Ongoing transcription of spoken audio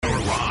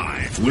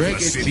with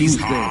the city's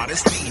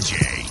hottest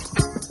DJ.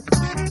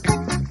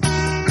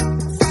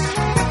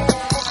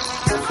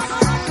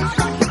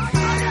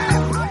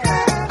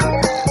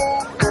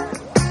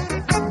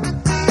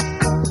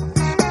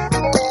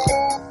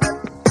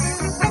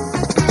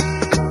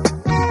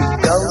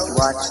 Don't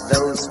watch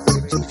those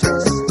pretty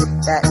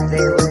dresses that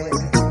they wear,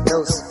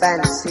 those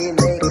fancy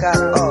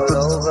makeup all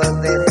over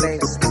their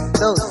face,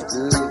 those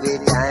ruby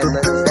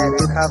diamonds that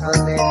cover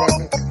their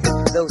neck,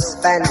 those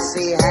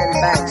fancy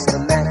handbags to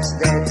match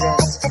their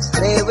dress.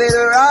 They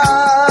will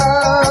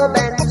rob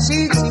and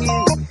cheat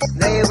you,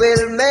 they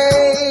will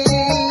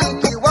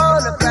make you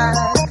wanna cry,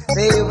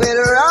 they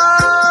will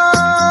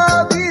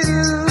rob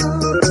you,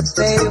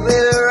 they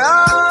will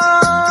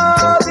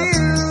rob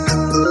you.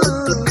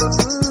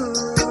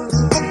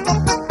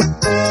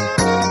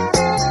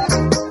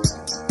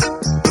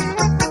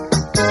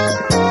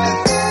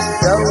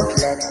 Don't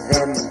let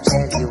them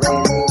tell you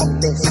any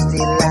misty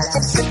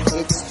lies,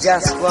 it's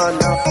just one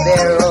of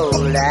their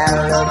old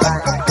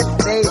alibis.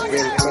 They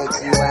will take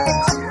you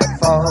out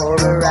for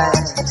a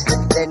ride,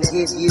 then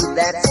give you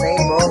that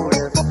same old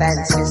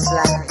fancy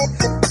slide.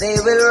 They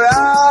will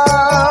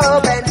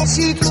rob and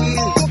cheat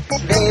you,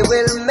 they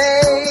will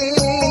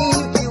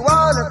make you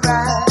wanna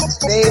cry,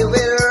 they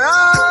will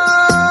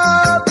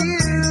rob you,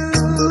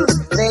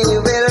 they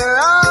will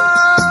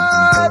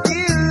rob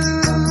you,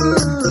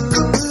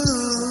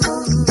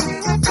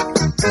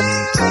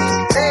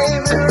 they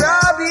will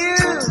rob you,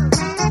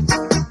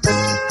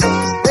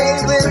 they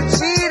will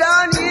cheat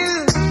on you.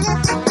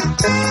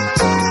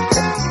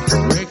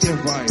 Reggae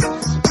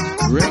vibes,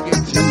 Reggae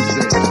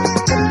Tuesday.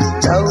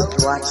 Don't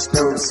watch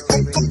those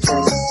pretty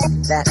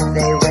dresses that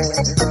they wear,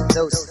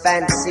 those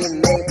fancy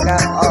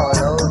makeup all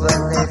over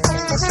their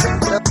face.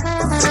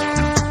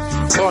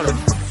 Hold on.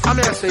 I'm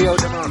gonna say yo,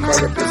 them are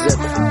represent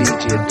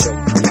DJ Djjunky.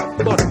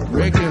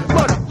 Reggae,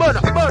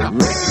 Butter.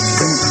 Reggae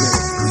Tuesday.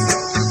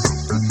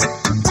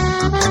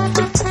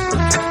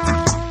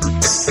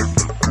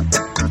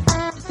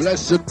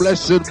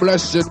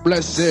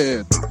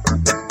 Blessed.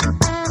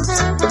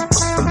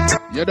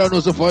 You don't know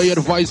so far your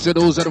advice,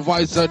 those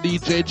advice on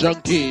DJ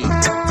Djjunky.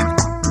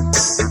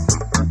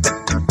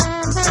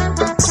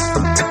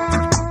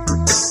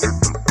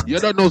 You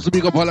don't know so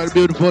big up all the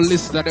beautiful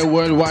listeners the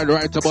worldwide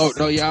right about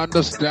now, you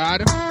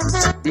understand?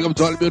 Big up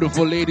to all the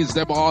beautiful ladies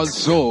them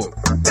also.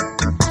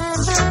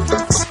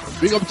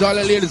 Big up to all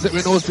the ladies that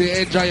we know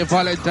say enjoy your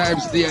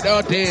Valentine's Day,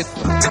 don't it?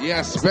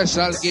 Yeah,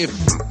 special gift,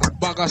 a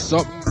bag of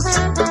something.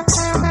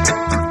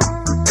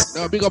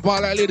 Now big up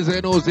all the ladies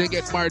that know they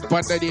get married on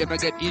the day and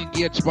get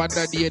engaged on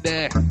the day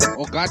there.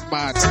 Oh God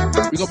man.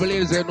 Big up the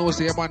ladies that know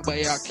say man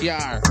buy a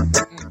car,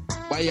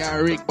 buy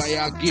a ring, buy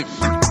a gift.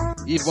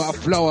 Even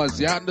flowers,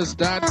 you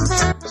understand?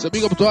 So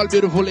big up to all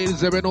beautiful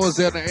ladies that we know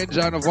say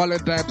enjoy on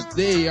Valentine's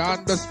Day, you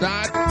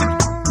understand?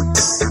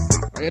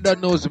 You don't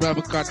know, so we have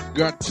a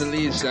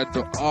congratulations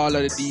to all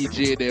of the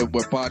DJ that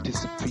will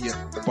participate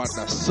on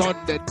the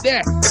Sunday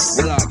there.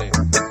 Well, are they?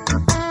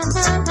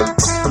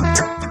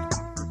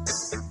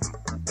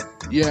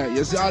 Yeah,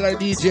 you see all the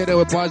DJ that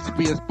will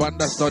participate on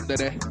the Sunday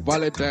there,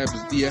 Valentine's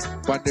Day,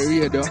 on the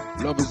radio,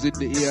 love is in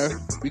the air,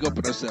 big up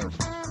on yourself.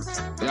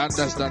 You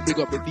understand? Big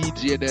up the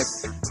DJ then,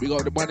 big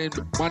up the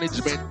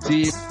management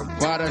team,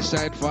 Father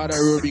Shine, Father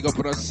Rowe, big up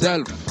on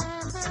yourself.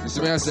 You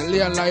see me, I say,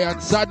 Leon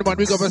Lion, Sandman,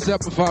 big up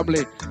yourself, my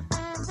family.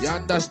 You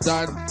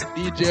understand?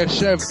 DJ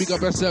Chef, big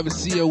up yourself,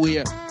 see you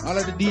where. All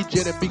of the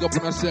DJ that big up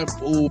on yourself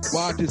who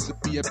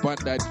participate on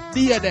that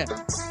day there.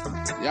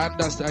 You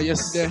understand?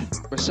 Yesterday,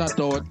 I shout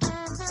out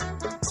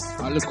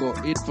a little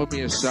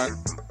information.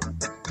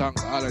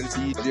 Thank all of the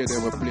DJ that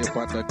will play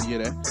on that day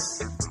there.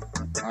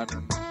 And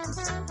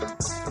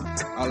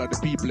all of the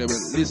people that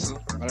will listen,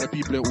 all of the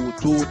people who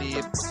tune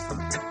in.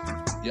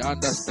 You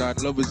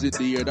understand? Love is in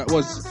the air. That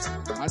was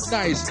a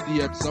nice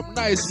day. Some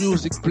nice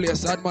music play.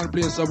 Sandman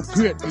play some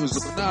great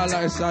music. But now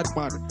like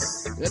Sandman.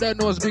 You don't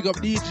know what's big up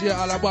DJ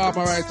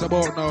Alabama right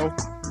about now.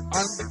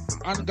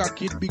 And got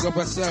kid big up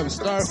yourself.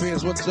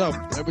 Starface, what's up?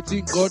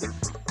 Everything good?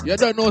 You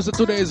don't know so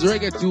today is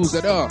Reggae Tuesday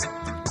though.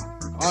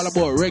 All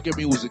about reggae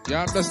music. You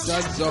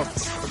understand? So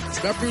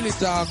that really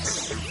talk.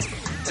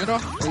 You know,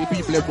 the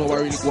people have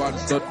never really go on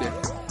Sunday.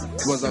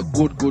 It was a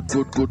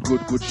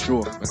good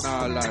show. But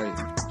now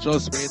like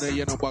trust me,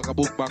 you know, back a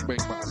book back. I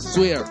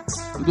swear,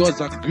 it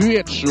was a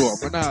great show.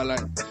 But now,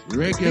 like,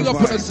 Reggae big up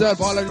on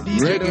yourself, all of the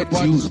DJ that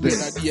participate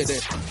that day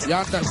there. You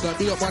understand?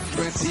 Big up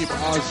management team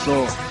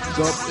also.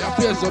 So, you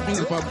play some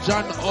music from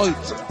John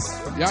Holt.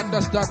 You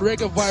understand?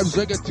 Reggae vibes,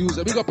 Reggae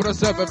Tuesday. Big up on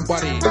yourself,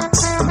 everybody.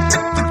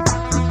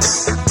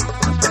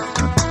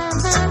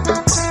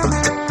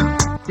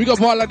 Big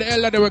up all of the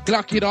L that they were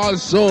clocking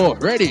also.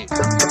 Ready?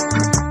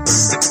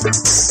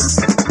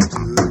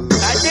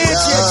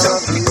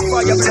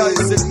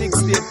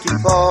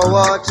 For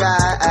what I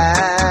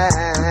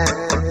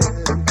am,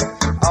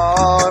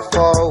 or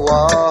for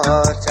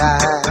what I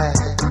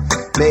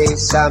may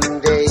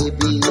someday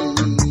be,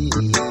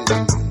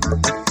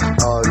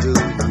 or do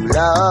you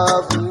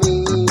love me,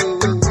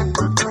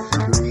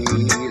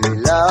 really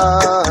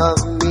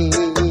love me,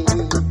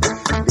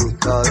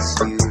 because because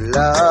you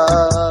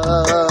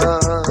love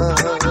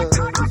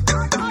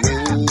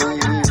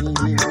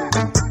me.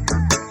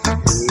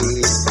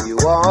 If you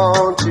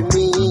want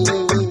me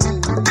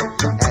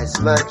as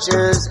much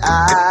as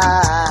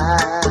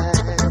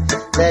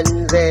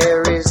then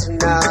there is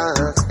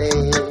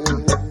nothing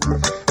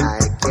I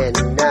can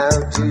now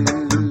do.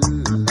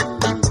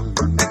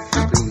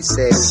 Please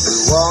say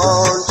you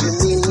want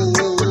me,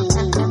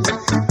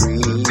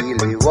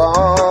 really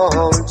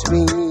want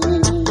me,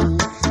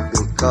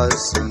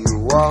 because you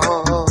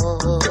want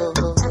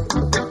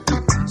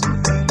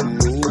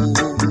me.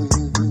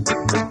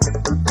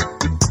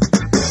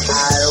 I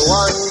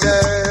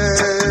wonder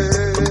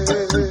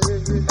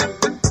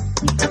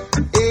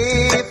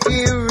if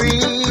you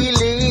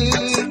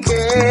really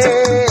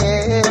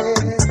care.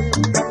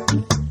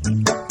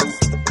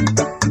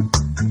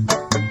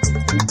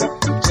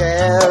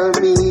 Tell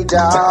me,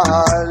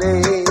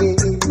 darling,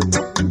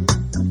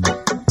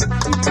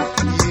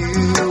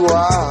 you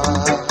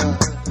are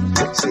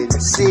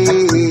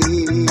sincere.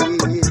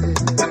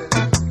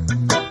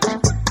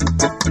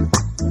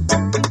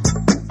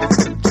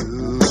 Do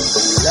you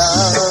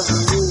love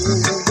me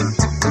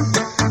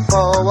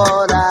for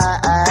what I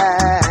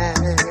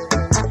am,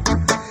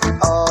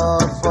 or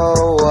for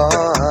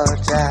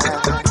what I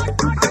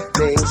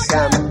may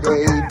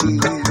someday be?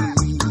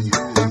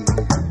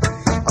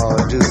 Or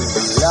do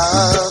you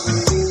love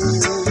me,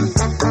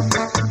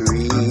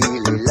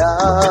 really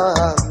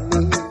love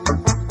me,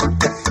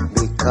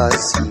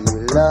 because you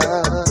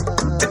love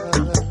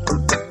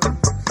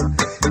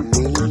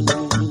me?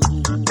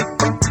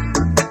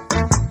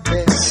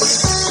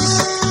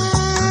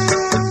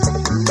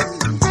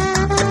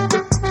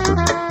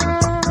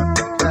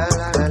 La,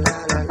 la, la, la,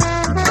 la,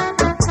 la.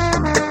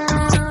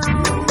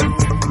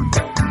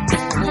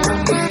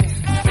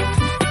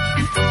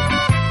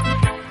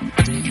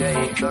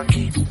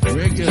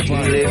 Reggae He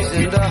lives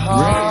in the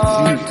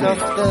heart of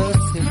the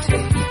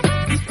city,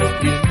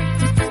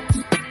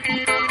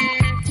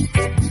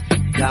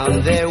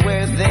 down there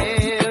where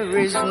there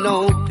is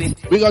no pity.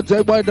 We got to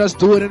everybody that's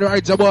doing it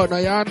right about now,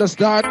 you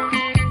understand?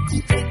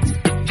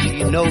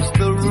 She knows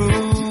the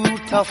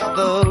root of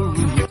the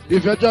root.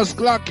 If you just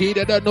clock it,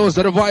 they don't know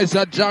the voice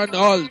of John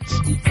Holt.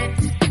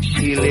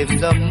 She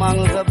lives among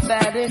the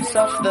baddest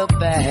of the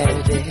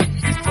baddest.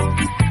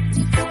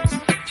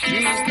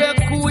 She's the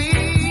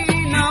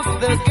queen of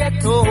the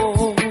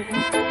ghetto.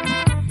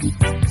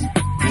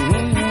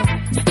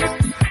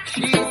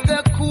 She's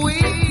the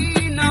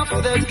queen of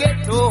the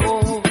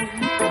ghetto.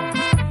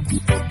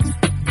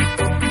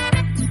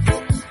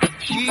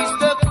 She's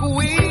the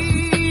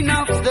queen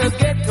of the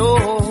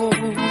ghetto.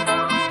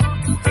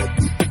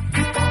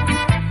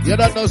 You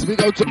don't know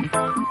speak out to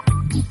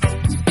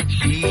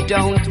She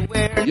don't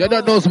wear. You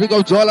don't know speak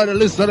out to all of the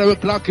listeners we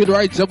clocking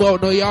right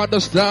about now, you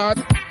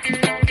understand?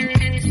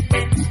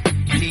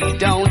 She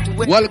don't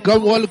wear.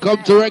 Welcome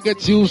to Reggae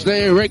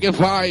Tuesday, Reggae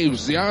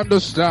Vibes, you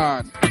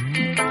understand?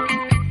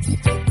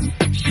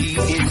 She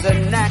is a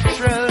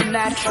natural.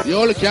 You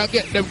only can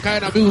get them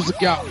kind of music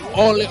yeah,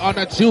 only on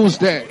a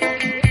Tuesday.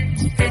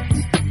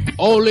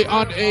 Only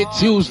on a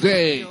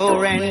Tuesday.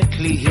 Pure and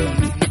clean.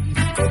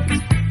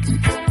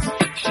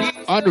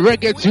 On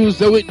Reggae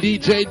Tuesday with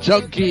DJ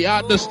Djjunky, you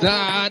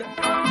understand?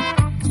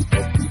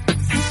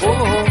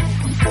 Oh,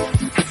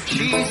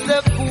 she's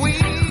the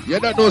queen. You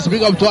don't know,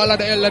 speak up to all of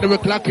the elders we're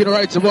clocking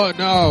right about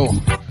now.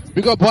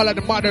 Big up all of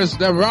the mothers,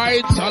 the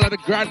rights, all of the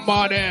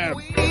grandma there.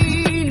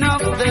 Queen of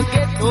the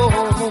ghetto.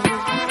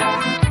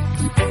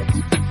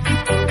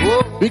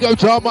 Oh, Big up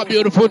to all my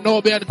beautiful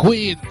Nubian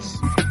queens.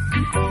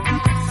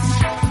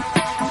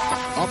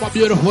 All my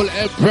beautiful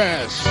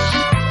empress.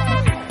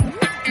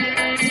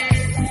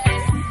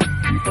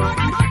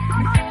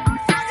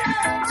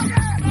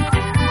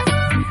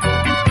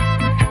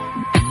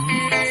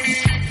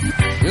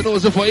 You know,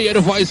 so for hear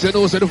the voice, you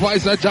know, so the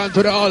voice of John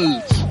to the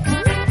alt.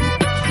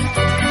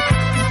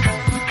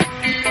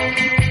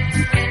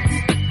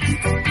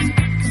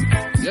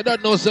 You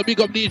don't know, so big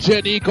up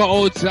DJ Nico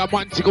out to a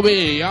Mantic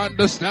way, you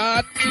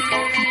understand? she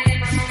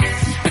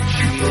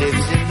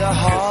lives in the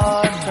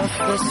heart of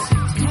the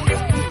city.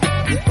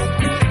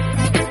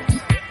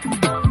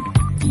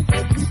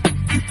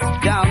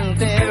 Down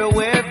there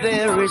where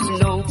there is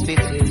no pity.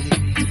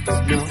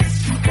 No.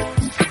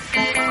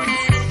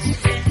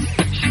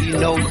 She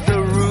knows the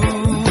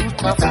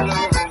root of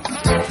love.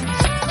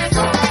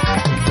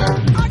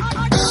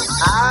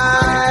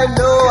 I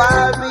know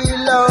I'll be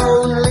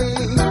lonely.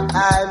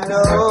 I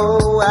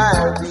know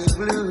I'll be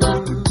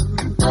blue.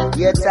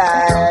 Yet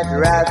I'd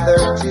rather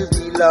to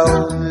be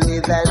lonely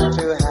than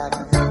to have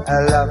a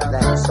love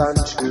that's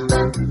untrue.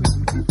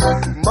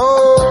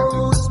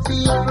 Most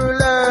people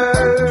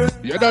learn.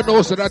 You don't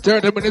know, so that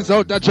 30 minutes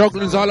out, that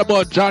juggling is all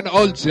about John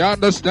Holt, you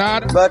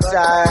understand? But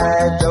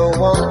I don't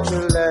want to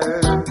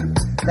learn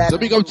that. So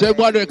big up to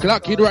everybody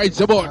clocking right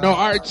about now,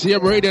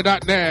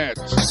 RTMRadio.net.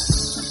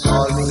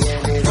 Call me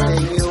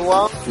anything you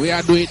want. We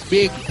are doing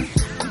big.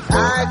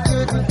 I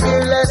couldn't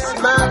care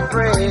less, my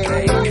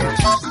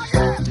friend.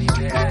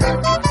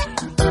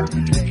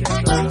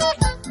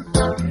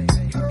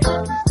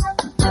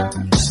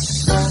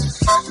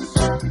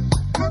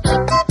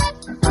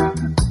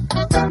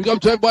 up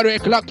to everybody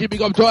clocking,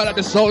 big up to all of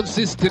the sound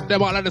system,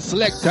 them all of the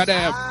selector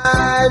them.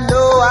 I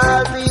know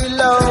I'll be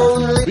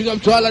lonely. Big up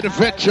to all of the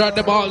veteran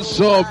them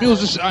also,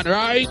 musician,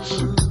 right?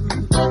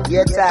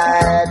 Yet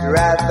I'd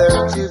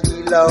rather to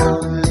be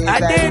lonely. I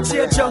did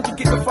hear Djjunky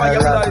kick the fire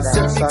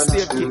license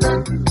mixtape kick.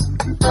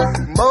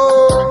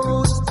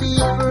 Most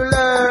people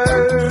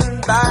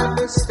learn by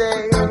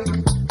mistake,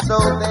 so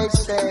they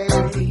say.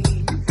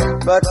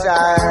 But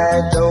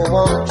I don't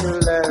want to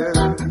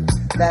learn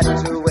that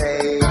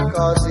way,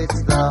 cause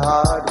it's the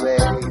hard way.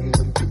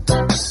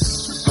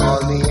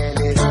 Call me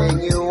anything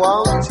you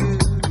want to.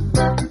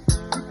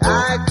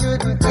 I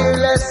couldn't care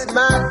less,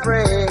 my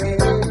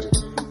friend.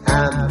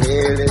 I'm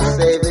barely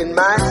saving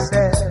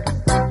myself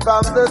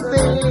from the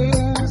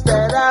things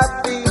that I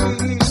feel.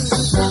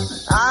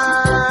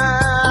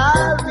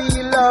 I'll be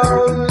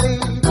lonely.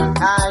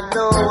 I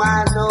know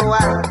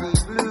I'll be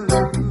blue.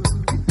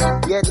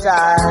 Yet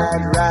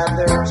I'd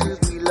rather to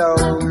be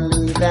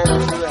lonely than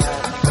to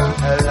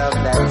have a love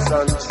that's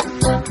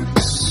untrue.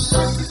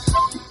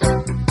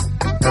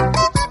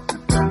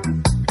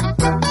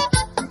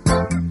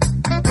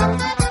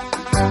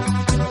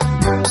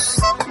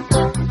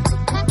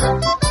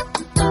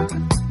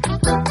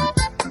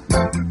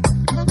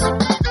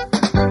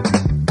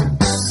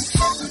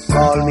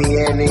 Call me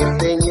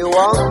anything you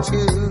want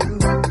to.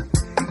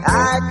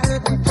 I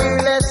couldn't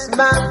care less,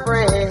 my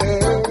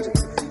friend.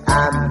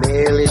 I'm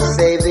merely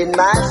saving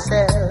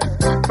myself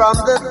from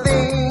the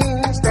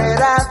things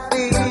that I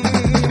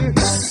feel.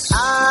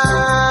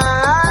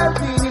 I'll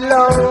be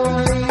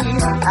lonely.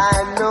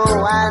 I know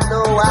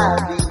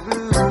I'll be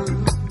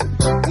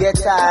blue.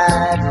 Yet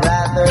I'd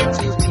rather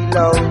to be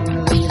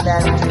lonely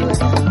than to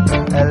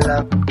have a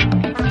love.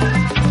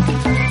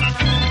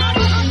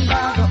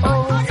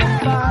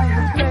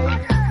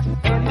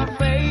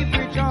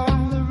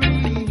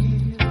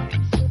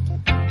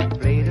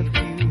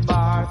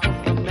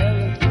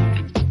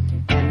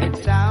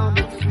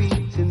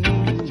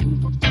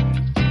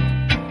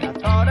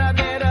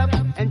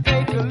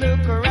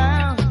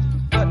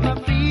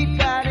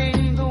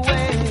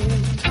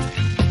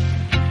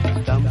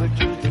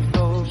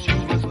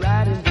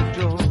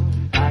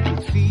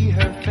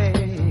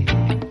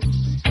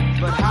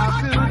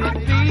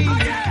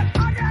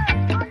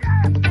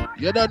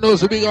 You don't know,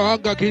 so big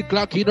hunger kid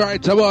clocking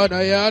right about now,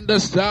 you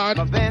understand?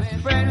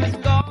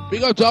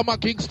 Big up to all my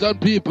Kingston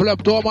people,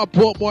 up to all my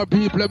Portmore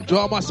people, up to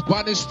all my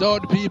Spanish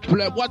Town people.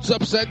 What's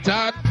up,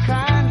 Sentan?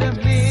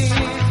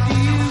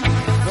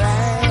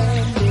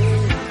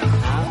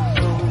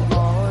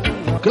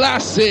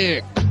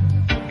 Classic.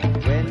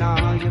 When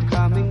are you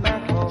coming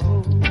back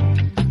home?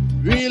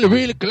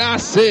 Real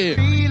classic.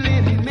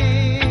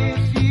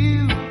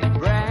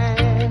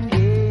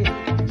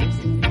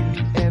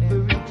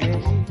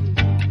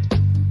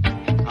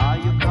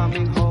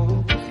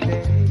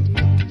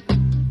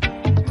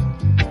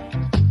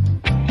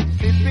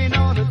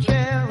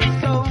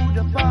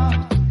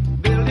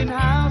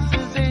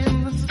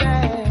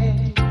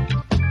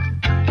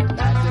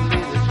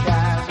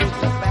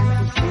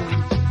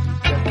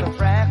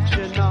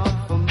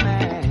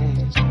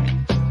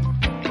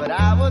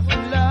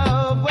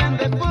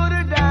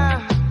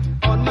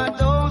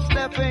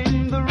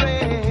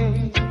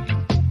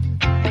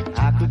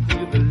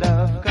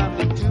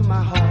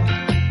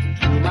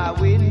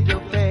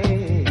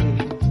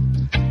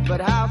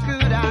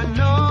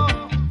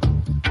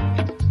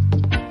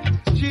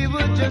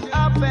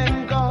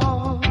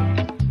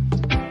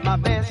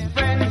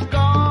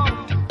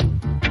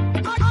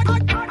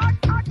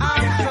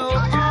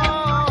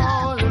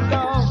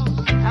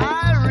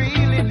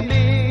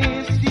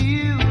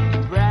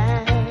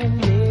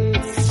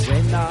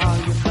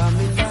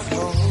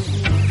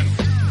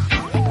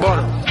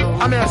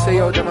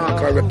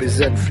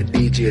 Represent for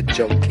DJ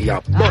Djjunky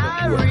up.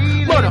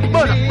 Money.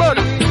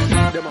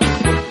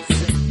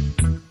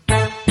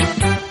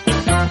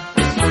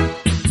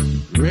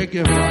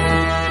 Reggae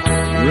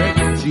Friday,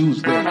 Reggae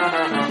Tuesday.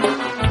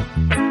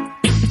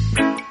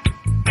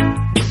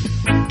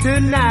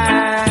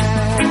 Tonight,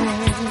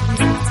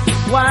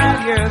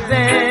 while you're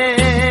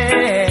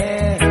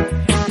there,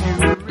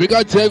 we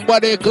got to take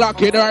body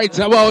clocking right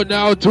about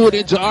now. Tune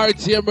into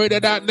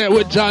RTMRadio.net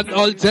with John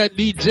Alton,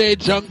 DJ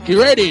Djjunky.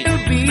 Ready?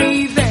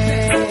 be there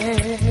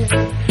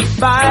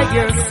by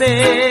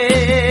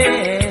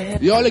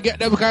yourself. You only get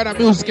them kind of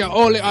music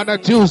only on a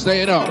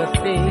Tuesday, you know.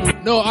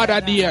 No other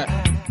day.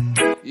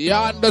 You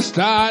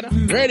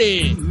understand?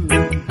 Ready?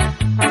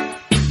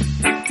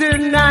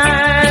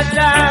 Tonight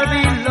I'll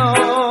be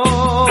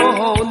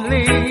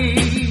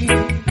lonely.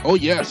 Oh,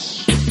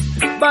 yes.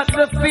 But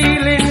the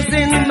feelings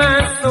in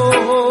my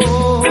soul.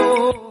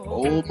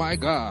 Oh, my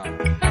God.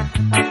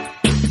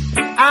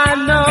 I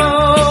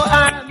know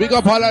Big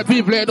up all the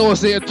people you know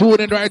say you're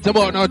tuning right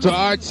about now to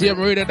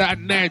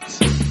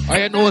RTMRadio.net. Or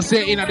you know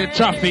say in the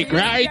traffic,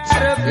 right?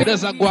 It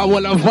doesn't go all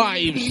the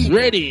vibes.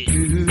 Ready?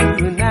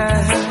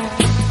 tonight,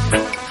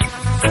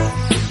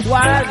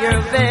 while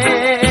you're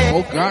there.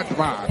 Oh, God,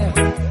 man.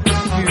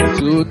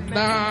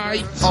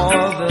 Tonight.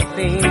 All the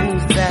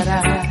things that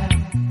I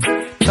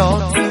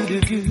taught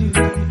you to do,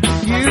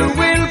 you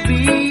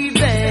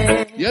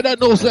You don't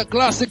know the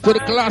classic to the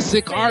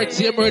classic,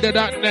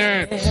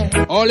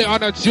 RTMRadio.net. Only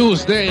on a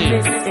Tuesday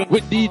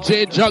with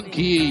DJ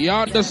Djjunky. You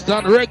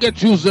understand? Reggae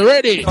Tuesday,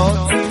 ready?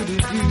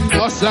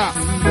 What's up?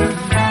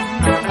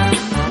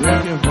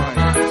 Reggae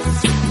vibe.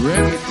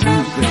 Reggae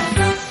Tuesday.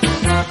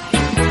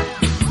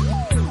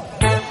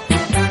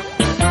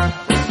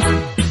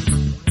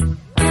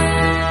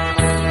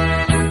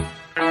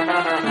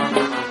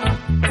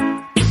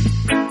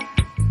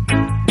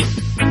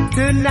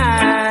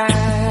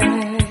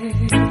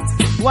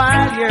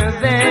 While you're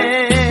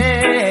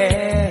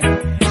there,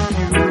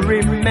 you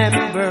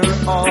remember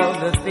all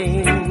the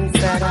things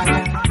that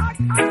I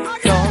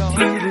taught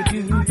you to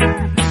do.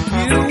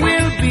 You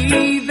will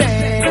be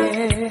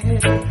there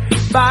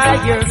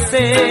by yourself,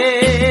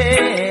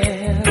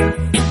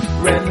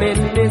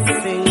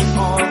 reminiscing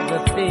on the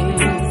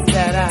things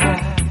that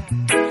I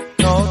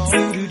taught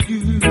you to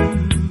do.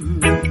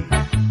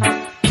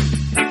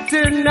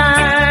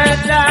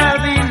 Tonight I'll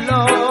be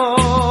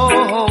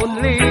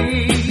lonely,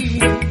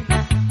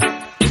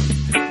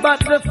 but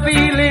the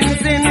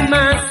feelings in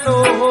my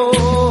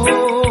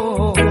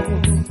soul,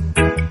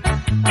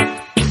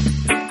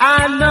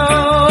 I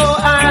know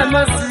I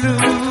must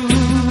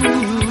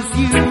lose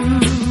you.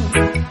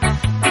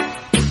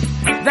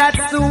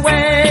 That's the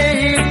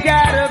way it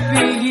gotta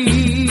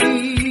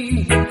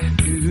be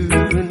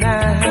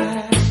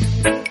tonight.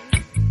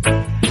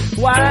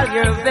 While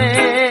you're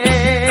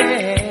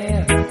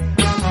there,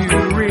 you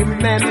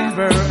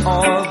remember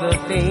all the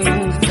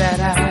things that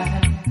I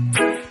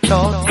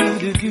taught you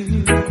to do.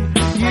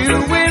 You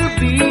will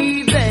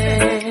be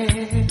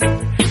there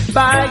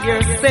by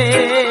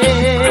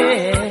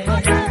yourself,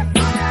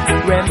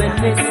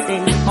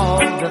 reminiscing all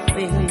the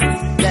things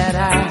that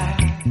I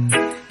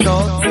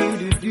taught you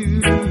to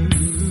do.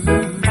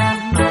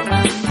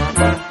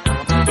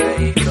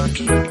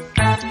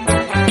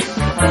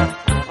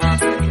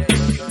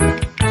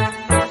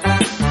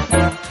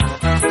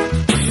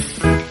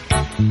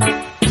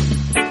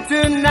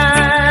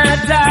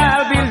 Tonight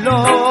I'll be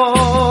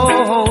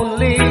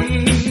lonely,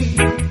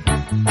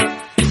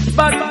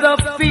 but the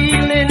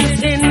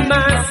feelings in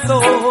my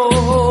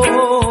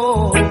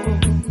soul,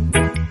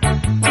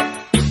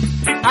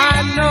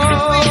 I know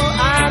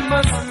I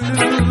must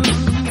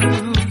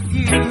lose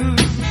you.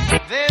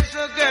 There's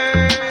a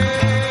girl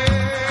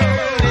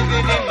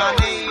living in my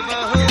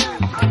neighborhood.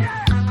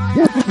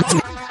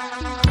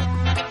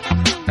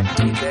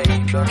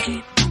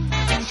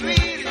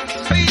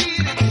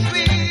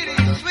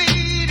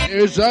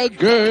 There's a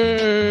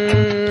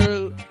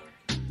girl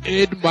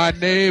in my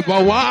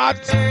neighbor.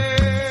 What?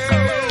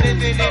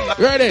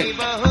 Ready?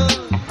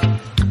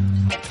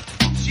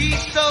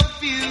 She's so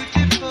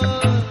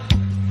beautiful,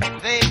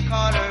 they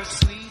call her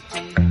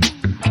Sweetie.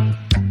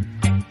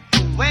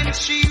 When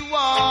she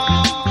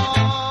walks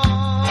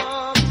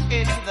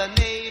in the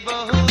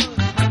neighborhood,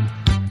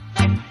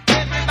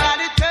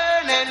 everybody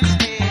turn and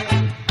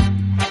stare,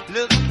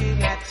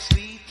 looking at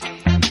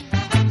Sweetie.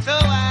 So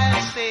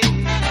I say,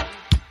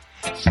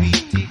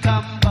 Sweetie,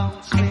 come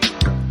bounce me.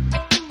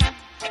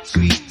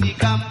 Sweetie,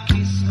 come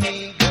kiss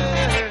me,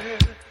 girl.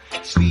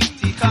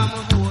 Sweetie, come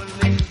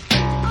hold me.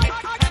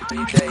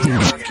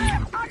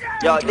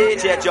 Yo,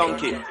 DJ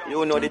Djjunky,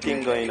 you know the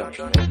thing going on.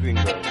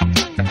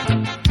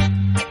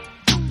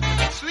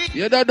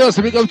 You don't know,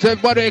 so we come to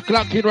everybody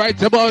clocking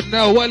right about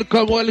now.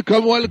 Welcome to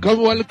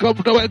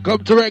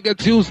Reggae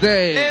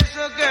Tuesday. There's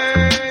a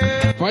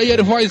girl. If I hear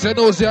the voice, I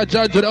know you're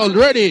judged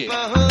already.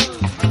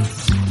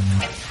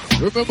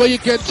 Remember, you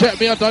can check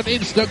me out on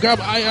Instagram.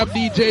 I am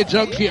DJ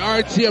Djjunky,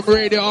 RTM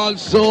Radio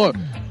also.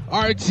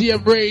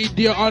 RTM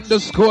Radio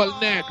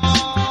 _net.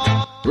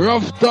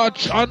 Rough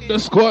Touch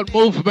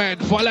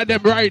 _movement. Follow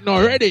them right now.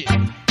 Ready?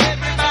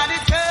 Everybody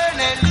turn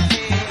and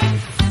stare,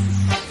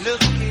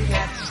 looking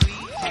at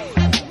Sweetie.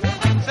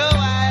 So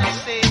I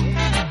say,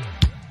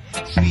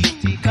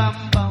 Sweetie,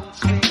 come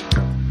bounce me.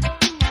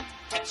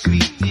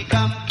 Sweetie,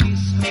 come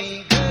kiss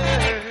me,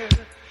 girl.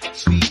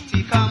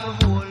 Sweetie, come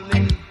hold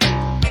me.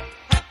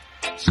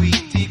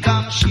 Sweetie,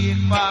 come shake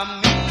for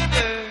me,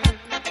 girl.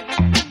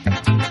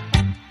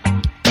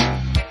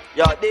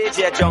 Yo,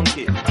 DJ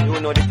Djjunky, you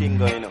know the thing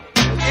going on.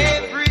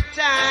 Every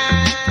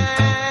time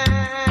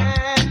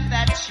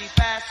that she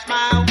passed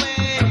my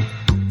way,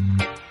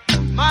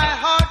 my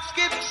heart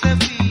skips a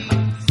beat,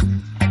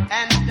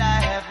 and I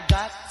have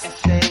got to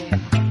say,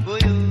 oh,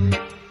 you,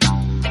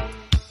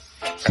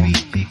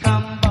 Sweetie,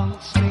 come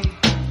bounce me.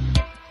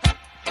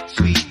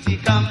 Sweetie,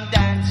 come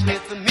dance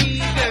with me,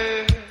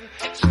 girl.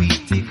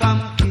 Sweetie,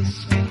 come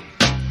kiss me.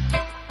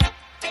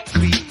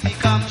 Sweetie,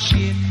 come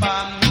shake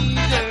for me,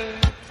 girl.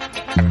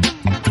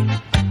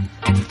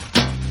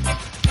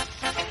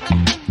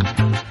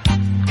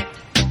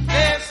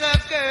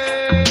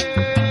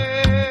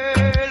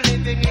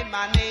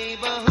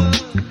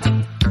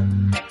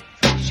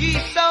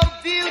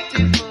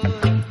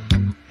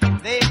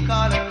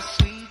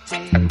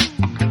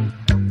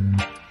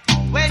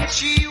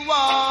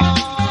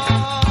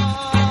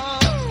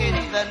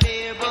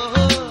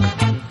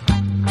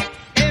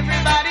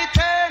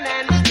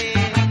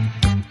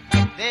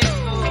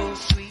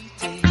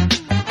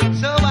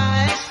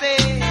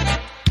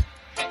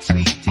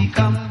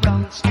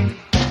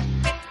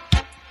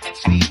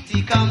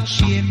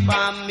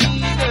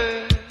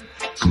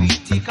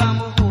 Sweetie, come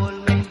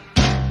hold me.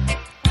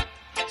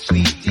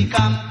 Sweetie,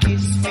 come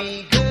kiss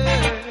me, girl.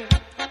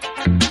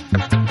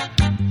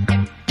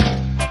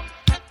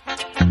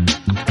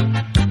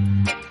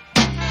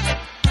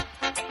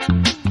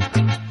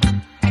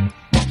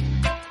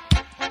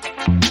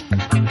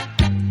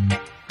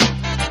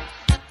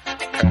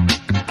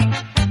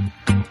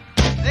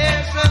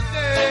 There's a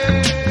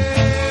girl.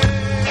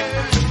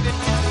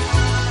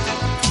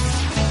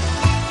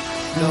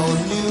 No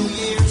New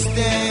Year's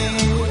Day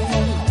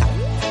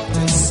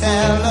to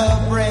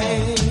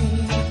celebrate.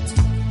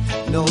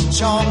 No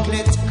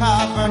chocolate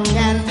covered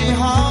candy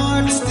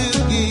hearts to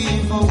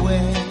give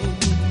away.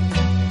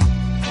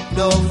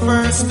 No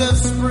first of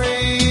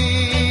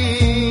spring,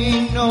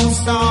 no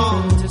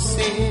song to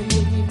sing.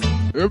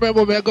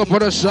 Remember, we go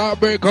for a short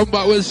break, come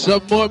back with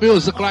some more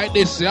music like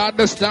this, you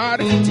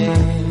understand?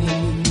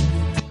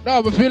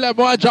 Now, we feel like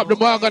I drop the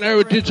Morgan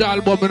Heritage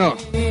album, you know.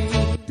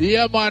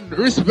 Yeah, man,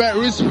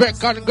 respect,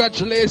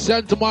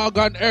 congratulations to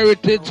Morgan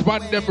Heritage for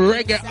them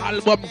reggae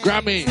album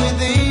Grammy.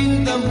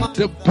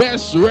 The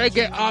best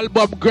reggae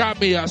album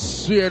Grammy, I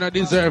swear I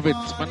deserve it,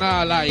 man,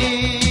 I lie.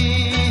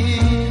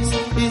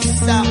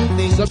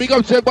 So big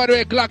up to everybody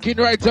who clocking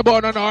right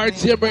about on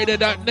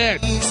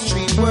RTMRadio.net.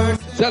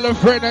 Tell a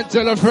friend and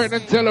tell a friend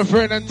and tell a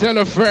friend and tell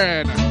a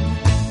friend.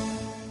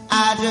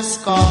 I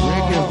just call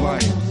reggae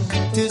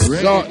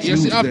vibes. So you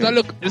see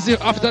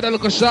after the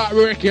look of short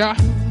break, yeah,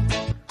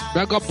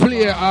 we're gonna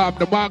play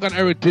the Morgan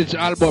Heritage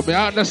album. You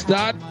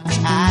understand?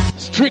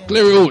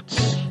 Strictly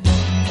Roots.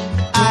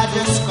 I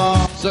just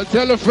call. So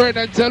tell a friend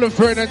and tell a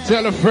friend and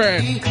tell a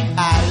friend.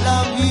 I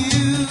love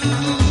you,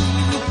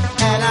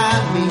 and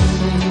I mean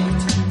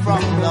it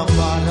from the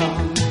bottom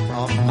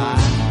of my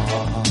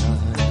heart.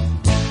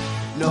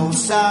 No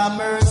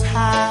summer's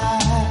high,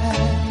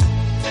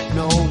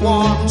 no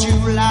warm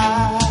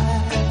July,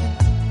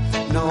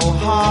 no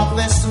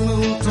harvest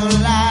moon to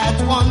light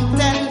one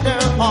tender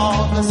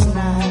August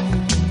night.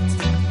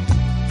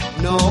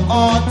 No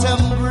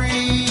autumn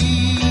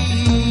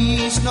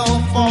breeze, no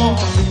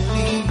falling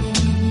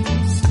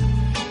leaves,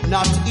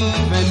 not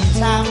even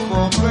time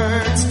for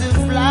birds to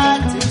fly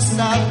to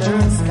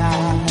southern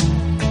sky.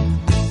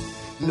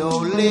 No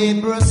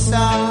Libra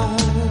sun,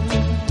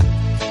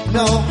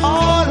 no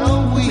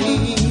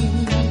Halloween,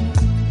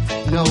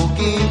 no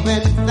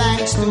giving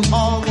thanks to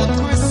all the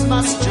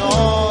Christmas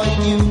joy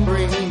you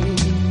bring.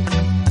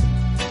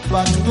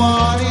 But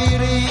what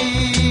it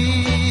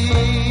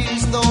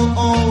is, though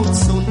old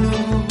so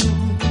new,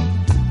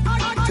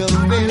 to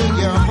fill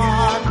your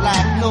heart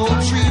like no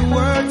three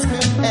words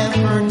could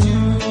ever do.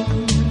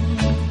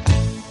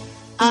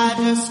 I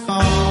just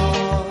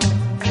call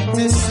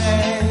to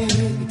say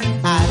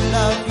I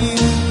love you.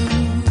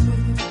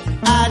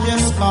 I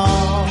just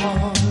call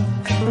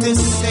to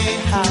say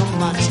how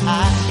much I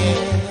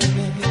care.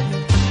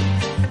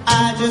 I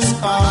just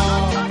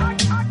call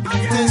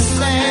to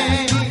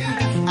say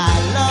I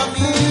love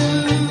you,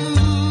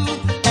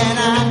 and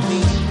I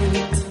mean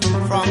it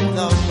from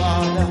the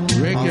bottom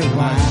Reggae of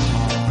my vibes.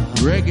 heart.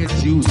 Reggae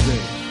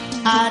Tuesday.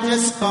 I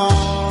just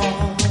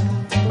call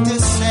to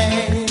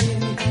say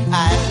I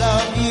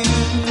love you.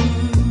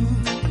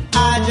 I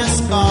just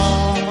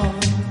call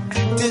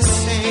to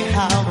say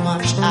how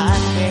much I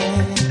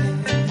care.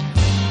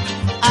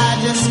 I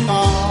just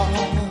call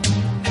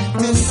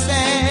to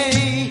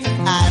say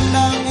I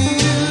love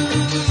you,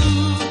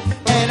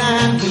 and I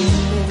mean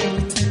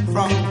it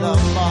from the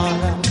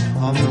bottom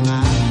of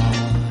my heart.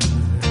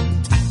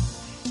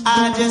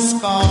 I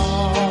just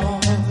call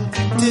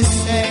to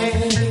say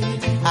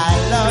I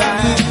love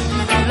you.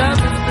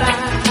 Love is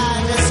blind. I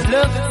just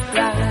Love is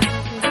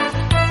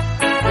blind.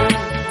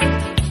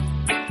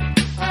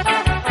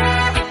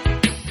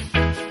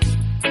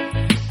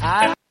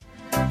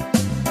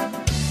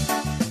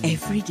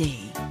 Every day,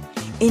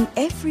 in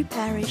every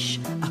parish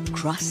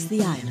across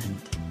the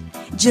island,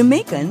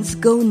 Jamaicans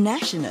go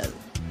national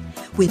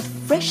with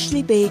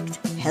freshly baked,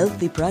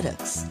 healthy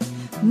products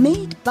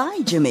made by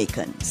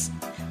Jamaicans.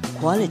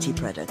 Quality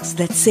products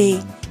that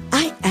say,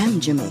 I am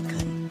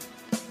Jamaican.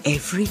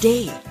 Every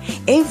day,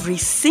 every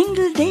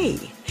single day,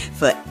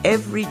 for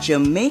every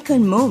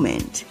Jamaican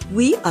moment,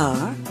 we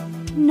are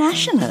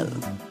national.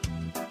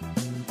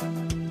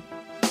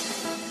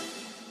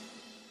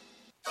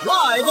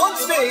 Live on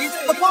stage,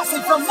 the posse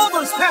from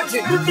Mother's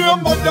Pageant.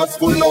 Remember that's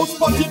full house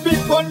party,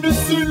 big on the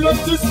sea,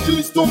 left the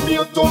streets,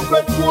 tomato,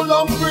 red, roll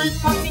and break.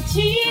 Party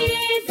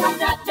cheese, I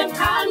got them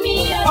call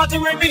me. Party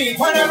with me,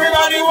 when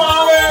everybody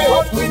want it.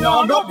 But we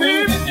know no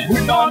beef,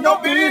 we know no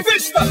beef.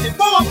 Fish party,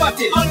 power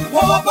party, and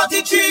power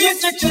party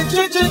cheese.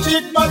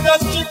 Chick,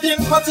 mother's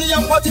chicken party,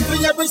 and party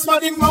for every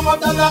smiling mama,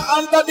 dada,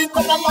 and daddy,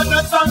 come on,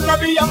 mother's and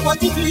grabby, and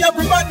party for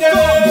everybody.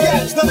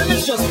 Yes, the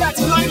delicious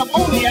party lineup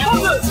only at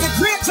Mothers, the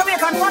great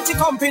Jamaican party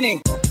company.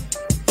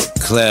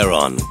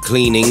 Claron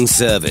Cleaning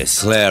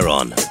Service.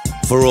 Claron.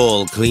 For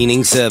all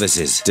cleaning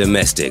services,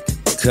 domestic,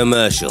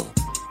 commercial,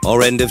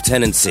 or end of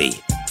tenancy.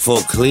 For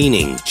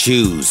cleaning,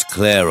 choose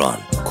Claron.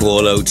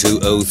 Call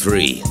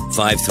 0203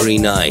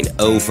 539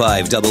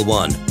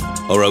 0511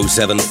 or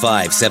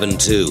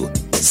 07572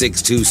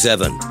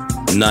 627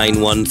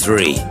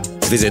 913.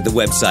 Visit the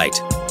website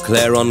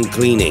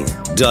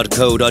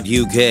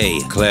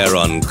claironcleaning.co.uk.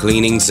 Clairon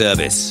Cleaning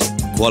Service.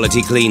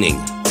 Quality cleaning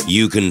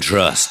you can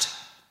trust.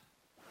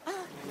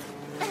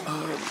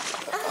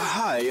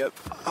 Hi,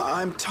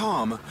 I'm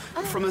Tom,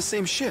 from the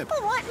same ship.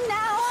 What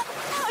now?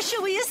 How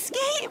shall we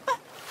escape?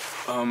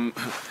 I'm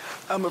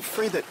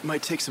afraid that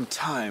might take some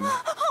time.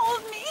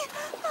 Hold me.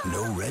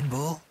 No Red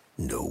Bull,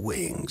 no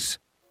wings.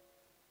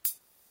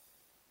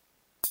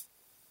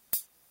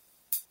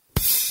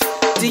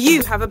 Do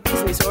you have a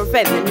business or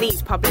event that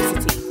needs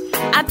publicity?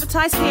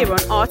 Advertise here on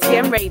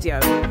RTM Radio.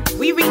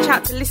 We reach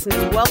out to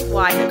listeners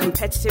worldwide at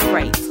competitive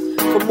rates.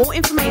 For more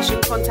information,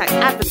 contact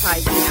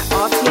advertising at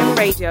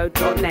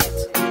rtmradio.net.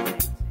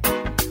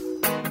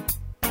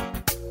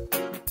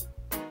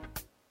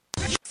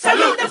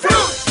 Salute the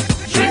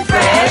fruit! Drink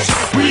fresh,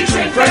 we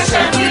drink fresh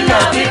and we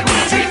love it.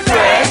 We drink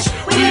fresh,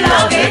 we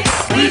love it.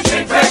 We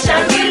drink fresh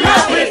and we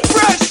love it.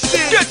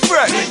 Fresh, get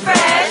fresh! Drink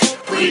fresh,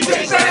 we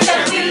drink fresh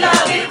and we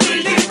love it.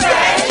 We drink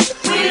fresh,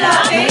 we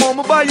love it.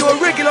 I'ma buy you a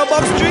regular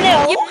box drink.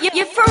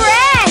 You're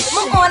fresh!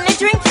 I only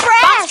drink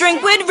fresh! Box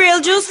drink with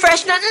real juice,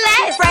 fresh, nothing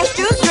less. Fresh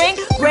juice drink,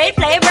 great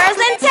flavors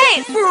and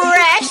taste.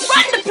 Fresh,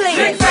 run the place!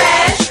 Drink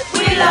fresh,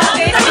 we love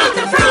it. Salute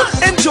the fruit!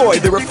 Enjoy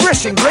the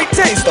refreshing great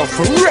taste of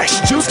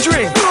fresh juice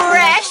drink.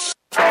 Fresh!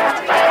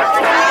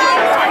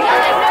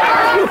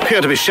 You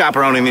appear to be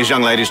chaperoning these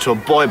young ladies to a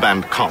boy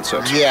band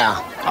concert. Yeah.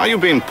 Are you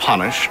being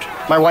punished?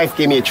 My wife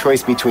gave me a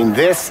choice between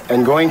this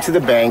and going to the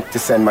bank to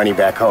send money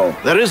back home.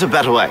 There is a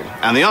better way,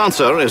 and the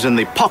answer is in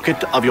the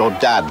pocket of your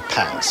dad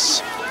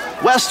pants.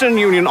 Western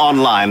Union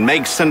Online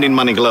makes sending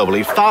money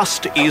globally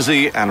fast,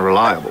 easy, and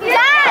reliable.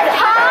 Dad,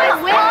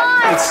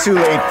 hon! It's too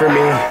late for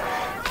me.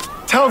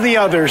 Tell the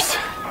others.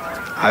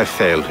 I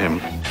failed him.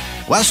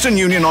 Western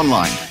Union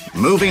Online,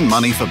 moving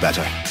money for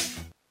better.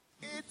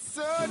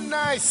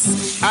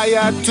 Nice. I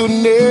had to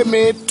name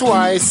it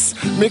twice.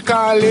 Me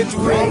call it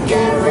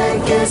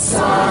reggae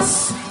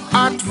sauce.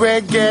 Hot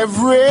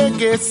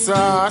reggae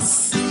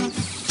sauce.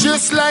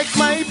 Just like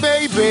my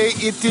baby,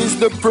 it is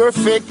the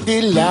perfect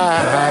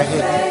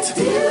delight.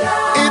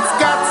 It's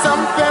got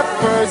some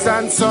peppers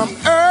and some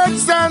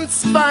herbs and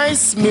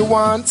spice. Me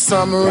want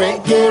some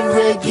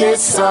reggae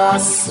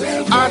sauce.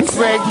 Hot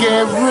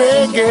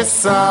reggae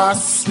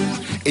sauce.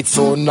 It's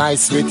so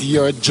nice with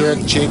your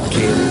jerk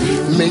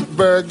chicken. Make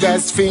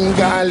burgers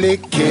finger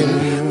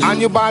licking. On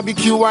your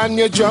barbecue and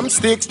your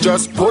drumsticks,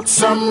 just put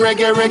some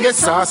reggae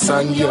sauce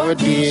on your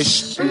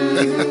dish.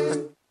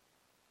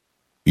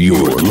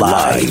 You're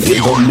live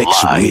in the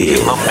mix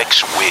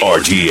with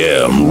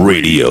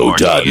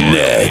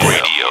RTMRadio.net.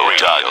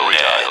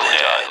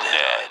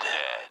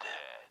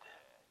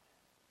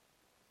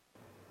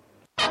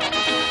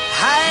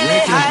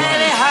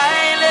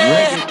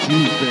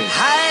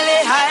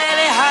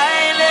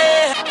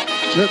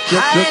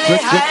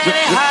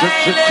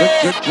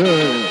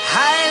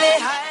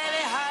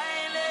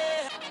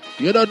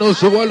 You don't know,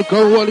 so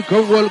welcome.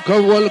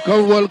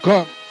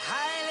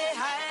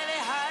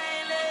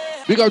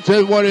 We gonna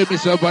tell what it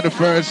is about the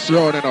first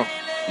round, you know.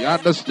 You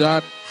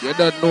understand? You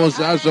don't know,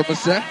 so as I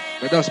say.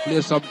 We just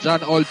play some John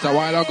Holt a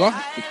while ago.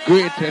 The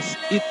greatest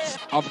hits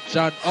of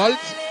John Holt.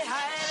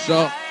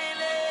 So,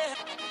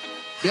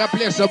 we are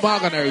play some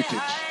Morgan Heritage.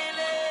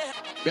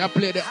 We are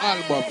play the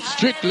album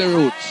Strictly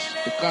Roots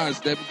because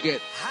them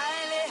get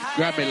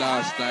Grammy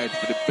last night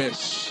for the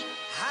best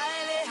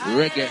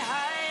reggae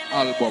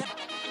album.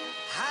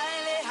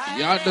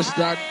 You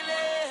understand?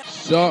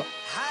 So,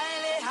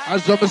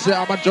 as I say,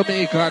 I'm a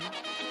Jamaican.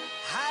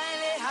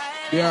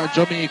 They are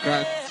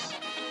Jamaicans.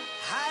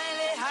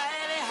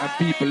 And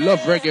people love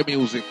reggae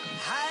music.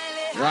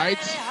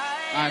 Right?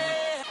 And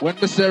when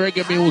we say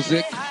reggae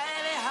music,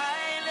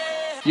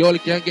 you only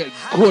can get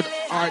good,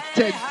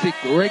 authentic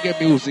reggae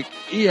music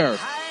here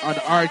on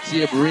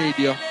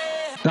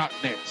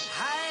RTMRadio.net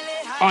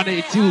on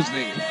a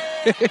Tuesday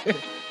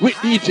with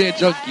DJ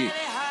Djjunky.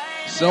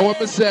 So when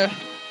we say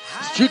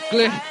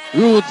Strictly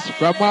Roots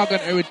from Morgan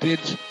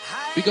Heritage,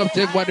 big up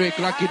to everybody we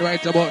clocking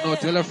right about now.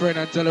 Tell a friend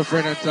and tell a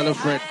friend and tell a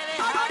friend.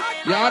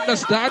 You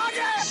understand?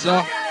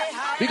 So,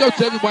 big up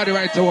to everybody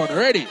right about now.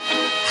 Ready?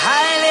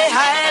 Highly.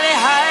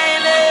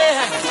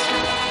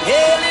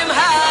 Hail him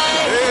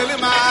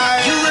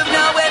high. You have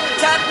now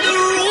entered the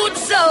root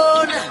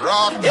zone.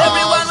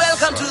 Everyone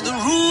welcome to the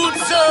root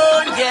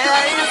zone,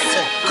 yes.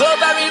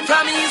 Covering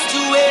from east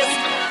to west,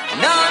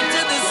 north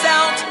to the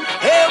south.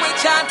 Here we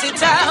chant it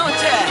out.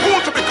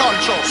 Who to be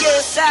conscious?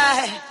 Yes,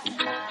 I.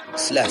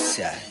 Slash.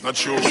 Not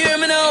sure. Hear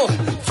me now.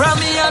 From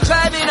me, I'm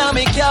driving on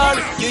my car.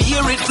 You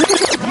hear it.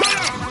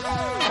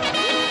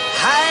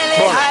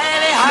 Highly.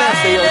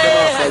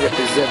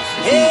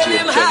 Hail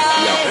him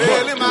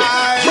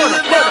high. You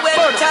have now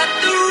entered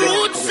the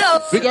root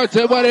zone. We got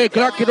everybody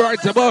clocking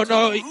right about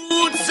now.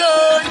 Root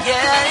zone,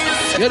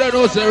 yes. You don't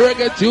know, it's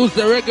Reggae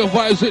Tuesday, Reggae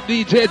Vibes with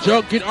DJ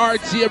Djjunky,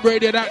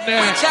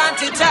 RTMRadio.net.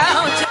 Chant it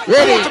out.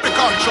 Ready?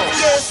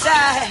 Yes,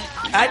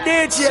 I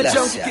DJ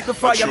Djjunky, keep the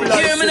fire.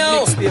 Hear me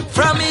now.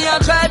 From me, I'm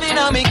driving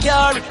on my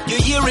car. You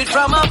hear it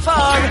from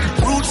afar.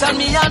 Roots and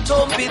me, I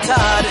thump it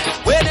hard.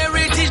 When they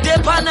reach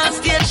step on a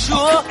stage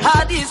show.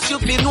 How this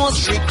should be no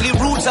strictly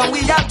roots and we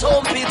are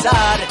thump it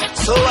hard.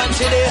 So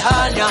until they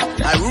hand ya,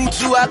 a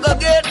roots you are go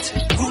get.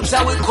 Roots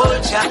are with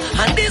culture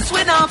and this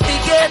we not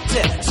forget.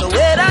 So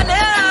whether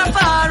near or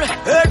far,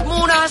 earth,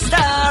 moon or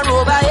star,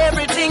 over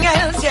everything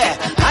else, yeah.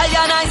 I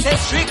and I say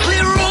strictly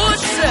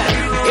roots.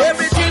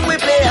 Everything we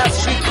play are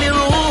strictly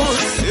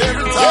roots.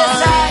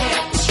 Yes, I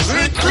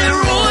strictly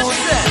roots.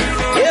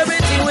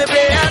 Everything we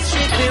play are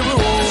strictly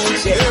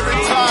roots.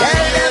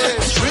 Tell them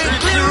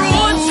strictly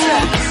roots.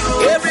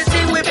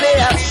 Everything we play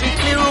are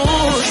strictly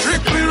roots.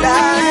 Strictly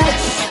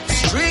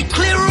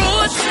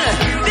roots.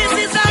 This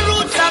is our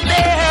roots up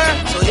there.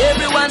 So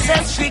everyone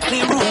says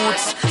strictly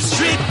roots.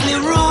 Strictly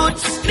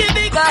roots. The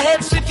bigger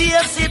heads we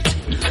face it.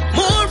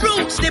 More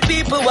roots, the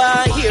people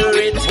want to hear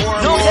it.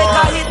 No take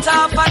a hit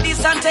off of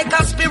this and take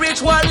a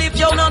spiritual. If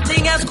you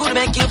nothing else could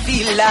make you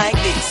feel like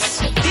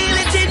this. Feel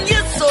it in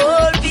your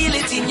soul, feel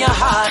it in your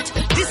heart.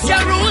 This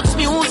your roots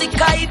music,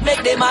 it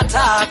make them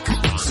attack.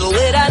 So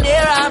whether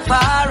near or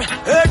far,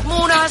 earth,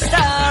 moon or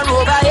star,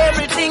 over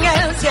everything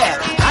else, yeah.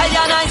 I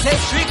and I say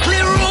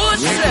strictly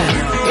roots.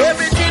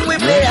 Everything we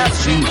play are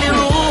strictly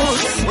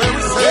roots.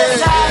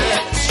 Yes, I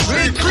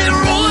strictly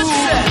roots.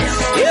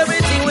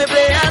 Everything we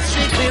play are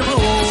strictly roots.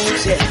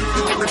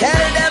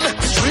 Tell them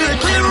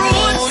strictly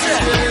roots.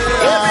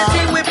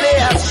 Everything we play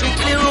are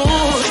strictly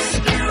roots.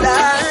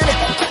 Lord,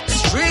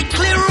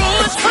 strictly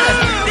roots.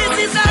 This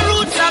is our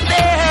roots up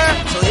there.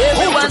 So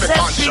everyone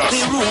says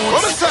strictly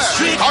roots.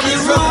 Strictly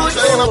roots.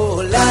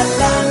 Oh, la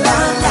la la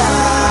la.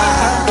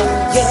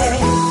 Yeah,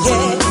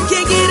 yeah.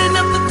 Can't get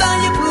enough of how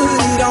you put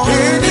it on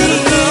me.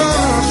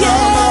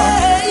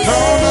 Yeah,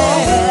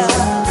 yeah.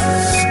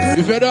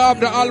 If you don't have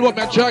the album,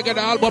 and try to get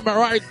the album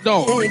right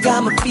now.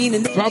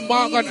 From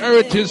Mark and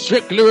Heritage,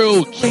 Strictly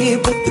Roots.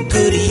 Put the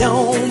goodie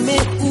on me.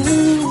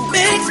 Ooh,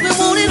 makes me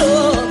want it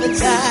all the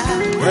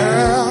time.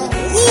 Well,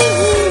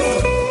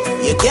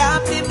 ooh, you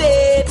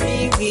captivate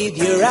me with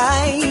your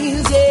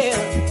eyes,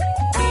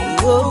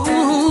 yeah.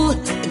 Ooh,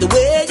 and the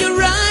way you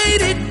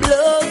write it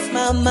blows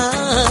my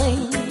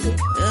mind.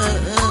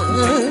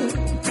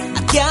 I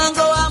can't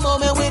go a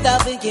moment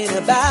without thinking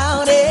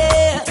about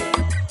it.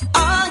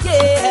 Oh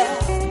yeah.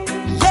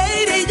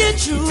 You're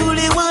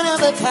truly one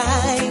of a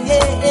kind,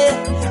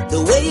 yeah. The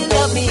way you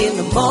love me in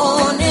the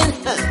morning,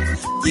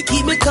 you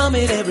keep me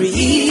coming every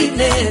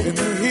evening.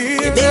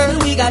 Every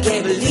week I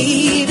can't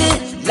believe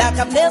it, like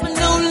I've never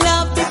known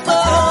love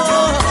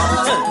before.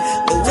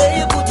 The way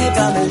you put it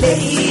on me,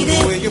 lady,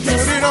 it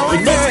makes me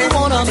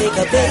wanna make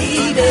a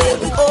baby.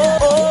 Oh,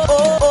 oh,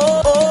 oh,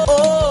 oh, oh,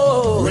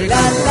 oh.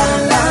 La, la,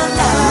 la,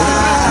 la.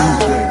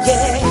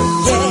 Yeah,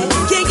 yeah.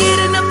 Can't get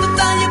enough of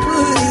how you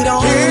put it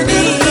on me.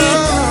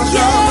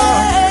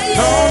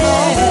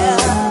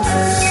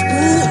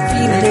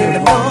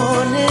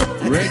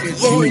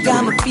 Yeah, you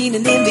got me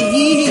feeling in the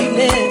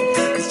evening.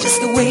 It's just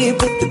the way you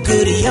put the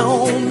goodie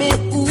on me.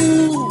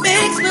 Ooh,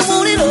 makes me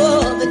want it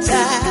all the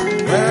time.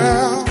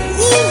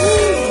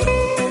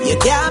 Ooh, you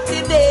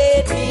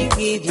captivate me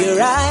with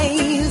your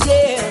eyes,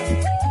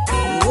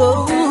 yeah.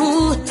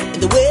 Ooh,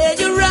 and the way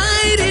you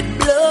write it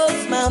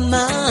blows my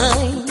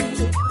mind.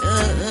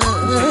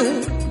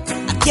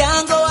 I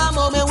can't go a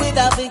moment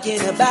without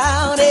thinking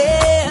about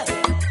it.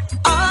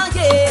 Oh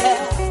yeah.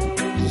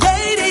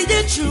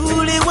 You're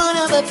truly one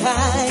of a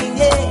kind,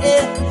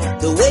 yeah.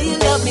 The way you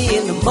love me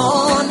in the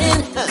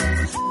morning,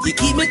 you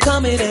keep me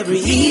coming every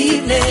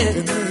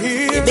evening.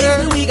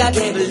 Every week I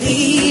can't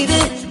believe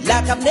it,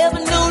 like I've never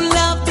known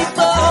love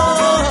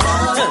before.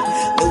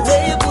 The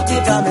way you put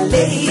it on me,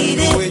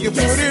 lady, it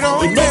makes me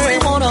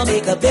wanna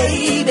make a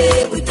baby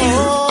with you.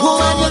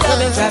 Woman, your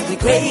loving drives me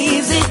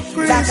crazy,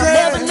 like I've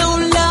never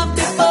known love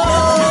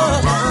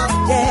before.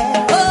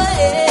 Yeah, oh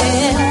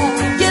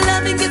yeah, your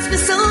loving gets me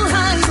so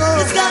high.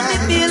 It's got me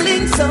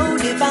feeling so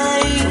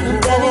divine.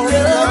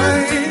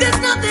 There's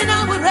nothing I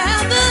would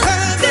rather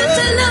than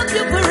to love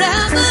you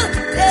forever.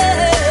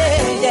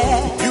 Yeah,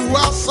 yeah. You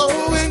are so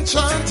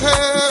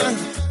enchanted.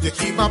 You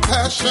keep my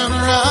passion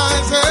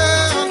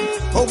rising.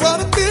 Oh,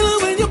 what a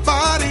feeling when your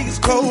body is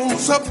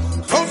close up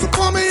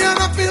for me, and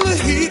I feel the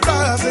heat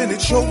rising.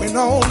 It's showing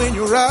all in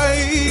your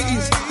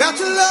eyes. That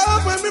your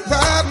love when we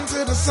ride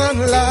into the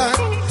sunlight.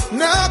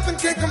 Nothing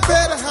can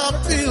compare to how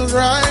it feels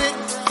right.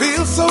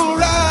 Feels so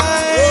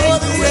right. Oh,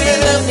 the way you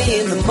love me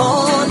in the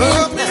morning.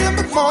 Love me in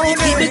the morning. You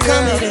keep me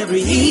coming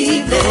every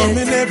evening.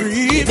 Coming every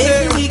evening.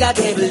 Every week I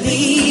can't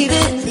believe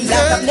it.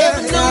 Like I've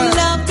never known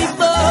love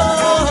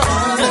before.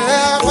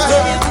 The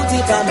way you put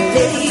it on me,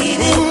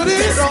 lady.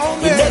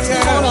 It makes me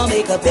wanna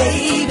make a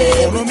baby.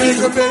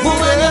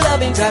 Woman, your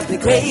loving drives me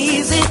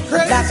crazy.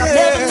 Like I've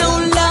never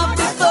known love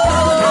before.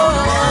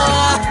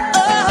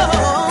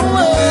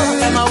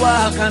 Them I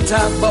walk and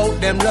talk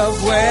about them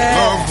love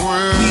well.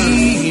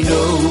 We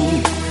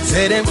know.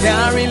 Say them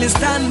can't really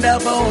stand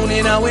up on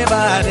in our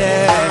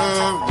body.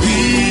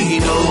 We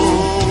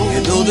know.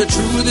 And though the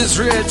truth is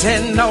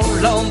written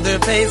all on their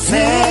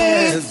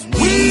faces,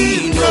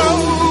 we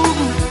know.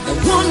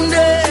 And one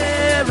day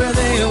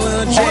everything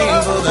will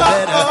change for the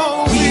better.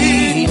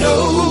 We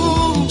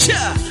know.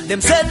 Them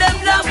say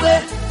them love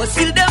way, but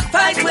still them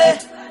fight way.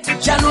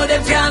 Jah know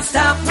them can't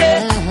stop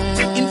way.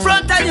 In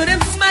front of you, them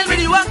smile when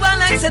you walk on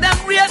like say them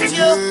rate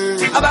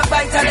you. A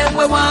backbite of them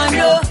we want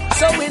you.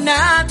 So we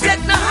nah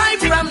take no hype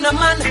from no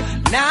man.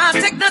 Nah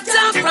take no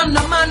talk from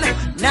no man.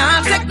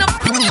 Nah take no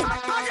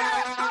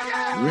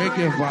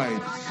Reggae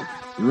vibes.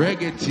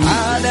 Reggae tea.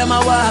 All them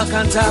a walk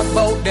and talk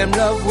about them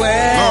love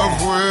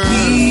well.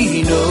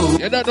 We know.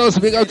 You don't know,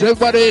 speak up to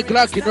everybody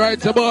clocking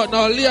right about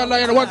now. Leah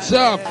Lion, what's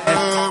up?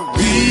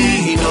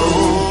 We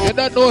know. You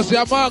don't know,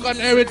 say Morgan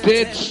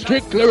Heritage,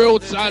 Strictly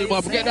Roots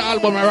album. Get the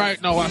album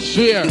right now, I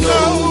swear.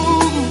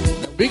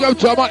 Big up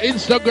to my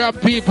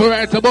Instagram people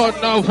right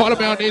about now. Follow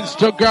me on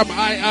Instagram.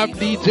 I am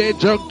DJ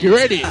Djjunky.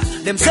 Ready?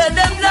 Them say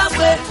them love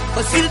way,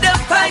 but still them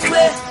fight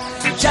way.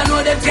 Jah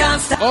know them can't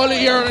stop. Only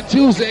here on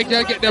Tuesday you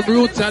can get them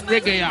roots and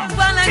reggae out.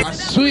 I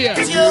swear.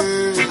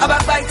 A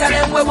backbite of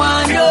them we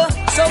want you.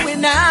 So we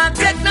nah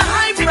take no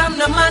hype from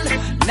no man.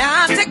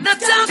 Nah take no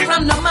talk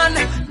from no man.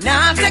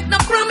 Nah take no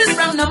promise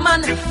from no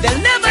man. They'll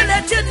never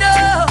let you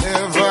know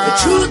the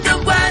truth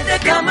of why they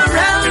come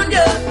around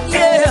you.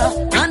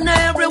 Yeah, and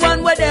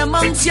everyone with them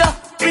amongst you,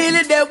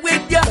 really there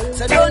with you.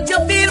 So don't you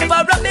feel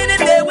for a minute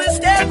they will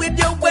stay with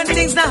you when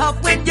things not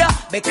up with you.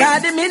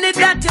 Because the minute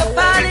that you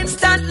fall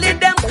instantly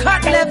them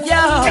cut left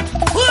you.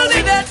 Who'll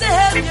be there to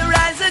help you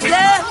rise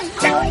again?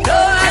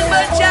 Lord,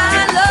 but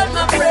Jah, Lord,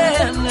 my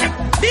friend.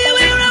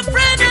 Beware of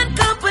friend and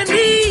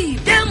company.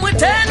 Them will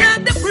turn out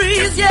the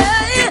breeze,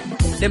 yeah.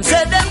 Them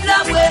say them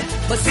love way,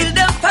 but still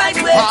them fight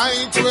way.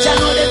 Jah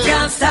know they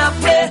can't stop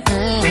way.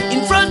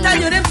 In front of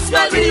you, them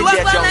smile when you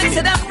walk on and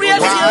say them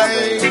praise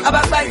you. A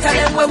backbite of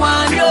them we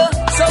want you.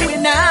 So we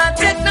nah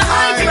take no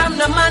hype from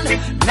no man.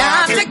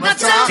 Nah take no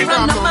talk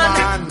from no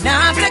man.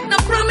 Nah take no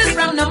promise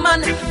from no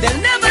man. They'll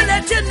never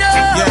let you know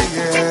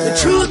the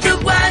truth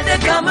of why they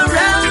come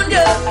around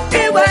you.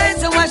 Be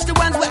wise and watch the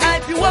ones who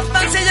hype you up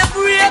and say you're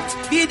great.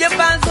 Beat your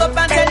fans up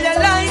and tell you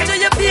lie to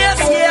your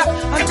face,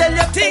 yeah. And tell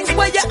you things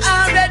where you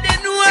already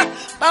know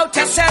about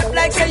yourself,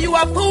 like say you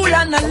a fool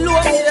and a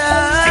low,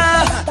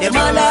 yeah. Them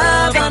all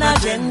have an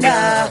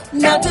agenda,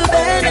 not to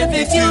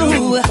benefit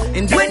you.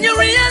 And when you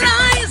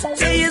realize,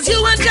 say it's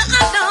you and you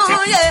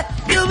know, yeah,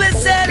 you will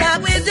say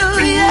like we do,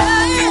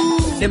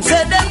 yeah. Them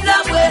say them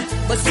love way,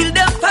 but still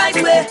them fight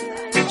way.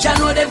 Jah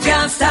know them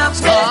can't stop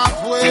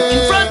way.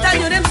 In front of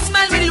you, them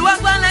smile when you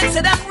walk on like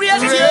say them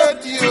rate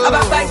you. A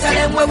backbite of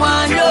them we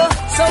want you,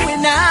 so we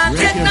not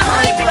take no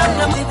hype from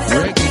them.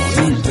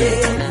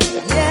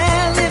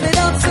 Yeah, live it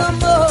up some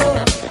more.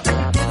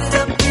 Give it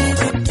up,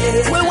 give it,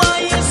 yeah. We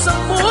want you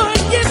some more,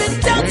 give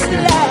it up to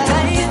life.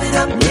 Give it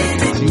up,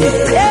 give it,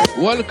 yeah.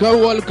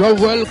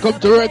 Welcome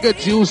to Reggae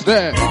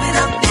Tuesday.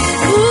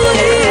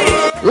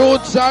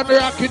 Roots and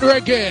rockin'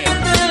 reggae.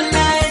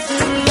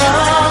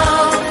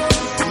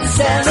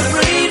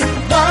 Celebrate,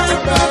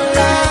 live the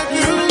life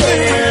you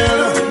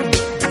live.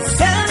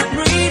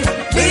 Celebrate,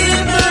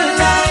 live the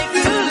life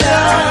you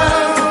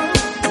love.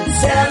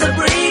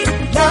 Celebrate,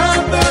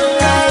 live the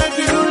life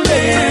you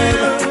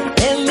live.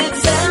 And let's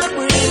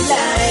celebrate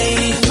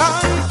life.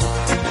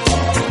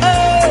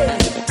 Hey,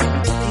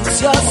 it's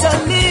yours to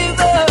live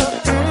up.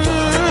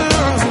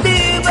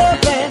 Live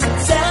up and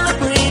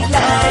celebrate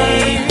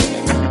life.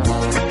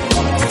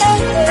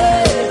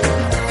 Hey,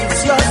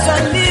 it's yours to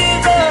live.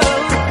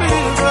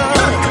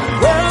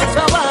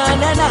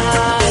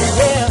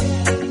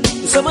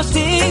 So much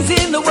things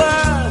in the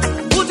world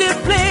put in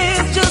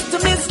place just to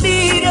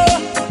mislead you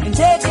and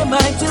take your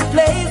mind to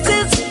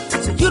places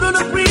so you don't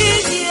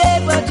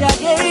appreciate what I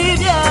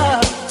gave you.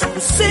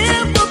 The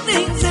simple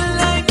things in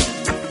life,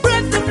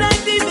 breath of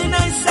life, even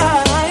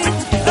eyesight.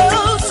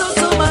 Oh,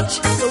 so much.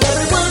 So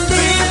everyone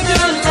live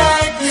your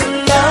life you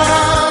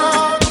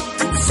love.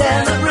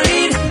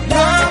 Celebrate,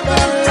 love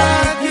the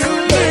life you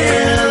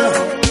live.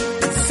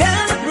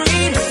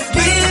 Celebrate,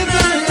 live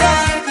the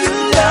life you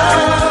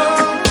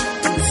love.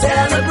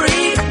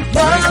 Celebrate,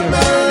 love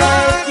the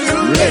life you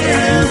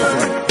live.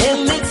 And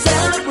let's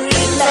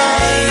celebrate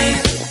life.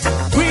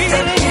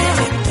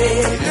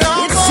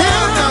 It's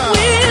time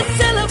we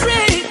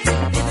celebrate.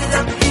 Give it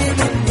up, give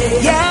it,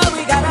 yeah,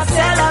 we gotta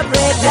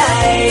celebrate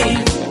life.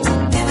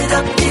 Give it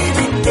up, give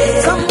it,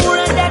 some more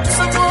of that,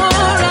 some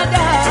more of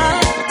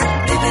that.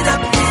 Give it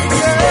up, give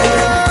it,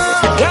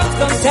 girls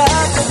come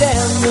talk to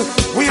them.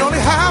 We only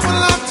have a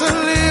lot to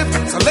live,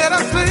 so let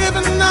us live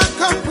and not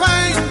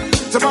complain.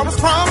 Tomorrow's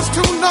promised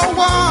to no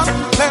one.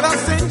 Let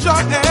us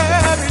enjoy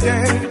every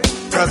day.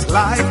 Cause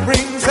life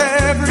brings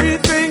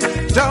everything.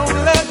 Don't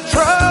let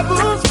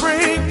troubles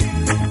bring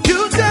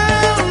you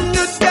down,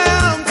 you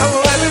down.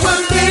 Oh,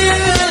 everyone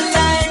live the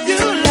life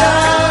you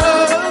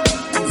love.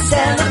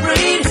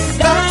 Celebrate,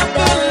 love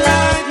the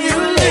life you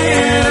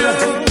live.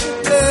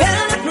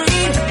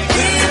 Celebrate,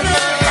 live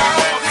the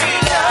life you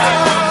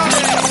love.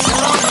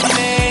 So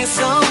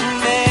amazing.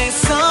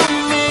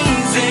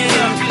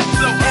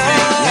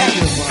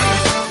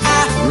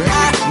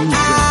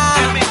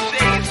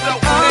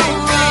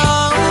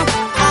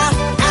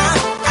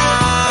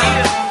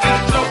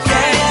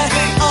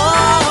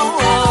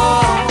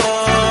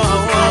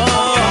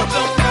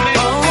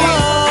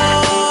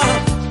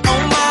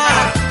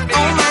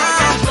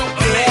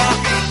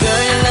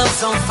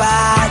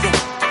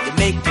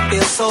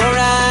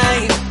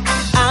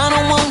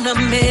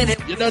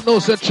 don't know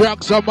the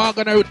tracks on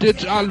Morgan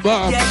Heritage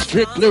album.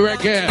 Strictly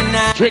reggae,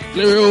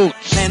 strictly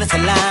roots. Man, it's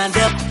lined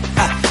up.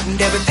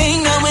 And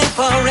everything I went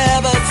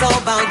forever, it's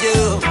all about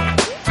you.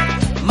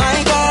 My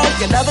girl,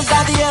 your love is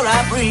like the air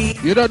I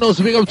breathe. You don't know,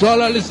 speak up to all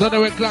our listeners.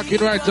 We're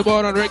clocking right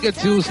about on Reggae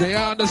Tuesday.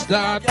 I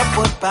understand. You're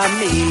put by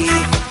me.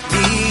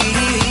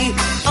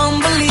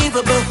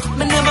 Unbelievable.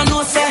 Me never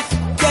know, say,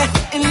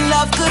 yeah, in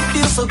love could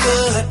feel so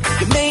good.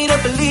 You made a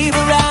believer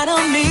out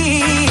of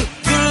me.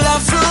 Your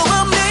love so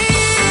amazing.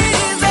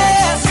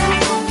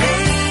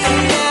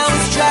 And now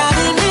it's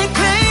driving me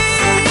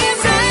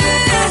crazy.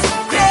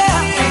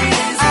 Yeah,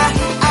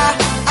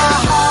 I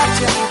heart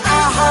you.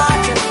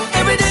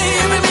 Every day,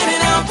 every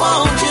minute I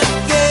want you.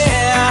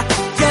 Yeah,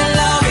 your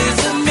love is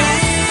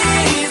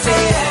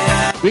amazing.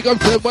 Big up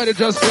to everybody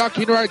just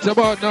clocking right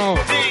about now.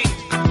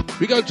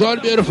 Big up to all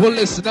beautiful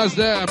listeners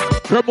there,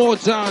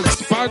 promoters,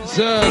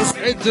 sponsors,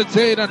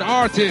 entertainers,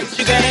 artists.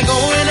 You got it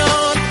going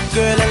on,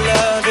 girl, I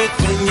love it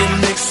when you're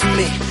next to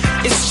me.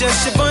 It's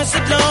just your voice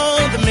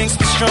alone that makes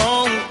me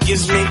strong,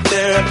 gives me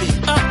therapy.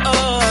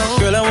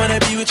 Girl, I wanna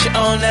be with you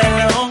all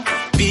night long,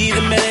 be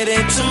the melody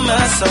to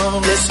my song.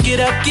 Let's get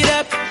up,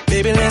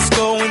 baby, let's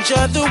go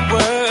enjoy the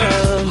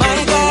world. My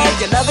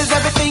God, your love is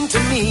everything to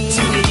me.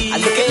 I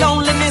look at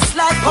loneliness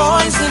like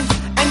poison,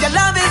 and your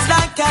love is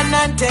like an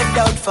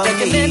antidote for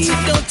me. An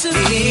antidote to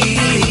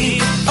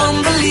me.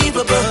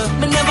 Unbelievable,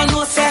 but never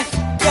know say,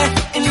 yeah,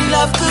 in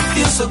love could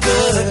feel so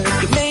good.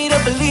 You made a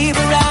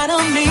believer out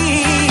of me.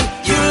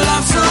 Your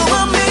love so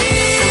amazing.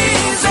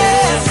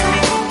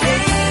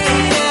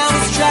 And now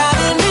it's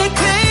driving me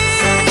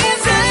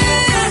crazy.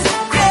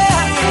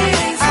 Yeah,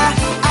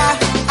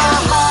 I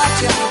heart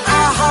you.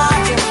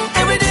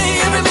 Every day,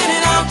 every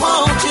minute I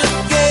want you.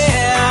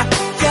 Yeah,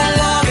 your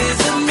love is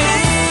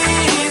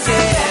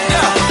amazing.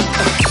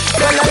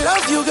 Girl, I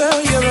love you, girl,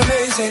 you're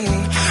amazing.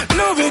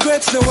 No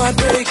regrets, no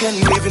heartbreaking.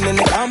 Living in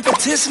the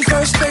competition,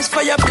 first place,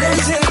 fire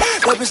blazing.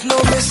 There is no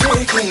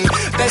mistaking.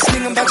 Best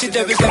thing about you,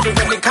 there is never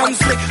any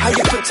conflict. How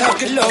you put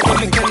out your love when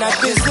me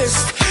cannot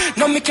resist.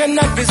 No, me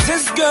cannot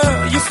resist,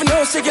 girl. You for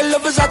know, say your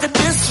love is out of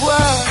this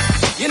world.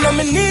 You know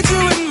me need you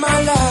in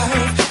my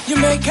life. You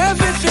make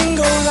everything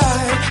go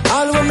right.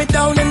 All when me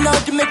down and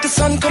out, you make the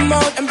sun come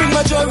out and bring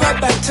my joy right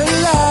back to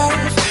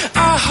life.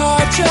 I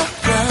heart you,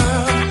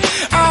 girl.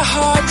 I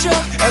heart you.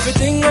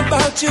 Everything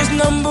about you is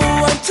number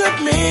one to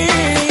me.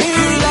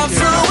 You love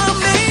so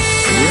amazing.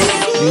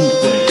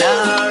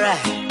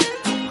 Alright,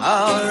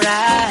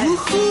 alright,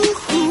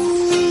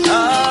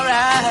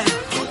 alright,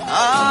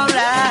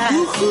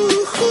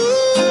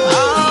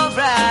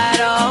 alright,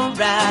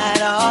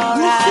 alright,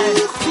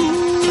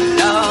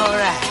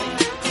 alright,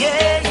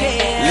 yeah,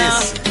 yeah.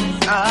 Listen,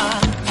 I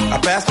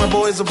passed my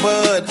boys a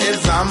bud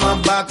as I'm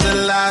about to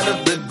light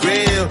up the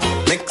grill.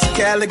 Mix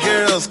Cali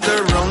girls,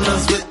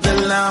 Coronas with the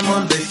lime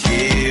on the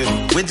hill.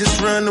 We just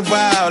running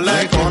wild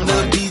like on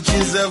the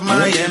beaches of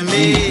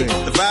Miami.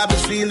 The vibe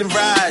is feeling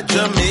right,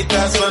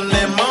 Jamaica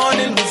Sunday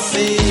morning we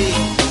see.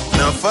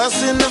 No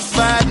fuss in the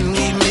fight and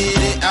we made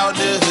it out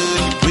the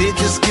hood. We're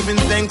just giving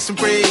thanks and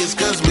praise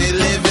cause we're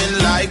living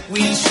like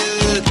we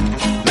should.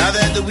 Now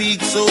that the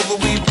week's over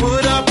we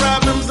put our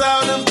problems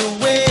out of the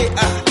way.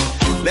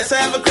 Let's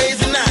have a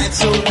crazy night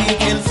so we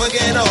can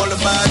forget all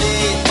about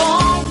it.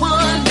 For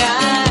one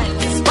night,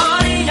 let's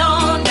party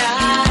all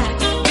night.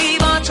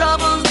 Leave our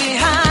troubles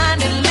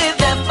behind and live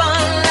that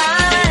fun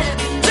life.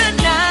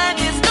 Tonight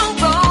is no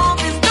wrong,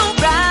 it's no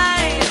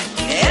right.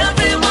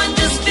 Everyone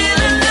just feel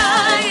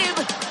alive.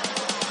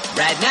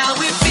 Right now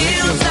it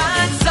feels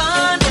like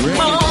Sunday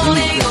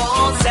morning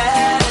on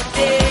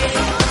Saturday.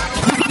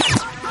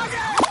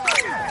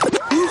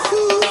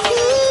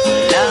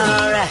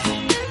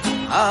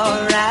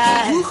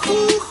 Alright.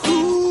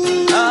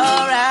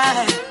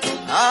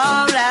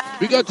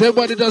 We got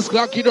everybody just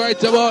clocking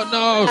right about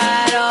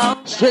now.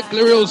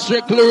 Strictly rules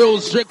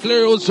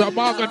from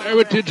Morgan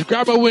Heritage.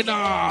 Grab a winner.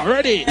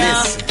 Ready?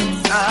 Listen,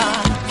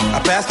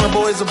 I passed my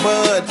boys a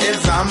bud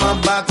as I'm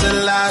about to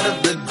light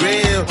up the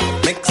grill.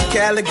 Mix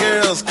Cali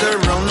girls,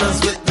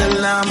 Coronas with the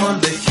lime on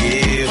the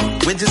hill.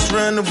 We're just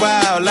running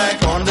wild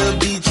like on the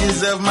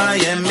beaches of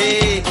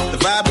Miami. The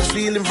vibe is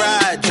feeling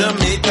right,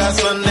 Jamaica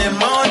Sunday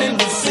morning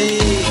we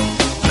see.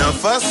 No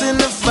fuss in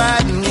the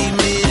fight and we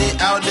made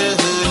it out the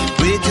hood.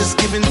 We're just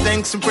giving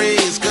thanks and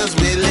praise cause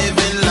we're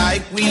living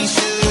like we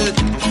should.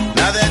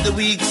 Now that the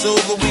week's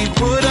over we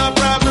put our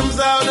problems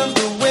out of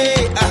the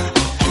way.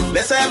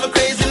 Let's have a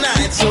crazy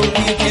night so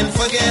we can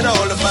forget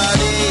all about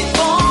it.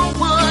 For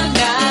one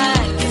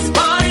night, let's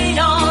party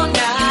all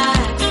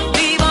night.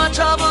 Leave our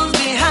troubles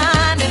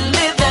behind and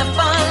live that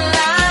fun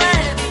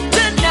life.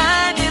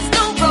 Tonight is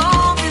no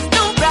wrong, it's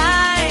no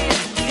right.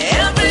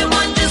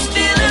 Everyone just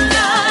feel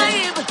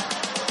alive.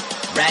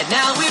 Right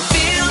now it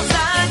feels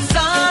like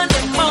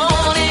Sunday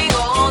morning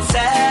on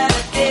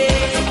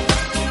Saturday.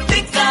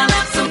 Think I'll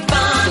have some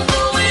fun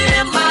going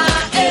in my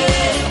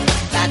head.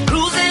 Like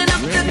cruising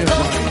up the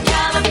coast of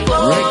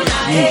California.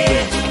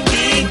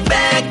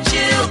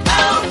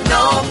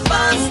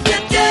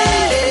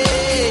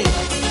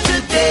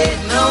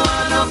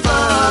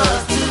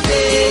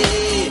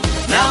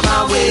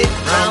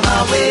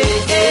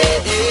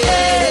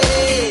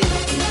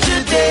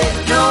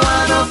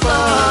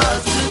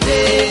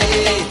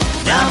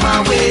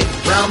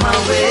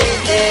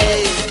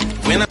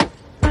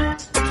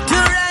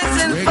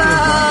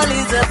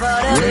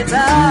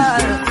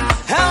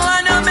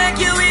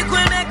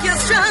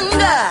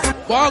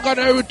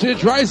 Morgan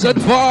Heritage, rise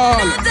and fall.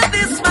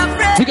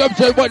 Pick up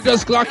to everybody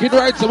just clocking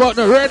right about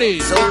now.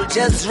 Ready?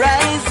 Soldiers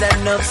rise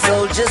and no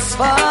soldiers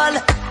fall.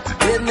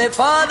 With my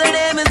father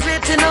name is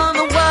written on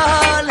the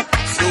wall.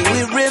 So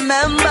we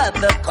remember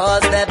the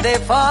cause that they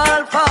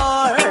fall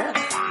for.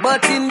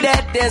 But in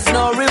death there's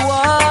no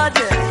reward.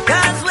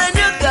 Cause when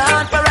you're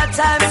gone for a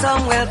time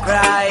some will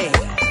cry.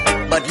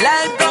 But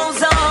life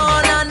goes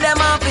on and them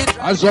happy.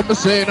 That's what I'm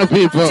saying to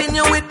people.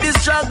 Continue with the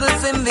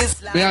struggles in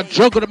this life. Me and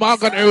Drunk with the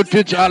Morgan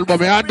Heritage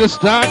album, you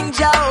understand?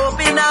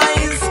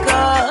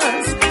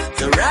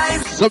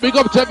 So big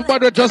up to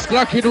everybody just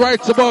clocking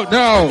right about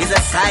now. It's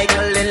a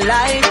cycle in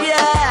life,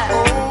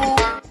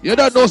 yeah. You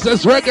don't know,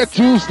 says Reggae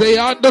Tuesday, you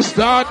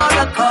understand? All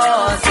the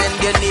cause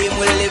and your name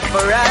will live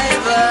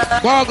forever.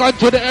 Morgan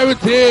to the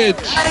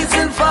Heritage. Rise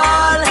and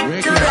fall,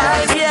 to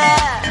rise, yeah.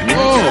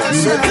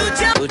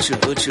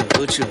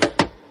 Uchu.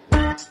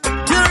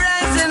 To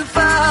rise and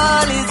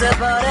fall is a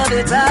part of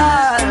it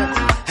all.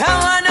 I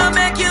wanna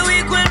make you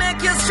weak, will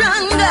make you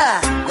stronger.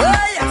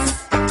 Oh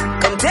yes,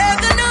 come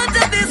take a note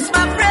of this,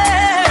 my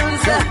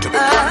friends.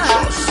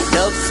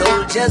 Enough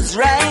soldiers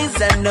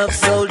rise and enough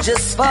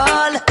soldiers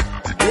fall.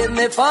 With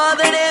my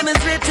father name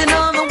is written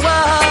on the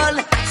wall.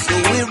 So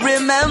we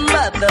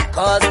remember the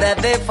cause that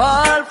they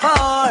fall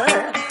for.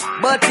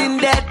 But in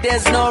death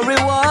there's no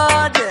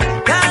reward.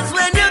 Cause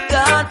when you're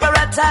gone for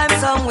a time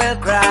some will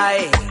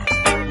cry.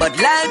 But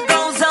life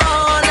goes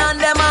on and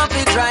them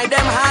happy try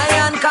them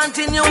high and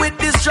continue with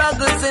the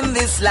struggles in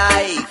this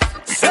life.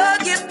 So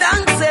give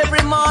thanks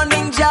every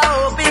morning, Jah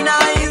open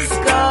eyes,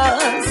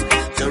 cause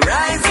to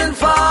rise and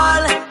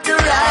fall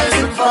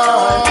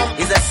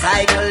is a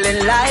cycle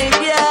in life,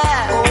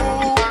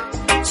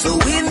 yeah. So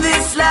in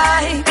this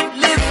life,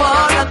 live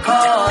for a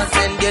cause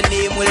and your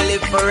name will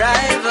live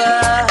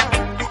forever.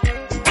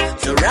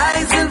 To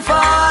rise and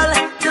fall,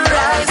 to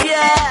rise,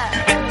 yeah.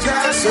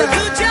 So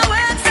do your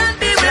works and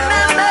be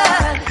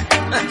remembered.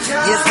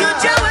 Yes, do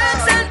your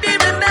works and be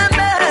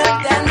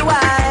remembered. And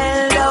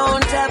while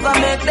don't ever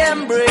make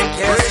them break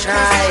your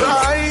stride.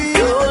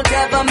 Don't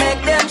ever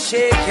make them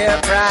shake your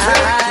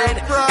pride.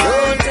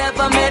 Don't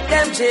ever make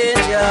them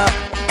change you.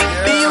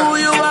 Be who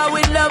you are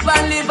with love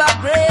and live a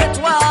great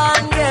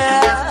one,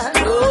 yeah.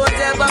 Don't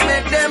ever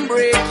make them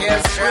break your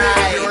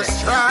stride.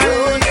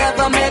 Don't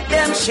ever make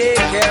them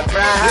shake your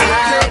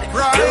pride.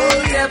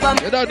 Don't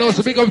ever. You don't know,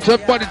 so big up to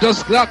everybody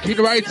just clocking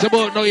right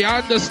about now, you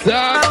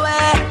understand?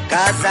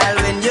 Cause I'll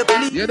win you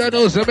please. You don't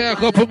know, so make a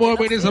couple more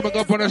minutes, I'm going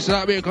to go on a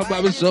shot, we come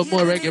back with some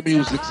more reggae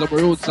music, some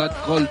roots and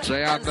culture,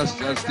 you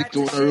understand? Stick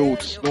to the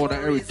roots, know the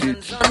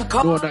heritage,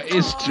 know the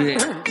history.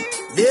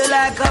 They're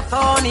like a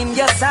thorn in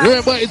your side.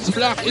 Remember, it's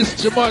Black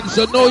History Month,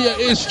 so know your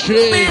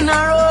history.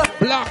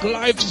 Black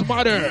Lives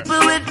Matter. People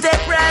will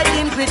take pride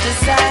in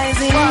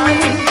criticizing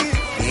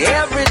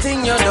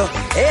everything you do,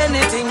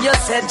 anything you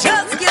said.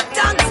 Just give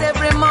thanks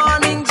every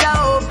morning,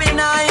 Jah open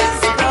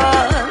eyes,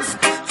 cause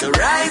to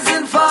rise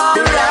and fall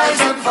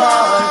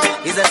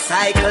is a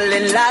cycle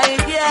in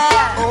life,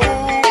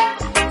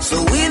 yeah. So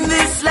in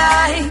this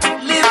life,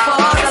 live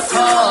for the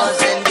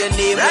cause and your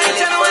name will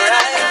live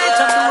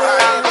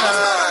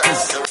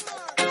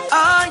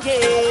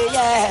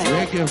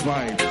Reggae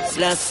vibe.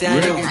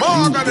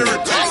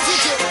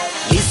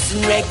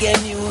 Listen reggae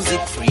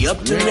music, free up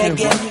to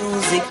reggae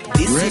music.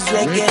 This is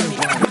reggae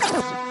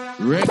music.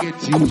 Reggae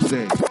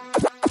Tuesday.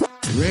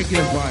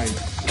 Reggae vibe.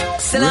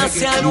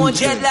 Selassie, I know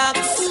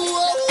dreadlocks.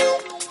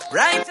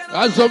 Right?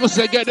 As I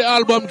say, get the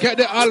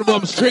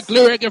album. Strictly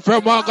reggae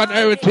from Morgan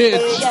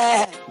Heritage.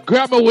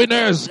 Grammy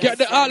winners, get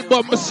the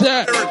album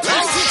set.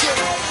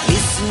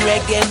 Listen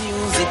reggae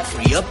music,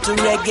 free up to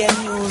reggae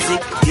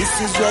music.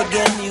 This is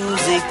reggae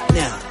music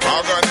now.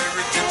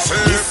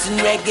 Listen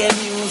reggae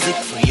music,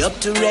 free up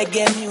to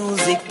reggae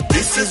music.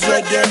 This is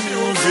reggae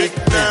music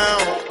now.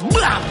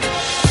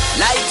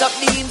 Light up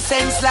the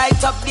incense,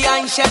 light up the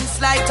ancients,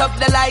 light up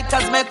the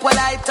lighters, make we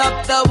light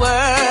up the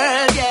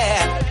world,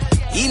 yeah.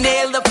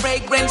 Inhale the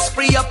fragrance,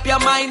 free up your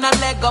mind and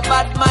let go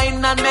bad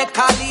mind and make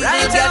all evil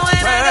get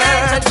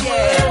purged,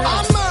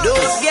 yeah.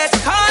 Don't get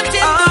caught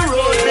in the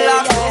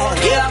roadblock.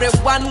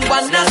 Everyone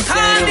wanna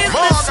call this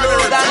the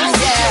slogan,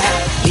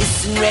 yeah.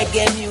 Listen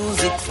reggae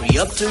music, free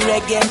up to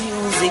reggae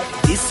music.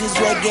 This is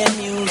reggae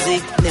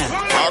music now.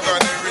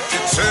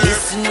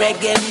 Listen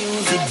reggae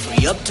music,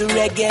 free up to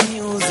reggae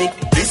music.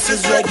 This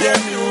is reggae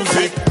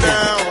music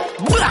now.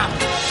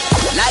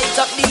 Light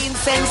up the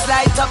incense,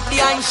 light up the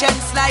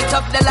ancients, light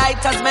up the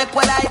lighters, make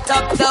we light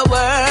up the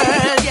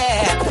world,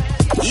 yeah.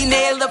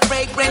 Inhale the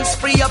fragrance,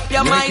 free up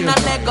your mind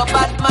and let go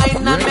bad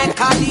mind and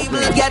make all evil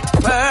get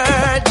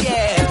purged,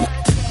 yeah.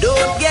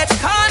 Don't get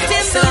caught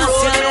in the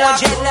road,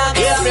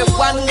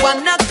 everyone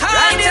wanna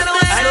call it the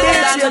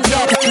slogan,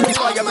 yeah.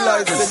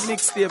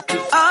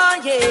 Oh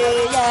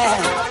yeah,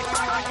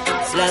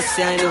 yeah.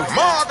 Selassie, I know.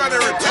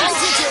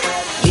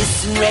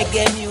 Listen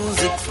reggae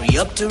music, free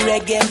up to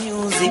reggae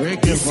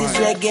music. This is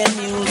reggae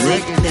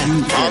music now.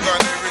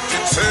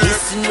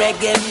 Listen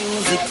reggae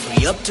music,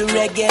 free up to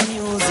reggae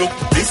music.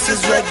 This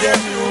is reggae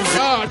music.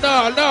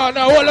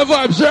 No, all the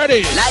vibes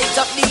ready. Light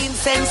up the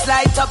incense,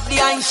 light up the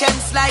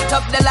ancients, light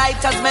up the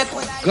lighters, make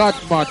got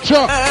my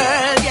chop.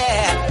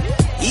 Yeah.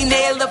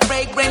 Inhale the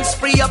fragrance,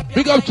 free up.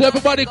 Big up to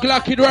everybody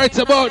clocking right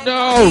about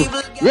now.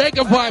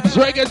 Reggae vibes,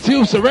 reggae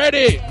tunes,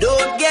 ready.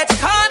 Don't get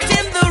caught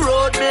in the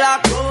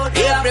roadblock.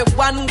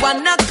 Everyone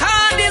wanna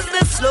call is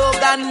the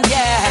slogan,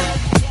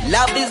 yeah.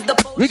 Love is the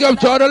potion. Big up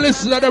to all the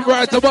listeners them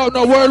right about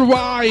now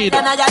worldwide.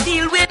 And I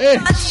deal with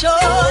my show.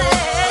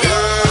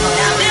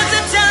 Now there's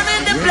a time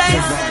and the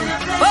place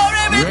for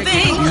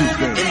everything.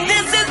 And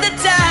this is the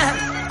time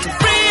to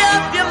free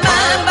up your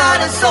mind,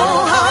 body,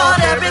 soul,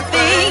 heart,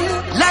 everything.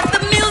 Let the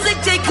music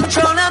take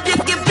control of you,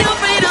 give you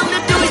freedom to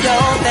do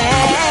your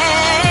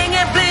thing.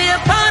 And play a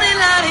party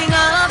lighting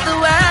up the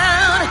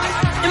world.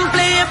 And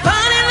play a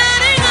party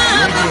lighting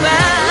up the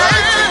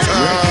world.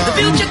 The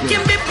future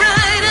can be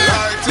brighter.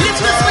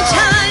 Lift us much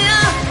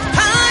higher,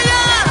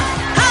 higher,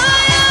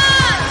 higher.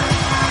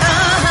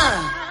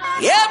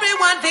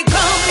 Everyone they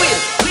come with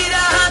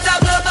a heart of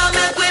love and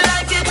make we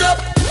light it up.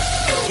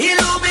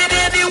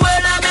 Illuminate the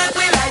world and make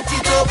we light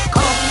it up.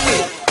 Come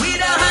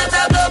with a heart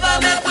of love and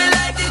make we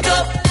light it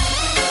up.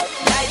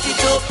 Light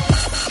it up.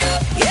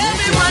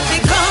 Everyone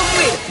they come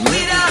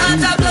with a heart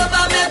of love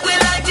and make we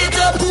light it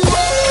up.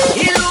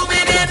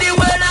 Illuminate the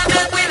world and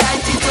make we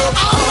light it up.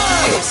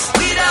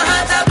 With a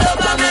heart of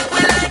love and make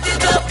we light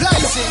it up.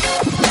 Light it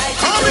up.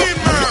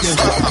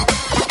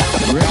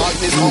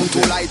 Darkness come to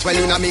light, well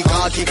in a me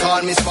khaki,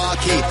 call me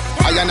Sparky.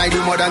 I and I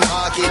do more than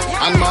talk it,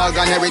 and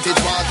Morgan heritage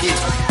walk it.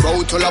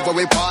 Proud to love where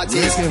we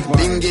party,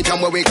 bing it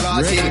and where we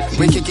clotting.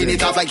 We kicking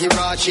it off like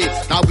Hirachi.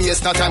 Now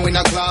waste no time with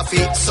no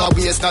coffee, so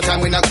waste no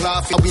time with no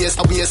coffee. Waste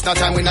no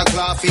time with no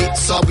coffee,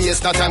 so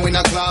waste no time with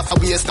no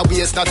coffee.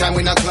 Waste no time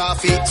with no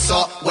coffee,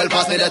 so well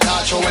pass me the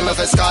touch. Show when me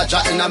first start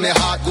jotting on me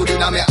heart, good in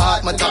my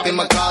heart. Me top in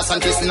my class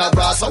and kissing a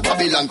grass. So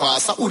Babylon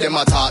pass, so who them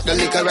attack? The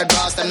liquor red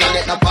brass, them not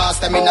get no pass.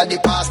 Them in the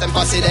past, them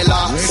pass it the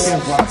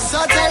last.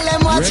 So tell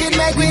them watch it,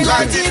 make we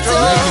light it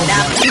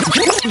up.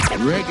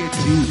 Reggae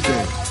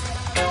Tuesday.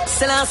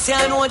 Selassie,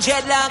 I know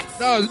jet lag.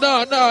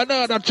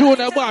 No, tune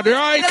them bad,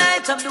 right?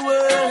 Light up the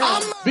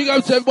world. Big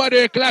up to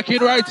everybody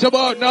clacking right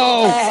about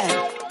now.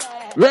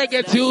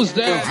 Reggae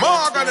Tuesday.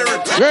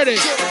 Ready?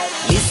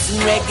 Listen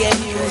reggae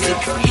music,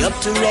 free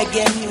up to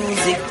reggae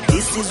music.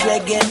 This is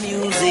reggae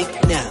music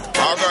now.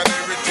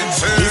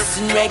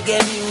 Listen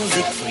reggae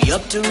music, free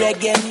up to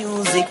reggae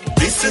music.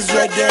 This is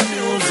reggae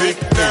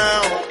music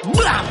now.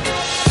 Blam!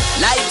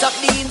 Light up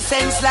the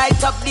incense,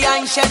 light up the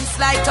ancients,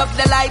 light up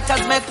the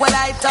lighters, make we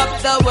light up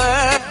the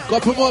world.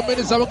 Couple more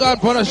minutes, I'm going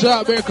for a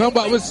shot break. Come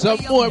back with some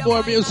more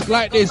music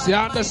like this, you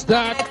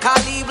understand?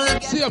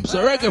 See, I'm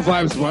some reggae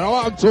vibes, man. I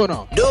want to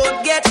know.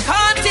 Don't get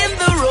caught in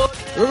the road.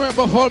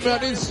 Remember, follow me on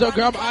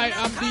Instagram. I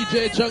am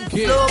DJ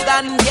Djjunky.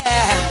 Slogan,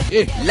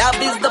 yeah.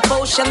 Love is the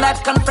potion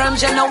that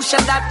confirms your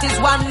notion that is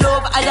one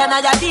love. I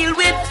deal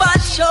with for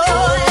sure.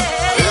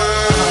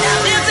 Now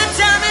there's a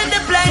time and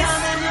a place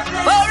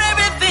for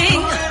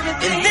everything.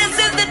 And this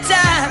is the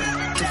time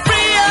to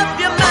free up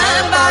your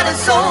mind, body,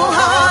 soul,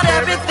 heart,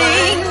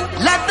 everything.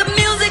 Let the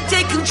music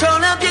take control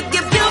of you,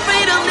 give you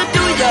freedom to do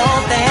your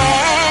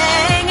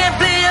thing. And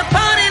play a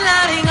party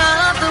lighting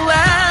up the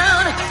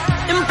world.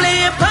 And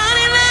play a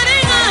party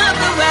lighting up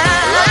the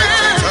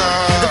world.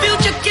 The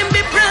future can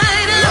be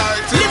brighter.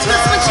 Lift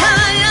us much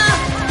higher,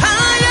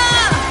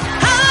 higher,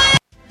 higher.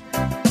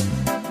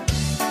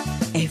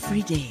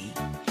 Every day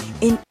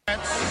in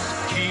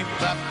Keep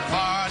that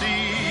party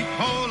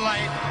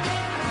polite.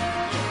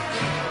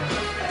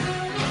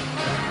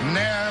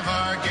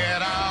 Never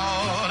get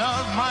out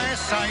of my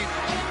sight.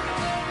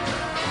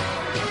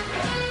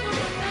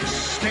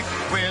 Stick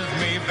with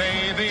me,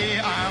 baby.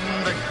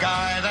 I'm the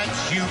guy that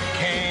you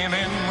came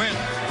in with.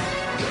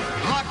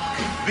 Luck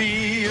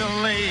be a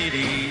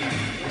lady.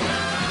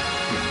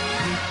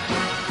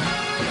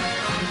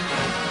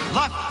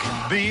 Luck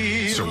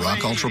be a Ciroc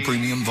lady. Ultra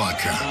Premium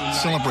Vodka.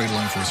 Celebrate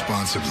life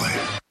responsibly.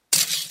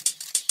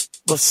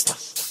 Buster.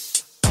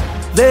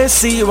 They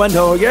see you and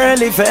know you're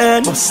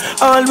living.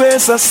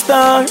 Always a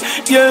star.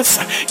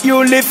 Yes,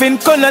 you live in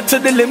color to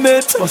the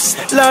limit.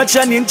 Large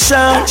and in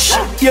charge.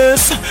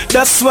 Yes,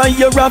 that's why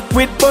you rock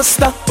with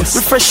Buster.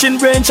 Refreshing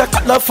range of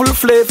colorful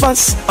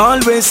flavors.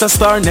 Always a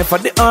star, never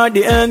the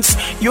audience.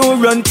 You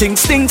run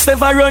things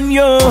never run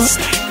you.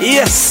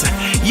 Yes,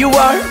 you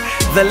are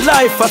the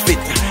life of it,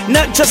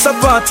 not just a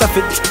part of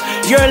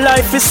it. Your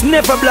life is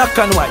never black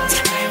and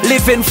white.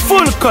 Live in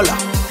full color.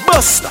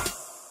 Buster.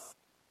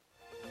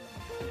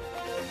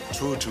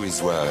 True to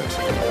his word,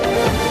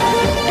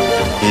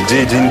 he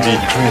did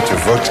indeed create a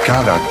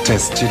vodka that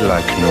tasted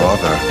like no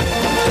other.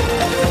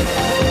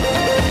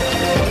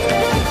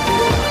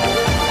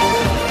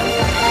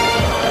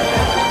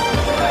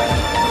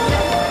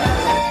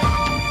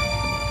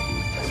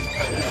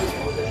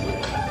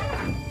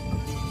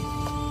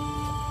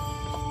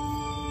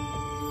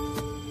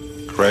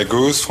 Grey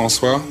Goose,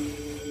 François?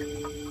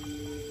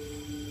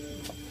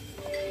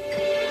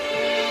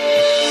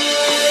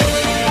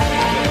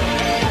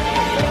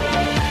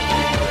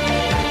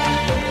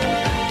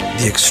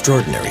 The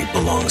extraordinary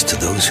belongs to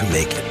those who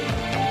make it.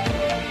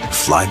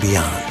 Fly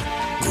Beyond.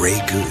 Grey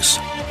Goose.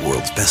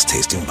 World's best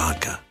tasting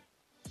vodka.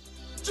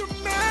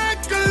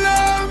 Jamaica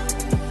love.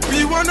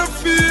 We wanna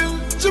feel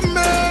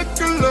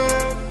Jamaica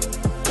love.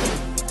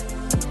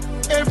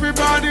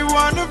 Everybody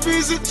wanna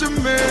visit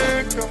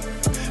Jamaica.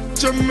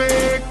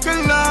 Jamaica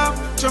love.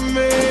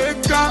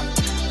 Jamaica.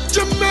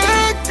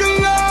 Jamaica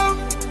love.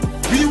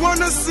 We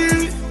wanna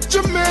see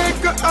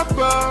Jamaica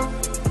above.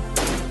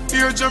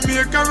 Here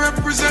Jamaica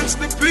represents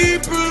the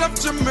people of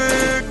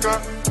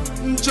Jamaica.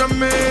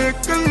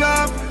 Jamaica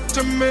love,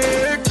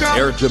 Jamaica.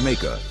 Air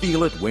Jamaica,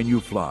 feel it when you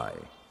fly.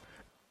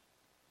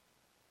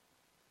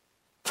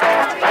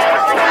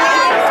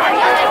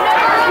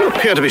 You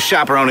appear to be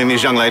chaperoning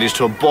these young ladies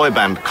to a boy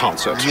band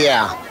concert.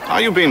 Yeah. Are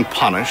you being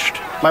punished?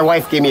 My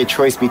wife gave me a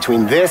choice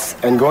between this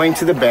and going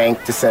to the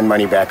bank to send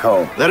money back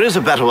home. There is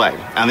a better way,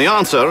 and the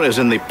answer is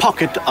in the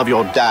pocket of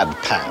your dad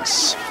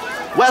pants.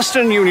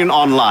 Western Union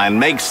Online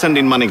makes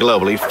sending money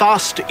globally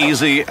fast,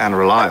 easy, and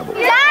reliable.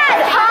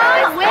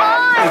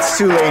 Dad, It's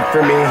too late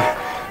for me.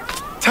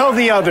 Tell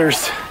the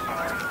others.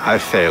 I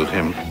failed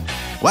him.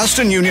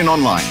 Western Union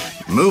Online,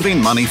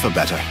 moving money for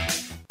better.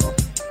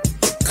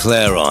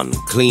 Claron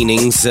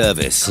Cleaning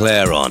Service.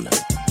 Claron.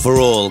 For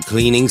all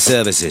cleaning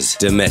services,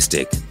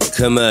 domestic,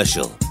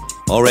 commercial,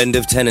 or end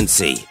of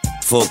tenancy.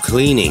 For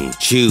cleaning,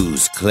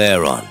 choose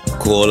Claron.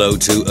 Call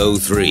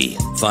 0203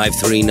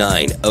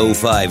 539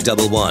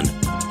 0511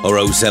 or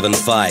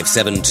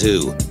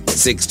 07572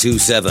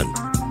 627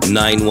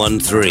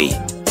 913.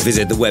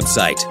 Visit the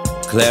website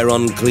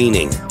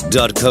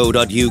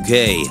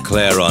claroncleaning.co.uk.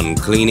 Claron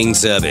Cleaning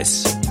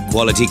Service.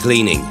 Quality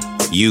cleaning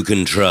you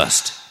can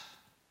trust.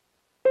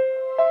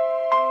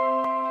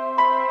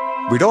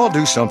 We'd all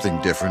do something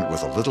different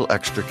with a little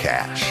extra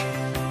cash.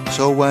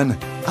 So when,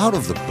 out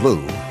of the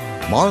blue,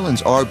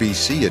 Marlon's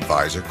RBC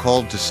advisor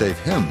called to save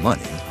him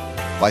money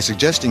by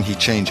suggesting he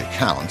change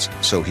accounts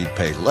so he'd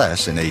pay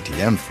less in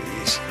ATM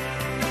fees,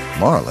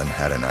 Marlon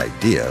had an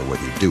idea what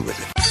he'd do with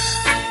it.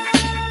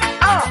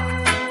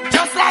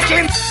 Just like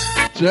him.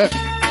 Check.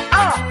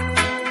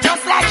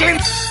 Just like him.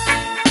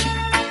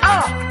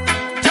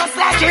 Just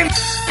like him.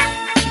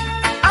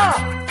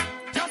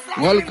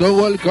 Welcome.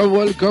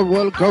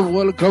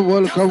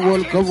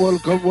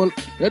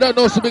 You don't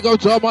know, so big up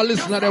to all my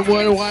listeners them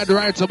worldwide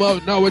right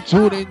about now. We're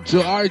tuning to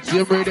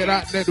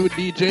RTMRadio.net with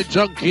DJ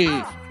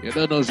Djjunky. You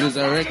don't know, this is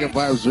a Reggae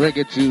Vibes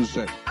Reggae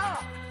Tuesday.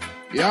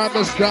 You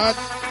understand?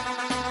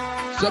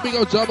 So big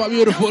up to all my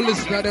beautiful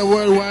listeners them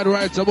worldwide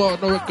right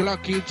about now. We're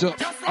clocking to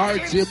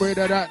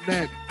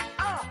RTMRadio.net.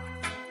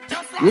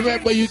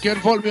 Remember, you can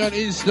follow me on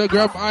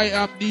Instagram. I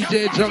am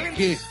DJ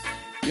Djjunky.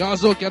 You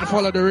also can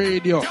follow the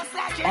radio.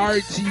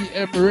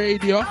 RTM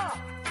Radio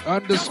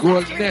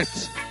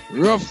 _net.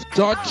 Rough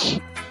Touch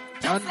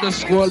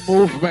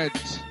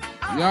 _movement.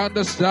 You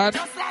understand?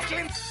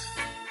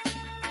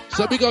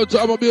 So big out to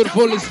all my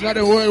beautiful listeners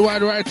the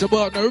worldwide right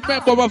about now.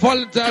 Remember my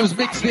Valentine's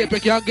mixtape, you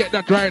can get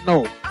that right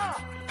now.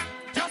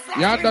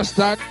 You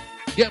understand?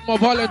 Get my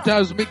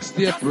Valentine's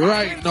mixtape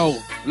right now.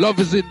 Love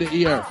is in the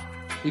air.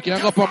 You can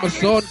go up on my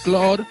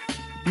SoundCloud,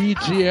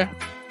 DJ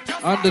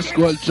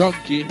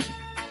 _Djjunky,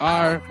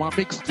 or my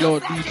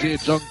Mixcloud, DJ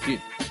Djjunky.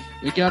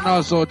 You can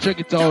also check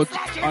it out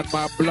on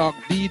my blog,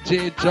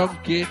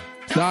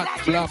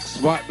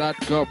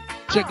 djjunky.blogspot.com.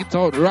 Check it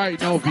out right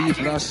now,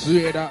 people. I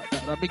swear that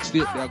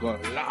mixtape there go,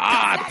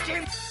 Lord.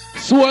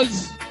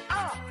 Souls.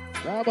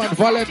 Come on,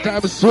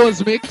 Valentine's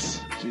Souls mix.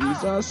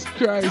 Jesus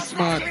Christ,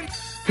 man.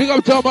 Big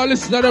up to all my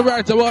listeners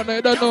right about now.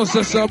 You don't know,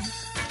 so some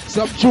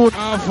tune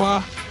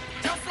alpha,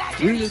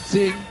 real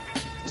thing,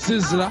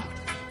 Sizzler.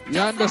 You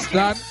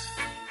understand?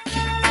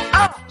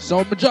 So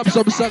I'm drop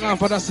some song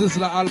off of the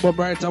Sizzler album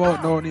right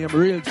about now, name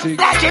Real Thing.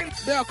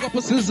 There are a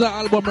couple Sizzler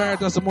album right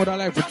now, some other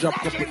life for drop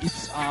couple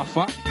hits off.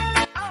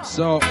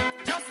 So,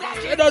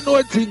 you don't know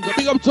a thing.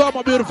 Big up to all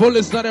my beautiful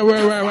listeners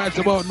where we're right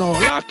about now.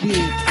 Lucky,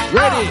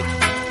 ready?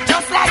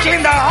 Just like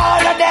in the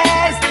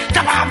holidays,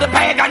 come on the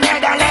pagan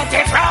head and let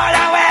it roll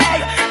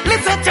away.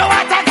 Listen to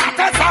what I got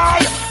to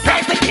say.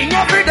 Praise the king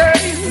every day.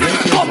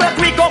 Come back,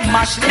 we go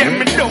mash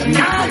them down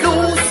and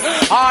loose.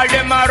 All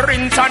them are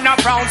rinse and a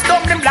brown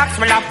stuff. Them blacks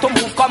will have to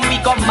move. Come, we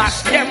go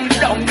mash them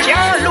down,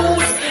 can't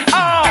lose.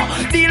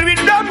 Deal with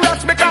them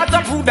rats because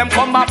of who them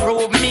come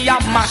approve me. I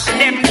mash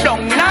them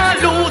down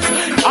and lose.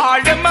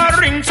 All them are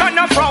rinse and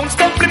a brown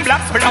stuff. Them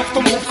blacks will have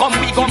to move. Come,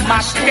 we go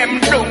mash them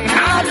down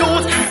and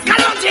lose.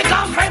 Kalonji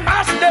come and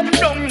mash them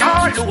down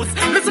and lose.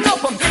 Listen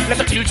up, let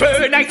the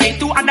children I say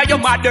to honor your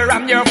mother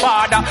and your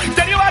father.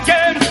 Tell you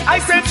again, I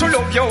say to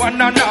love you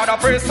and another.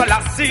 Praise the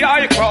last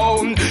I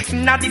crown.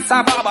 In Addis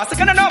Ababa,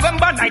 2nd of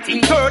November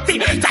 1930.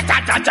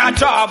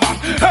 Java.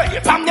 Hey,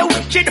 from the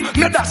wicked,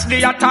 me that's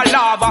the atta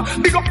lava.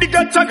 Big up the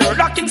ghetto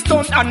girl, a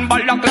Kingston and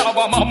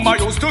Balaclava. Mama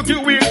used to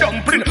give me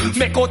dumpling,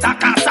 make out a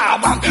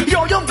cassava.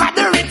 Yo, you got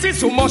the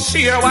riches, you must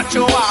share what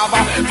you have.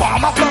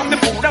 Farmer from the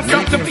food and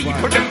stop the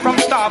people, them from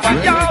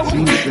starving. Yo,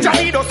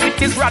 Jalido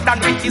cities rather than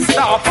riches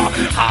stuff.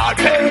 Hard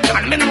paid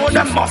and me know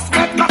them must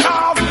get cut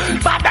off.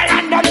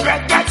 Babylon them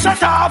red get so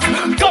shut off.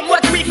 Come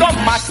what we go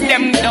mash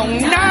them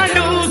down, now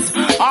lose.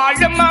 All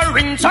the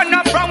Marines on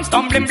the brown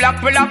stumbling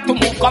block will have to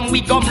move. Come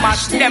we go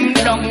mash them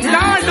down,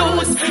 now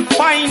lose.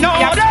 Find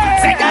out.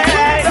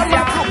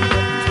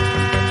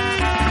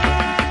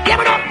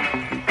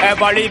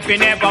 Ever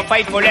living, ever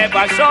faithful,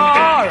 ever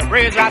sure.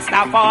 Praise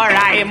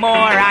Rastafari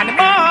more and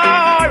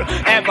more.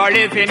 Ever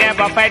living,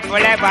 ever faithful,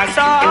 ever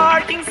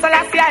sure. Things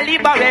Celestia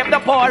liberate the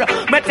poor.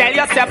 Me tell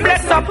you, say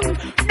bless up.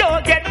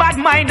 Don't get bad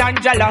mind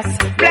and jealous.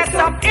 Bless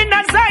up in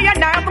a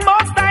Zion and the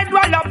most I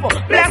dwell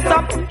up. Bless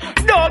up.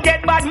 Don't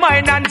get bad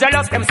mind and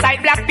jealous. Them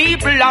side black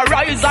people are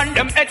rise and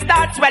them head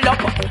start swell up.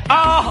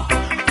 Oh,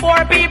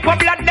 poor people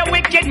blood the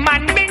wicked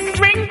man been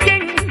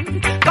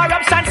drinking.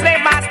 Corruption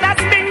slave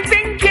masters been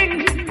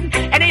thinking.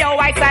 Anyhow,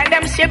 I saw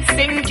them ships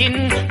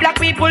sinking. Black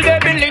people, they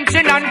been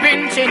lynching and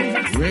pinching.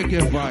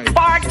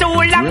 Far too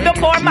long, the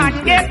poor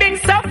man, they been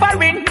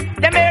suffering.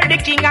 They made the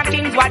king and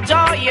kings what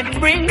joy it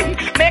bring.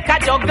 Make a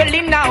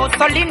juggling now,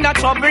 so no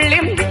trouble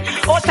him.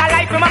 Out a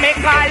life, I'ma make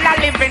all a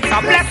living.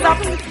 So bless up,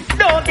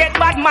 don't get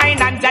bad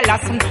mind and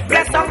jealous.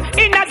 Bless up,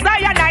 in a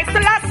Zion, I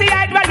still see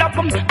I dwell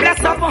up.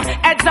 Bless up,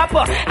 heads up,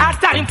 a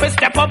time for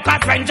step up.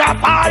 Cause friends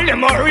of all the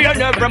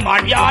real, every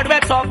man yard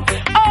wet up.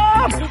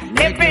 Oh,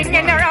 living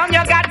in around,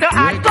 you got to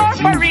hardcore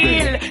for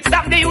real.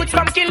 Stop the youth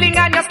from killing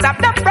and you stop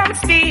them from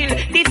steal.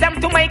 Teach them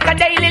to make a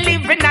daily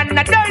living and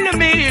a daily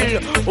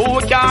meal. Who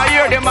can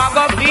hear them a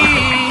go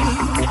feel?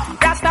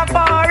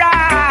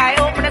 Rastafari,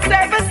 open the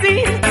service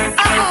seal.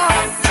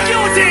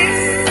 Duty.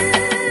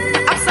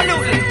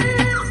 Absolutely.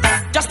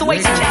 Just the way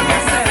she can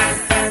yourself.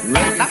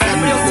 That's the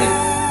beauty.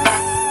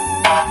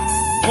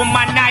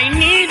 Woman, I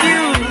need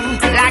you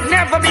like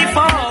never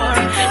before.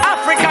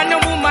 African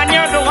woman,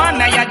 you're the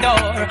one I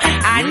adore.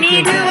 I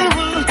need you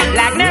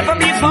like never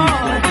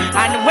before.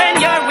 And when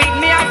you're with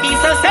me, I feel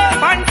so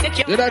safe and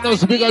secure. You don't know,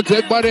 so big up to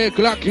everybody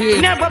clock here.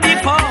 Never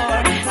before.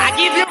 I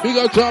give you big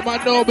up to all my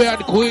Nubian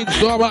queens,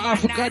 to all my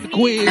African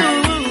queens.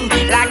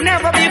 Like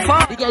never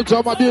before. Big up to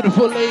all my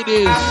beautiful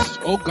ladies.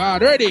 Oh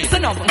God, ready?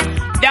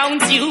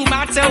 Don't you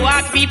matter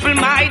what people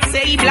might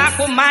say, black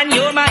woman,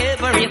 you're my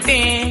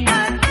everything.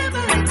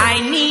 I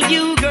need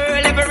you,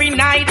 girl, every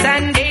night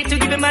and day to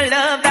give me my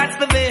love, that's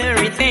the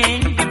very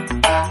thing.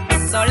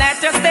 So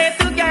let us stay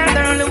together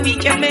and we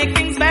can make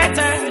things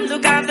better.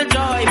 Look at the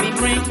joy we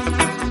bring.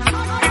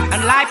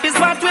 And life is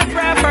what we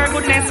prefer,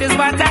 goodness is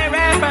what I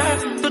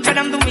refer. To tread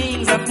on the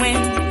wings of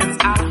winds.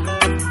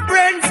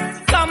 Friends,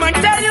 come and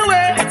tell you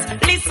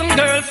it. Listen,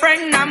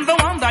 girlfriend, I'm the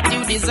one that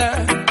you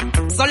deserve.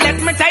 So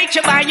let me take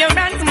you by your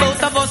hands.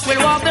 Both of us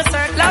will walk the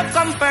circle. Love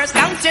come first.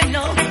 Don't you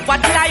know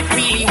what life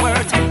really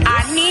worth?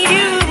 I need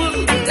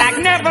you like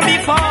never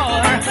before.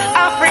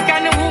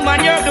 African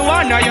woman, you're the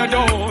one I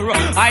adore.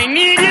 I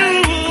need you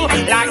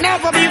like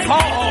never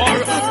before.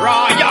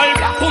 Royal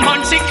black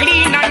woman, she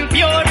clean and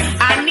pure.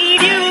 I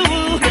need you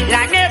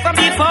like never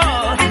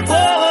before.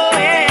 Oh,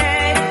 hey,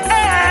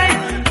 hey,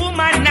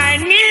 woman, I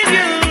need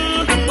you.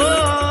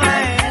 Oh,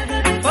 hey,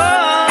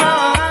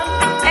 oh,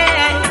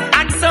 hey.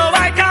 And so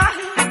I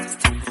cast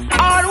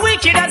all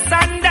wicked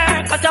asunder.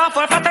 Cut off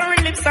her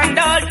flattering lips and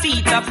all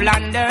feet of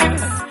plunder.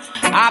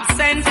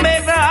 Absence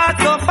makes the heart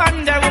go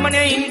fonder. Woman,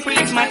 you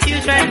increase my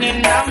children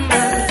in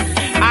number.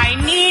 I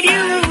need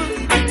you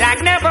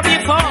like never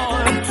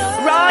before.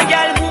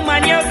 Royal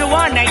woman, you're the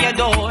one I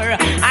adore.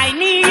 I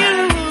need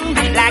you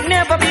like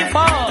never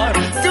before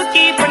to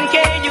keep and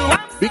care you.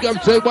 Big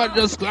up to everyone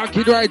just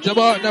clocking right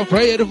about the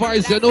Friday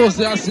device. You know,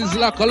 say this is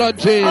like a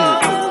lunch.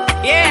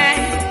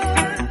 Yeah.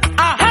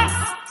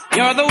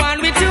 You're the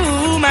one with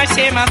whom I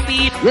share my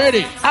feet.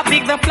 Ready? I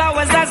pick the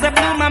flowers as they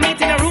bloom. I meet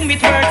in a room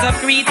with words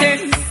of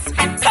greetings.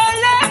 Oh,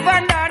 love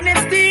and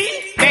honesty.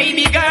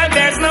 Baby girl,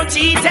 there's no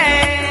cheating.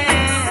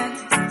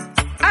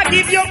 I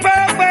give you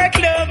perfect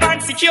love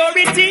and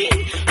security.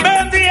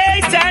 Burn the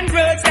hate and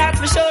grudge, that's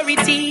for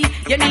surety.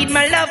 You need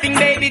my loving,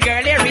 baby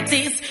girl, here it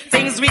is.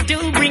 Things we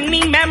do bring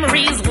me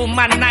memories.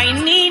 Woman, I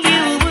need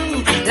you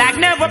like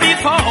never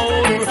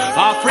before.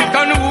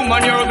 African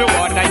woman, you're the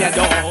one I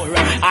adore.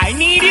 I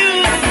need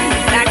you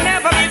like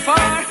never before.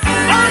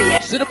 Oh, yeah.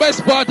 See the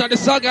best part of the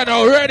song I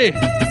know, ready? I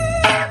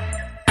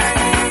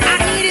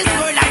need this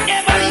girl like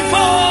never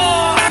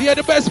before. Yeah,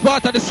 the best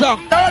part of the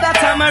song. Oh,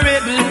 that I'm a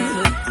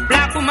rebel.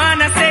 Black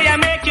woman, I say I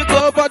make you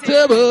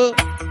comfortable.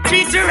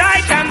 Treat you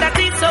right and that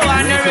is so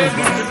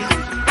honorable.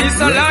 This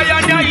a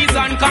lion that is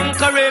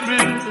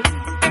unconquerable.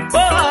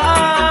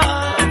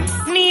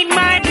 Oh, need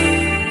my...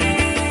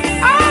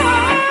 Oh,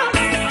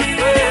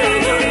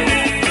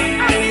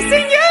 I'm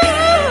missing you.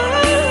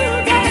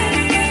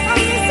 I'm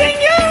missing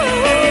you.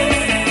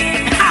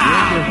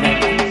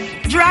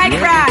 Dry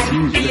cry,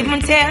 even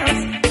tears,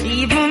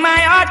 even my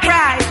heart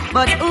cries.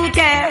 But who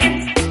cares?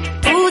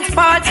 Whose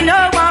fault's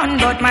no one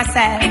but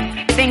myself.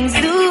 Things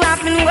do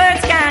happen,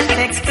 words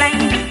can't explain.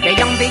 The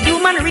young, the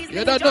human reason.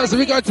 You don't know, so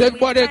we got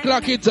everybody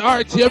clock into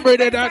RTM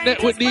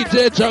Radio.net with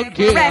DJ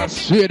Djjunky. I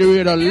swear the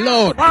radio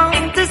loud.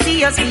 Want to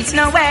see us reach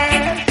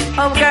nowhere,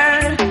 oh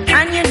girl,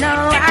 and you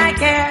know I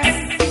care.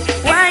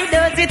 Why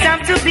does it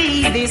have to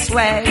be this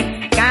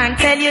way? Can't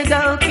tell you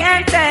go,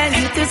 can't tell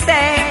you to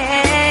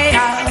stay.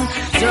 Oh,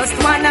 just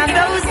one of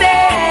those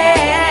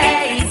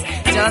days.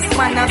 Just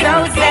one of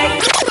those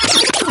days.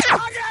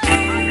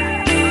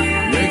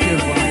 Reggae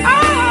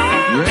vibe.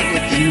 Reggae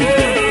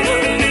Tuesday.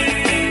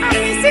 I'm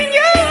missing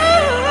you.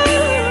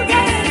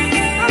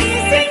 I'm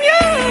missing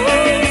you.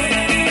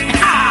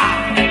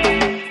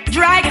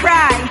 Dry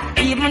cry,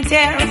 even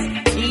tears,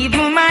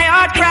 even my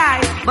heart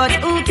cries. But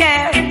who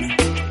cares?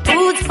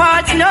 Whose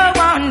fault's no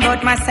one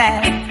but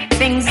myself.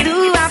 Things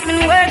do happen,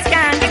 words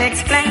can't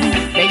explain.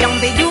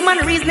 Beyond the human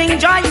reasoning,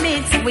 joy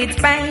mixed with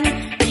pain.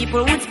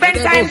 People would spend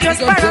time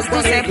just for us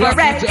to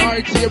separate.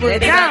 They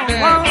don't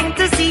want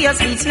to see us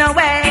reach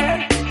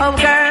nowhere. Oh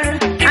girl,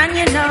 and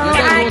you know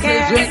I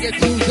care.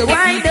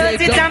 Why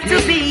does it have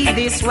to be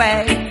this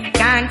way?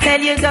 Can't tell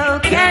you go,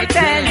 can't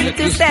tell you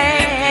to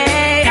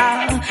stay.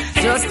 Oh,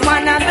 just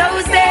one of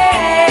those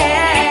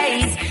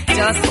days.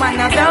 Just one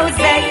of those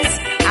days.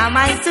 Am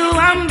I too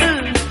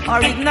humble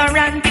or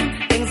ignorant?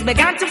 Things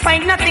began to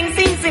find nothing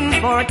seems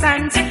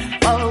important.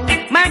 Oh,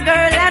 my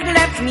girl had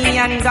left me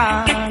and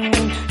gone.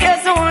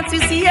 Doesn't want to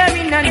see her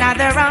in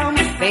another room.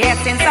 The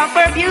essence of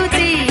her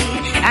beauty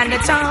and the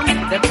charm,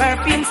 the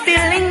perfume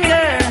still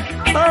linger.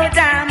 Oh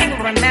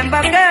damn,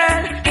 remember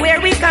girl, where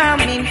we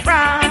coming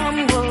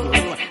from. Oh,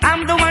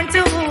 I'm the one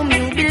to whom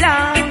you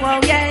belong. Oh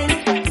yeah,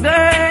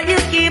 girl, you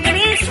keep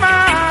me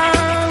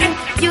strong.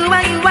 You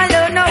and you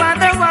alone, no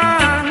other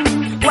one.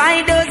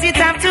 Why does it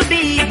have to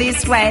be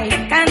this way?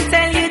 Can't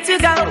tell you to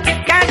go,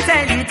 can't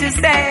tell you to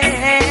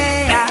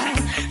stay.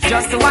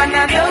 Just one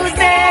of those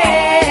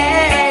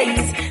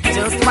days.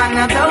 Just one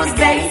of those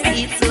days.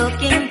 It's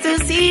looking to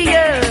see you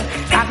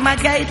at my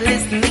gate,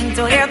 listening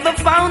to hear the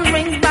phone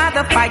rings by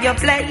the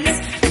fireplace.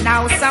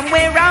 Now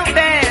somewhere out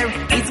there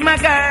is my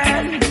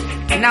girl.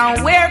 Now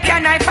where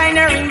can I find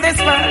her in this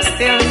world?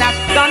 Still not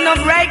gonna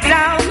break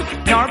down,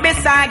 nor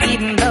beside,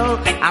 even though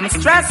I'm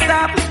stressed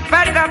up,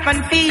 fed up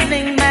and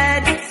feeling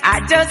mad. I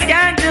just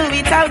can't do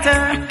without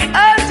her.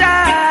 Oh,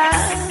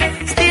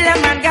 child, still a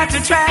man got to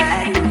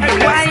try.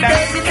 Why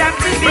does it have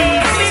to be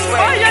this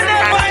way? Oh, you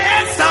never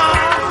answer.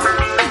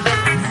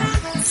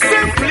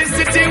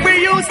 Simplicity we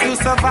used to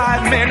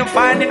survive. Men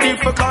find it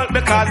difficult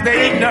because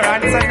they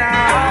ignorant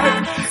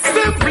now.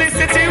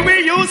 Simplicity we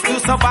used to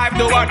survive.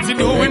 Do what you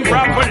doing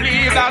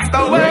properly, that's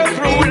the way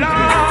through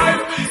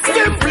life.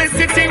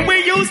 Simplicity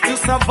we used to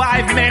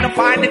survive. Men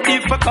find it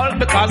difficult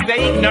because they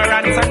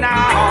ignorant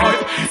now.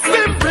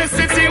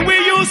 Simplicity we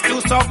used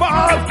to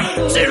survive.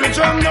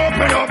 Children,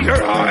 open up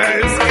your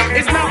eyes.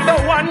 It's not the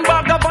one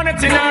bag of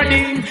bonnet in our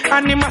ding,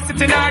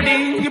 animosity in our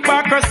ding,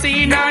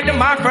 hypocrisy in our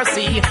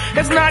democracy.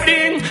 It's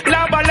nothing,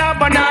 lava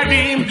lava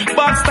nothing,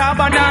 but stab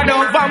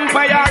another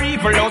vampire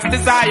evil lost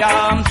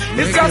desire.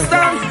 It's just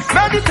a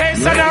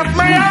meditation of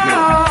my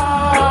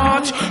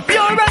heart,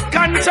 pure and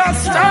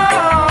conscious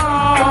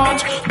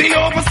thought. Be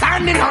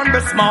overstanding on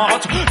the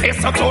smart.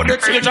 Listen to the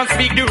children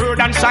speak the word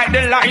and shine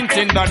the light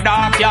in the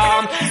dark.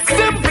 Yeah.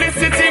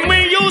 Simplicity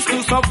we used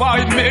to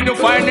survive. Men who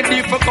find it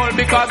difficult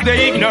because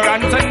they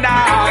ignorant and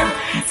now.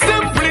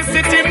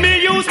 Simplicity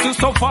me used to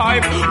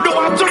survive. Do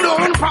what you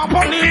doing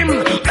properly,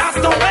 that's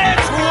the way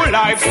through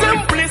life.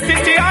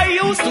 Simplicity I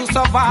used to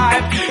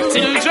survive.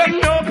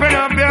 Children, open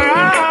up your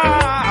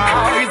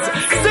eyes.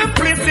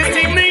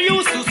 Simplicity me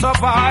used to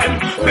survive.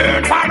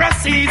 Burn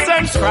parasites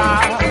and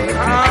strife.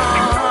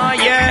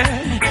 Yeah.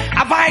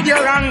 Avoid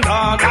your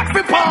anger, that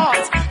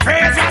report.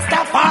 Praise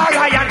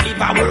Rastafari and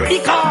live a worthy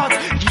cause.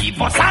 Give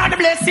us all the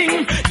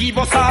blessing, give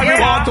us all the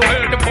reward to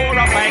help the poor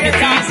and find it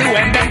easy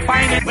when them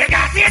find it. We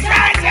got it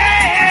right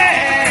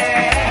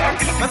here.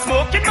 We're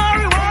smoking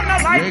marijuana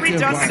like we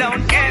just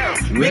don't care.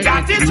 We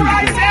got it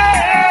right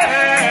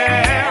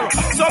here.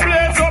 So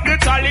blaze up the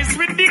chalice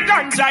with the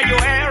ganja you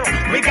hear.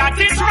 We got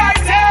it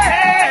right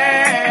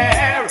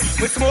here.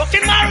 We're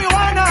smoking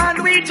marijuana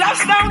and we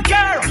just don't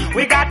care.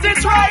 We got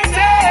it right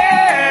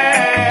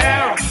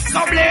here.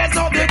 So blaze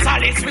up the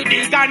chalice with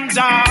the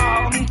ganja.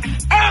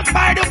 Herbs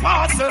by the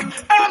parcel,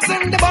 herbs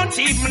in the bunch.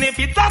 Even if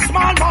it's a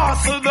small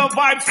morsel, the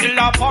vibe still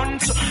a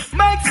punch.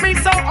 Makes me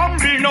so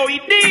humble, no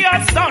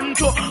idea stunt.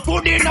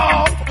 Good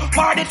enough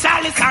for the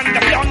chalice and the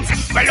blunt.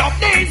 Well up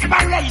the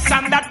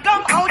inspiration that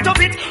come out of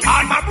it.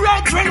 All my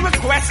brethren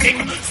requesting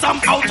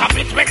some out of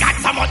it. We got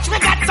so much,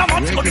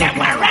 could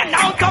never run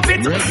out of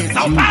it.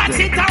 So pass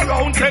it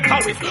around, take a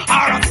whiff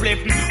or a flip.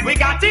 We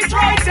got it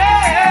right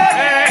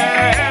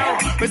there.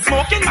 We're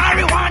smoking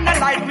marijuana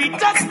like we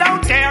just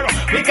don't care.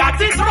 We got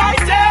it right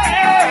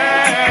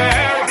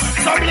there.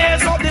 So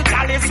blaze up the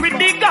chalice with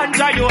the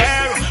ganja you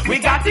hear. We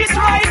got it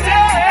right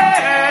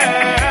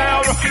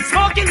there.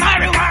 Smoking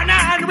marijuana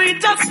and we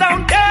just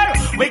don't care.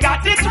 We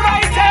got it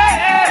right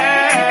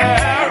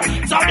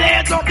there. So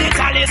blaze up the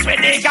chalice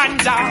with the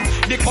ganja.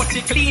 The cut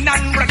it clean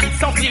and ready,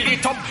 so fill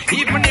it up.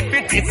 Even if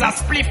it is a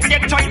spliff,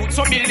 get to you,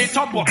 so build it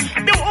up.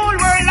 The whole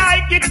world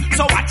like it,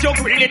 so watch you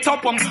grill it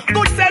up.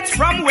 Good sets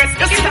from west,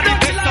 you see the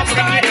best of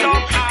bring it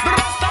up. The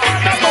rest of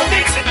the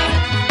bodies.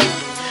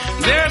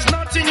 There's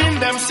nothing in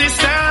them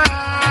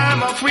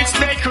system of which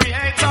they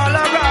create all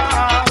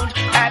around.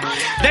 And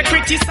they They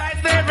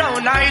criticize their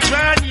own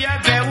children, yeah,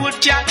 they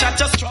would catch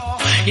at a straw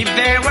if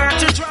they were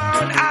to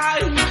drown.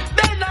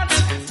 They're not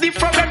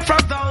different from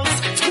those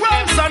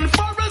scribes and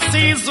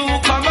Pharisees who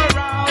come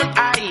around.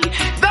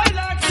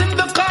 Dialogues in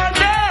the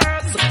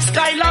corners,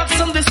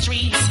 skylarks on the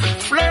streets,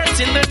 flirts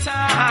in the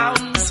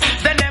towns.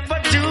 They never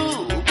do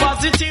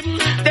positive.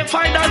 They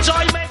find a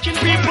joy making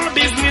people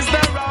business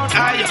their own.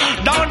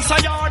 Dance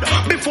a yard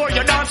before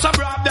you dance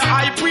abroad. The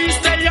high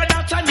priest tell you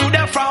that I knew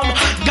them from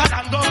God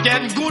and go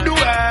get good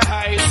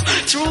ways.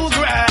 True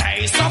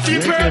grace, of the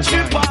birds we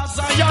pass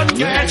a young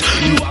gate.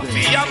 You have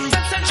to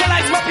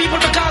centralize my people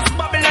because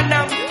Babylon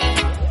now.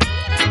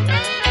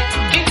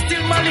 It's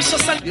still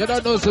malicious and you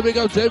don't know, so big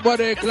up to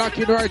everybody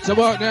clocking right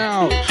about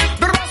now.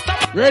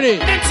 Ready?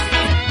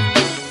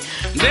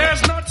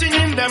 There's nothing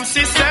in them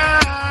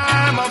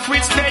system of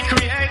which they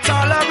create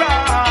all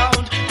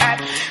around.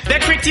 They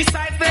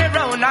criticize their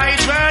own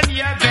children,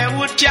 yeah, they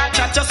would catch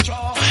at a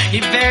straw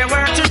if they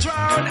were to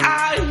drown.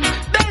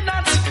 They're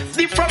not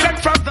different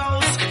from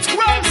those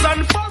scribes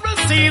and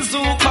Pharisees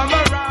who come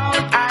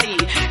around.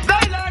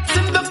 Dialogues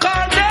in the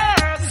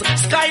corners,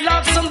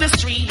 skylarks on the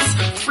streets,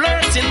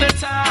 flirts in the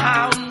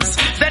towns.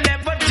 They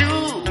never do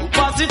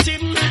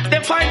positive. They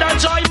find a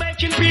joy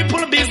making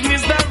people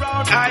business their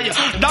own.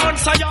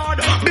 Dance a yard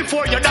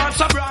before you dance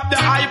abroad. The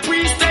high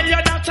priest tell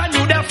you that I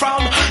knew them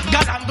from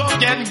God and go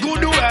get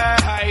good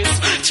ways.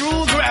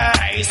 True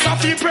grace,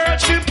 of the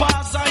perch we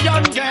pass a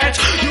young gate.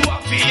 You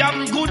have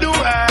the good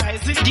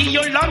ways, it give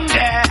you long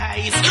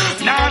days.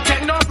 Now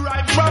take no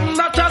bribe from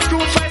not a screw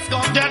face. Go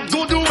get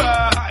good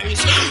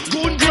ways,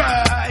 good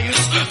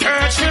grace.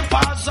 Perch we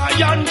pass a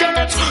young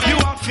gate.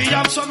 You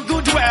have some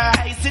good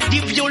ways, it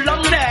give you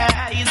long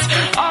days.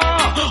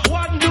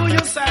 What do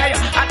you say?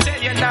 I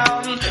tell you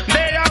now,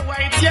 may I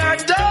wait your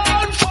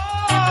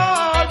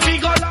downfall. We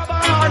gonna have a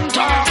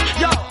hunter.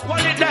 Yo,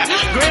 what is that?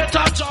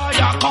 Greater joy,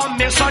 you come,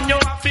 me son, you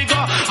have to go.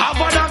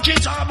 Have a donkey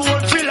job,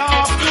 would fill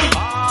up.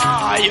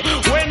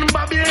 When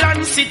Babylon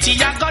City,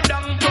 I go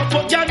down,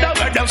 propaganda,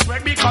 where them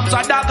spread becomes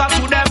a dagger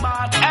to them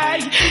heart.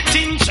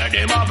 Things say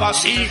them have a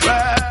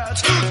secret.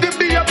 The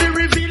baby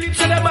reveal it,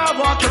 so them have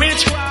walk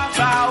witchcraft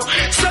out.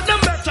 So them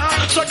better,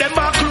 so them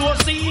are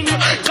closing.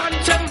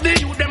 Contempt the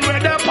youth, them where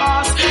they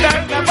pass.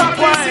 They're never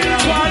quiet.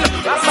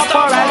 That's not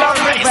all I love,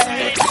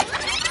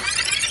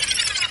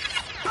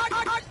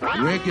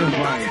 Reggae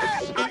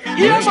vibes.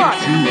 Yeah, man.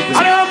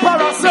 And the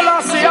Emperor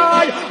Selassie,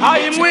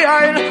 I'm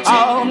weird.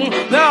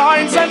 The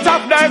Heinz of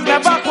them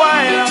never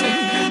quiet.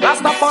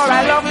 That's not all I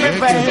love,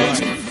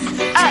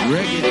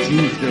 Reggae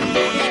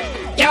Tuesday.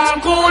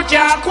 Can't cool,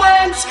 can't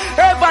quench,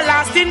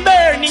 everlasting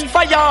burning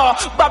fire.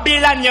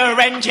 Babylon, you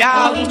rent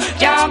down.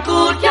 Can't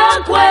cool,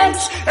 can't quench,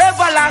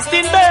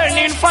 everlasting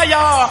burning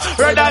fire.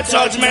 Read that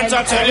judgment,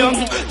 I tell you.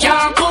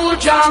 Can't cool,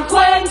 can't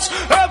quench,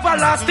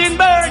 everlasting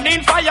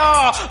burning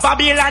fire.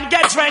 Babylon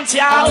gets rent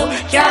down.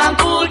 Can't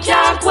cool,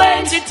 can't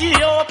quench,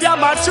 Ethiopia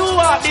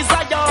mature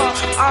desire.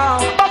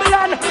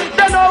 Babylon,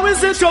 then how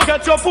is it you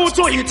get your food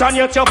to eat and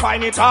yet you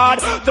find it hard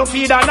to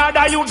feed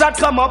another youth that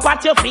come up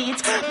at your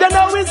feet? Then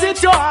how is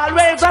it you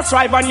always a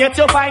strive and yet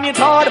you find it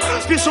hard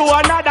to show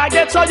another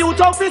get so you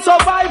tough to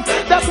survive?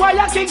 That's why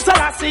a King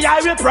Selassie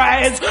I will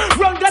praise.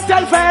 Run the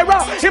tell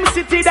Pharaoh, him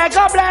city they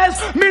go bless.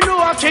 Me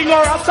know a king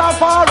or a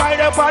star right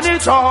up on the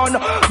throne.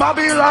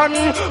 Babylon,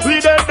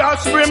 we the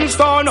dash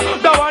brimstone.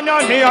 The one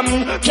your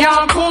name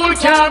can't cool,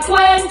 can't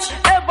quench,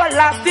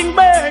 everlasting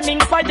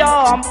burning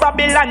fire.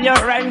 Babylon you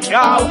rent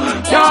out.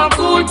 Can't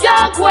cool,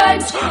 can't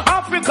quench,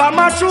 Africa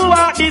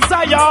mature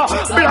desire.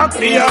 Black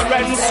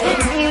clearance.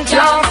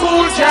 Can't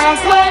cool, can't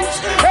quench,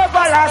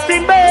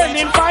 everlasting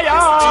burning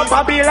fire.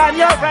 Babylon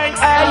you rent.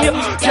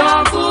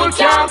 Can't cool,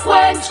 can't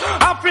quench,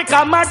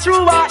 Africa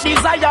mature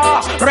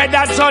desire. Red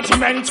that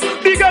judgment.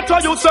 Bigger to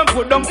you some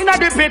put them in a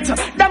the pit.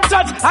 Them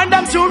judge and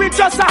them jury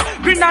just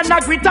green and a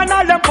grit and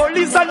all them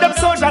police and them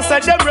soldiers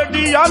said them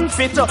ready and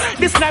fit.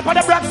 The sniper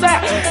the black say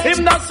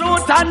him no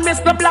suit and miss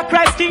the black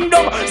rights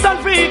kingdom. Stand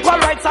for equal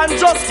rights and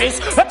justice.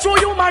 A true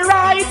human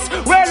rights.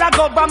 Well a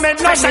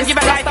government no should give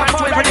a life and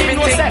to every living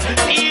thing.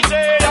 DJ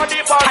or the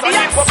boss or the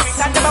hypocrite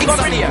and them go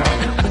here.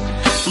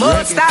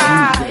 Most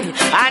high,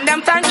 and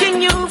I'm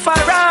thanking you for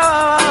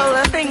all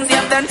the things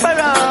you've done for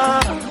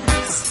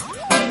us.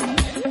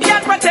 You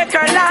protect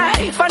our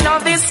life and all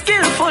this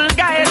skillful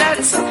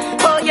guidance.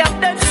 Oh, you've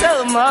done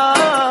so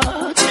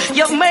much.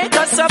 You've made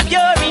us so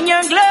pure in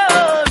your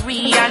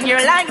glory and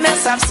your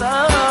likeness of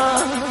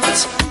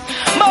such.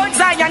 Mount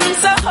Zion is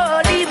so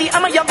holy, the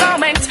arm of your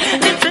garment.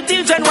 Little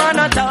children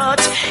wanna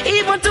touch,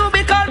 even to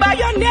be called by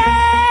your name.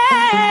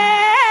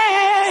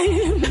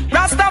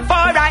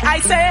 Rastafari, I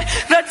say,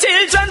 the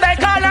children they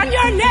call on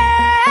your name.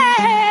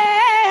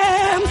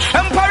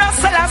 Emperor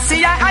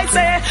Selassie, I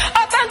say,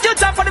 oh thank you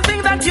Jah for the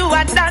things that you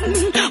had done.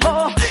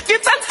 Oh,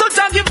 give thanks to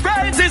Jah, give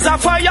praises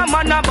for your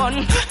man a bun.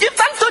 Give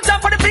thanks to Jah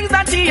for the things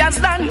that he has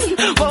done.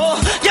 Oh,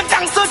 give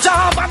thanks to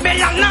Jah,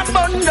 Babylon a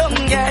bun down,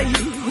 yeah.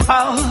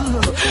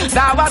 Oh,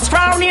 thou was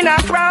crowned in a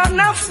crown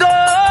of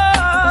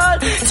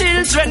gold.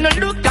 Children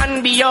look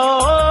and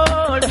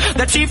behold,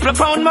 The triple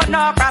crown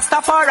monarch,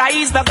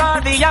 Rastafari is the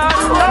guardian.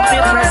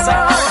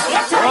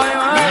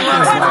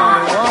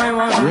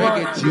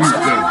 Reggae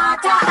Tuesday.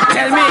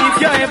 Tell me if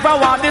you ever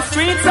walk the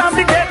streets of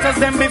the ghettos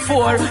them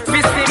before.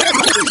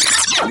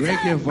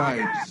 Reggae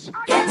vibes.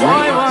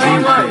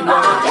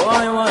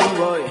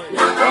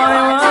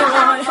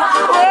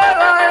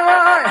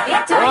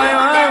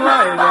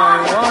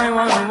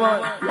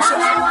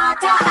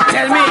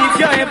 Tell me if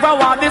you ever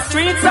walk the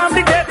streets of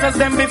the ghettos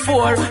them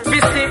before.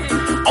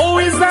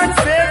 Always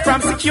unsafe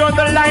from secure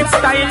the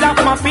lifestyle of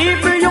my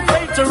people. You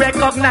pay to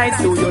recognize.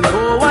 Do you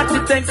know what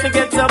it takes to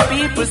get your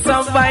people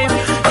survive?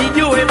 Did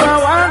you ever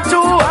want to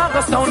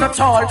August down at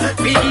all?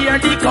 We hear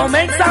the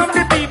comments of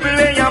the people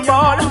in your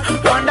ball.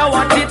 Wonder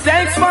what it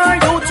takes for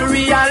you to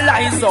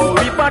realize. Oh,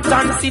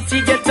 Riverton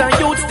City get a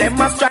youth, them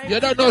must try. You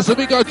don't know, so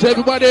we got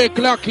everybody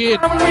clock in.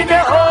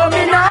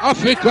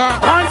 Africa.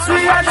 Once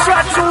we are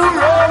shot to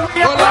Rome,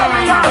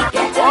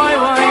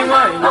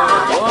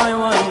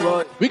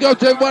 we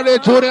got everybody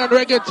tuning on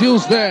Reggae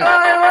Tuesday.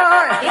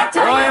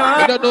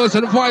 You don't know, it's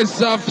the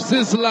voice of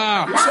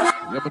Sizzla.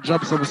 Let me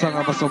drop some song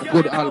of some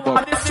good album.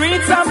 The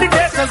streets of the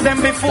ghettos them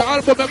before. The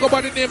album I go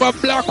by the name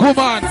of Black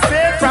Woman.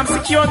 Safe from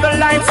secure the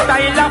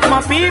lifestyle of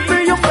my people.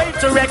 You pay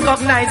to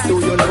recognize. Do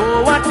you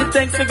know what it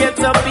takes to get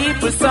your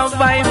people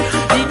survive?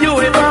 Did you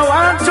ever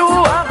want to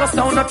August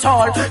down at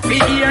all? We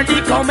hear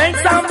the comments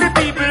of the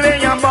people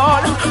in your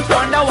ball.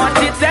 Wonder what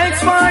it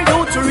takes for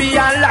you to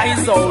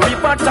realize. Oh,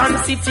 Riverton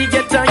City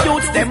get a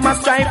youth, them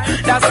must strive.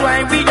 That's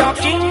why we are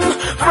king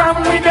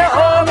from with the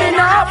home in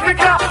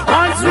Africa.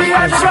 Once we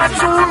are shot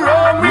to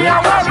Rome, we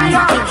are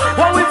warrior.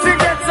 What we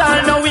forget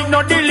all, now we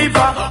no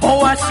deliver.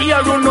 Oh, I see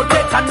a run no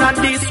take and not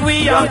this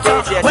we are.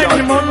 When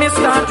the money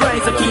start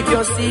rise, so keep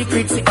your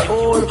secret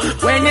secure.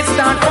 When it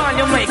start fall,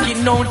 you make it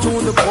known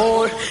to the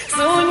poor.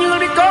 Soon you'll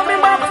be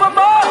coming back for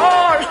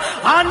more.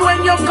 And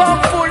when you come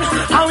full,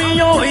 how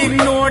you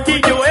ignore?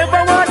 Did you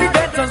ever want the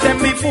ghettos them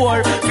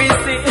before?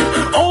 Visit,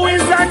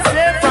 always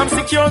unsafe from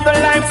secure the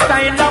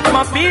lifestyle of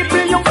my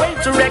people. You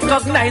wait to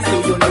recognize.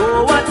 Do you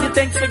know what it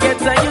takes to get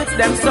the youth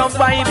them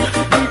survive?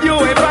 Did you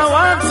ever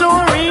want to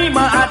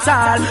rima at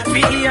all?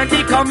 We hear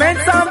the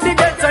comments of the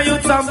ghetto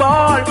youth and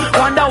ball.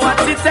 Wonder what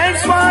it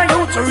takes for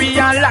you to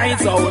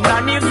realize. Oh,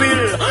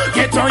 Nannyville,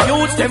 ghetto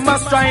youth them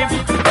must strive.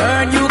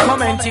 Earn you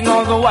commenting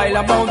all the while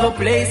about the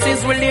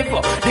places we live.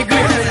 The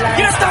great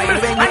lifestyle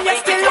and you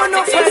still don't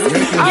know first.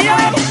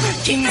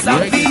 Kings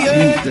of the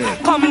earth,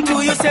 come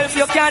to yourself,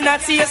 you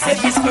cannot see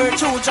yourself. This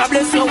virtue, God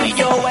bless you with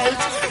your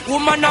wealth.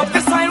 Woman of the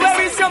soil,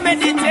 where is your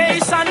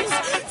meditation?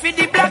 For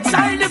the black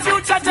child, the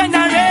future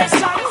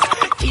generation.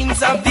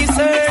 Kings of this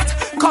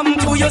earth, come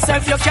to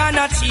yourself, you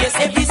cannot see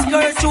yourself. This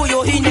virtue,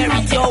 you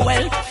inherit your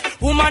wealth.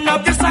 Woman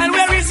of the soil,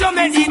 where is your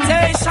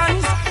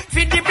meditation?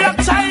 For the black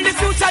child, the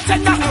future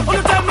generation.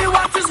 Oh, tell me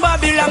what is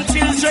Babylon,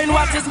 children,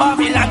 what is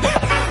Babylon?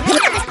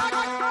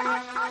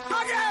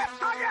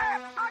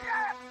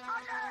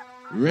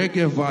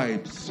 Reggae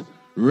vibes.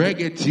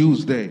 Reggae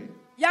Tuesday.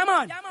 Yeah,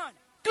 man.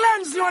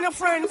 Cleanse you and your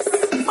friends.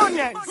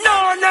 Onions.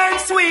 No name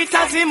sweet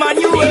as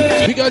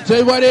Emmanuel. We got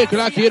everybody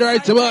clock in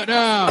right about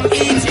now.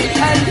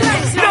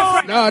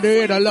 No,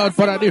 there ain't a lot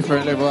for a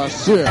different level, I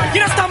swear.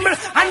 You stumble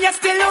and you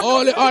still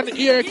only on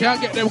ear can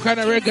get them kind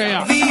of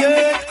reggae.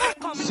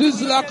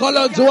 Sizzla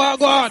Collins,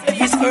 Wagon.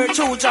 This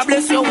virtue, God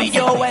bless you with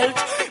your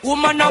wealth.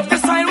 Woman of the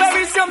soil, where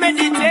is your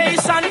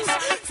meditation?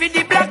 For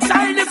the black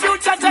child, the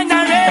future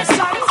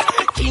generation.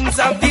 Kings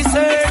of this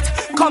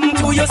earth, come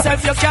to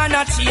yourself, you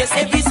cannot chase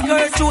every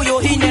skirt to you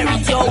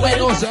inherit your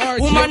wealth.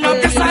 Woman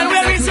of the soil,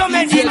 where is your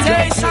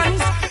meditation?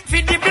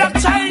 For the black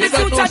child, the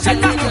future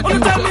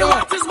generation. Tell me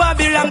what is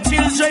Babylon,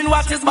 children,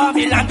 what is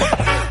Babylon?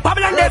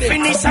 Babylon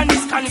definition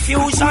is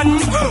confusion.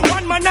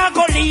 One man a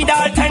go lead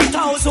all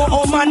 10,000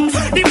 woman.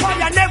 The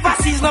fire never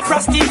sees no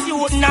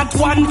prostitute, not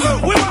one.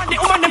 We want the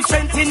woman them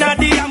strength in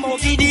the ammo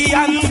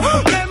Gideon.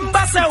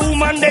 Remember say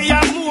woman they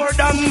are more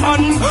than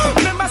man.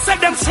 Remember say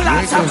them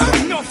slaughter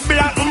enough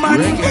black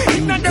man.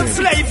 Inna them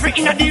slavery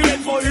inna the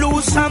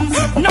revolution.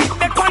 Now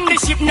back on the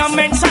ship no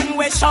mention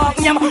we sharp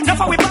yam. Now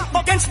for we back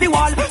against the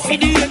wall for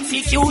the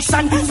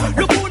execution.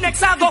 Look who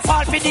next a go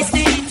fall for this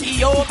the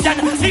Ethiopian.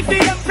 If the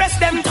empress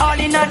them tall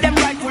inna them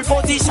rightful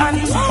position.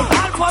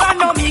 Alpha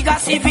and Omega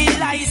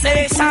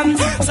civilization.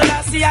 So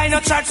that's the I no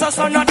church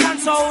so no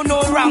chance so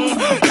no wrong.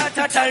 Not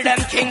to tell them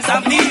kings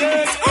of the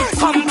earth.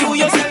 Come to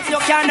yourself you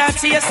cannot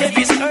see yourself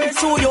is earth.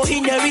 So you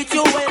inherit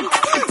your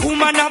wealth.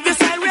 Woman of the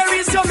soil where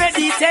is your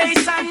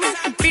meditation?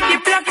 Be the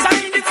black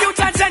child the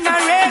future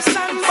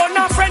generation. But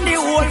not friend the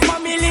whole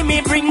family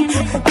me bring.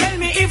 Tell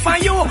me if I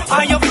you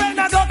or your friend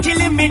I go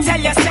killing me. Tell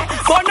you say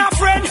but not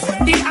friend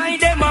the I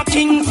them a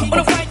king.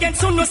 Wanna fight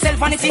against no self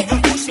vanity.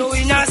 Push you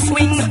in a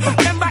swing.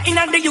 Remember in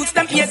the youth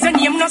them ears and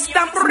name no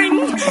stamp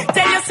ring.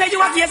 Tell you say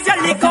you against your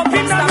lick up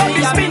in the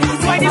rubbish bin.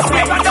 Why this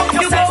way I don't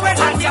you go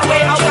and your way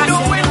how you do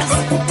it.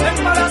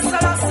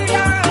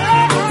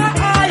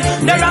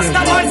 The Rasta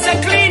boys say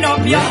clean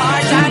up your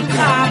heart and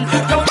calm.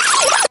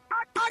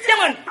 Come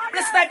on,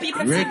 let's let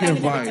people Reggae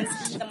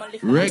vibes.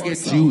 Reggae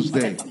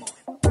Tuesday.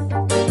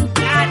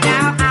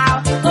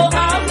 Now, oh,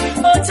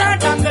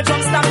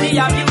 sexually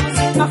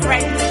abused. My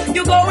friend,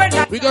 you go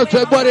and we got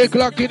to body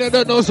clock in and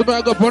don't know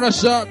somebody go on a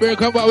shot break.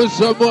 Come back with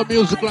some more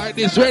music like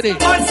this. Ready?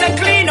 Once to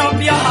clean up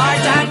your heart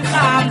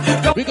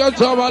and calm. We got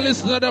to have a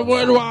listen to them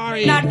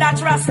worldwide. Not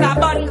that Rasta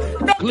bun.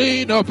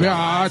 Clean up your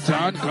heart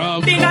and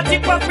calm. Be not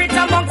hypocrite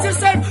amongst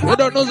yourself. You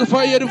don't know the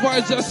fire the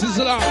voice just is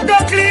loud.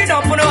 Don't clean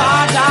up on your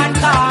heart and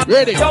calm.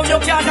 Ready? So you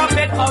cannot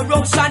make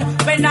corruption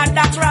when not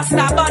that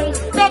Rasta bun.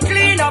 Don't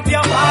clean up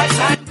your heart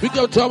and we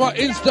go to our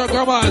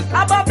Instagrammers.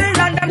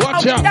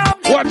 Watch out.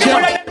 Watch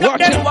out.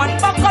 Watch out. One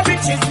buck of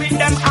riches with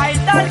them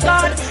idol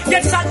god.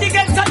 Get shot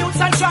against the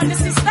youths and try the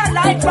sister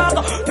like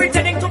bag.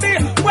 Pretending to be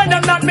when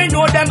them not me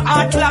know them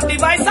art lab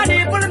device and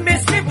evil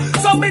mischief.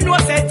 So me know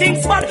say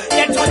things bad.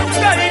 Get your youths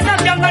there in a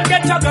gang and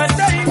get your girls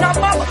there in a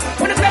mob.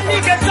 When the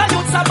penny gets the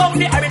youths about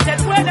the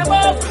heritage where they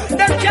move.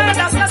 Them can't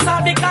ask us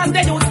all because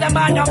they use them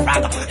on your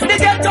frag. They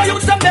get to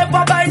use them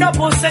never buy no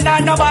pussy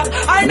and no bag.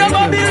 I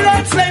never be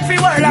like slave for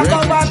world of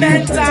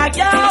government tag,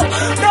 yo.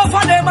 No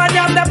for them and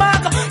them the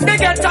back. They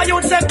get to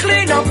use them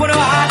clean up with a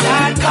heart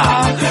and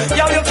calm.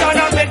 Yo, you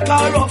cannot make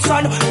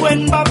corruption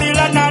when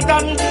Babylon are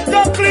done.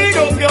 Don't clean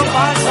up your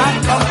heart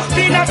and calm.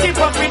 Be not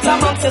hypocrite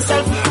amongst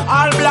yourself.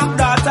 All black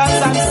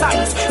daughters and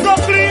sons.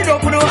 Don't clean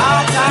up with a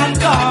heart and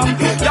calm.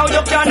 Yo,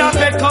 you cannot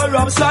make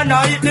corruption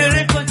or eat the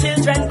little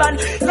children ban.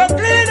 Don't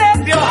clean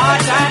up your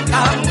heart and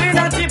calm. Be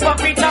not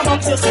hypocrite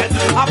amongst yourself.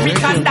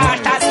 African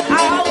daughters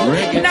out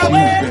in a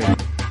way.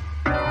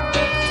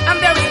 And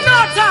there is no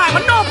time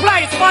and no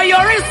place for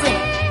your reason.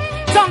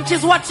 Don't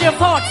is what your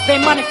thoughts, they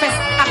manifest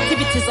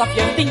activities of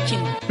your thinking.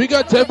 We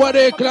got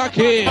everybody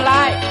clocking.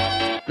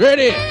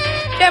 Ready?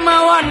 Them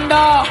I wonder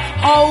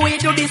how we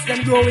do this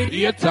and grow it.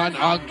 Yet and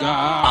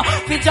anger.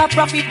 Feature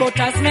profit, but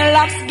as my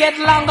laps get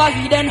longer,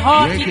 hidden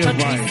heart it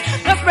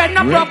touches. No spread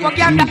no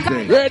propaganda.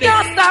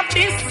 Can't stop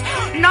this.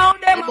 Now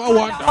them I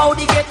wonder how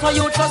they get to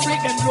you just lick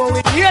and grow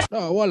it.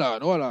 No, hold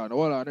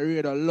on. I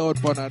read a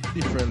loud one and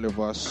different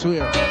level, I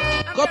swear.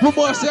 Couple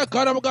more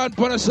seconds, I'm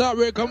going to start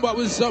break. Come back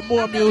with some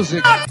more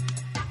music.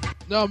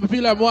 No, I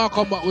feel like I want to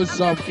come back with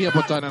some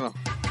Capleton, you know.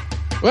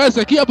 Where's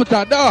the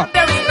Capleton? No.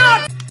 There's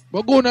not.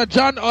 We're going to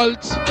John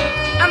Alt.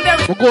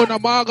 We're going to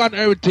Morgan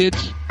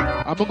Heritage.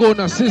 And we're going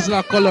to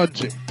Sizzler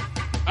Cology.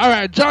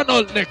 Alright, John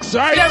Alt next,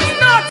 right?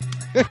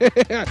 There's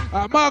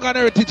not. Morgan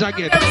Heritage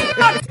again.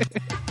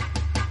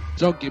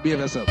 Djjunky, behave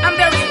yourself. And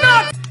there's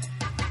not.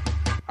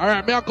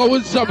 Alright, me I come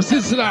with some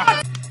Sizzler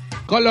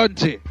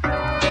Cology.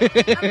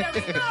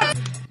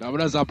 Now,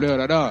 that's a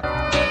player, no.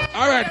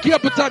 Alright,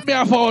 Capleton, me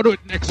I forward it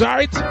next,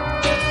 right?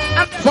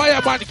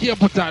 Fireman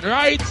Capleton,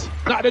 right?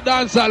 Not the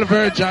dancehall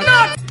version,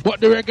 but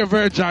the reggae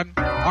version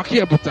of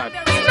Capleton.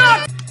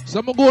 So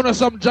I'm going to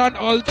some John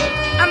Alt,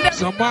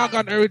 some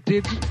Morgan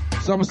Heritage,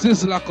 some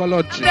Sizzler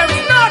Cology.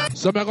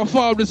 So I'm going to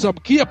forward with some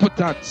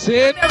Capleton. See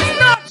it?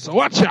 So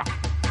watch out.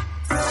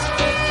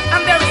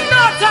 And there's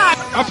no time.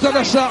 After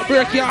the short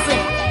break,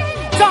 yeah.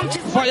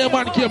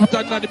 Fireman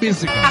Capleton not the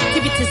basic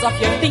activities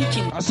of your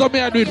thinking. So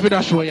me I do it for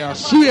the show, yeah.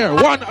 Swear,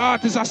 one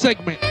artist a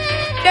segment.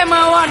 Them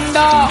I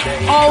wonder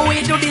how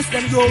we do this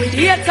and grow with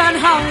hate and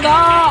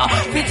hunger.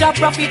 Feature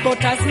profit,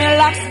 but as my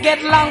laps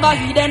get longer,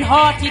 hidden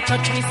heart it a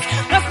twist.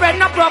 No spread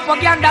no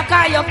propaganda,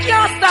 cause you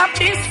can't stop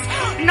this.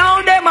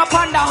 Now them I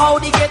ponder how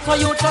they get to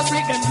you just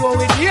lick and grow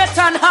with hate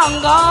and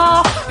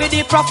hunger. With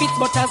the profits,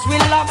 but as we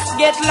laps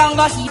get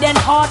longer, hidden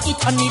heart it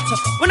on it.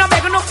 We no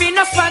beg no fee,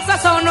 no sponsor,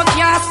 so no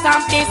can't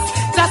stamp this.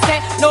 Just say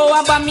no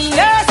about me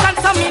nation,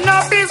 so me no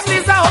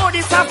business. I hold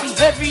this happy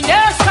every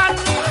nation.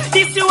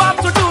 This you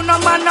have to do, no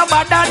man no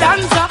bad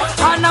dancer.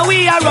 And now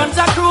we are runs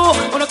a crew.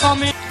 Wanna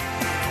come in.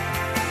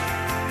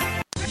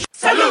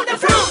 Salute the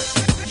fruit.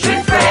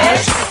 Drink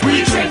fresh.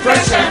 We drink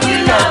fresh and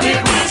we love it.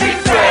 We drink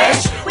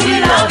fresh. We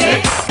love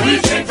it. We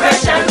drink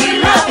fresh and we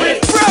love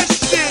it.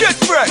 Fresh. Get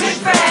fresh. Drink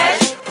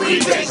fresh. We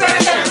drink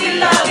fresh and we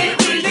love it.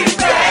 We drink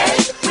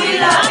fresh. We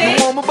love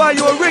it. I'ma buy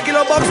you a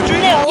regular box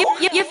drink.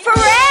 You're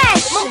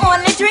fresh. I'm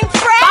only drink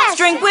fresh. Box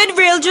drink with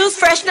real juice,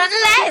 fresh, nothing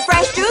less.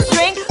 Fresh juice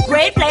drink,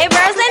 great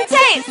flavors and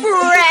taste.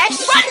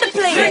 Fresh. Run the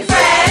place. Drink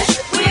fresh.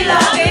 We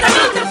love it.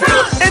 Salute the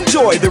fruit.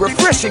 Enjoy the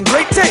refreshing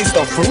great taste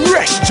of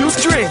fresh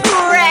juice drink.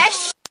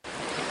 Fresh.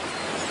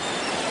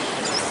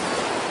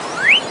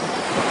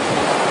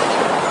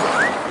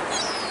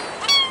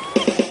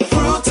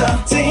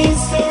 Fruta,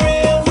 taste the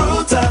real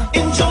Fruta.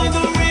 Enjoy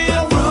the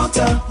real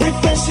Fruta.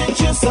 Refreshing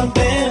juice up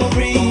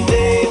every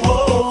day.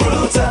 Whoa,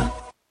 Fruta.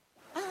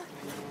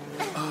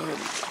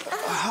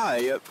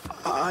 Hi,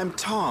 I'm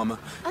Tom,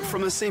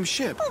 from the same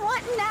ship.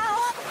 What now?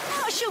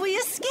 How shall we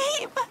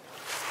escape?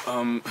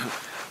 I'm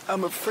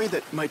afraid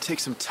that might take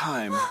some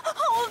time.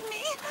 Hold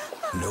me.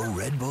 No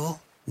Red Bull,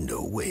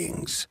 no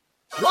wings.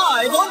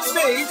 Live on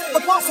stage,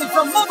 the posse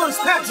from Mother's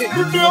Pageant.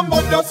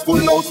 Remember that's full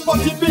house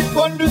party, big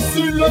on the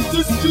seal, let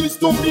this cheese,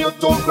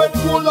 tomato, Red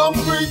Bull and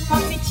green.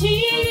 Happy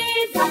cheese.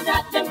 cheese, I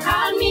got them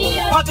call me.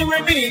 Party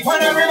with me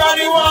when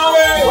everybody want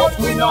it. But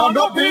we know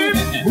no beef,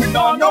 we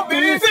know no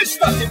beef. Fish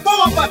patty,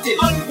 power patty,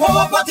 and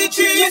power patty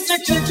cheese.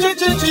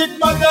 Chick,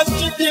 mother's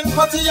chicken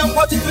patty and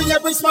patty for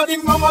every smarty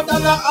mama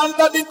dada and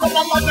daddy come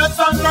on mother's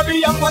and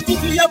grabby and patty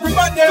for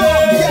everybody.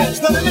 Yes,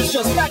 the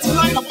delicious patty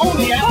line of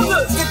only and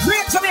others. The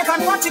great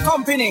Jamaican patty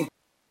company.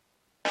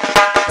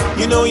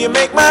 You know you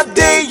make my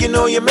day, you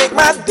know you make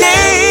my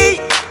day,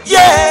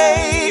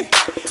 yeah.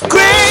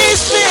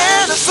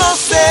 Christian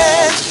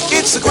sausage,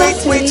 it's a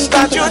great way to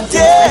start your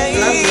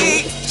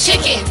day.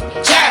 Chicken,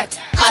 jerk,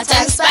 hot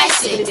and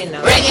spicy.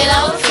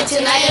 Regular,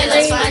 fitting iron,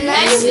 fun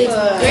nicely.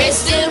 Grace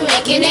still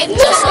making it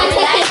just when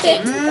you like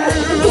it.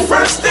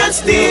 First and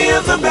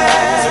still the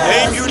best. The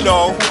name you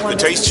know, the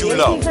taste you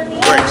love.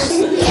 Grace.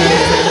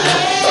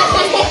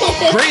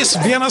 Grace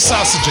Vienna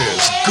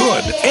sausages,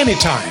 good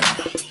anytime.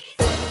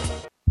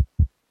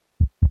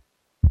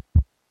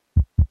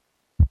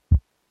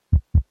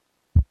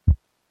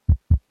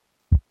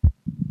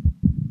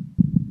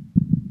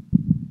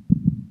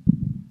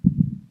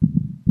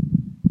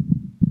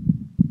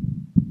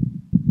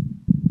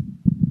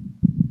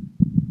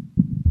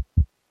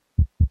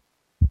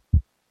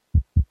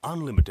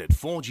 Unlimited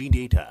 4G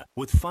data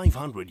with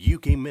 500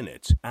 UK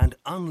minutes and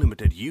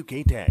unlimited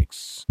UK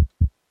texts.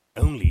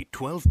 Only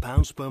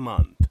 £12 per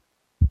month.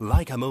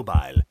 Like a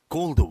mobile,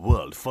 call the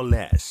world for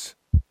less.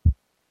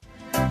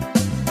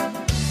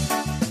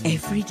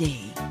 Every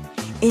day,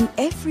 in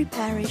every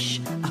parish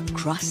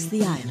across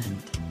the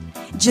island,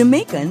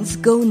 Jamaicans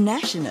go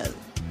national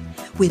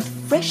with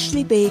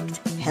freshly baked,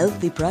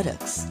 healthy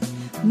products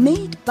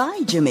made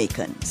by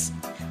Jamaicans.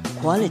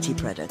 Quality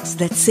products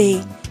that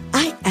say,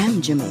 I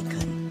am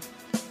Jamaican.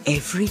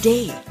 Every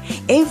day,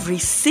 every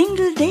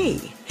single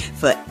day,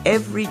 for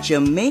every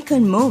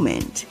Jamaican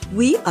moment,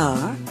 we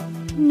are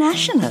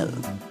national.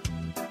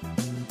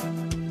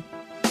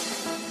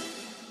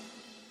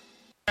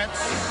 Let's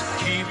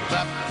keep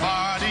the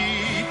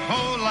party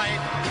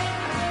polite.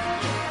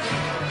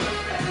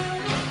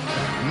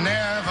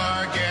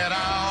 Never get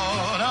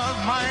out of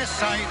my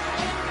sight.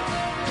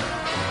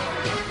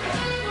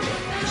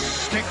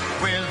 Stick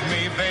with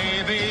me,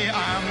 baby.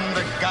 I'm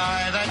the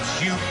guy that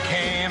you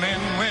came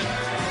in with.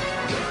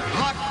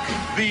 Luck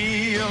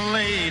be a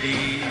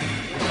lady.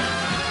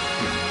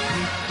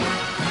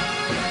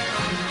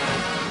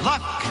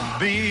 Luck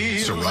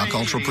be Ciroc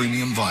Ultra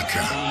Premium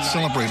Vodka.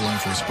 Celebrate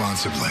life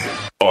responsibly.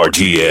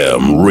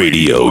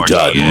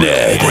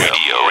 RTMRadio.net.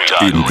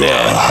 In the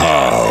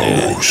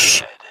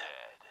house.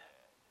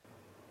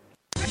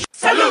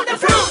 Salute the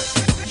fruit.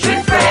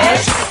 Drink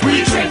fresh.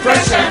 We drink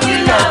fresh and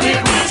we love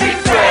it. We drink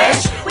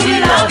fresh. We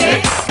love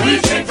it. We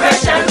drink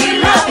fresh and we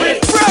love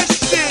it. Fresh,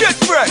 get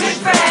fresh. Drink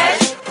fresh.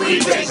 We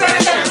drink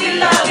fresh and we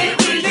love it.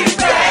 We drink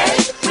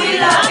fresh. We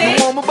love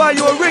it. I'ma buy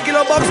you a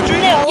regular box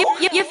drink.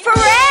 You're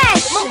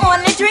fresh. We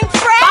only drink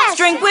fresh. Box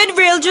drink with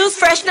real juice,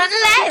 fresh, nothing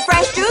less.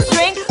 Fresh juice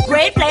drink,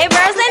 great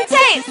flavors and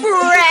taste.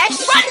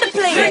 Fresh, run the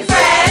place. Drink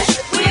fresh.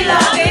 We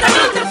love it.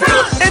 Salute the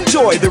fruit.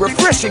 Enjoy the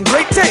refreshing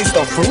great taste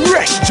of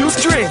fresh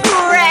juice drink.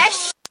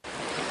 Fresh.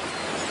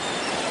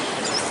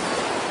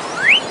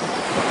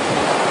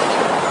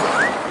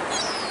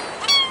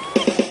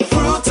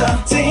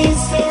 Fruta,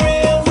 taste the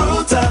real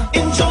Fruta.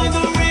 Enjoy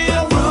the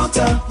real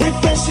Fruta.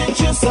 Refreshing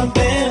juice of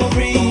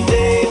every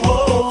day.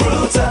 Whoa,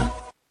 Fruta.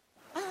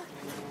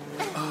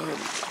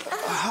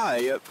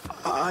 Hi,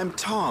 I'm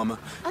Tom,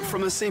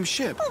 from the same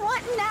ship.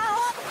 What now?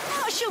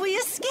 How shall we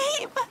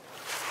escape?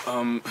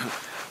 I'm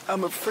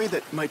afraid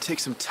that might take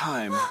some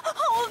time.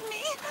 Hold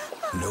me.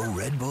 No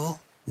Red Bull,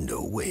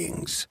 no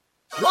wings.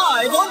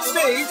 Live on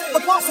stage, the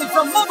posse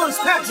from Mother's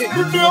Pageant.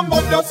 The name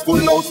mother's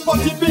full house,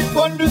 party big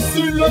on the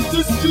seal. Let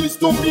the streets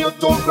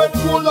tomato, Red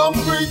Bull and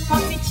green.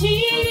 Party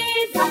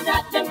cheese, I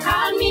got them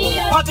call me.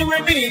 Party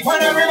with me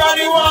when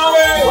everybody want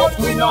it. But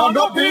we know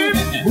no beef,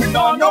 we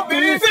know no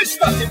beef. Fish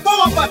patty,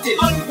 power patty,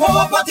 and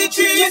power patty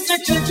cheese.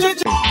 Unless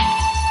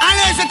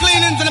the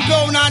cleaning's in the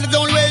flow now, the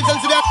only way to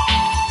the.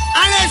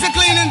 Unless the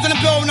cleaning's in the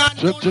flow now.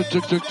 Check.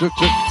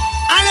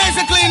 Unless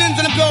the cleaning's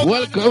in the flow.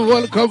 Welcome.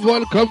 Unless the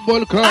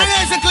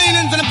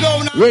cleaning's in the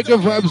flow now. Reggae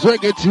Vibes,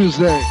 Reggae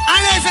Tuesday.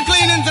 Unless the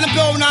cleaning's in the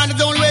flow now, the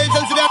only way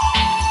to the.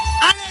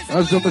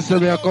 As somebody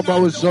said, I come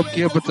out with some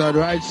capital,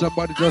 right?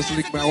 Somebody just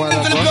linked me a while ago.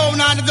 And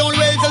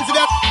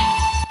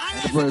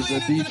the person,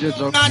 DJ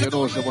Djjunky, you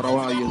know, someone I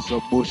want to hear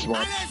some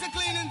Bushman,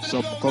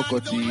 some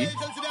cocoa-tea.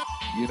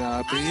 You know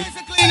what I mean?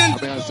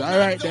 I say,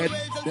 alright then,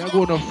 they're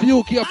going to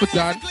few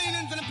capital,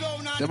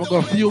 then we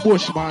go few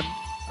Bushman,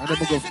 and then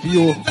we go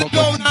few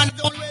cocoa-tea.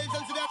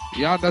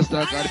 You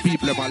understand? Because the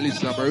people that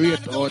listen, I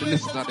rate all the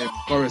listeners them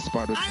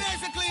correspond with me.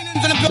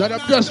 So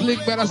them just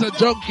linked me as a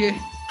junkie.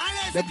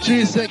 Them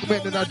 3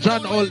 segments in a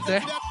John Holt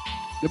there.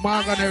 The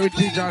Morgan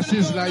Heritage and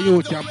Sizzler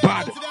Youth are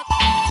bad.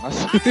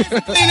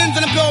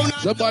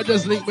 Somebody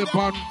just link me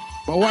on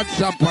my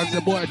WhatsApp and say,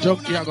 boy,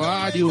 Djjunky, I go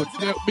hard you.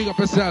 Big up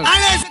yourself.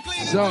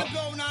 So,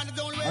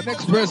 the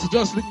next person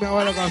just link me a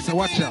while ago and say,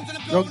 watch out,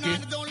 Djjunky.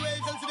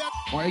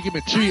 Why you give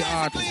me 3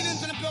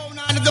 artists?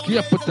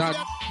 Capitan,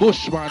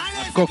 Bushman,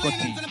 and cocoa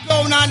tea.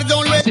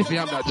 See if you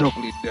have that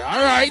chocolate there.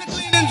 Alright.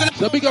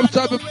 So big up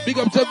to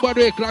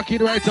everybody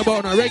clocking right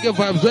about now. Reggae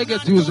vibes, Reggae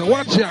Tuesday.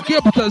 Watch here.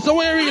 Keep it. So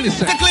what you really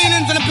say? The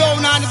cleanings in the blow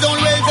now, the don't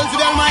wait until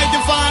the Almighty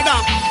Father.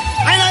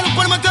 I ain't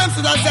put my terms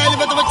to that side a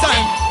bit of a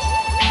time.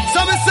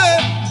 So me say,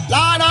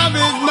 Lord of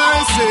His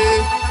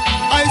mercy,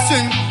 I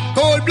sing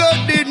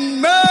cold-blooded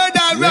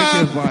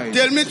murderer.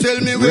 Tell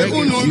me where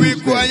uno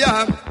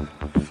require.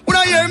 When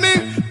I hear me,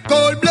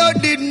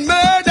 cold-blooded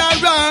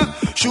murderer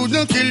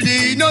shouldn't kill the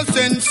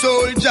innocent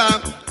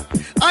soldier.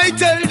 I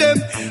tell them,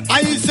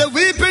 I say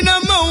weeping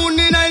and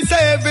moaning, I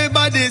say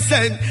everybody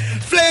said.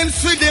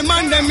 Flames with them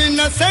and them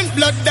innocent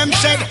blood them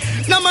shed.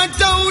 No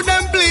matter how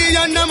them play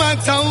and no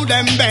matter how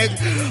them beg.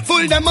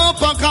 Full them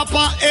up a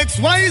copper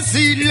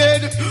XYZ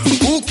lead.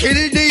 Who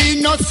killed the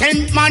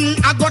innocent man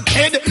I got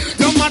head.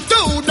 No matter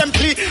how them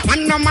play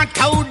and no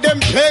matter how them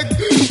peg.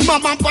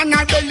 Mama pan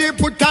a belly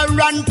put a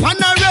run pan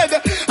a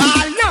red.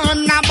 All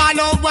none a ball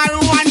over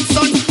one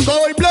son.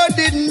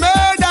 Cold-blooded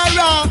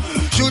murderer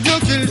should you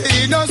kill the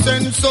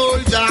innocent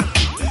soldier.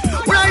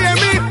 When I hear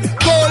me,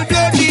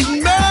 cold-blooded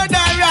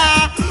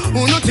murderer,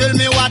 who no tell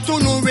me what to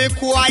no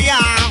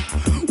require.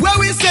 Where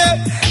we say,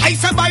 I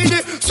say by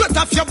the sweat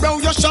of your brow,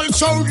 you shall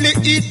surely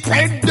eat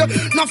bread.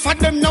 Not for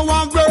them no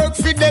one work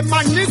for them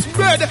and this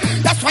bread.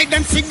 That's why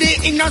them see the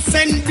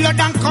innocent blood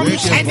and come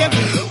shed.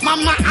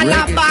 Mama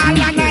Alabama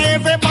and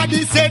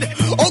everybody said,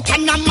 how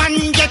can a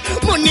man get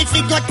money if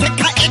he go take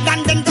a head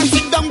and then go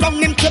sit down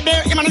him to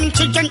bear him and him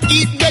children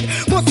eat bread.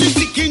 Must be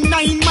sick in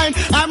 9 mind,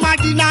 I'm a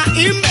dinner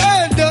him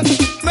head.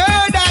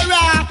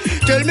 Murderer,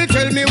 tell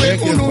me where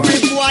you no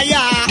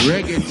require.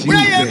 Where you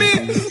me,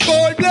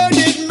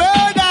 cold-blooded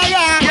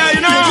murderer. Yeah,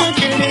 you know,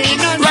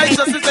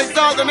 righteousness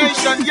exalt the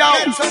nation, yo.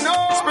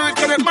 Spirit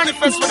cannot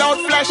manifest without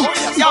flesh,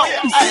 yo.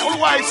 Hey,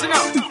 otherwise, you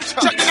know,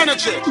 check the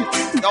energy,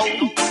 yo.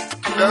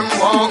 Them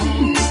walk,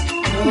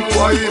 who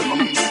I am,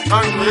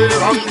 and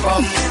where I'm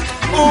from.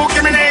 Oh,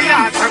 give me the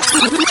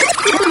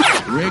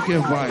Reggae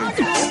vibe.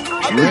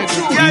 Reggae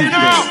yeah, you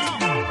know.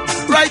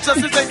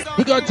 Righteousness exalt.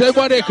 We got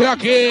everybody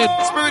cracking.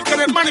 Spirit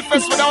cannot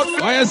manifest without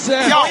flesh. What you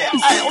say? Yo,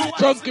 hey,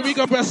 Djjunky, big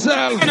up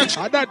yourself. And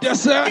that you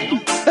say?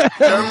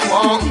 Them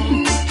walk,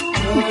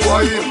 who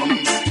I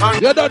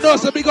am. You don't know,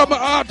 so big up my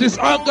artist,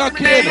 Anga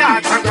Kid.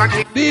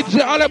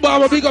 DJ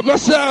Alabama, big up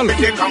yourself. Them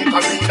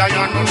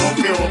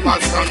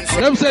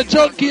say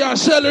Djjunky and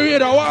Shelly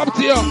Raider, what up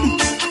to you?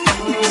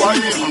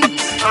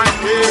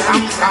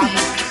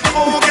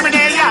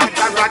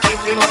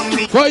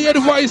 For your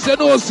advice, you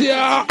know, see,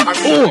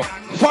 oh,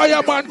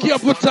 fireman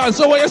can't put on.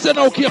 So what you say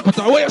now, can't put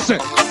on? What you say?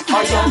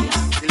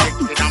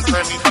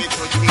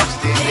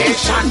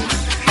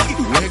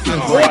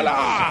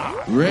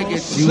 Reggae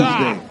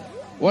Tuesday.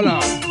 Voila.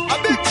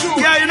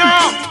 Yeah, you know.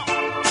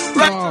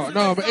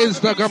 No, my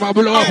Instagram I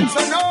blow up.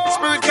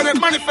 Spirit cannot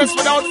manifest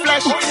without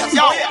flesh.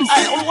 Yo,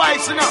 hey,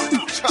 otherwise, you know,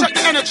 check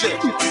the energy.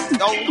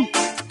 Yo,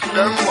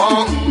 them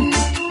walk,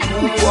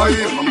 who I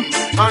am,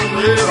 and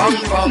where I'm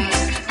from.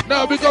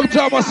 Now become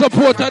time I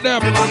support them.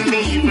 Them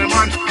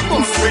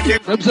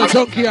say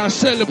Djjunky and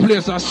sell the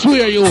place, I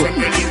swear you.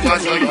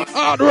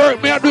 Hard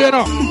work, me I do it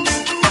now.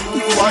 Who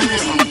I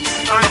am,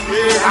 and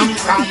where I'm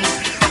from.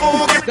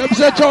 Them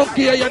say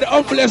Djjunky, you're the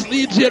humblest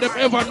DJ them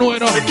ever know, you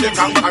know.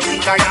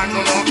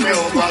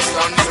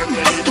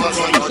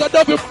 So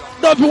Duffy,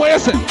 what you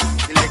say?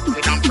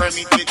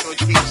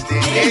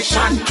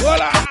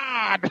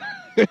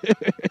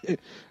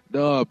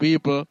 No,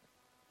 people.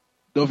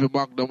 Duffy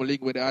mark them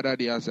link with the other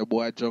day and say,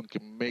 boy, Djjunky,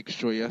 make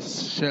sure you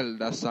shell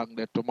that song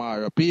there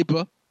tomorrow.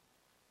 People,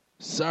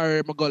 sorry,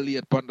 I'm going to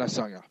late on that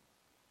song. Yeah.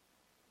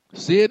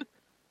 See it?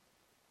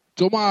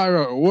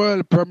 Tomorrow,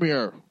 world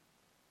premiere.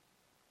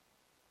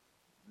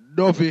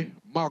 Duffy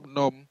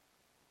Magnum,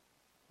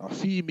 a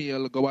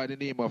female go by the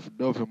name of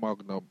Duffy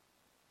Magnum.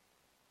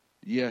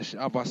 Yes, she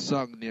have a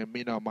song named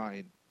Me No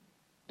Mind.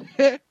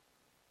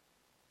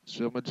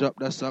 So I'm going to drop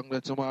that song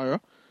there tomorrow.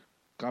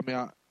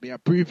 Because I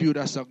preview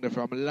that song there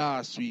from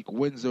last week,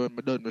 Wednesday when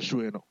I done the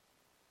show, you know.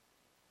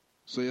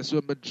 So yes,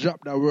 when I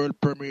drop that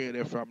world premiere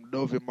there from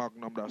Duffy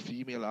Magnum, that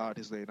female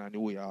artist there in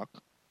New York.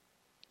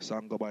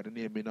 Song go by the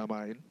name Me No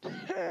Mind.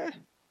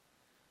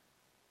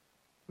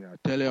 I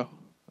tell you.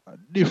 A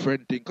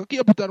different thing. Can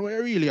you put on what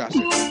you really are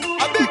saying?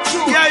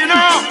 Yeah, you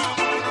know.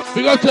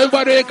 We got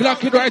everybody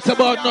clocking right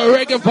about now.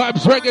 Reggae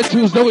vibes, Reggae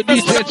Tuesday with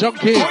DJ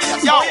Djjunky.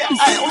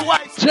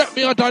 Check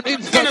me out on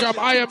Instagram.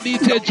 I am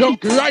DJ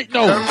Djjunky right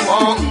now.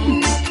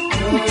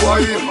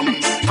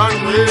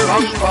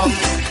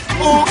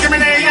 Oh, give me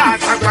the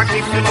yard, I got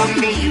it on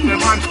me, the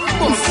man.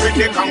 Most with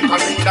the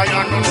conquering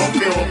Diana, no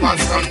pay over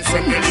sun,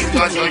 send me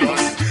little giant.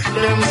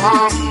 Them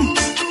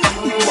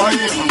who I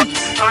am,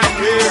 and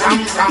where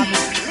I'm from.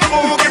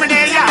 Oh, give me the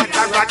yard,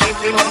 I got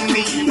it on me,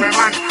 the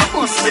man.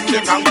 Most with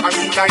the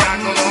conquering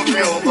Diana, no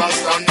pay over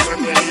sun, send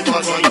me little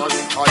giant.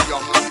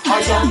 I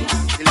am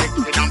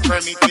elected and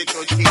permitted to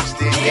teach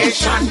the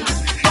nation.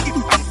 Give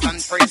thanks and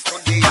praise to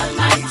the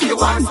Almighty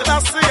One. So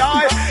that's the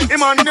eye.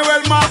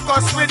 Emmanuel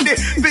Marcus with the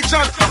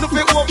vision. No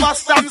pay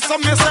overstand,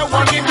 some may say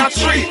 1 in a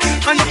 3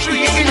 and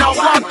 3 in a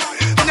 1.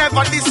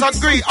 never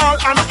disagree, all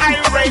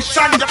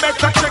annihilation. You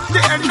better check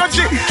the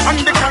energy and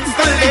the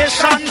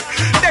constellation.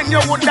 Then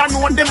you would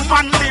know the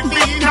man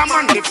living in a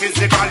man. The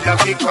physical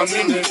that we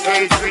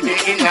communicate with the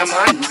inner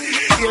man.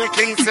 Kill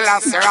King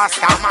Selassie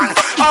Rasta man.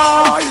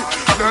 All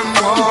them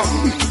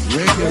one.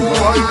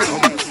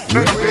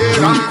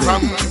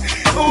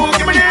 Oh,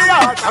 give me the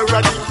heart, I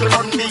ready to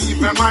run the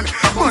evil man.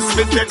 Must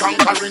be the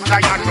conquering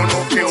lion, no no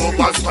the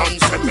overstand,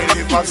 send me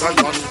the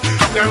Zion.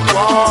 Them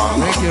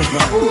one.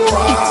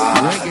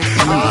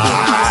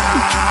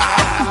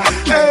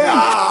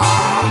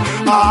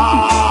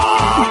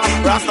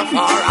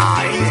 Rastafari.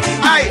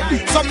 Aye,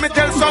 some me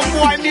tell some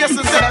boy me to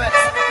say.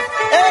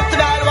 Hey, to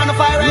the one of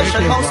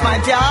iration, most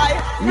mighty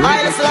high.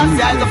 I the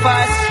Selassie, I the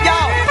first. Yo,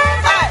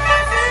 hey,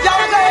 yo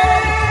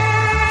again.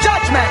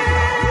 Judgment.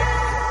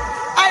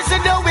 I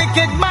said the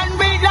wicked man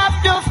will have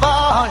to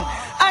fall,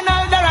 and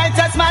all the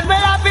righteous man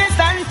will have to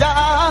stand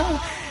tall.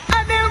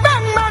 And the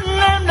wrong man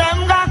them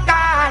got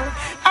call,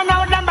 and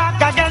now them back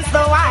against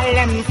the wall.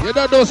 You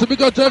don't know, so we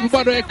got to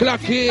everybody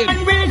clock in.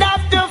 And will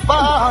have to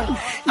fall,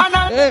 and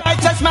all the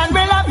righteous man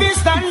will have to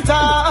stand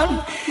tall.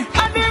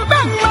 And the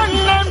wrong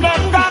man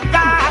them got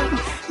call,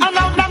 and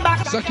now them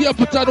back. So keep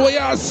put on what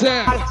you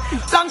say.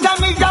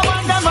 Sometimes we go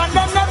on them and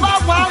them never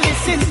want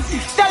listen.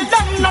 Tell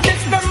them not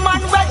this the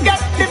man will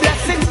get the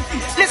blessing.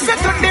 Listen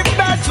to the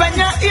birds when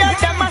you hear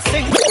them a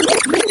sing.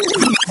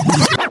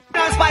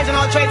 No spies and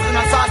all traits and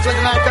all sorts with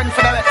American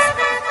Confederates.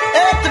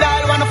 Hey, to the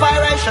one of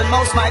iration,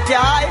 most mighty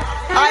high.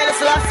 I the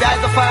Selassie, I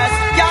the first.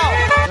 Yo.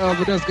 Oh,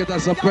 we just get a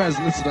surprise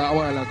listen a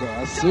while ago,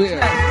 I swear.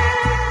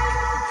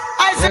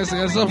 Yes,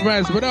 a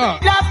surprise, but no.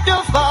 Love to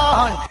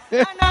fall,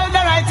 and all the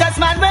righteous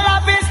man will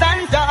have to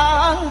stand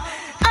tall.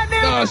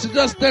 No, she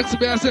just texted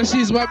me and said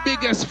she's my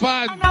biggest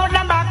fan. Now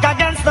them back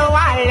against the wall.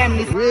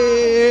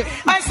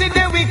 I see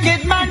the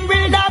wicked man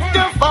will have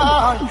to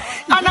fall,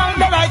 and all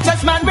the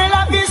righteous man will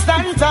have to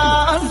stand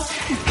tall.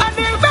 And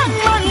the wrong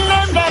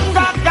man them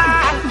got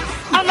call,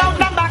 and now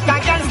them back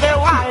against the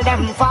wall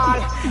them fall.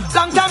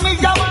 Sometimes we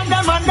go on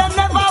them and them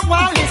never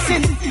want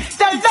listen.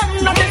 Tell them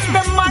not this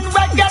the man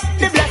will get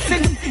the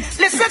blessing.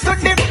 Listen to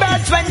the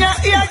birds when you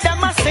hear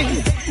them a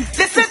sing.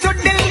 Listen to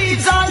the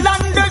leaves all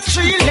on the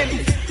tree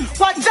limb.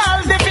 Watch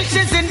all the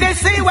fishes in the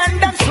sea when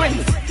them swim.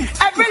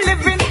 Every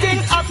living thing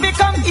have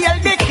become heal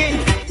the king.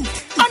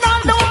 And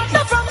all the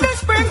water from the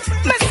spring,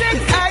 me sing,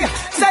 hey.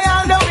 Say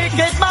all the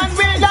wicked man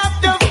will have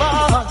to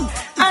fall,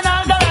 and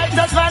all the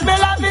righteous man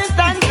will have to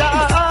stand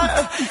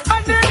tall.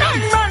 And the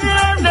wrong man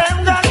them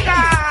got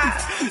call,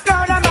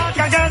 now them back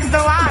against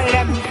the wall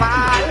them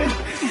fall.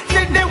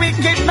 Say the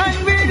wicked man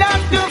will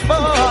have to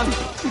fall,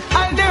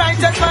 and the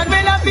righteous man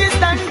will have to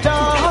stand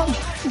tall.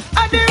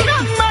 And the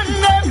wrong man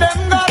them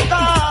got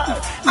call,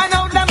 and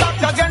now them back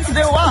against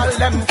the wall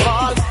them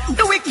fall.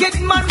 The wicked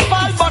man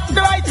fall, but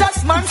the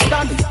righteous man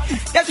stand.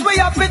 Yes, we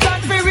have it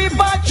and for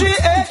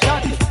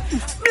repatriation.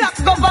 Black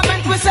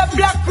government, we say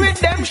black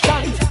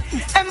redemption.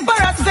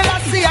 Emperor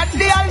Selassie at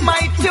the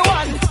Almighty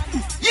One.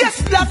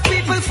 Yes, black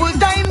people full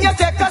time you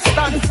take a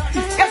stand.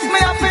 Yes, me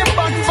have a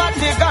bun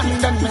Vatican,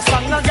 then me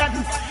song again.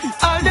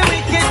 All the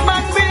wicked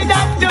man will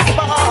have to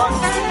fall,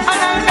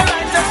 and all the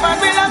righteous man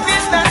will have to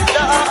stand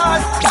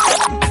tall.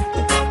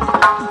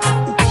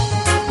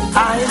 I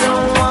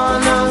don't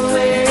wanna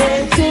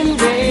wait in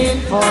vain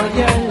for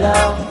your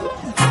love.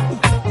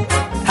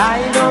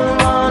 I don't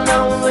wanna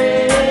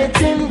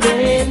wait in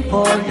vain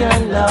for your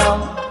love.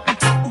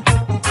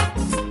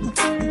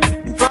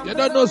 You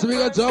don't know, so we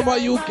got some more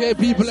UK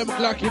people I'm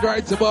clocking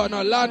right about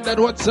now.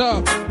 London, what's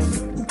up?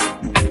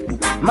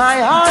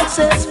 My heart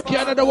says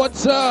Canada,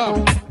 what's up?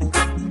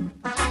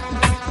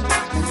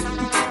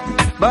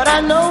 But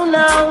I know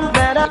now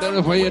that I don't know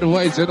if I hear the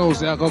voice, you know,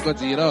 say I can't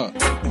continue, you know.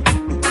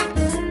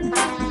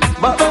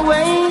 But the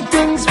way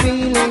things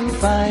feeling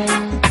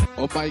fine.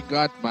 Oh my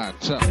God, man.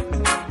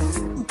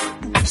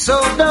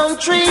 So don't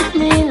treat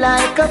me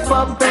like a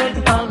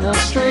puppet on a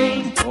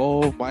string.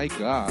 Oh my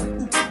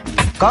God.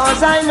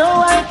 Cause I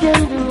know I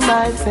can do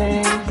my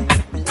thing.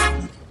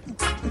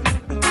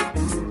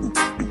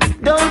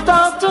 Don't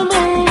talk to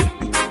me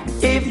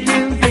if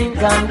you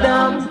think I'm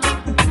dumb.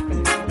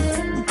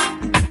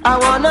 I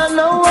wanna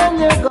know when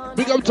you're gonna.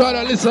 Big up to all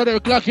the listeners,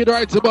 clocking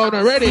right about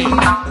now. Ready?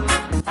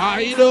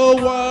 I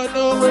don't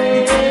wanna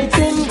wait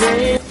in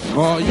vain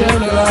for your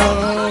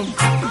love.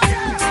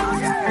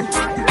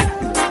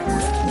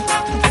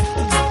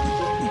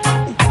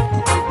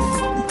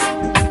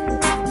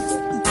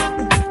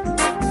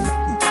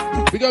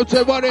 Big up to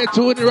everybody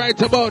tuning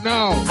right about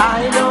now.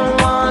 I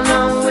don't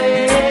wanna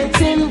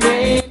wait in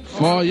vain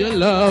for your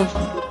love.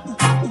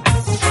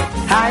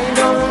 I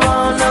don't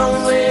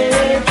wanna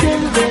wait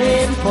in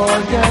vain for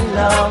your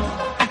love.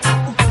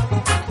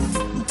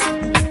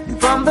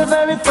 From the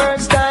very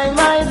first time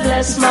I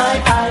bless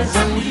my eyes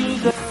on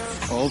you.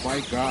 Oh my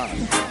God.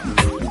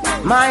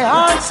 My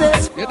heart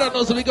says. You don't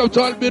know, so we go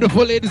to all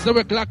beautiful ladies that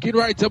we're clocking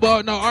right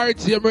about now.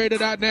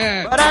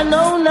 RTMRadio.net. But I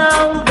know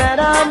now that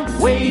I'm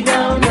way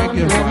down on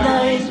the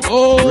line.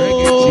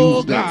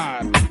 Oh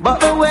God. But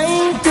the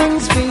way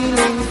things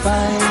feeling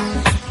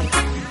fine.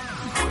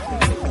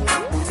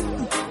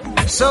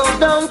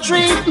 Just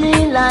treat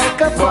me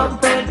like a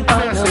puppet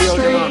on a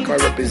string. I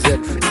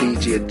represent for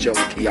DJ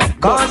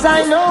Djjunky. Cause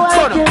I know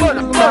I can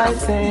do my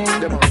thing.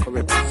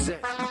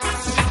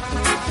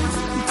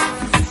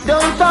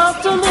 Don't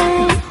talk to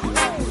me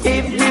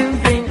if you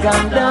think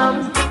I'm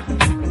dumb.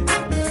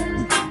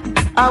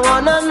 I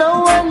wanna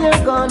know when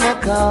you're gonna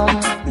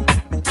come.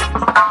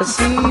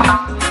 See,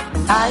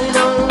 I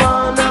don't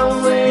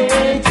wanna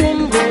wait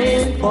in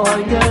vain for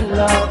your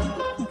love.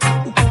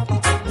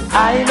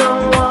 I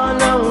don't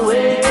wanna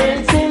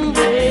wait in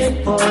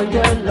vain for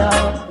your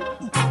love.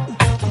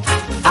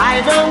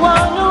 I don't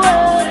wanna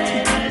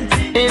wait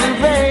in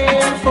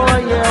vain for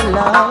your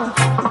love.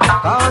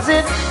 Cause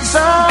it's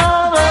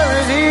summer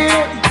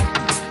here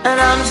and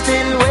I'm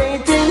still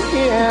waiting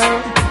here.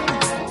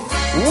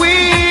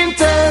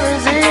 Winter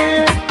is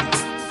here,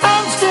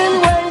 I'm still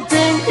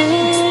waiting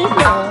here.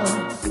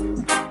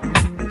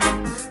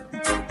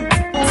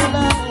 All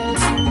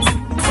night,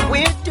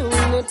 we're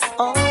doing it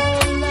all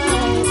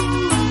night.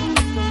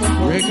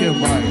 Reggae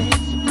vibes,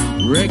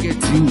 Reggae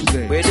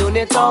Tuesday. We're doing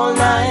it all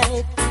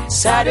night,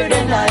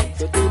 Saturday night.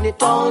 We're doing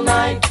it all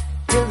night,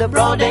 till the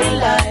broad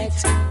daylight.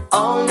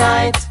 All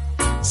night,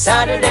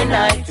 Saturday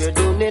night. We're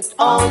doing it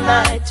all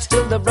night,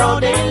 till the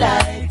broad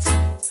daylight.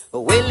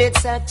 Well,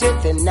 it's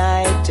Saturday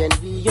night and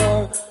we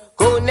are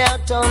going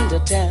out on the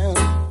town.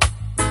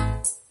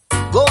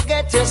 Go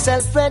get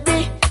yourself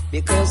ready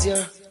because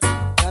you're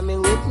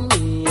coming with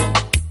me.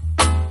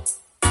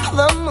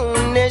 The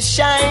moon is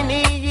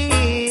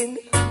shining,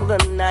 the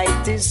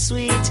night is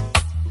sweet.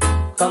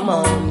 Come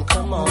on,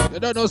 come on. You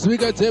don't know, so we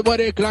got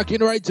everybody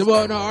clocking right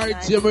about now.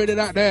 Alright, you ready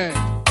that there?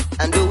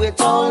 And do it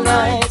all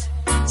night,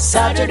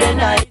 Saturday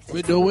night.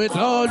 We do it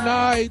all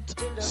night,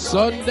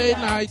 Sunday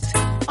night.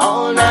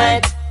 All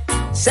night,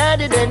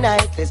 Saturday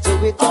night. Let's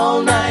do it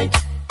all night,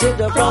 till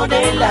the broad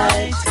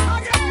daylight.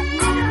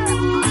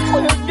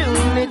 We're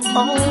doing it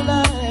all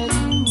night.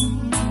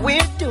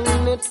 We're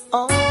doing it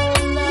all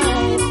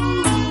night,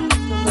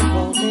 till the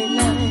broad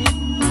daylight.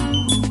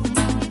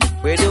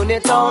 We're doing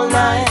it all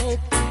night,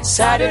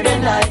 Saturday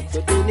night.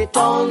 We're doing it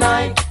all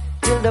night,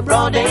 till the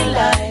broad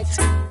daylight.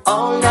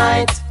 All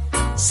night,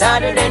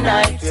 Saturday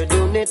night. We're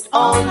doing it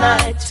all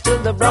night, till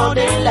the broad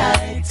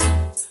daylight.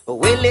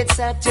 Well, it's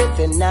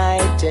Saturday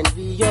night and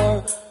we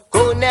are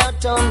going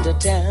out on the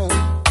town.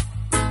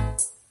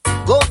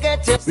 Go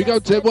get your... We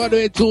got to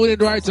everybody tuning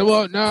right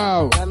about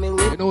now.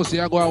 You know, see,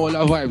 I go all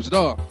the vibes,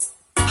 though.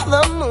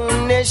 The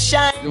moon is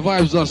shining. The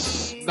vibes are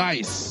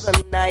nice.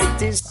 The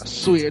night is... I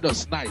swear,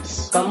 that's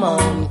nice. Come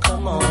on,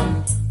 come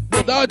on.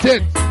 Without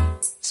it.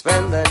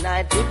 Spend the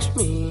night with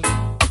me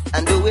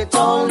and do it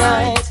all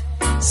night.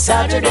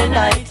 Saturday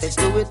night, let's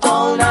do it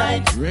all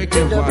night.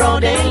 Till the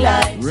broad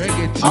daylight.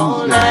 Reggae Tuesday.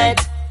 All night.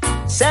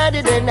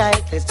 Saturday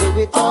night, let's do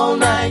it all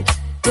night,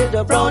 till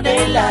the broad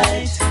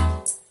daylight.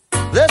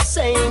 The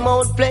same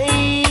old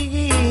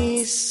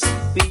place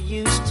we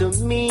used to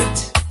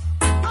meet.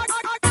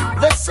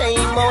 The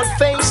same old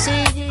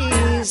faces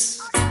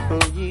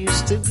we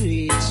used to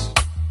greet.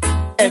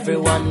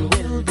 Everyone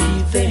will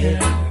be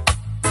there,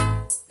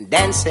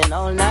 dancing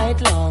all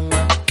night long.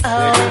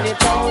 We're doing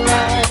it all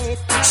night.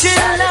 She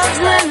loves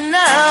me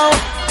now.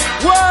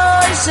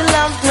 Whoa, she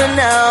loves me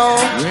now.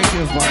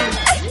 Reggae vibes.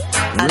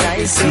 And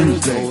I sing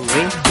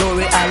glory,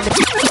 glory,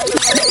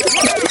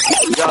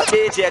 Yo,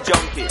 DJ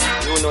Djjunky,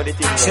 you know the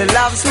thing. She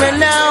loves me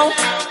now.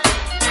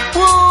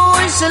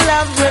 Ooh, she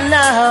loves me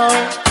now.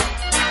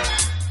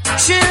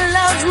 She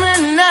loves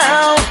me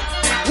now.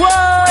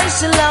 Whoa,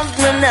 she loves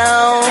me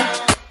now.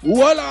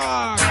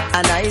 Voila!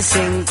 And I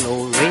sing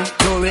glory,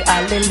 glory,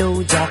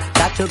 hallelujah.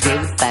 Got to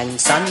give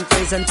thanks and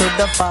praise unto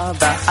the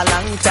Father. A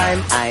long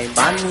time I'm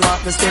on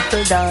walk the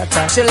little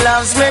daughter. She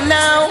loves me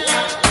now.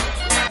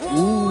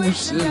 Ooh,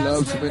 she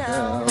loves me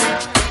now.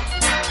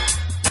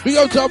 We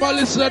go to my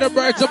listener that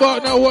bright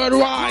about now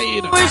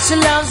worldwide. Ooh, she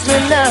loves me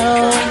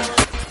now.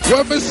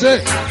 What me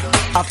say?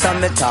 After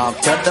me talk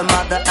to the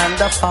mother and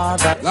the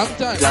father. Long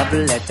time. Love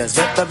letters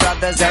with the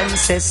brothers and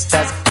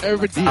sisters.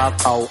 Every day.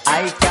 Oh,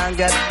 I can't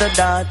get the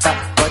daughter.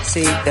 But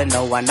see, they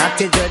know one not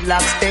the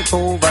dreadlocks take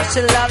over.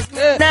 She loves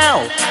me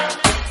now.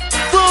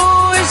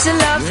 Ooh, she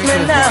loves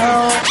me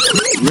now.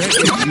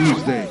 Reggae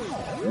Tuesday.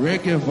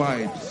 Reggae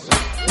vibes.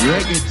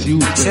 Reggae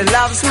Tuesday. She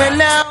loves me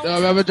now. No,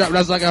 we have a drop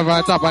that song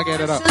from top again.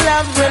 She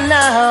loves me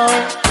now.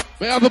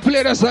 We have to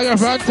play that song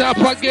from top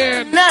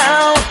again.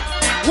 Now.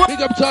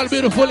 Big up to all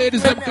beautiful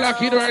ladies, them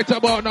clocking right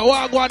about now.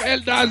 Wagwan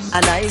elders.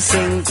 And I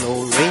sing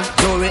glory,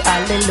 glory,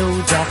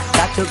 hallelujah.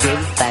 Got to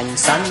give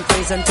thanks and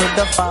praise unto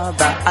the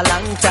Father. A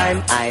long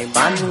time I'm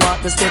on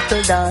walk this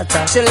little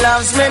daughter. She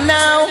loves me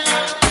now.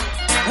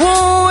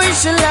 Ooh,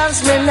 she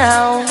loves me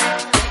now.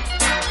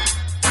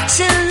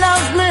 She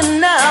loves me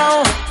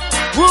now.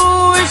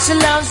 Ooh, she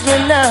loves me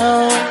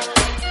now.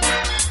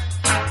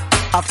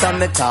 After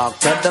me talk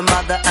to the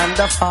mother and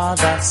the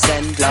father,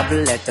 send love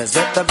letters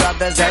with the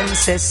brothers and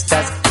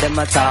sisters. Them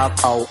a talk,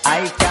 oh,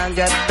 I can't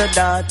get the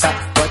daughter.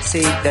 But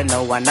see, they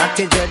know one not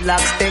the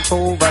dreadlocks take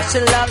over. She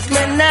loves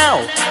me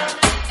now.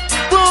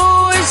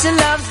 Ooh, she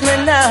loves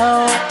me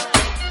now.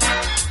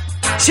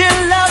 She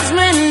loves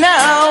me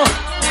now.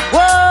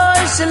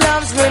 Whoa, she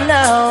loves me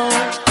now.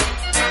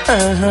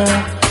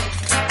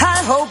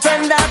 I hope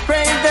and I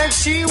pray that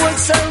she will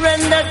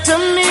surrender to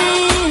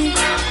me.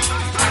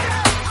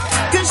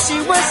 Cause she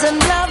was in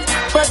love,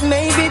 but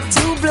maybe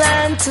too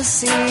blind to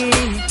see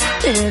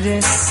it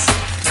is.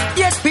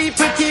 Yet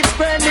people keep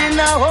spreading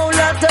a whole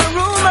lot of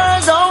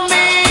rumors on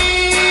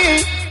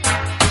me.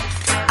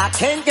 I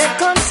can't get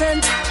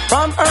consent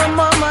from her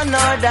mama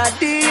nor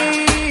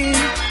daddy.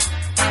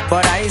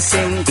 But I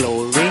sing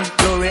glory,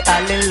 glory,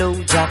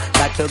 hallelujah.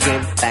 Got to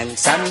give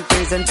thanks and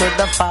praise unto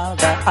the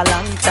Father. A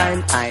long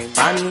time I'm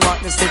on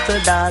what this little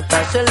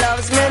daughter. She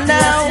loves me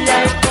now.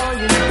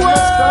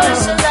 Whoa,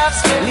 she loves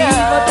me now.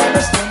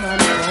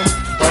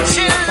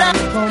 She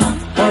loves me.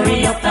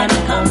 Hurry up and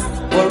come.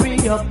 Hurry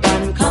up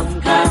and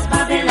come. Cause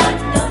Babylon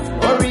done.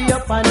 Hurry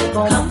up and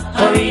come.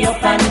 Hurry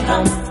up and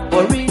come.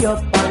 Hurry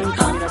up and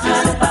come.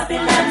 Cause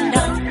Babylon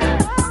done.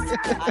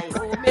 I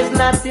hope it's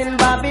not in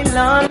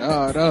Babylon.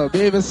 Oh no,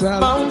 baby son.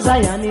 Mount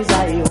Zion is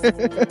I.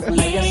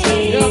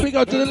 Yeah, we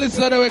go to the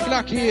listener that we're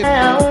clocking.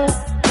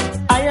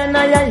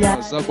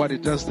 Oh, somebody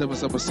just tell me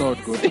something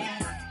sound good.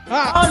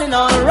 All in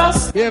all,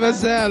 Russ. Behave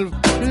yourself.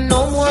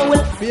 No more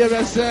will. Behave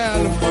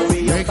yourself.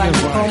 Hurry up and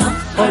come.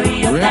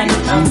 Hurry up and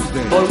come.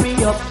 Hurry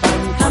up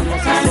and come.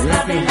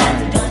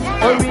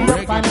 Hurry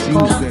up and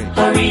come.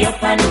 Hurry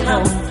up and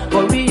come.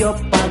 Hurry up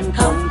and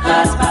come.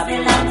 Cause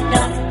Babylon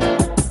done.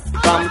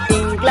 From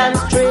England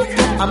straight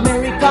to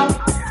America,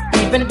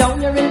 even down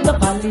here in the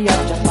valley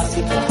of the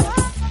Pacific.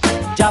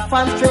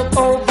 Japan straight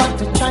over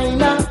to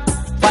China,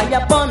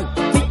 fire burn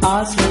the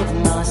all slave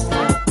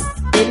master.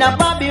 In a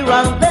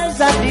Babylon there's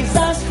a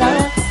disaster.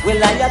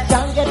 Well, I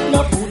can't get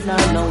no food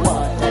now, no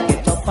water.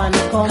 Get up and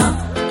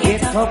come,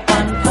 get up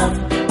and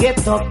come,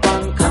 get up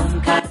and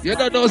come. You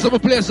don't know some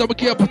place, some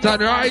Capitan,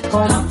 right?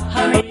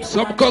 Come,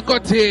 some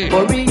cocotte.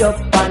 Hurry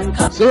up and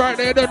come. So right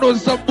now you don't know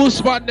some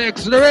Bushman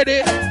next. You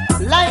ready?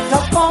 Like a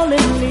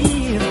falling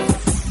leaf,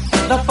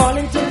 the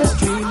falling to the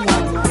stream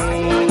one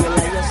day.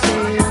 Like you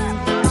say,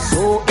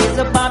 so is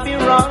a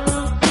Babylon.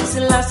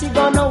 Selassie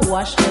gonna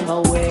wash them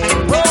away.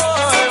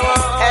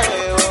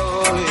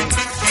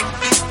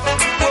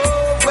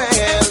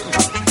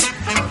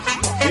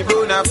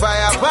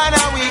 Fire when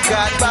we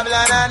got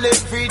Babylon and the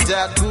free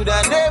that could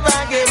have never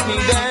get me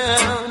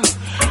down.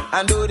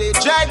 And though they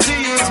tried to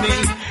use me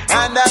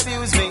and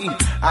abuse me,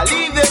 I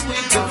leave them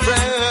with the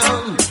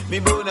frown. Me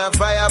bona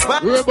fire.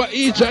 Remember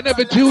each and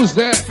every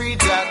Tuesday. Free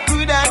that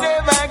could have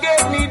never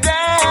get me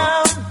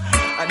down.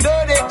 And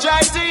though they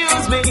tried to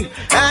use me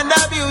and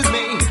abuse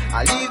me,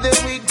 I leave them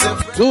with the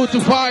frown. 2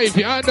 to 5,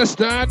 you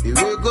understand? The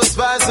work goes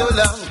for so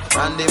long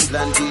on them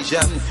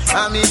plantation.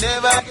 I mean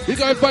never. You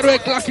guys by the way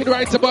clocking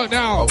right about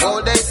now.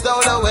 Oh, they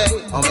stole away.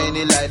 How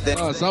many life them?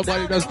 Oh,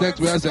 somebody just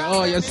text me and say,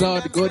 oh, you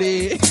sound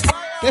goodie.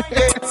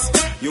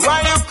 You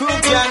are your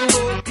cook and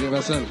go. Give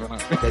yourself for now.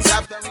 Cause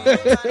after me,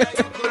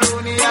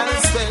 colonial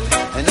spell.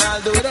 And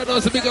I'll do. You don't know,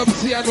 so big up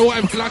see and the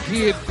wife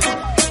clocking.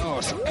 Oh,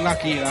 so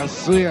clocking, I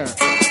swear.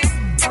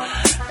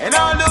 And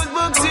all those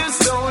books you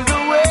stole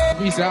away.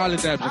 We say all the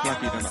times you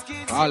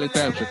clocking, all the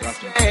times you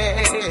clocking.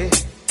 Hey,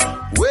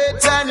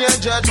 wait on your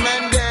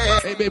judgment day.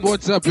 Hey baby,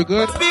 what's up? You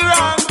good? Be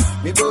wrong.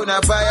 Me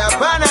gonna fire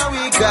pan a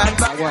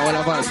weekend. All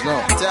of us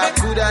now. That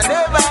could have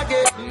never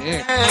get.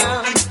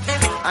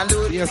 Yeah. And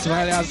do yes,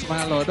 smile,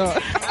 smile, Lord.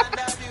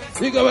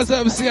 You got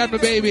myself see on the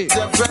baby.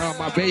 Oh,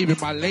 my baby,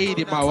 my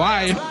lady, my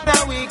wife.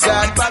 Now we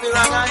got Bobby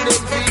Wrong and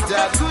them feet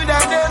that could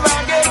have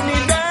never get me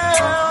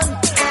down.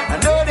 I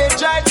know they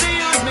tried to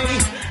use me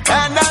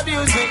and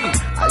abuse me.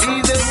 I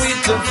leave them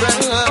with the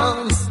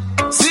frowns.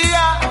 See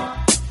ya,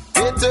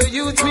 better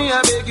youth me,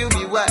 I beg you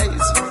be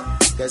wise.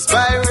 Cause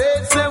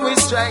pirates and we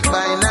strike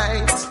by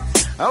night.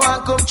 I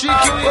want come trick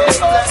you with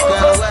black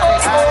and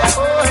white.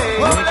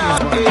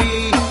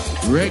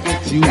 Reggae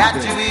Tuesday. Got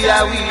to be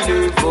a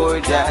winner for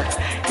that.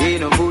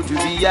 Ain't no good to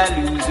be a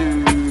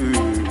loser.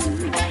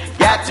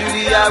 Got to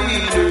be a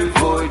winner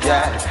for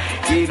that.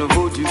 Ain't no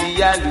good to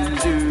be a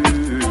loser.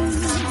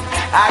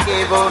 I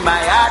gave all my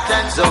heart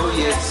and soul,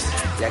 yes.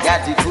 You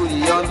got it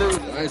fully on the.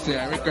 I say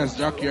I request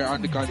Jack here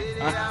on the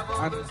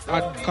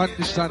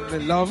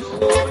unconditional love.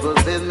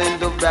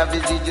 Fulfillment of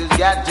prophecy just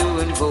got to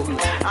unfold.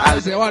 I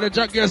say I want to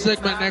Jack your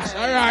segment next.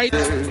 Alright.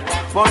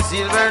 For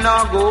silver,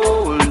 no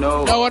gold,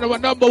 no. Now one of my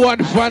number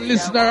one fan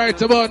listener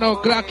right about now,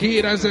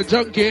 Clocky, and say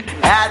Djjunky.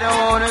 I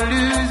don't want to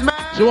lose my.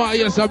 She want to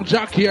hear some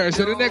Jack here.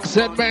 So the next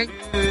segment,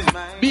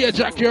 be a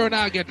Jack here and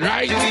I get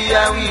right. To be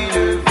a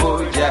winner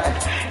for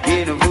Jack.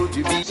 Ain't no good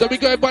to be. So we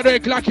going by the way,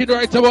 Clocking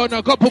right about now.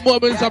 A couple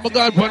moments, I'm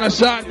going for a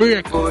short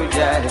break.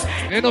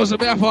 You know, so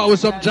me have with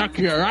some Jack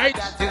here, right?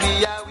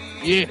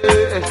 Yeah.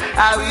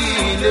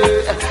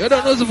 You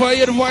don't know if I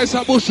hear the voice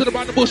of bush to the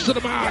man, the bush to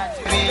the man.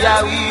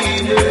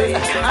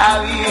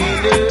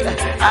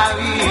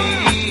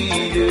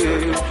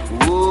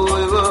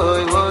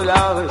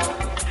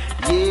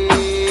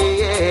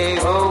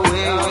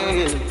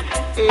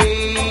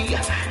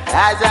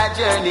 As I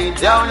journey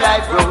down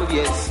life road,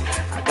 yes,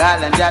 I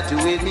Call and Jah to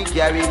with me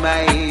carry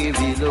my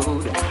heavy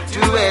load. To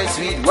where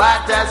sweet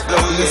waters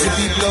flow. You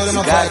see people out in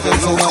my fight,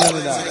 so one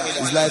with that.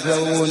 It's like our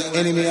own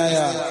enemy I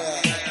am.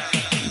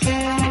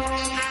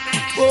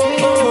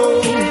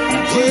 Oh,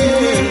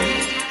 yeah.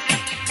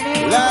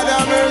 Lord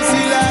have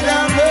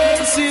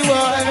mercy,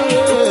 why?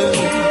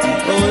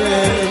 Oh,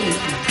 yeah.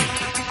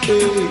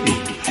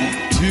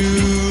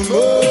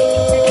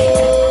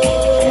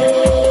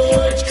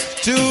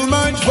 Too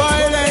much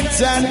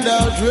violence and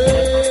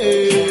outrage.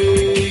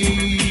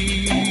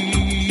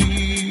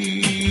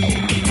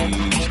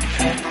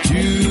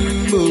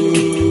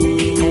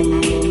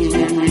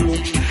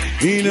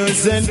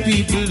 Innocent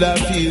people are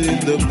feeling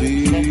the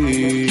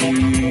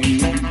pain.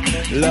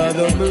 Lord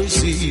of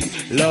mercy,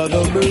 Lord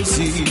of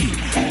mercy.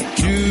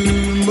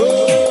 Too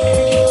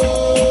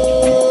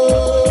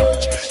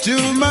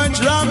much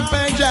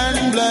rampage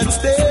and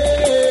bloodstain.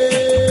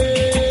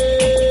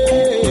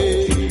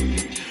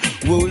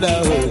 Whoa,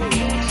 Lord.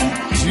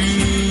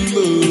 Too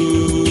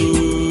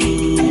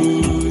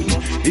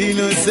much.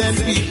 Innocent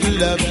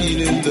people are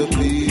feeling the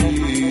pain.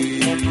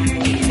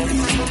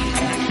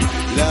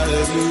 Lord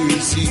of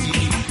mercy.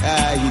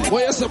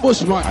 Where's the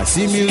Bushman? I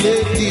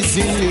simulate this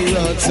in the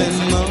rocks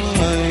and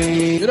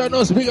mine. You don't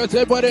know, speak to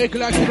everybody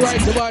like it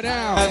right about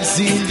now. I've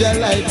seen the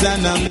light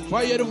and I'm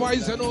fire the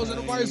voice and nose and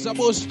the voice of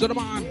Bush to the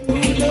man.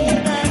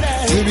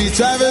 To be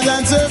travelers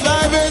and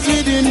survivors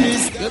within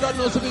this. You don't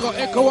know, so we got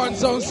Echo One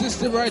sound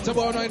system right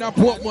about now in a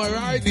Portmore,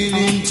 right?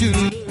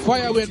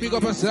 Fire wind, big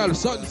up yourself,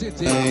 Sun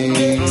City.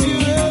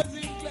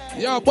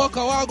 Yo,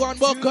 Bucka, Wagwan,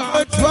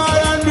 Bucka.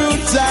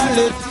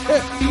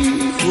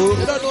 You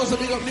don't know, so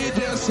big up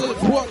DJ and Silk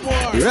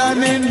Portmore.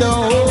 Running the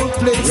whole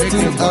place to a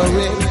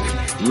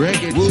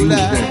Reggae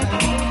Tuesday.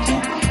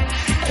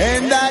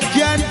 And I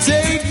can't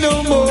take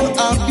no more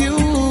of you.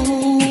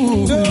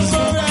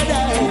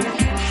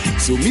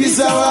 So me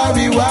so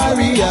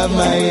worry have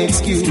my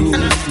excuse.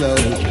 Long,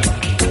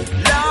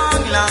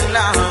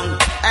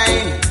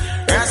 hey.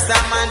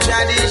 Rastaman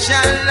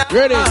tradition.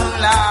 Ready?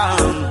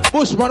 Long.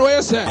 Bushman, what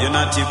you say? You're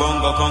not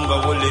Bongo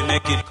Congo, will it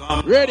make it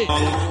come? Ready?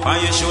 Why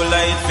you show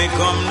light fi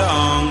come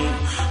down?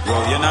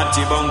 Bro, you're not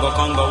Bongo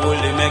Congo, will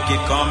it make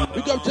it come?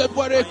 We come to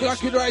everybody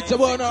clocking right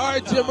about now.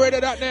 Alright, team, ready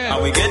that now.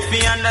 And we get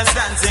fi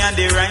understand, say and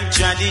the right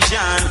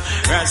tradition.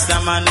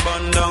 Rastaman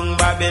bun down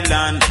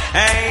Babylon.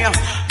 Hey,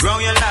 grow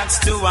your locks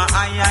to a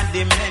higher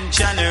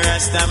dimension.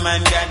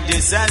 Rastaman got the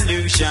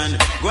solution.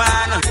 Go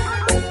on.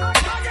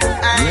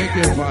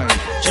 Reggae vibe.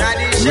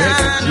 Tradition.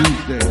 Reggae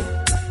Tuesday.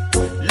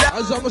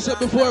 As I said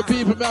before,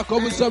 people, may I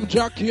come with some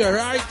Jack here,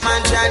 right?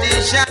 Man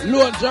tradition.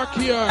 Lone Jack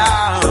here.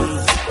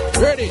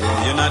 Ready?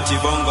 You're not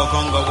Bongo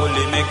Congo, will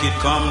it make it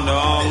come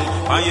down?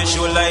 And you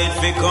show light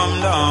fi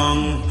come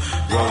down.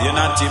 Bro, you're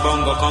not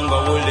Bongo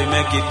Congo, will it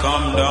make it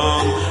come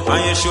down?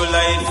 And you show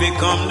light fi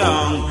come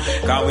down.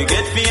 Can we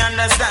get fi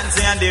understand,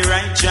 say and the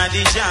right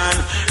tradition.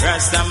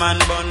 Rastaman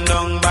bun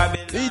down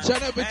Babylon. Each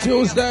and every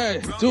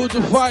Tuesday, 2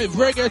 to 5,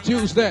 Reggae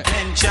Tuesday.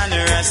 Mention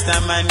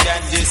Rastaman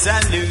got the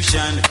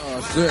solution.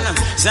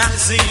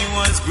 Samson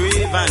was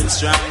brave and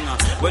strong,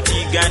 but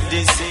he got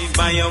deceived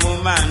by a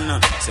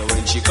woman. So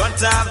when she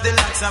cut off the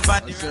locks of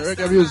her,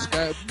 reggae music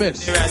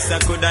best. The Rasta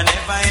could have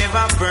never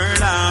ever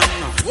burn on.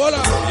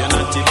 Voila. You're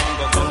not the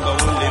Congo,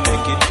 will they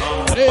make it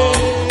come?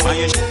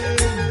 Hey,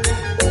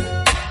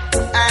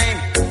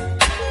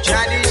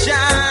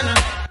 tradition.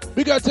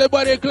 We got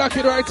everybody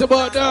clocking right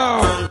about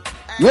now.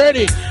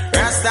 Ready?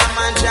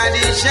 Rastaman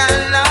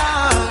tradition,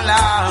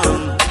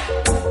 long.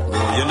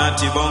 You're not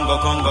the Bongo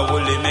Congo,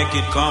 will it make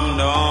it come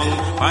down?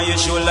 And you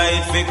show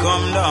light fi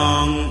come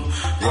down.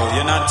 Bro,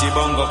 you're not the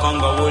Bongo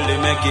Congo, will it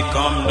make it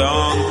come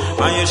down?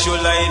 And you show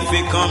light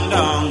fi come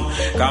down.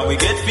 Can we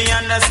get fi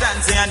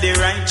understand, say and the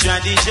right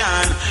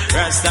tradition.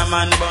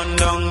 Rastaman bun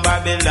down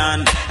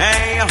Babylon.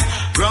 Hey,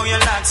 grow your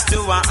locks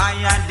to a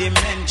higher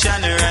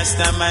dimension.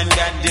 Rastaman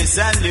got the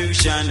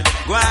solution.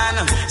 Go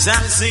on,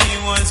 Samson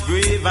was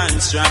brave and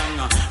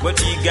strong, but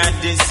he got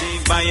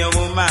deceived by a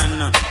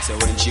woman. So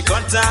when she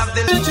cut off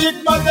the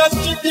Mother's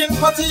chicken,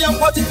 party and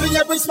party for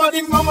every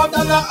smiling mama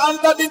dana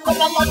and daddy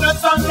come on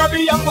mother's and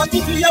grabby and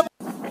party for every.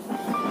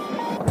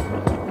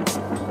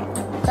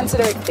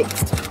 Consider it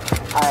fixed.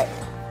 Alright.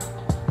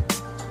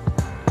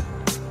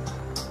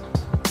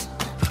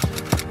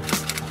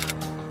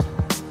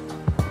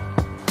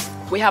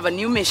 We have a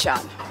new mission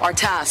or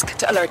task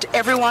to alert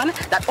everyone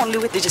that only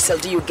with Digicel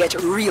do you get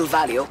real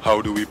value. How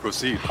do we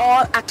proceed?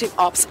 All active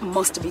ops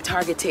must be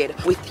targeted.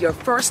 With your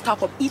first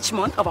top up each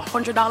month of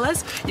 $100,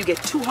 you get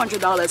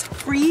 $200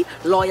 free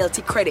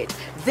loyalty credit.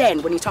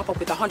 Then when you top up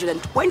with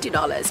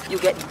 $120, you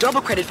get double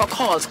credit for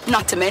calls.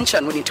 Not to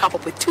mention when you top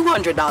up with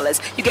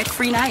 $200, you get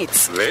free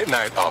nights. Late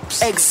night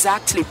ops.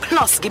 Exactly.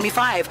 Plus, give me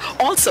 5.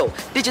 Also,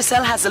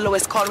 Digicel has the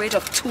lowest call rate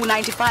of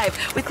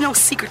 $2.95 with no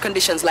secret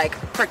conditions like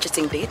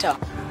purchasing data.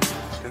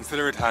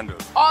 Consider it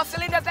handled. All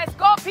cylinders, let's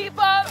go,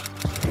 people!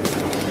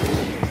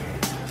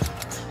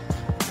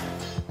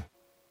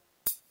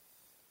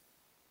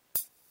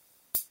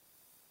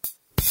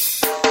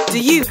 Do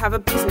you have a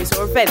business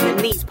or event that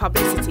needs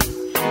publicity?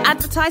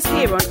 Advertise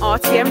here on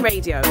RTM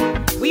Radio.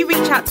 We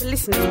reach out to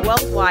listeners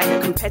worldwide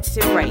at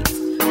competitive rates.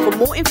 For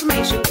more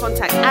information,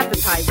 contact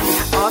advertising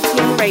at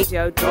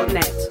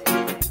rtmradio.net.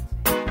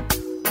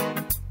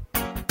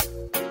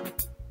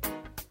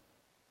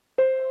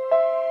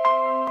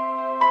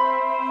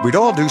 We'd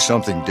all do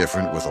something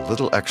different with a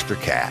little extra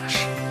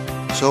cash.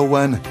 So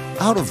when,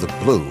 out of the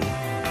blue,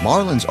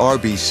 Marlon's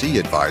RBC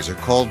advisor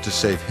called to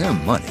save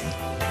him money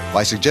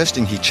by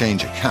suggesting he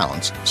change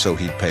accounts so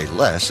he'd pay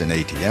less in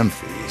ATM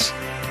fees,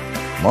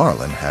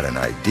 Marlon had an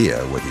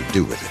idea what he'd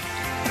do with it.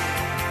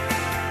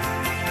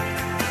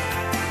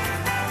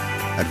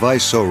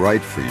 Advice so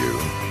right for you,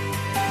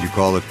 you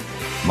call it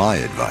my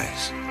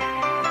advice.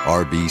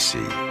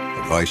 RBC,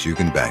 advice you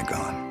can bank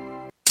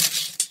on.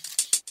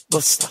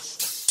 Buster.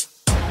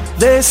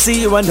 They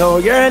see you and know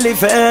you're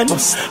living.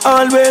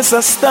 Always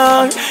a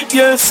star.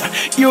 Yes,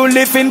 you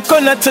live in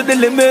color to the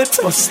limit.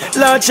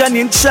 Large and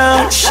in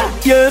charge.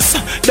 Yes,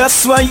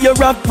 that's why you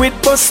rock with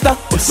Buster.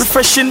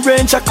 Refreshing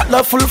range of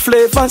colorful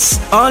flavors.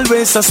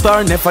 Always a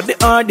star, never the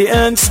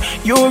audience.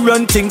 You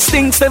run things,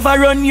 things never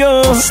run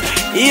you.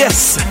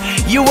 Yes,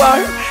 you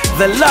are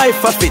the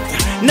life of it,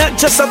 not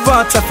just a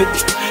part of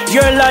it.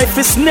 Your life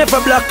is never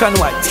black and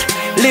white.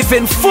 Live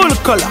in full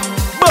color.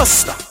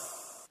 Buster.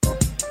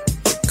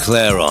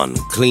 Claron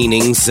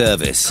Cleaning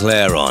Service.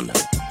 Claron.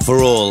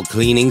 For all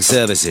cleaning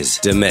services,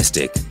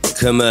 domestic,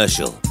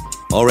 commercial,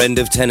 or end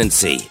of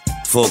tenancy.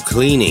 For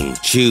cleaning,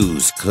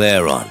 choose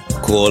Claron.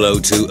 Call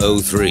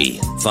 0203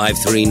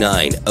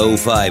 539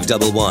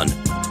 0511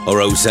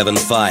 or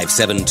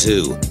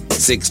 07572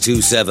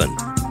 627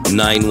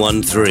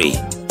 913.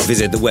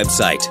 Visit the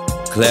website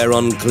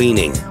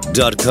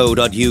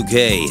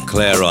claroncleaning.co.uk.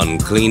 Claron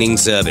Cleaning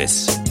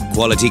Service.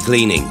 Quality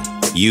cleaning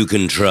you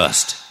can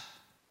trust.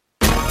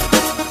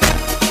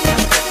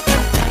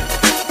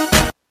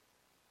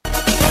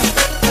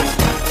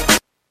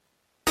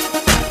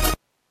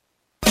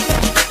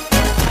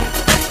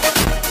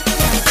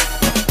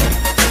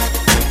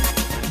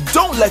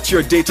 Let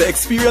your data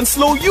experience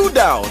slow you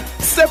down.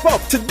 Step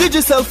up to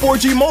Digicel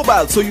 4G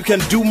Mobile so you can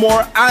do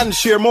more and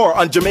share more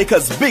on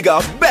Jamaica's bigger,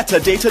 better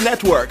data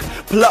network.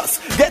 Plus,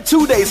 get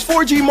 2 days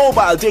 4G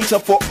mobile data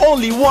for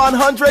only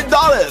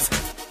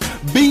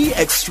 $100. Be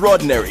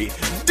extraordinary.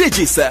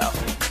 Digicel.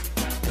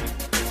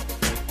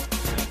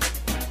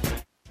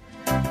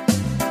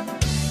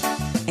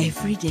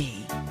 Every day,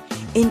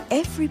 in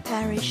every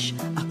parish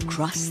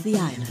across the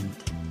island,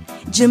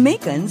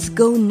 Jamaicans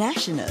go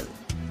national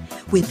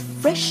with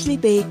freshly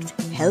baked,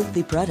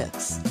 healthy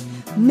products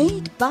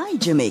made by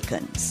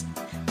Jamaicans.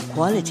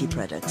 Quality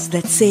products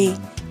that say,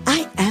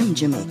 I am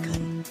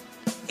Jamaican.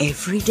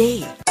 Every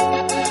day.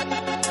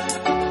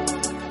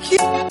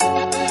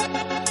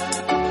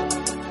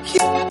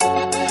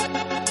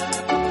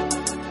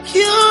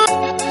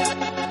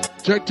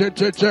 Check.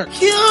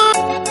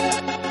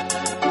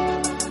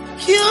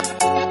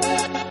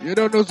 You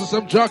don't know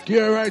some jock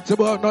here right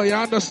about now, you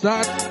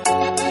understand?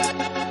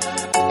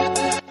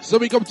 So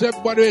we come to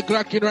everybody we're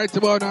clocking right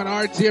about on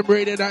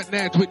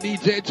RTMRadio.net with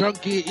DJ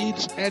Djjunky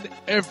each and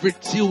every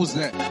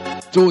Tuesday,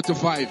 2 to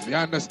 5, you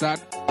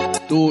understand?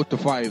 2 to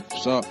 5,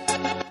 so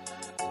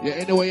yeah,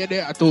 anyway you're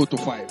there at 2 to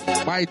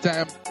 5. My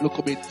time, look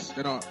a bit,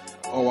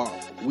 our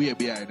way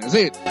behind, is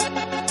it?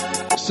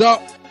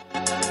 So,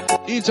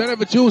 each and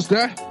every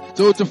Tuesday,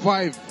 2 to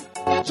 5,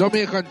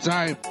 Jamaican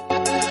time,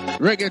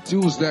 Reggae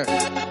Tuesday.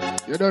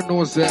 You don't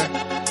know, sir,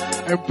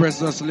 Empress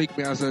just linked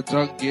me as a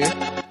junkie.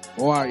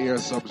 Oh, I hear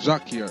some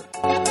Jack here.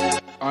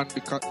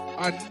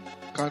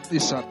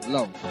 Unconditioned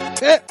love.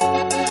 Hey,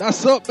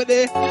 that's up, man.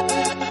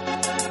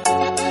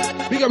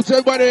 Big up to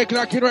everybody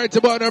clocking right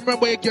about.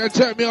 Remember, you can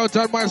check me out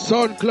on my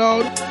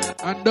SoundCloud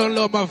and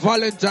download my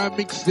Valentine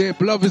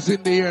mixtape. Love is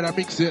in the air. That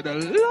mixtape, the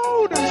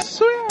loud and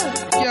swear.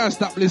 I can't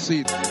stop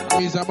listening. That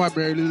means I'm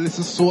barely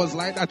listen souls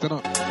like that, you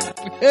know.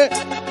 Hey.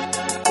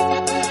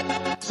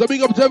 So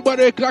big up to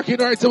everybody clocking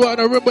right about.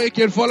 Remember, you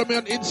can follow me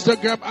on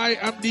Instagram. I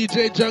am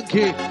DJ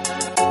Djjunky.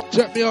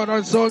 Check me out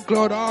on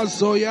SoundCloud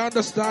also, you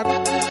understand?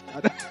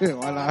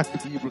 Well, I have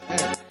people.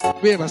 Hey,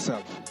 behave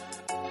yourself.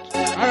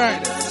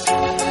 Alright.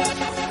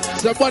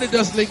 Somebody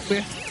just link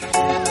me.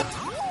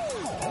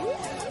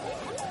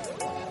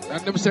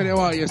 And them say they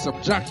want to hear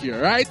some Jack here,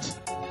 right?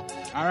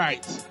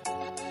 Alright.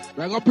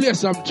 We're going to play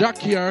some Jack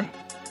here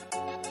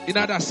in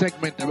another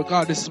segment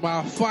because this is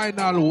my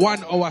final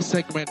 1 hour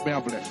segment we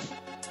have left.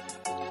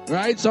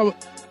 Right? So,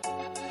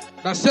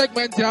 the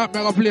segment here, we're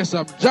going to play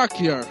some Jack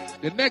here.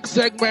 The next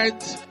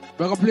segment,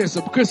 we're going to play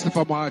some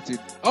Christopher Martin.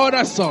 Oh,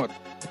 that's sound.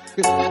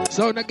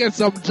 So, we're going to get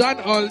some John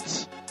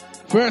Holtz.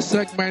 First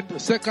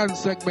segment. Second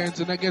segment,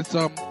 we're going to get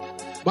some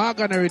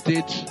Morgan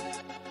Heritage.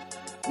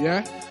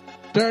 Yeah.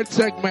 Third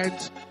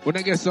segment, we're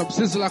going to get some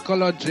Sizzla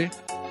Kalonji.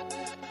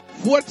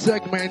 Fourth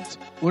segment,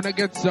 we're going to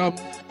get some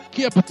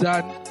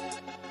Captain,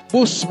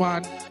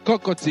 Bushman,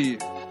 Cocotti.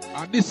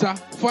 And this is a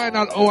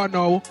final hour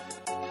now.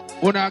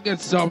 We're going to get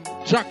some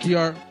Jack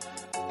here.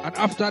 And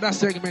after that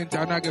segment,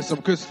 I'm going to get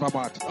some Christopher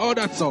Martin. Oh,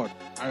 that sound.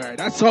 All right,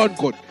 that sound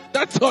good.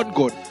 That sound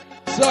good.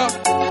 So,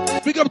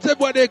 big up to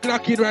everybody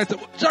clocking right.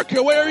 Jackie,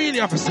 what you really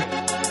have to say?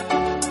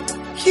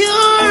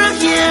 You're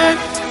again.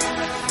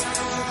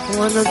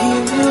 Wanna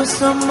give you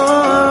some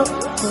more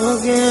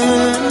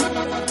again.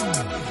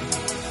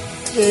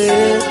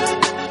 Yeah.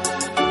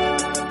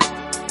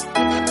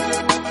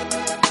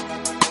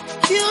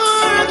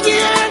 You're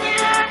again.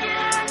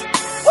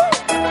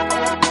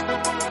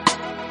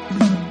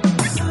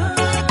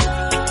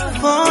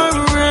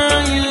 Forever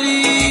you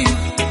leave,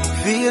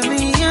 feel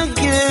me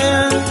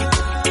again.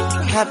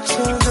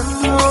 Capture the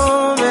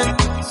moment,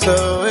 so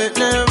it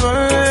never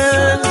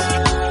ends.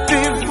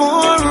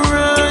 Before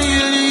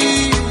you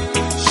leave,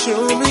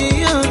 show me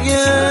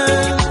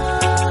again.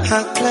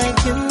 Act like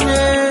you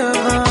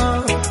never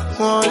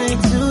wanted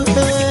to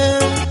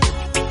end.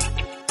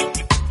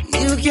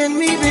 You can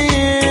meet me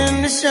in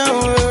the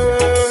shower.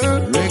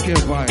 Reggae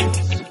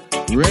vibes.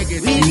 Reggae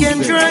We can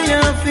dry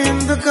up in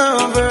the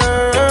covers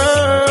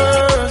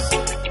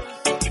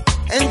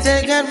and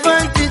take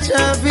advantage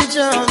of each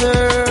other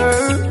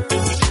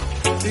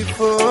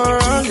before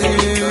I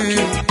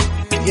leave.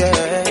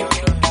 Yeah.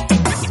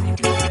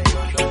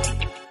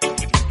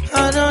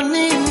 I don't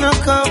need no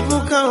cup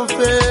of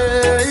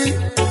coffee.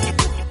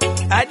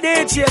 I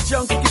did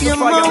Djjunky. You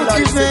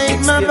motivate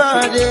my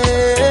body.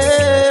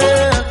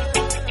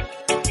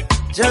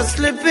 Just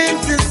slip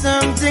into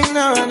something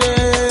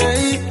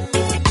naughty.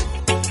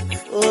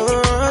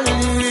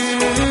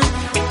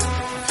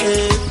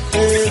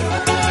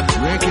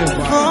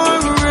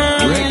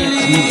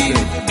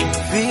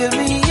 Feel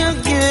me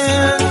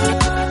again.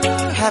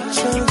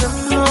 Capture the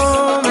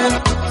moment,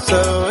 so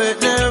it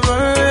never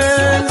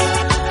ends.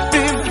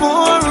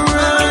 Before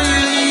I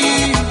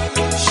leave,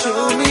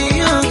 show me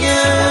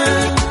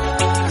again.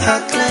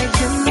 Act like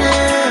you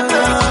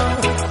never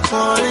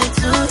wanted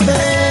to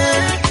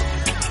end.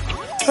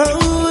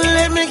 Oh,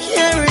 let me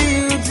carry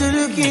you to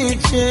the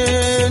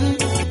kitchen.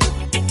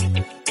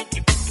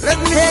 Let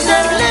me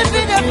lift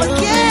it up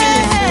again.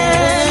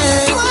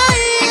 Why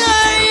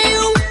are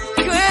you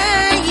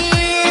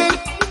crying?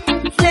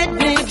 Let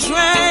me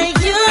dry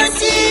your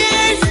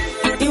tears,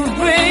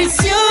 embrace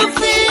your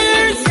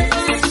fears.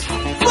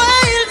 Why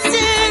you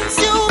think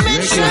you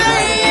been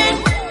trying,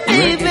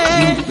 baby?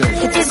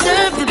 You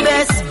deserve the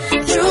best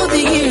through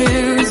the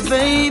years,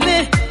 baby.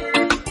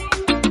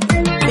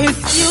 If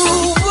you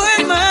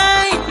were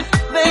mine,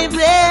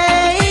 baby,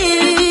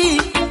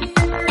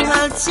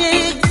 I'll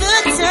take the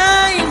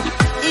time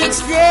each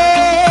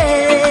day.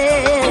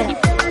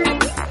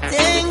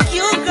 Thank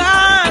you,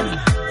 God,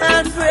 I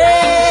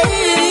pray.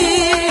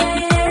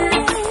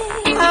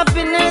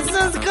 Happiness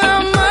has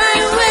come my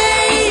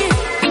way.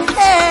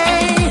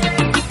 Hey,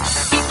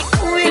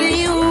 with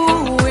you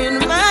in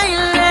my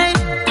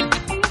life,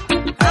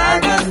 I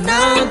got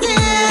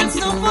nothing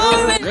to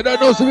worry. You don't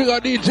know, so we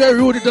got DJ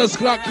Rudy just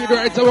clocking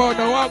right about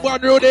now.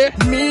 One Rudy.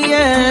 Me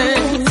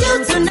and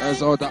you tonight.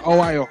 That's all the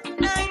Ohio.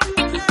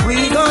 We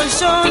gon'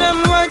 show them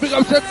what. Big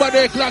up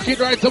everybody clocking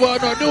right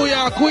about now. New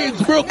York,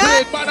 Queens,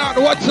 Brooklyn,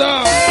 Manhattan, what's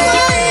up?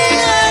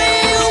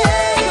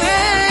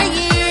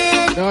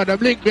 No, the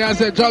blink me and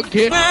say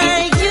Djjunky.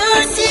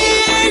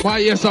 Why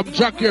you some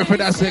Jack here for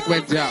that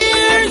segment, yeah?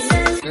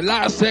 The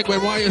last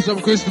segment, why you some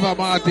Christopher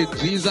Martin?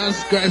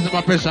 Jesus Christ,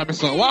 my pressure, me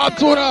son. What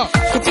to now?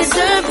 You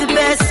deserve the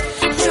best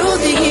through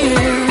the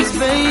years,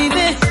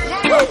 baby.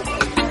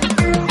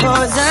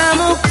 Cause I'm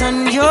hooked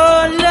on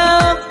your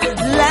love,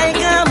 like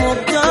I'm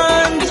hooked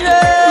on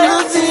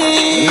drugs.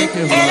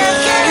 And I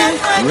can't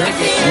find the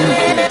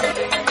feeling.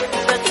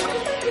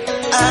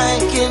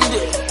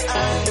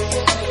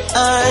 I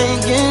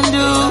can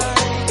do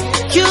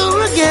you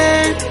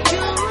again.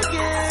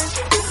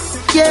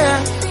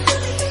 Yeah.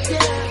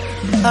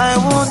 I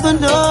want the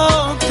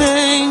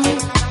nothing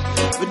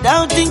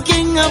without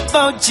thinking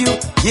about you.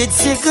 It's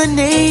second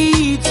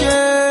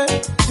nature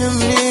to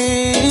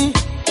me.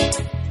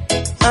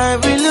 I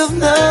will love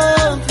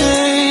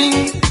nothing.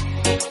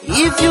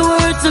 If you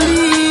were to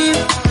leave,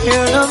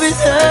 your love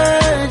is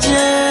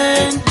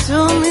urgent to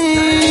me.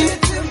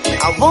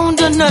 I won't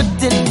do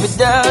nothing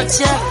without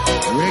you.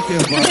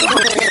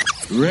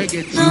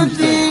 Reggae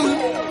Tuesday.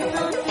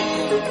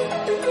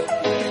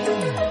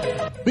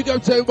 Big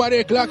up to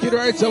everybody clocking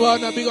right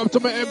about now. Big up to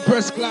my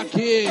Empress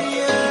clocking.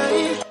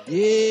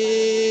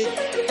 Yeah.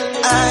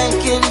 I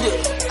can do.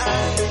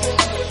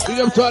 Big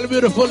up to all the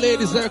beautiful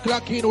ladies that are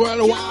clocking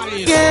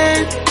worldwide.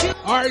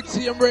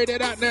 RTM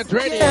Radio.net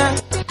ready.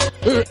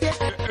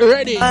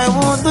 Ready. I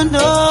want the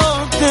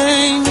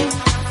nothing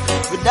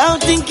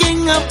without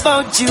thinking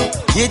about you.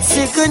 It's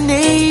second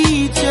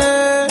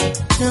nature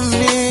to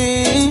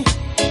me.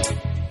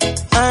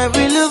 I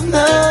will love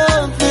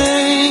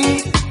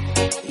nothing.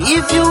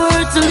 If you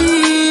were to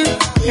leave,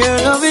 your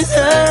love is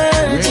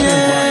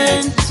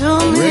urgent to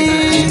me.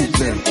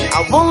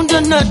 I won't do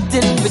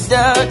nothing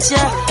without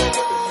you.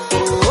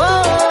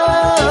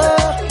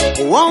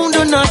 Oh, won't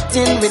do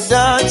nothing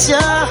without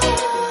you.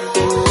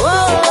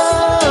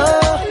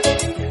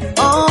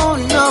 Oh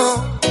no,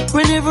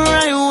 whenever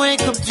I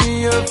wake up to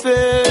your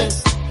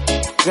face,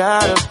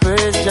 gotta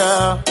praise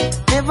ya.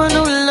 Never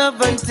knew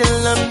love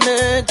until I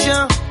met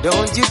ya.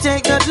 Don't you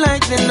take that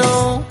lightly,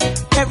 no.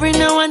 Every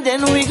now and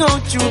then we go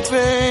through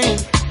pain.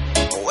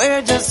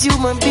 We're just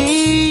human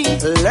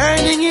beings,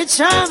 learning each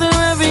other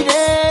every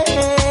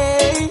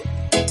day.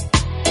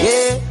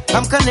 Yeah,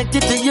 I'm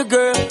connected to you,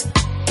 girl.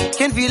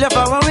 Can feel it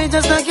far away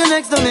just like you're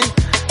next to me.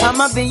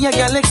 I'ma be your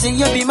galaxy,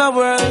 you be my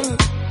world.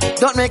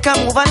 Don't make a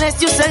move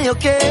unless you say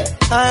okay.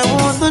 I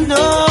wanna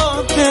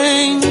know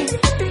things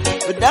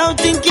without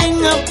thinking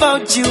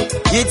about you.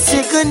 It's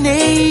second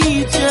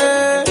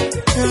nature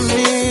to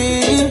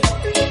me.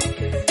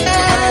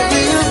 I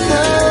will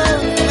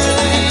love me.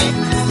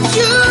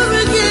 You're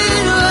a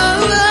good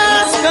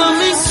one,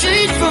 coming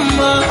straight from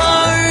my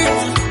heart.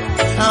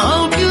 I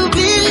hope you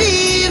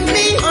believe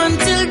me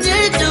until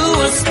they do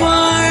us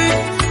part.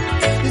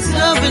 This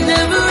love will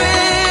never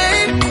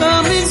end,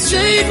 coming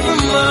straight from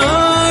my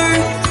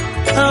heart.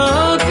 I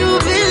hope you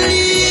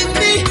believe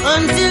me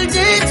until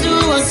they do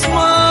us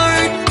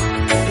part.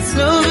 This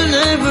love will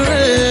never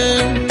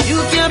end. You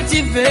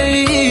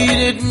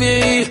captivated me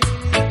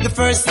the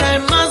first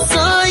time I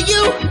saw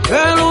you.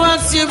 Girl,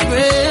 what's your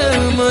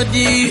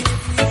remedy?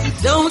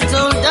 Don't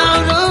hold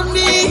down on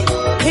me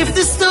if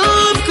the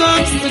storm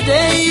comes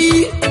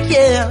today.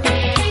 Yeah,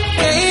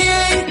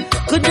 hey,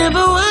 could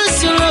never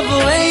wash your love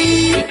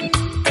away.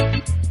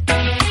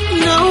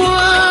 No,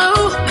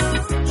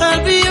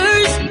 I'll be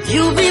yours,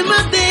 you be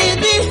my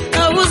baby.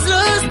 I was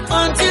lost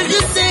until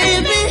you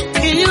saved me.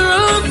 In your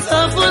arms, I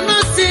found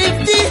my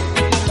safety.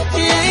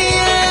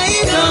 Yeah,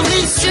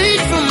 coming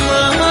straight from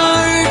my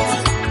heart.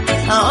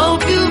 I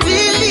hope you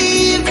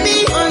believe me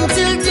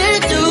until they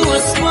do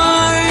us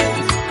part.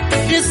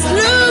 This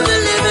love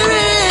will never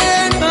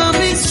end,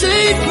 coming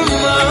straight from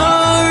my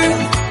heart.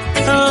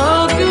 I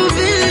hope you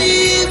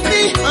believe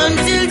me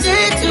until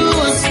they do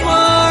us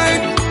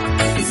part.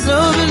 This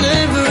love will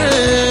never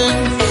end.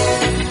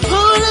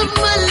 All of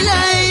my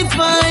life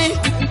I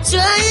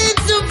trying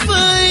to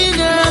find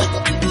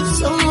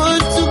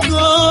someone to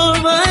call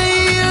my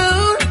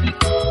own.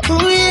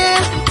 Oh yeah,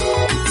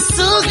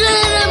 so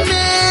glad I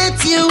met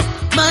you.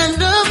 My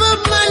love of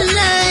my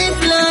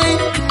lifeline,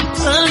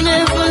 I'll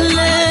never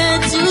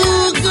let you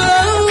go.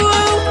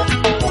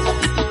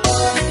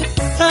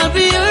 I'll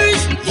be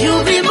yours,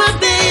 you'll be my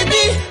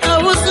baby. I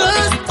was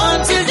lost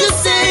until you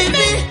saved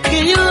me.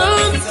 In your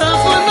arms, I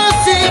found my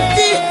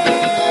safety.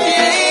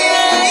 Yeah.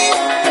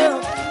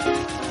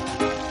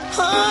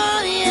 Oh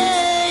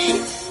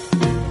yeah.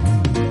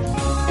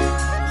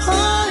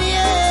 Oh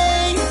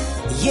yeah.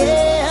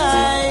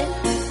 Yeah.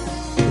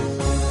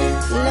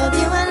 Love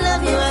you, I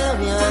love you, I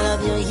love you, I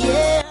love you,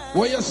 yeah.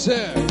 What you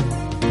say?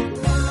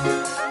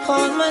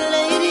 All my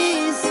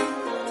ladies,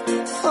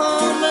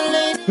 all my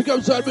ladies.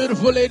 Become some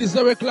beautiful ladies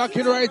that we're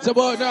clocking right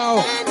about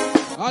now.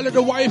 All of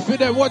the wife in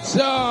them, what's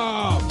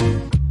up?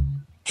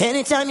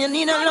 Anytime you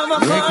need a lover,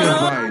 Reggae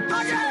call.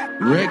 vibes.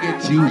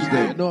 Reggae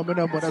Tuesday. No, my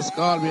number just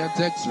call me and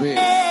text me.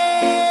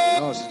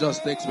 No, she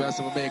just text me and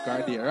say make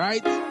her day,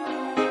 right?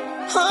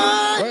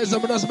 Where is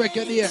someone just make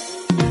your day?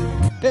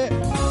 Hey.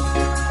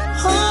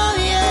 Oh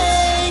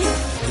yeah,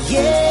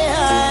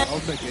 yeah.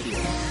 I'll make your day.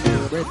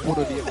 Bread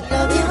pudding day.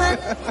 Love you, I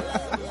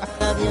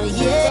love you,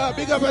 yeah.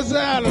 Big up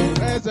yourself.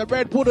 There's a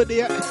bread pudding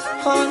day.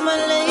 All my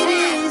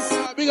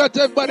ladies. Big up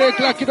everybody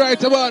clocking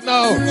right about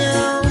now.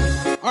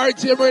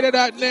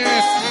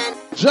 RTMRadio.net.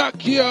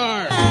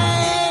 Junkyard.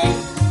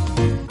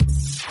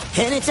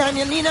 Anytime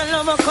you need a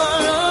lover,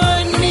 call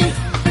on me.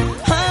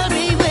 I'll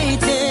be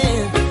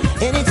waiting.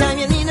 Anytime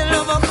you need a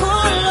lover,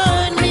 call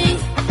on me.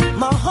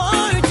 My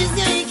heart is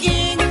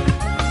aching.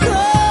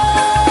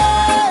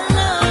 Call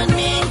on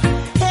me.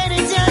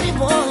 Anytime you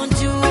want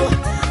to.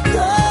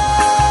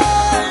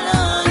 Call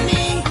on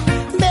me.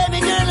 Baby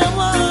girl, I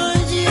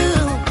want you.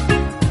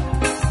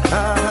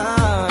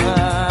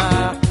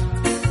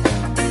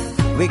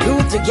 We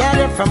grew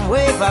together from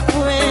way back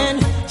when.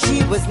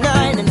 She was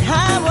 9 and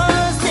I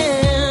was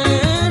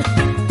 10.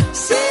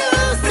 She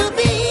used to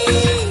be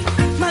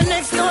my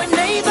next door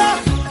neighbor.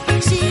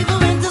 She even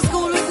went to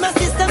school with my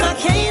sister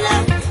Makayla.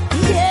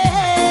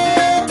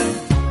 Yeah.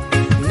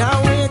 Now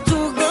we're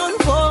two grown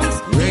folks.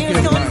 Years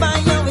gone by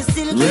and we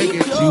still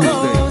keep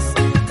close.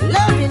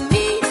 Loving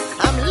me,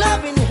 I'm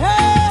loving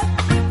her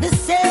the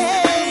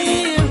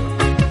same.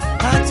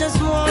 I just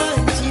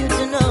want you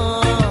to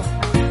know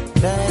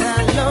that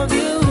I love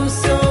you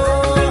so.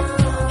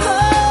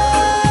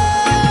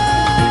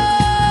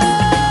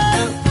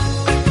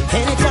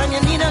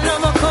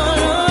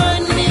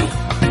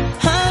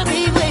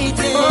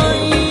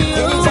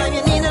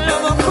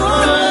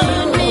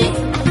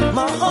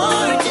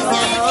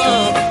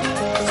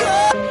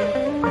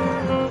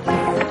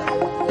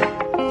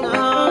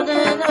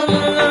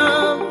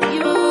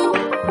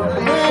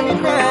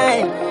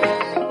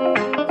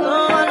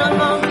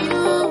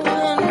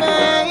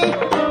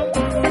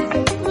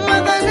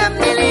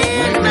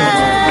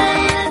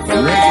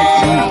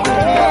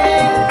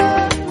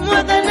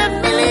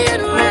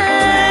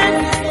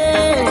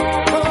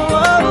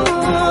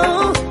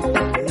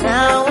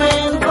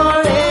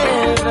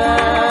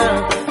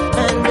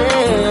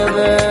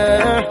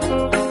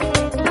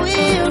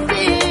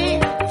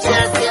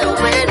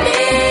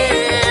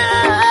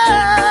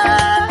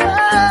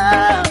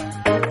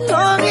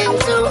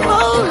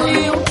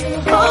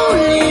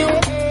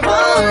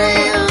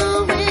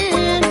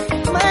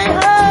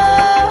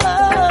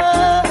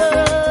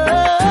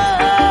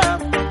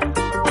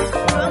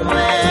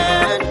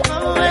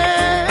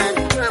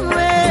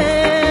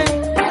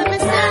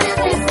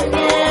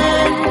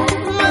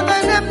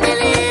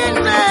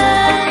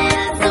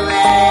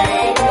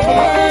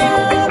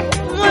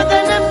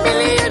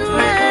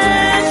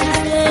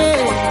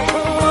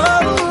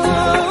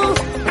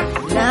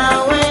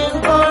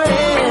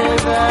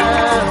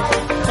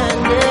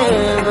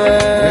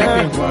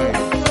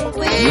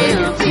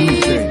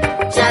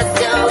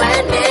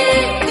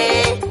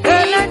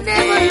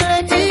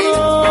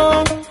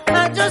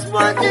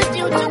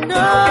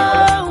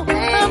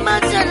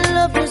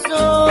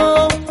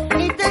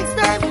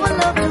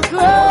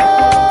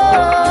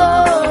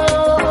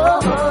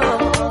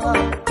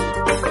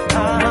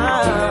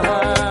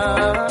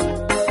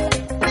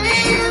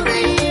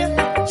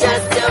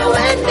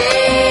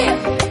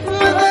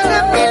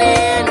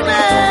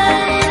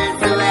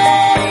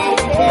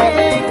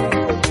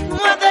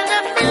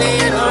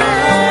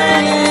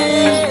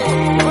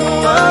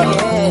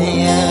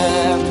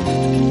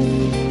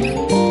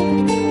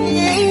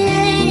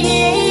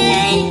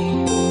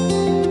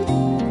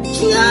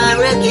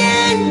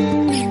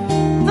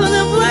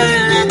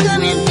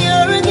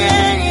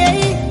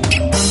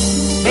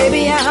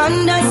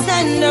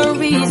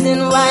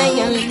 why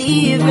you're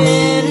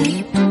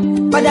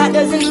leaving, but that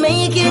doesn't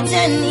make it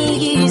any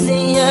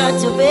easier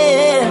to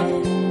bear.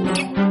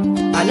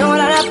 I know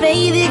that I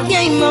play the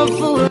game of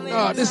fool.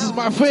 No, this is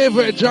my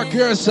favorite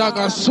Djjunky song,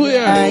 I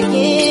swear.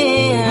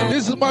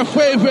 This is my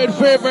favorite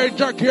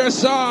Djjunky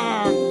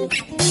song.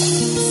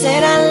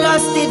 Said I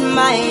lost it,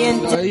 my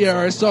intent.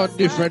 Yeah, it sounds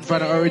different from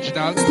the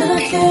original.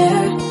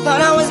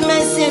 Thought I was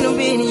messing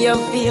with your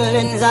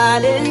feelings, I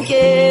didn't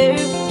care,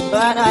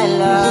 but I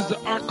love. This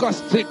is the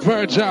acoustic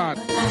version.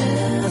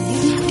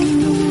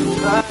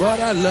 But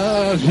I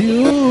love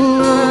you.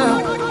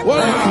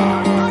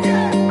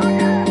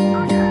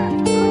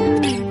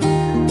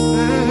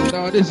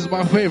 No, this is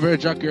my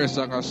favorite Djjunky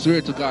song, I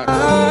swear to God.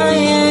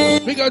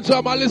 We got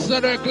to my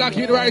listener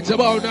clocking right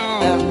about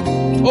now.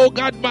 Oh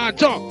God, man,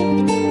 jump.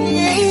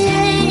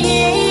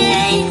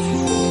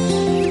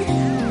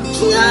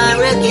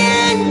 Pure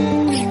again,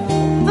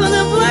 for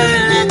the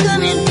world I'm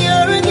coming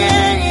pure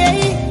again.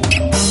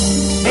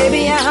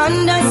 Baby, I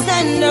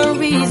understand the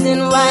reason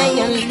why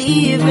you're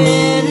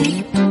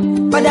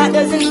leaving, but that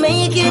doesn't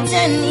make it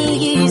any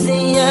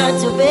easier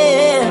to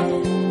bear.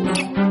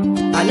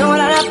 I know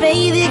that I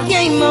played the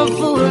game of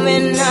fool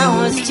when I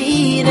was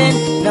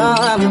cheating. Now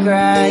I'm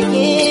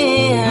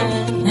crying.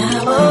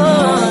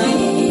 Oh,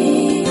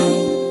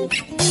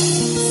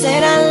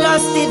 said I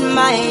lost it,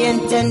 my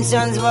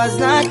intentions was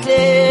not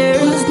clear.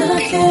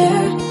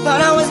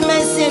 Thought I was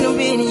messing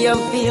with your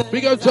feelings.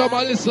 Big up to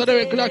my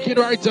listener, clocking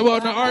right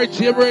about the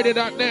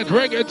RTMRadio.net,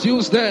 Reggae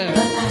Tuesday.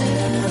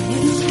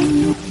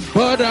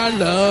 But I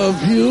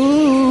love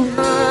you.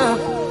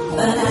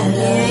 But I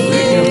love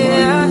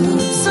you.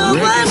 So I'm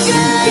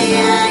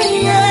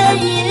crying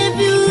if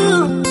you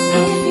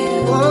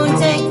won't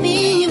take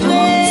me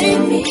back to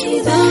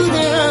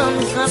the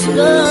arms of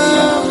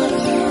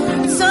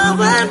love. So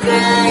I'm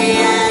crying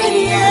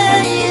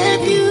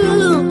if you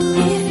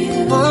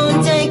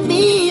won't take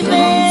me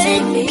back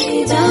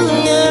to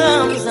your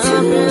arms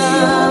of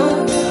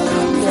love,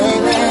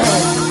 baby.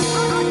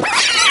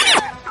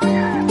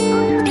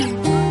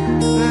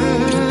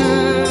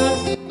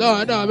 No,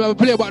 I'm gonna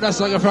play about that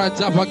song in front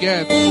top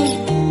again.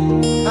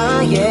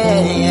 Oh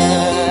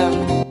yeah.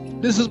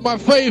 This is my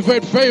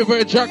favorite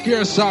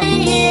Djjunky song.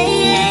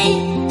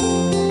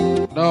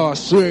 No, I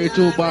swear it's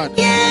too bad.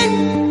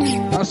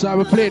 That's why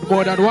we played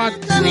more than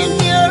once.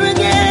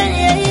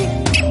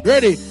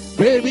 Ready?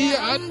 Baby,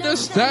 I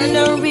understand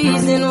the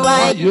reason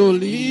why you're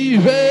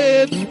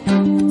leaving,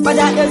 but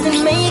that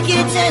doesn't make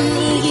it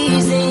any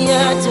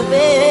easier to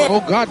bear.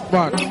 Oh God,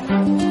 man.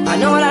 I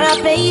know that I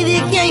played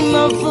the game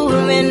of fool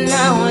when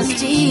I was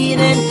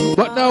cheating,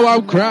 but now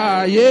I'm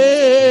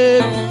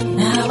crying.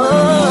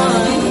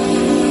 Oh.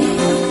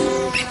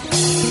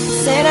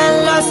 Said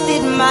I lost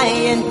it, my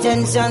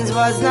intentions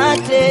was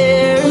not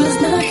clear.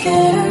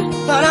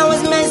 Thought I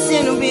was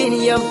messing with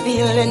your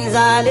feelings,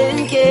 I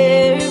didn't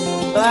care.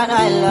 But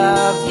I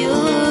love you.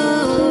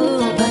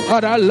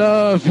 But I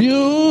love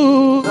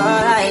you. But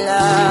I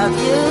love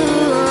you.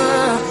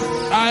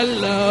 I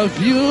love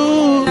you.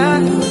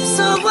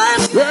 So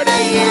I'm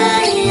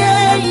crying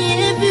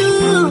if you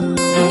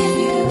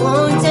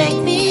won't take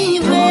me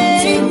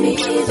back to the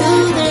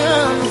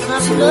arms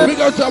of love. We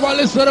got to our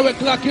listener, we're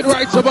clocking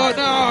right about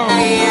now.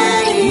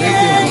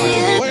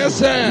 What you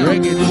say?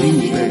 Reggae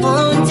Tuesday.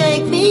 Won't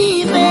take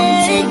me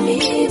back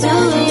to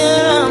your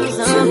arms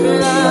of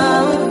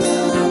love,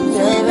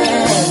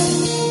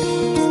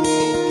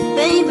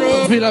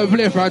 baby. Feel like we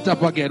play front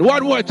up again.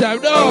 One more time,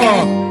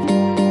 no.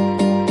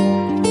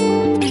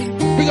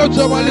 We got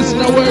to our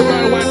listener, where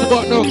I went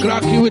about no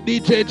clocking with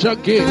DJ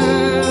Djjunky.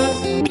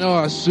 No,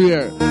 I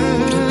swear.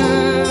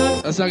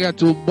 That's not get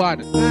too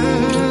bad.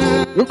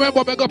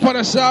 Remember, I go on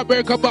a shop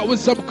break, come back with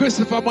some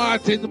Christopher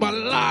Martin, my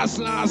last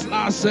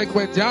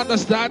segment. You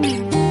understand?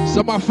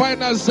 So my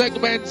final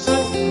segments,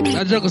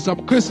 I just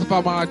some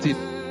Christopher Martin.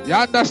 You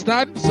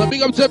understand? So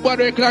big up to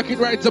everybody clocking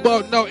right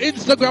about now.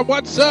 Instagram,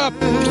 what's up?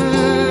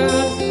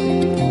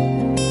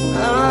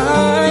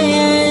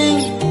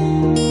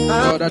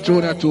 Oh, that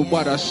tune not too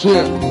bad, I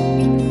swear.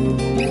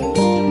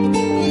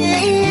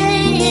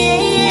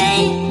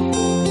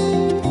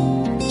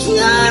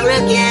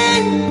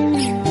 Again.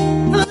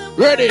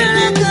 Ready?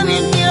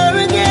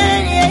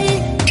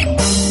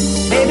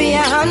 Baby, I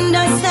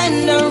understand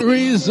the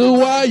reason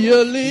why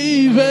you're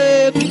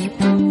leaving,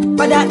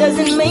 but that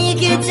doesn't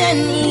make it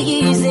any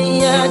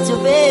easier to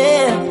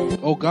bear.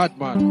 Oh God,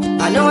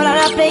 man. I know that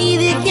I played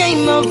the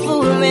game of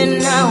fool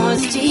when I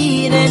was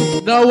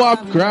cheating. Now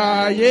I'm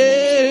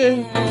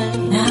crying.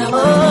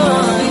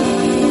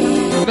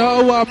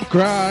 Now I'm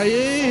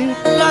crying.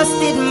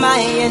 Lost it, my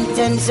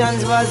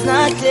intentions was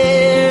not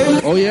clear.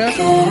 Oh yeah?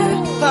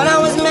 Thought I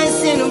was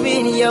messing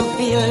with your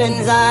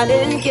feelings, I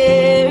didn't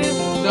care.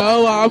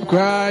 Now I'm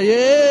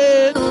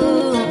crying.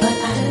 But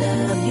I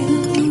love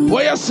you.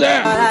 What you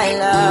say? But I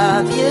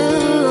love you.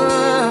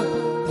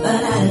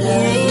 But I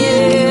love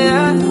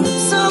you.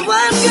 So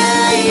I'm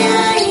crying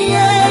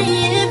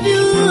if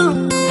you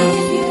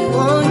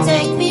won't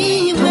take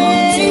me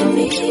back to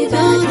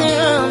the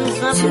arms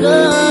of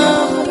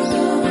love.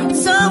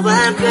 So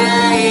I'm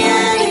crying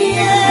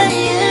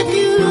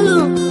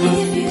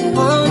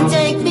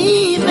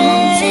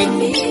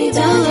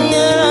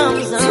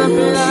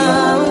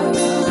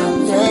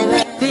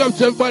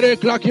up everybody,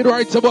 clock it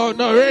right about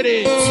now.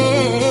 Ready?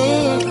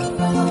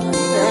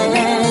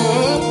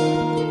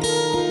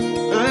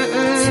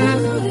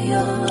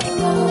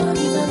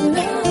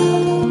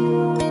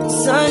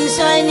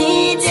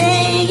 Sunshiny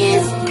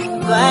days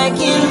back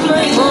in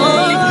my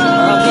home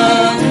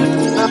again.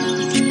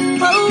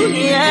 Oh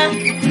yeah.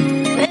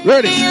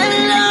 Ready? I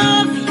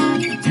love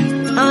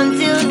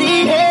until the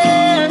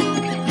end.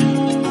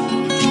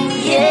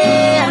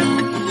 Yeah,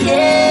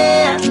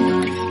 yeah,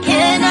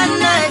 again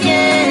and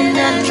again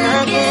and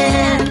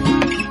again.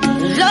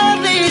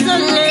 Love is a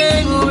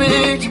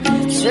language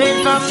straight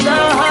from the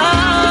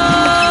heart.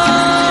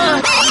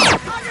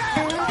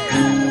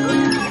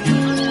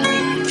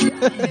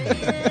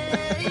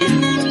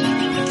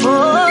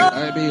 I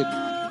mean,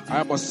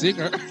 I'm a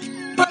singer.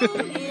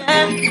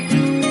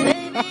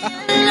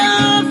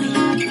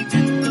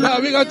 Now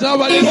we got to have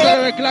a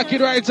listen. Clock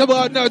it right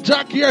about now.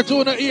 Jack here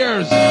to the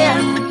ears.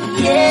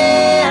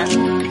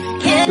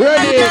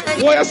 Ready?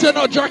 What you say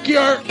now, Jack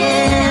here?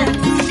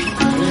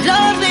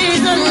 Love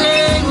is a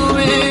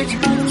language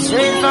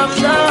straight from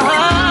the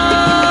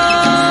heart.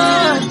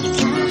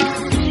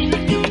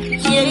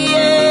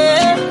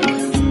 Yeah.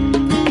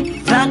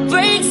 That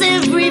breaks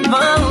every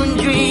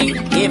boundary,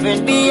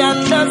 even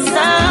beyond the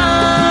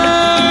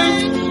sun.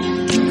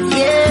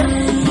 Yeah,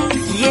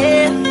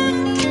 yeah,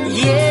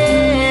 yeah.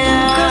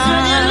 'Cause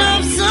when you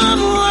love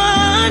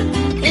someone,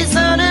 it's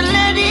hard to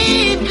let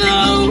it go.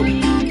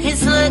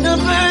 It's like a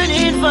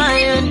burning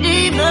fire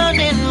deep down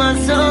in my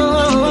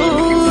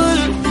soul.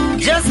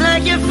 Just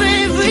like your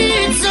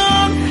favorite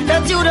song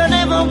that you don't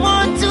ever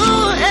want to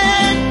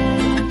end.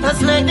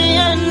 That's like the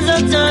ends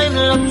of time,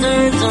 love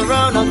turns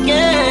around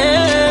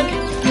again.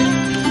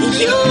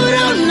 You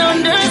don't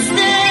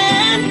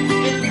understand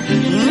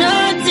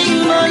nothing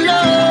but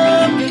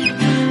love.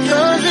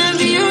 'Cause if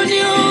you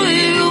knew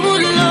you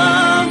would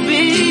love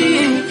me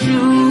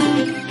too.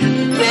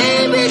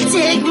 Baby,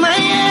 take my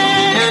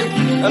hand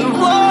and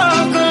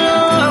walk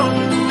along.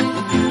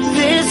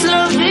 This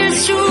love is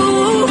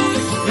true.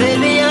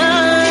 Baby, I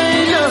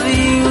love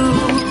you.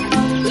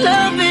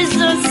 Love is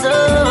the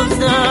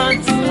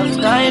substance of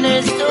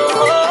kindness to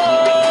all.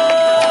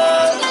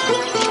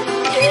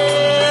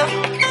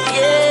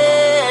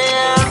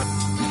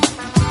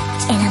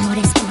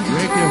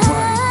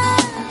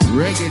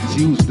 Reggae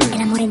Tuesday.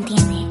 El amor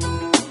entiende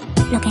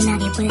lo que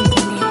nadie puede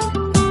entender.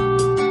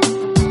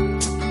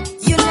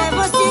 You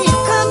never see it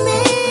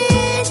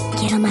coming.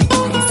 Quiero amarte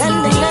para And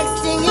the siempre. next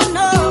thing you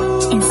know,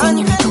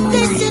 Enséñame cómo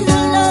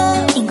unconditional love.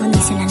 amar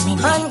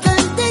incondicionalmente.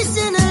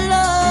 Unconditional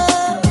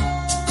love.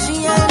 She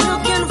ain't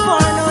looking for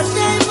no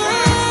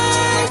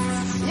diamond.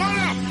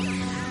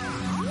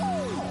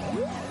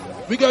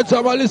 We got to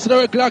have a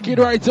listener clock it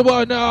right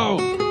about now.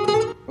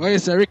 Oh, you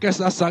say request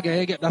that song,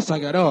 you get that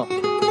song, no?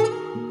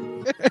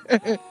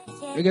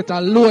 You get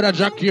a load of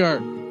Jack here.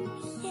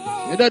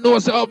 You don't know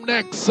what's up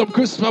next. Some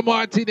Christopher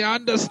Martin. You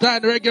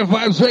understand Reggae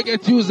Vibes, Reggae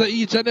Tuesday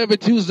each and every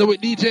Tuesday with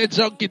DJ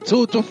Djjunky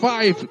 2 to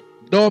 5.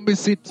 Don't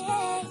miss it.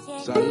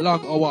 It's a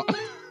long hour.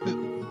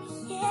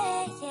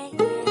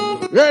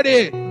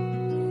 Ready?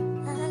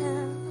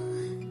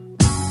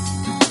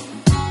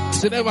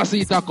 You never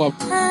see it come.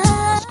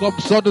 It's come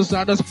sudden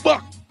and just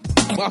fuck.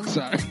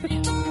 Boxer.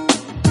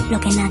 Lo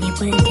que nadie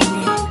puede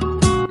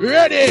entender.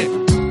 Ready?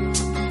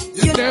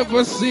 You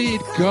never see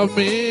it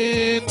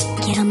coming.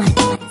 Quiero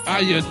amarte.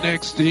 And your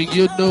next thing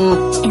you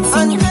know.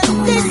 Enséñame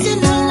cómo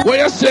amar What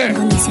you say?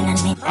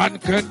 incondicionalmente.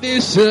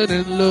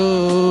 Unconditional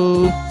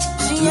love.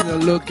 You're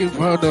looking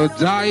for the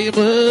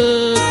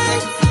diamond.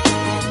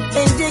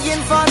 And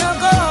digging for the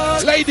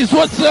gold. Ladies,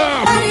 what's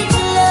up?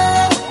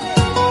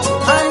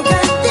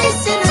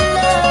 Unconditional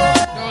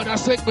love. No, that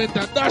segment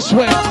and that's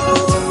where.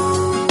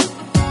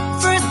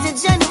 1st of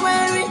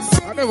January.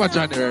 I never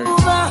January.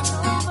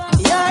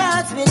 Your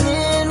heart's been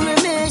in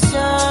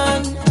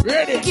remission.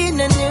 Ready? In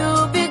a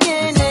new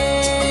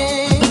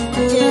beginning.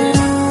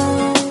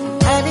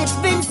 Yeah. And it's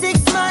been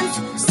 6 months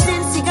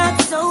since you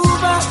got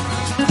sober.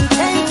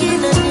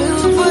 Taking a new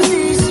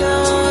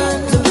position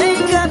to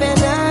make a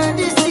better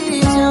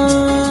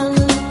decision.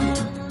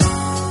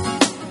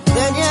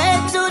 Then you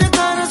head to the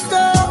corner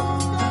store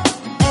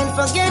and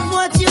forget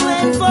what you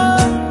went for.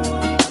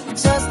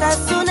 Just as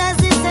soon as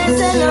it says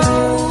hello.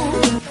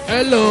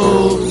 Hello.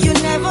 You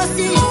never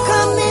see it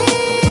coming.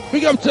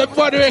 Big up to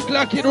Moderate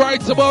clock it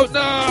right about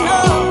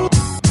now.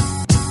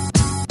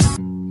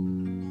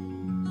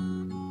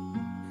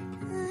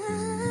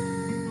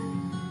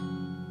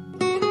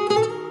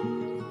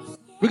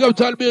 Big up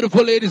to all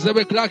beautiful ladies that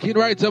we're clocking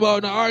right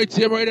about now.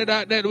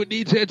 RTMRadio.net with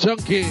DJ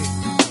Djjunky.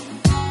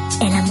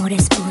 El amor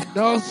es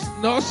puro.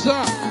 No,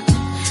 sir.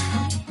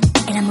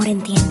 El amor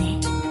entiende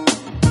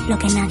lo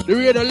que nadie. The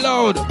radio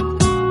loud.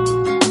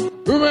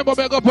 Remember,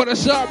 back up on the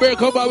shop break,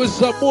 come out with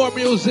some more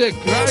music.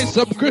 Right?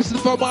 Some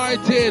Christopher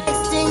Martin.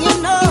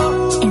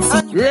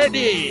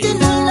 Ready?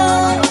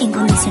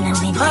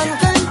 Incondicionalmente.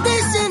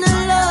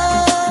 Unconditional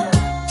love.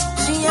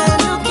 She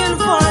ain't looking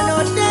for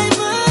no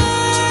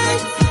diamond.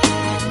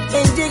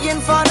 Ain't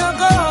digging for no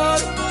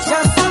gold.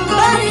 Just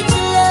somebody to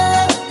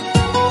love.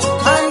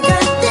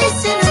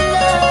 Unconditional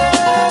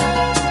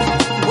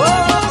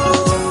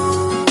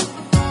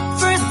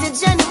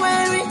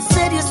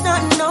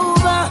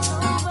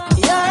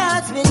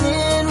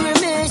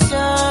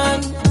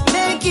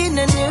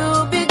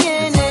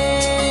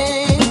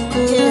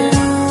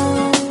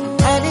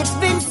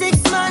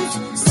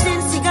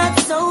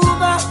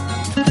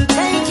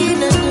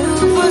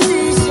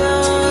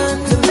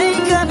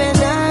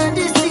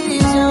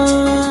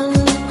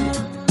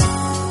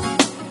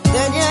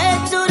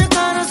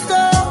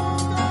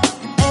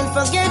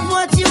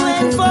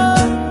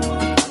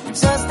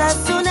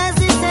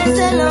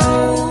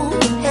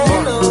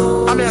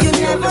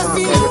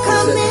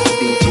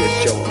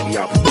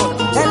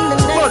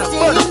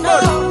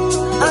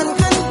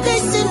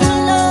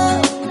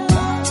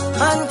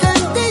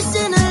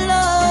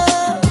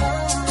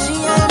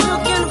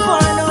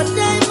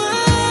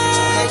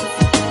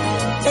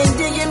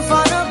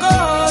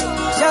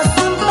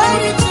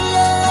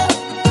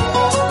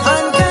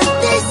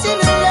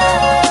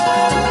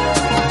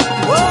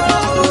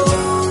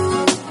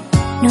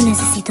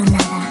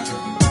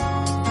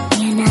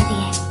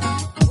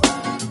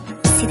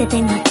te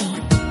tengo a ti.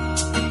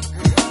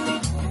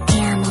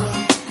 Te amo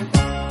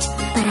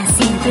para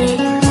siempre.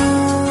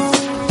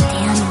 Te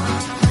amo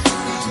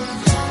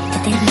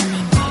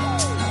eternamente.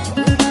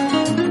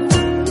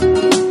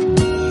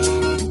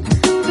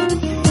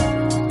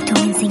 Tú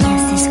me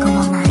enseñaste cómo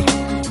amar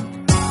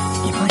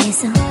y por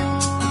eso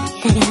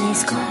te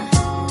agradezco.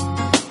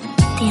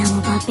 Te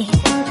amo, papi.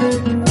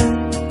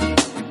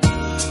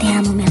 Te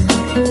amo, mi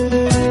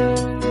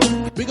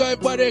amor. We got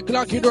everybody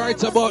clocking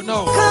right about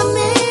now. Come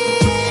in,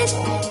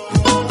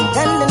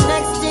 and the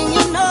next thing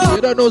you know,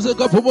 You don't know, it's a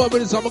couple more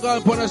minutes. I'm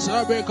going to put a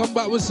survey. Come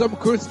back with some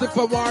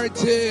Christopher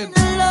Martin.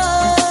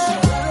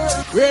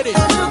 Ready?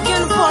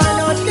 looking for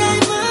no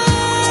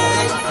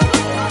diamond,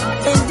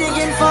 and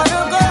digging for no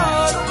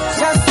gold.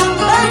 Just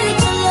somebody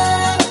to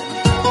love,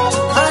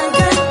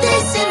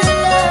 unconditional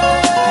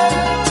love.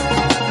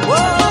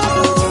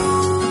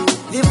 Whoa,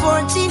 the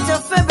 14th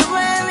of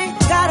February,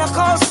 got a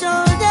cold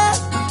shoulder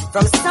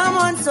from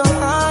someone so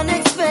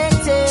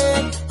unexpected.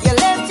 You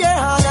left your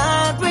heart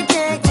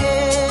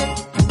unprotected.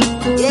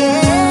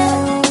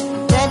 Yeah,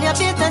 then you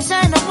built and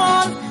shine a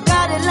wall,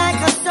 got it like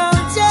a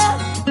soldier.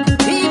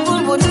 People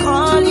would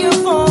call you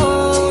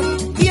phone.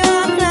 You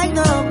act like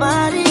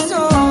nobody's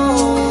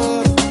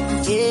home.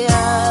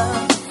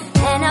 Yeah.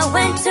 And I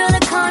went to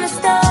the corner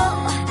store,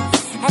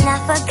 and I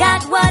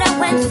forgot what I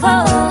went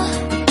for.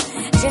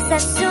 Just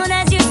as soon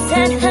as you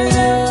said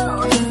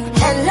hello,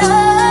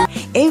 hello.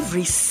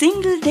 Every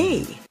single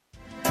day.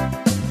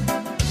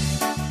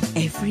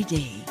 Every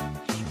day.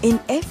 In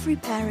every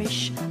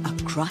parish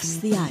across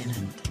the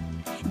island,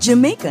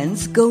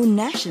 Jamaicans go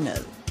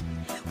national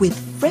with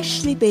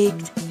freshly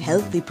baked,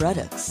 healthy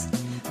products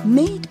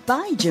made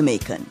by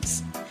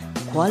Jamaicans.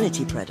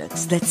 Quality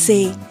products that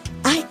say,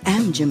 I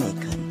am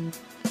Jamaican.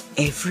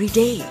 Every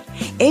day,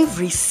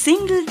 every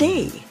single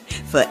day,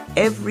 for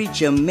every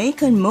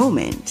Jamaican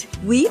moment,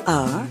 we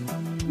are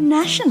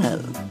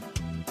national.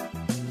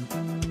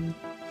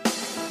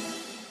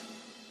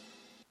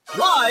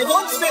 Live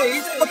on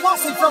stage, the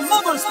posse from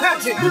Mother's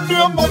Pageant.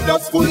 Remember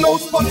that's full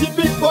house party,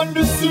 big on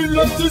the sea,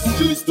 let this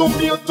cheese,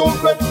 tomato,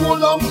 red,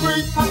 full and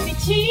green. Party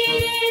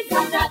cheese,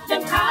 I got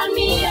them call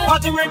me up.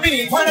 Party with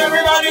beef when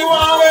everybody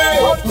want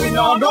it. But we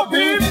know no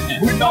beef,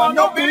 we know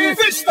no beef.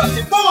 Fish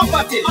party, power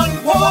party,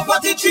 and power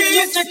party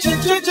cheese. Chick,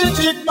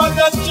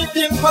 mother's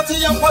chicken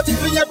party, and party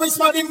for every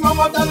smarty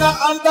mama, dana,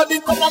 and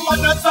daddy, come on,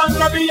 mother's and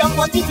grabby, and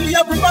party for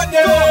everybody.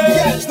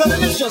 Yes, the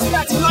delicious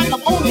party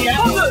lineup only at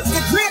Mother's,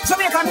 the great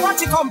Jamaican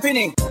party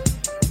company.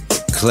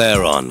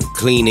 Claron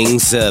Cleaning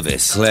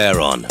Service.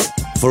 Claron.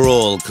 For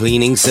all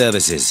cleaning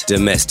services,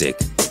 domestic,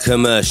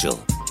 commercial,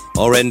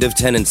 or end of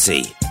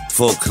tenancy.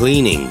 For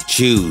cleaning,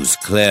 choose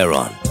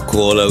Claron.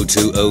 Call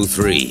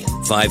 0203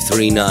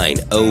 539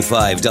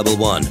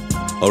 0511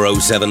 or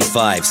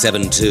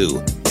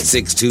 07572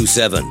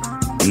 627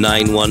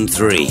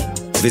 913.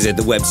 Visit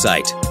the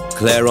website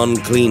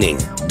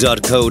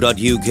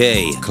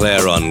claroncleaning.co.uk.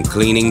 Claron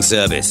Cleaning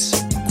Service.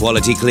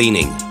 Quality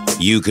cleaning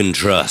you can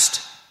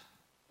trust.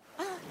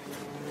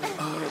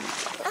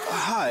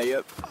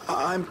 Hi,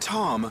 I'm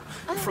Tom,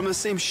 from the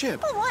same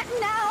ship. What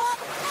now?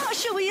 How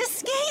shall we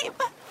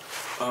escape?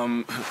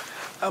 I'm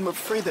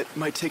afraid that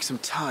might take some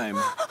time.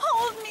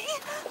 Hold me.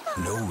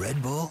 No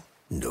Red Bull,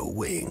 no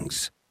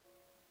wings.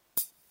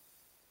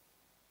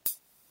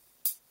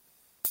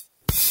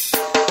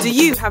 Do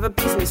you have a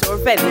business or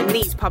event that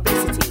needs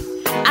publicity?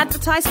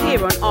 Advertise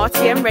here on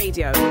RTM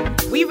Radio.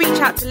 We reach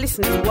out to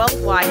listeners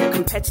worldwide at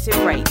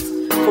competitive rates.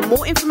 For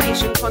more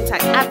information,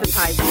 contact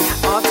advertising at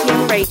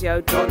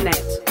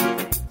rtmradio.net.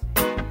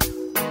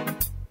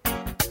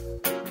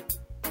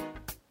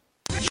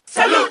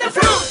 Salute the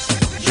fruit.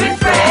 Drink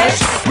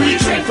fresh. We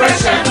drink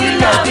fresh and we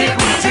love it.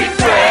 We drink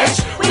fresh.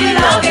 We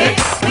love it.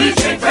 We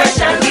drink fresh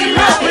and we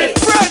love it.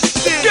 Fresh.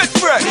 Get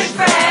fresh. Drink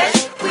fresh.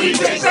 We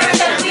drink fresh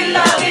and we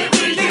love it.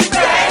 We drink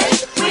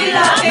fresh. We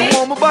love it. You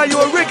want me buy you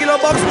a regular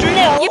box drink?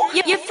 No,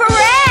 you're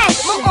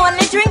fresh. We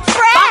only drink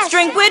fresh. Box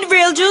drink with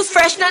real juice,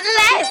 fresh, nothing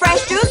less.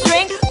 Fresh juice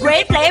drink,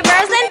 great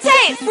flavors and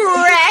taste.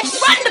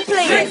 Fresh, run the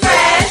place. Drink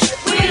fresh.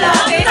 We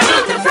love it.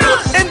 Salute the fruit.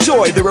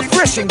 Enjoy the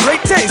refreshing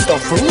great taste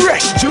of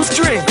fresh juice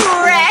drink.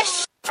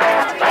 Fresh.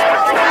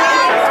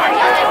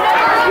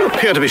 You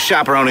appear to be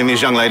chaperoning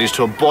these young ladies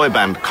to a boy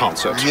band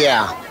concert.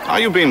 Yeah. Are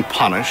you being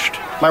punished?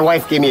 My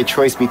wife gave me a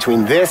choice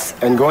between this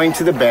and going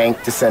to the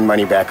bank to send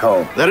money back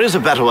home. There is a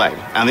better way,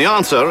 and the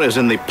answer is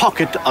in the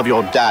pocket of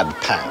your dad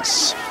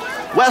pants.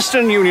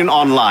 Western Union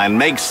Online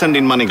makes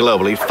sending money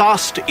globally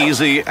fast,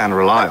 easy, and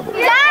reliable.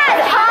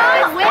 Dad,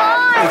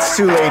 come! It's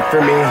too late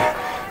for me.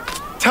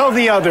 Tell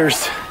the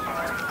others.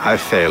 I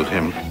failed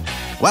him.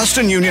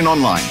 Western Union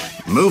Online,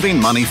 moving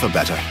money for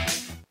better.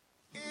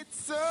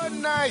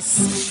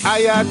 Nice. I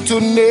had to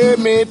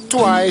name it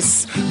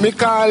twice. Me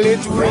call it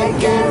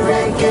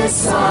reggae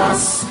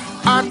sauce.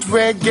 At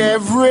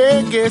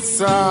reggae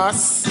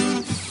sauce.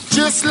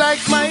 Just like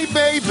my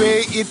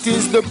baby, it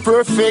is the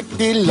perfect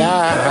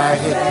delight.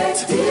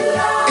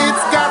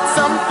 It's got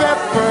some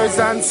peppers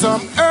and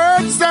some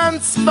herbs and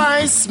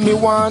spice. Me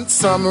want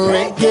some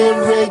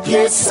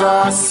reggae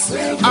sauce.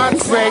 Hot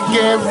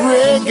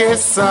reggae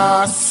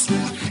sauce.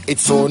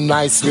 It's so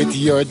nice with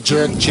your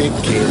jerk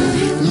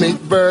chicken,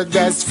 meat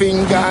burgers,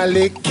 finger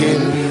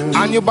licking,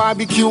 and your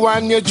barbecue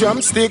and your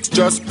drumsticks.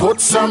 Just put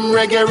some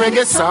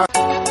reggae sauce.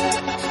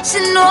 She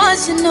know.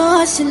 She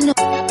know.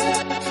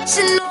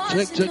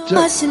 You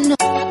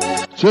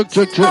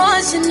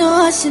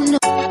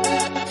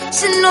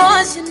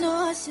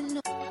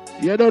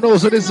don't know,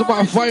 so this is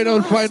my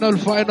final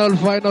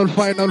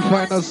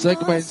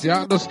segment. You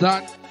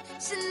understand?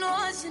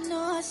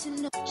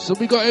 So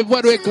we got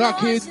everybody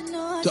clocking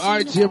to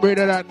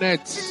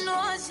RTMRadio.net.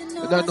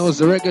 You don't know, it's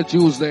the Reggae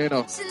Tuesday, you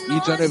know.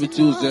 Each and every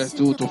Tuesday,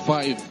 2 to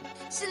 5.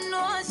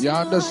 You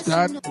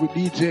understand? With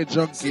DJ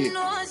Djjunky.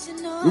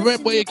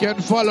 Remember, you can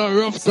follow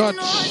Rough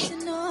Touch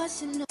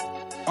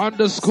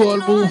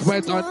 _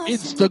 movement on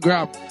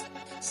Instagram.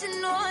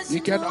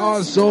 You can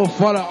also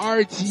follow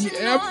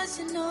RTM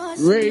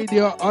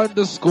Radio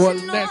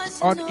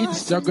 _net on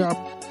Instagram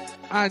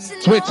and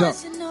Twitter.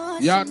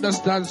 You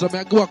understand? So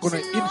I go back on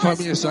the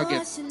information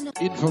again.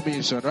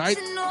 Information, right?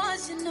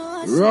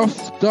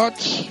 Rough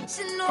Touch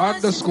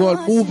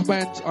 _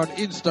 movement on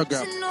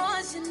Instagram.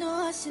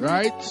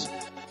 Right?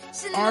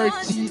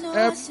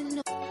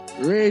 RTM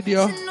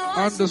Radio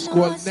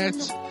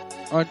 _net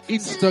on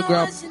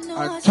Instagram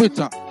and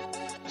Twitter.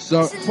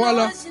 So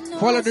follow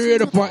the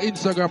radio on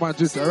Instagram and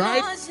Twitter,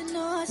 right?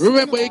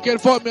 Remember, you can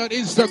follow me on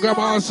Instagram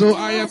also.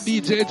 I am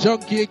DJ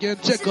Djjunky. You can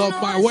check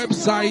out my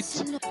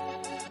website,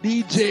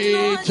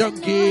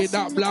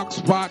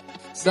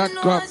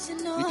 djjunky.blogspot.com.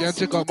 You can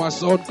check out my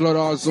SoundCloud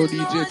also,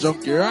 DJ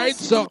Djjunky, right?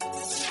 So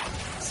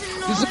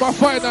this is my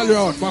final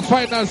round, my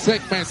final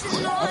segment.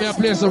 I'm going to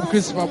play some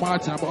Christopher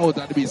Martin. I'm out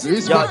at the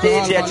business. Respect to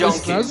all my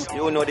listeners.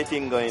 You know the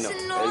thing going on.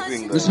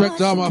 Respect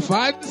to all my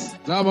fans,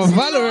 to all my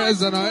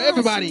followers, and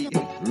everybody.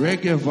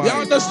 Reggae vibe. You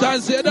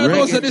understand? So you don't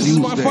know, so this is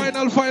my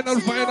final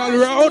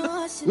round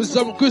with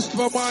some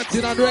Christopher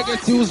Martin on Reggae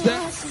Tuesday.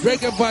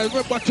 Reggae vibe.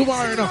 Remember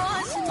tomorrow, you know,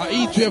 I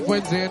eat Wave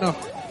Wednesday, you know.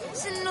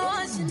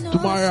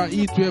 Tomorrow I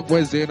eat Wave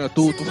Wednesday, you know,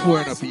 2 to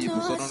 4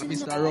 people. So don't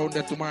miss that round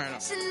there tomorrow.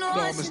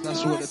 Don't miss that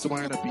show there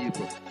tomorrow,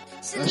 people.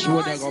 That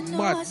show there go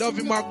mad.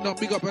 Dovey Magnum,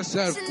 big up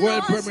yourself.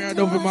 World premiere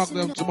Dovey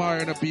Magnum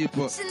tomorrow,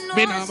 people.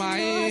 Me not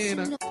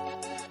mind.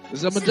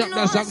 So I'm drop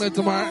that song there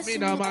tomorrow. Me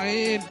not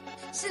mind.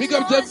 Big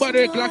up to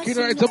everybody clocking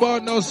right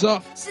about now,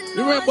 sir.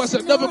 Remember,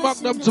 say Dovey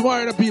Magnum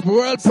tomorrow, people.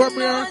 World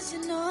premiere.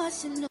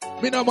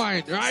 Me no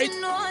mind, right?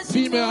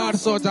 Female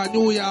arts out of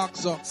New York,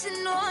 so.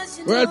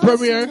 World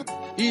premiere.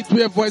 Eat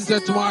Wave Wednesday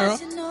tomorrow.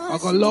 I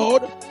go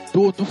load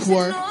 2 to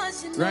 4.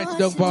 Write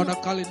down pound a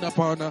calendar,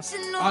 pound a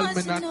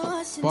almanac,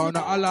 pound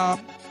a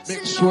alarm.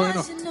 Make sure, you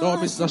know,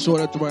 don't miss the show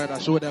there tomorrow.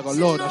 That show there go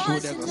load, that show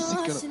there go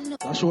sick, you know.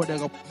 That show there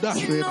go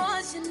dash, you know.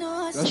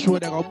 That show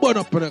there go burn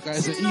up, you know,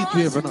 because it's a heat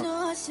wave, you know.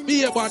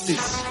 Be about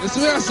this. That's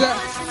what I say.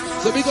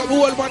 So we got the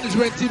whole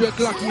management team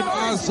clocking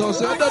also.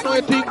 So I don't know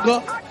a thing,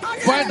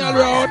 final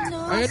round.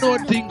 I know a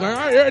thing,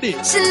 alright, ready?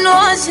 She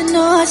know.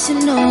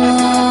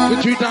 We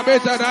treat her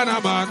better than a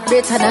man.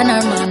 Better than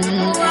her man.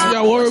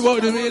 You worry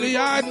about the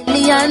million. The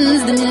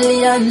millions.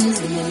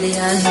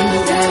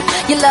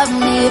 You love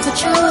me for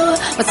true,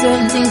 but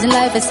certain things in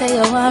life I say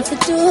I want to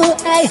do.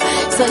 Hey,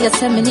 so you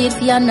tell me need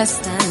to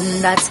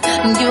understand that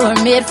you are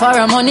made for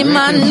a money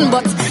man.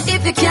 But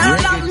if you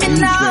can't love me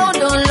now,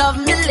 don't love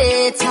me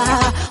later.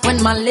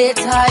 When my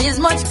later is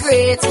much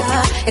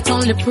greater, it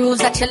only proves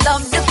that you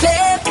love the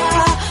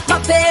paper, my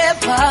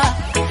paper.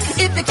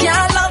 If you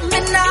can't love me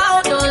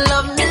now, don't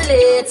love me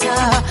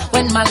later.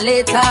 When my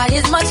later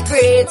is much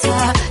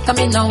greater, come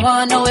in no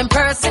one, no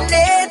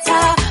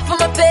impersonator for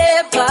my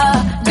paper.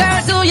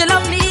 Girl, do you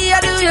love me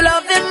or do you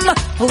love him?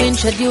 Who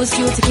introduced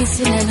you to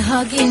kissing and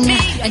hugging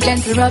and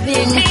gentle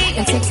rubbing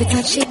and sexy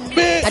touching?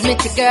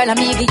 Admit it, girl, I'm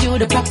giving you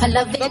the proper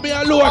loving. Let me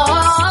alone.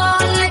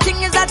 Only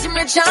thing is that you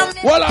rich on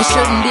me. Voila. You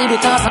shouldn't be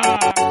because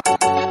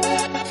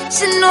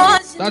she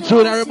knows. That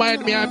should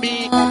remind me of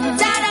me.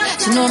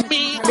 She know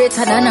me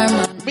better than her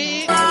man.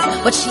 Me.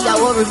 But she a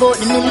worry about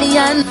the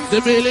millions.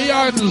 The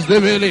millions.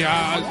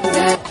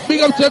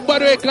 Big up to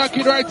everybody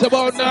clocking right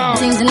about now.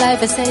 Things in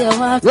life I say I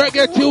want.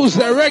 Reggae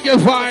Tuesday, Reggae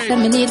vibe. Let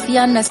me need to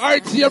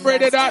understand.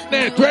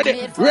 RTMRadio.net.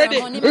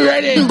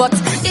 Ready. But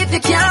if you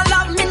can't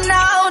love me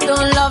now,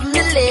 don't love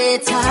me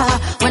later.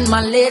 When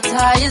my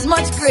later is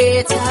much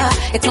greater,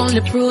 it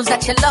only proves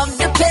that you love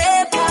the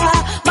paper,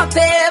 my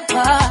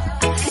paper.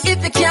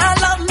 If you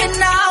can't love me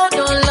now,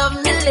 don't love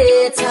me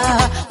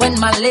later. When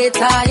my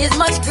later is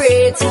much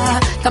greater,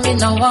 come in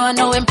no one,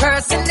 no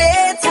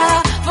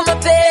impersonator for my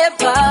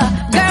paper.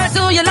 Girl,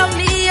 do you love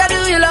me or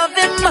do you love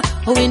him?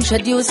 Who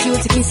introduced you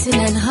to kissing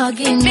and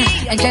hugging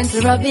and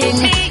gentle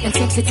rubbing and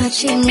sexy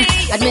touching?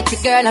 Admit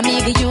it, girl, I'm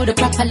giving you the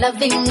proper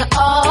loving.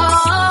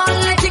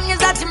 Only thing is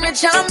that you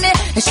rich on me.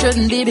 It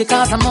shouldn't be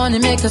because I'm only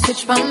make you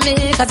switch from me.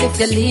 Cause if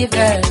you leave,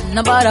 girl,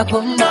 nobody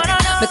come back.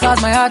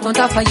 because my heart won't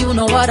offer you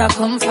no other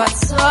comfort.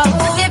 So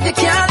if you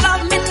can't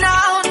love me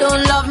now,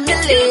 don't love me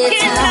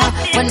later.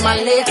 When my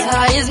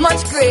later is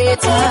much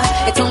greater,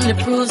 it only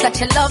proves that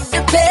you love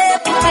the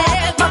paper,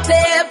 my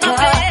paper.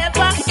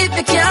 If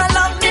you can't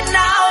love me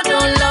now,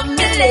 don't love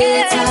me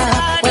later.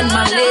 When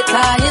my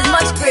later is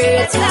much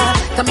greater,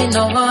 come in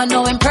no one,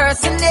 no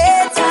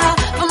impersonator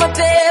for my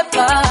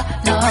paper.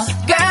 No,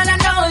 girl, I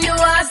know you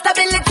want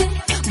stability,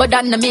 but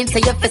that no mean say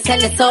you have to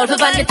sell it all for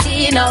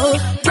vanity. No,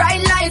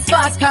 bright lights,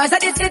 fast cars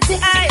at the city,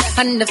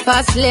 and the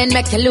fast lane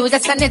make you lose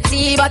your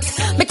sanity. But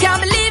me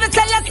can't believe it,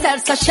 sell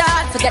yourself so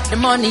short. Forget the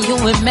money you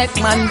will make,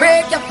 man,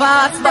 break your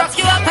fast. But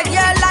you up in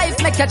your life,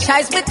 make your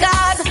choice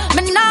because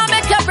me now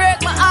make you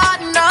break my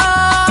heart. No,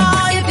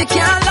 if you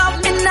can't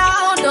love me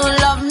now, don't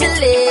love me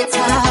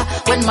later.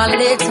 When my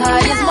later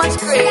is much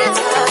greater,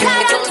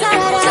 it only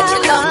proves that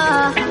you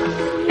love me.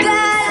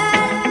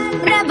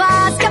 Girl, never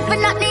ask if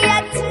you're not the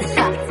yet.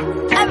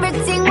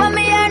 Everything when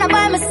me earn, I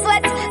buy my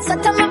sweat.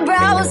 Sweat on my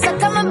brow,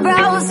 sweat on my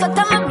brow, sweat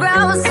on my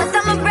brow, sweat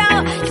on my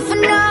brow. If you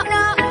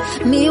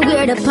know, me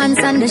wear the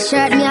pants and the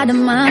shirt, me are the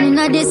man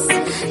in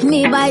this.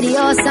 Me buy the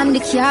house and the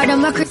car,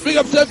 them a big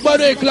up that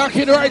body,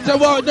 clocking right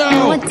about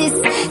now. What this?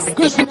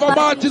 Christopher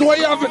Martin, what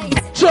you having?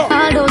 Sure.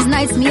 All those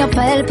nights me up,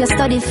 I help you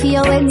study for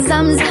your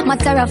exams.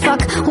 Matter of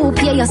fact, who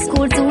pay your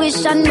school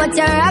tuition, but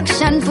your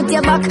action put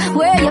you back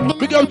where you be.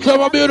 Big up to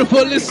my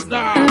beautiful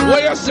listener.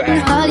 What you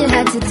say? All you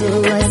had to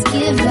do was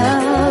give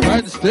love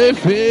and stay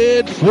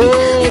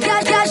faithful. You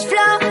got cash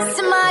flow,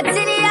 smart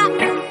in ya.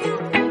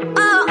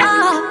 Oh,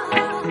 oh,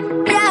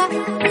 yeah,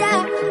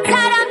 yeah.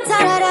 Ta-da,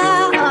 ta-da-da,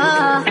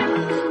 oh.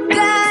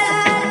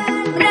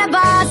 Girl, never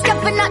ask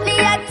if you're not the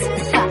yet.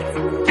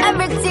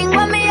 Everything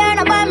when me earn,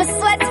 I buy my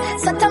sweat.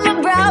 Sweat on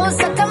my brow,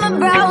 sweat on my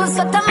brow,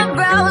 sweat on my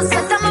brow,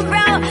 sweat on my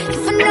brow.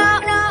 If you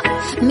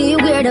know, me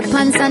wear the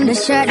pants and the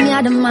shirt, me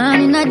are the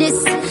man in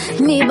this.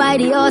 Me buy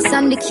the house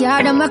and the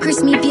car, them a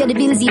Chris, me pay the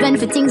bills even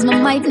for things me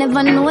might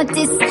never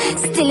notice.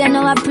 Still you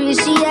know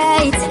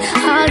appreciate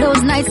all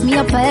those nights me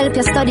up, I help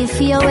you study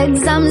for your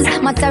exams.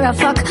 Matter of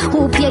fact,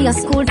 who pay your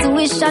school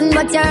tuition,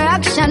 but your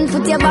action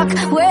put you back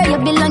where you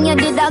belong. You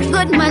did a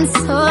good man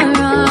so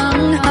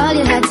wrong. All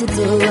you had to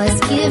do was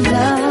give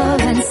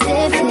love and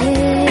stay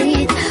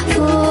faithful.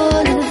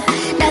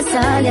 That's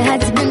all you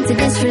had to bring to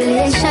this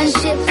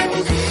relationship,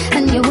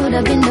 and you would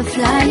have been the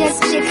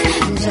flyest chick.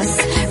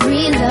 Just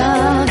real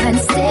love and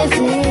stay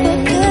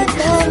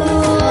faithful.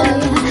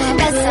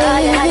 That's all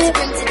you had to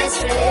bring to this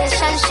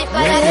relationship,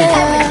 but I did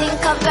everything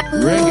covered.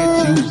 Reggae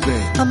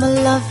Tuesday. I'ma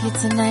love you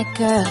tonight,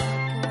 girl.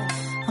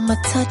 I'ma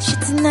touch you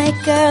tonight,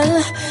 girl.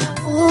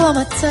 Ooh,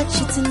 I'ma touch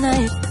you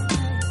tonight.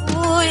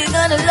 Ooh, you're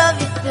gonna love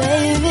it,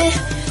 baby.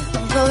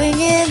 I'm going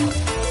in.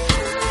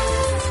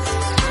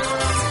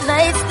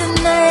 Tonight's the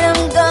night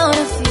I'm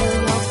gonna feel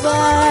your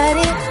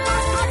body.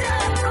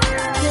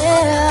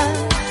 Yeah.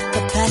 The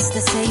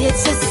pastor say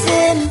it's a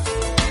sin.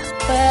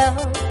 Well,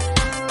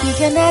 you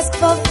can ask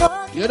for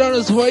forgiveness. You don't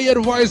know what your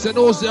advice and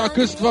also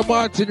Christopher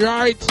Martin,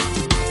 right?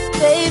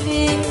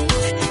 Baby,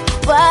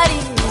 body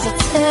is a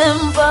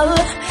temple.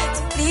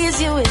 To please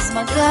you is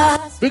my God.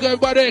 Big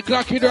everybody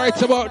clocking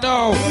right about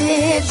now.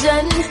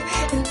 Religion,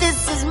 and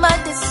this is my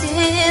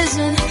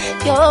decision.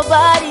 Your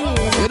body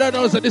is. You don't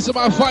know, so this is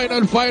my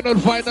final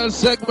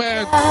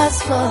segment.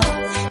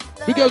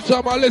 Big up to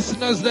all my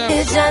listeners there.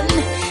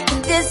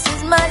 And this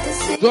is my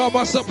decision. To all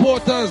my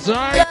supporters,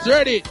 right?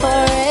 Ready?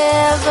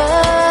 Forever,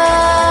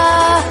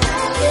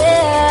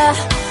 yeah.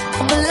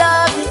 I'ma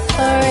love you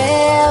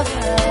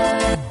forever.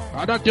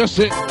 And that's just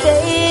it.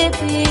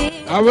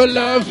 Baby, I will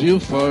love you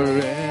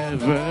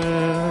forever.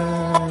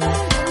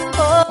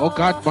 Oh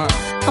God, man.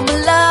 I'ma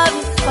love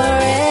you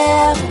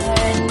forever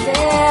and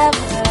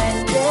ever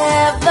and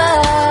ever.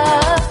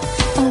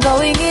 I'm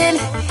going in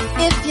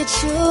if you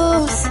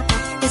choose.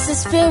 It's a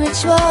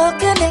spiritual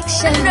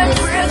connection. We're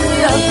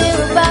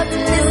about to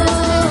do,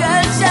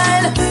 girl,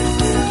 child.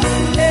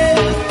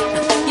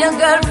 Your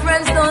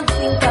girlfriends don't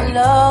think I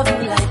love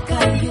you like I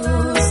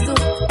used to,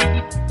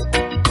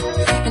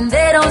 and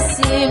they don't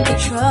seem to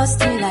trust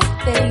me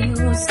like they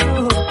used to.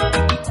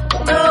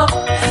 No,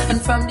 and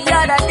from the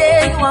other day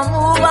you a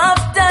move off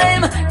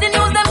time. The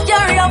news them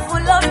carry on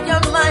full of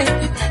your mind.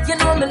 You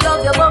know me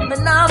love you, but me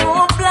now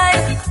move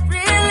blind.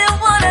 Really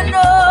wanna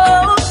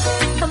know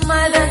the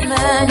mile that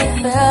man you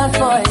fell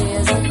 4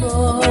 years ago.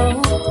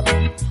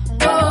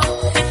 Oh,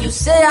 you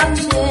say I've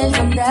changed,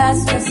 but that's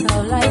just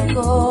how life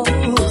goes.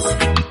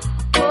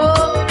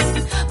 Oh,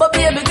 but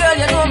baby girl,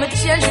 you know me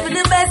change for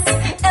the best.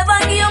 Ever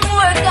give you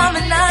more, come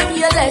and not give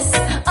you less.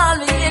 All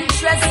me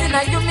interest in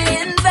you, me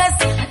invest.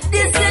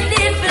 This you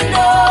need to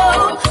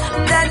know,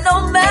 that no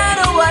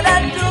matter what I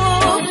do,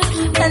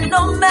 and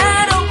no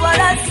matter what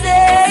I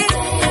say,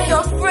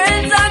 your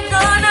friends are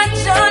gonna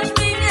judge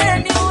me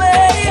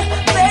anyway.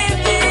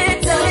 Baby,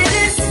 tell me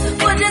this,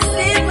 would you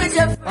sleep with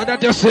your friends? And that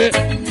just it.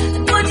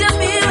 Would you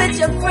be with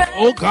your friends?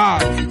 Oh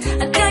God.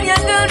 And then your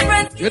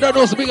girlfriend. You don't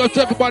know, speak up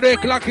to everybody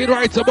clocking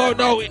right about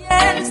now.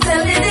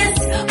 Tell me this,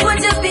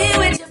 would you be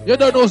with your You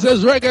don't know,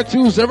 says Reggae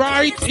Tuesday,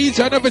 right? Each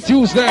and every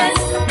Tuesday.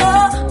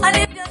 Oh, and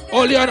if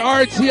Only on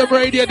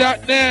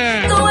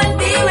RTMRadio.net.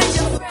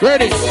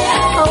 Ready?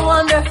 I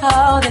wonder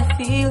how they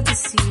feel to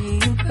see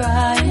you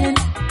crying.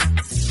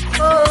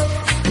 Oh,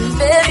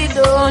 baby,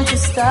 don't you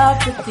stop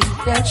to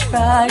think they're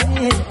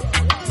trying.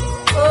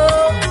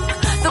 Oh,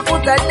 to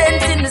put a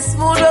dent in the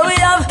smooth where we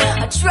have.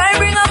 I try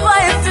bring a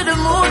vibe to the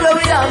mood where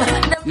we have.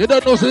 You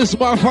don't know, so this is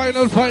my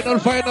final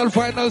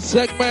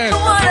segment. I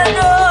wanna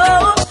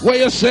know what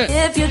you say?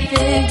 If you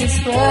think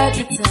it's worth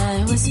the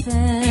time we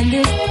spend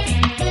it,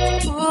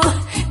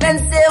 then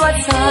say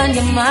what's on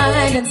your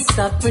mind and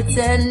stop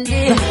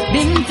pretending.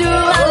 Been through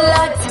a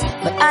lot,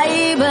 but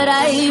I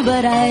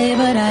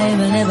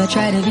will never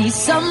try to be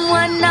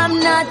someone I'm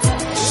not.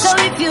 So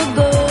if you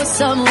go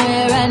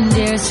somewhere and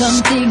there's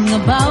something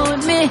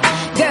about me,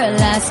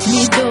 girl, ask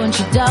me, don't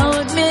you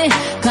doubt me?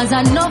 Cause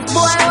enough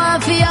boy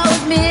want to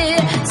out me.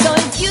 So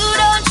if you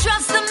don't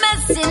trust the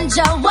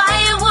messenger,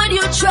 why would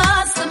you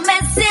trust the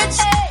message?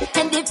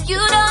 And if you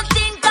don't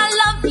think I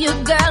love you,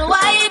 girl,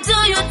 why do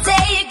you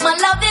take my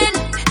loving?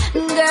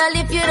 Girl,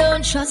 if you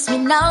don't trust me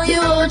now, you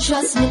won't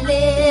trust me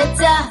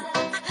later.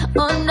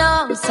 Oh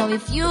no, so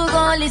if you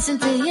gon' listen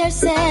to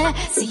hearsay,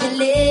 see you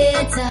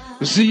later.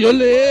 See you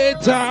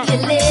later. See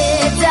you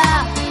later.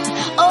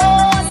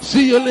 Oh,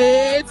 see you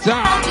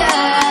later.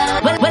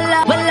 Well,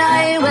 I've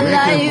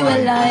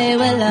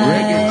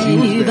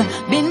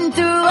been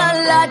through a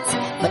lot,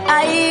 but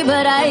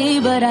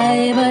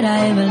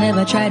I will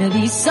never try to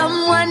be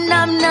someone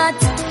I'm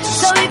not.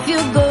 So if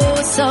you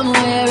go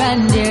somewhere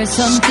and there's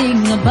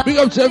something about big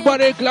up to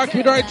everybody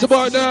clocking right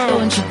about now.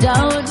 Don't you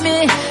doubt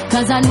me,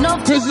 cause I know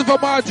Christopher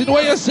Martin,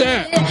 what you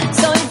say?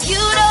 So if you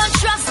don't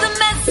trust the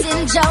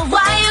messenger,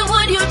 why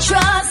would you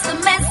trust the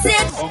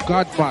message? Oh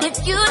God, man.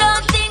 If you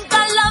don't think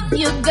I love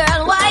you,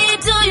 girl, why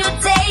do you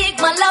take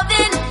my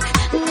loving?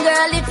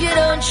 Girl, if you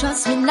don't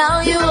trust me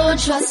now, you won't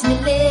trust me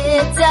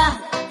later.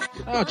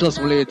 I'll trust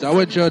me later. I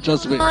won't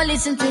trust me. Oh,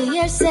 listen to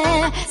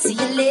hearsay. See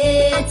you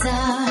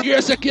later.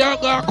 Hearsay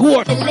can't go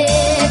court. See you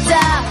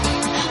later.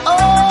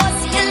 Oh,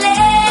 see you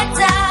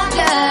later,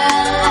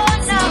 girl.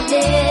 See you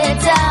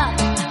later.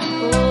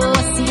 Oh,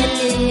 see you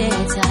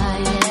later,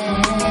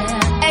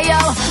 yeah. Hey, yo,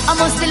 I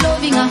must be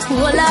loving a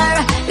whole her,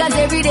 cause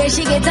every day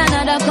she get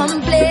another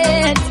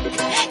complaint.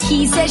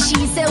 He said,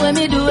 she said, when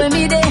me do, when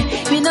me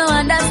day. We don't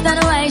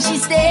understand why she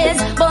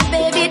stays. But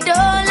baby,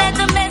 don't let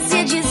the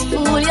messages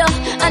fool you.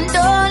 And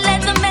don't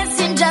let the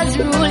messengers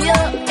rule you.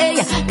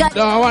 Hey,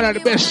 no, one of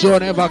the best show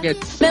ever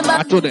gets.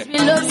 Remember, today.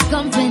 Loves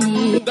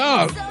company.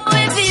 Dog. So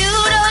if you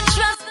don't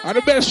trust, and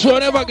the best show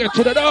ever get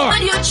to the door.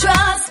 You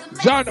trust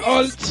John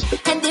Holt.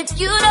 And if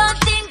you don't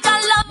think I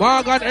love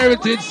Morgan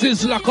Heritage,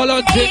 Sizzla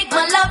Colonti. Take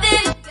my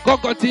loving.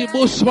 Cocotti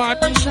Bushman,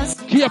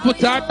 Kia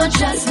Putan,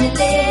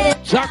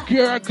 Jack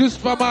Cure,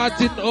 Christopher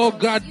Martin, oh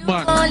God,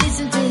 man. Oh,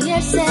 listen to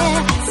hearsay,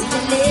 see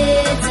you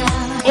later.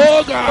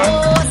 Oh God.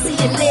 Oh, see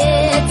you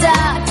later.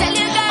 Tell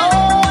you girl.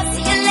 Oh,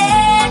 see you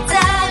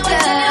later,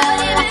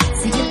 girl.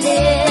 See you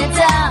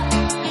later.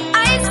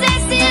 I say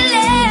see you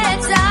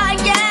later,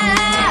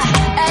 yeah.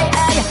 Hey,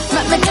 hey,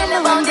 let me tell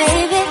you one,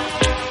 baby.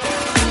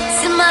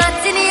 See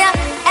Martin, yeah,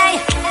 hey.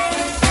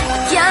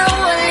 Can't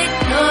hold it,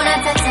 no,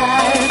 not at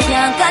all.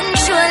 Can't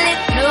control it,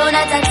 no,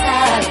 not at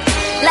all.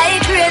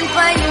 Like rain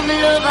for you, me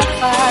love a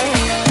fall.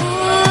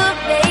 Ooh,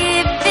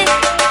 baby,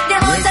 the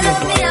amount of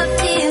love me I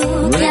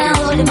feel, can't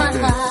hold in my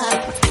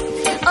heart.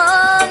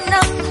 Oh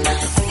no,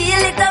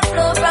 feel it a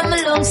flow from my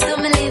lungs to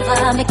my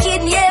liver, my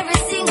kidney, every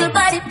single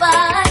body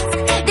part.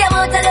 The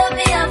amount of love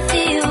me I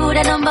feel,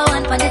 the number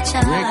one for the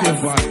chart.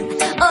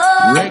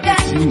 Oh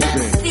girl,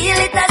 feel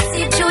it I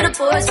see through the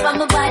pores from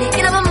my body,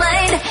 in my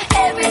mind,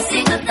 every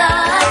single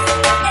thought.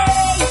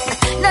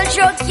 No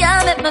drug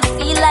can't make me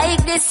feel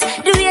like this.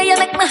 The way you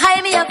make me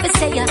high, me up to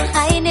say your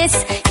highness.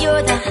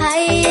 You're the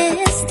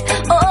highest.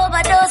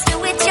 Overdose me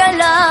with your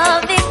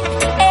loving.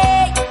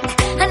 Hey.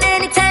 And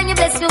anytime you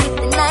bless me with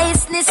the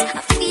niceness,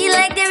 I feel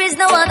like there is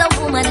no other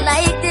woman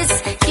like this.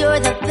 You're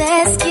the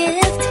best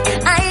gift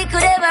I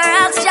could ever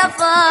ask you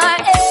for.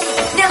 Hey.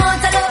 The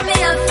amount of love me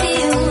I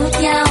feel,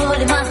 can't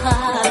hold in my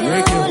heart.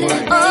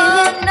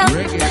 Oh no,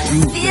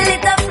 feel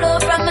it a flow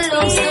from my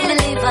lungs to my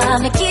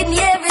liver, my kidney,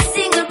 every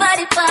single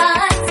body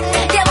part.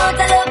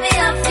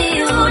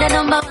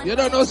 You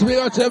don't know, so we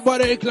got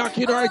everybody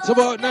clocking right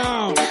about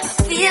now.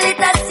 Feel it,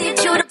 I see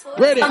through the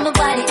ready. From my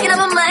body, in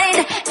my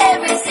mind,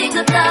 every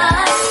single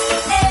thought.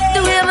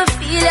 The way I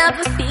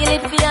feel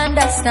it, we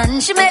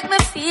understand. She make me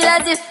feel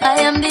as if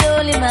I am the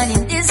only man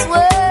in this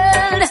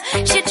world.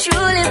 She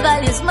truly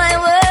values my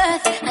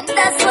worth, and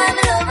that's why I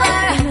love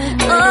her.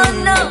 Oh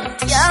no,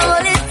 yeah,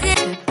 hold it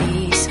in. To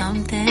be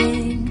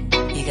something,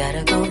 you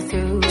gotta go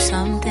through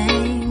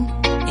something.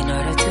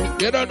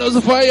 You don't know the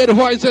fire, the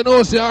voice and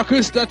also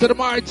Krista to the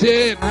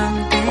Martin.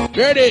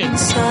 Ready?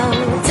 So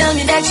tell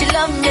me that you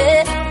love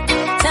me.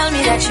 Tell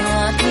me that you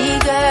want me,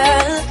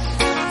 girl.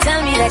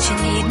 Tell me that you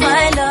need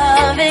my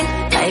loving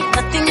like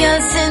nothing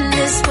else in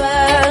this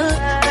world.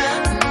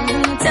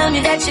 Tell me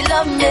that you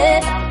love me.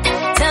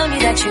 Tell me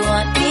that you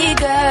want me,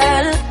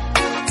 girl.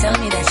 Tell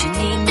me that you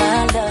need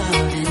my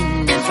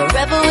loving. and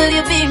forever will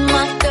you be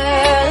my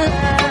girl.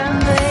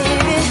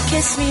 Baby,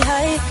 kiss me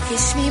high,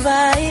 kiss me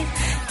by,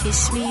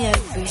 kiss me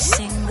every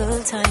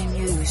single time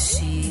you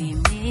see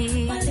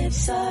me. My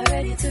lips are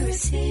ready to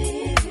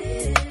receive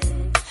it.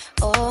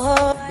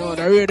 Oh, no,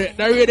 the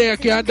radio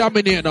can't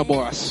dominate no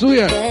more, I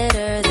swear.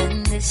 Better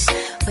than this,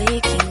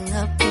 waking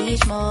up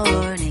each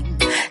morning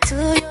to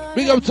your...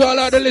 Big up to all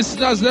of the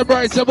listeners, them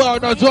right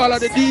about now, to all of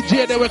the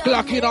DJ that were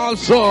clocking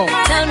also.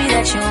 Tell me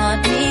that you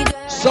want me, girl.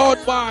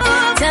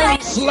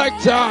 Soundman,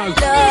 selectors,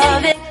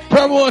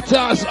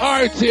 promoters,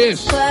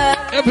 artists,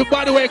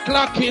 everybody we're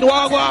clocking,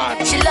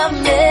 one. She love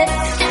me,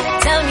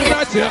 tell me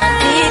that you want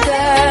me,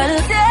 girl.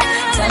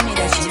 Tell me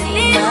that you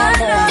need my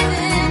love,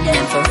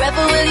 and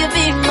forever will you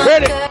be my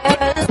girl.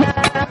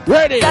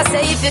 Ready. I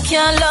say if you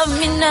can't love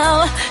me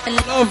now, and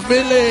love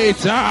me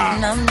later,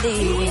 and I'm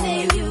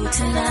leaving you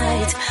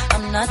tonight,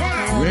 I'm not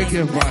coming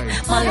Reggae back.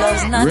 vibe. My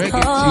love's not Reggae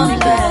coming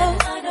Tuesday.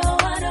 back.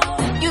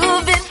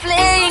 You've been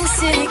playing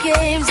silly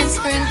games and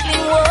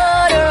sprinkling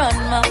water on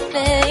my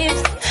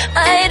flames.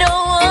 I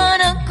don't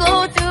wanna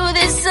go through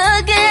this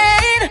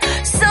again,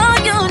 so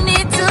you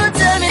need to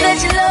tell me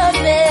that you love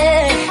me.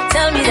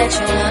 Tell me that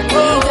you want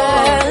me,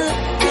 girl.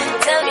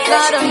 Tell me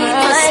that you need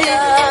my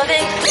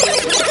loving.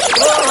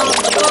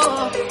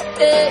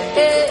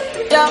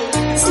 Yeah,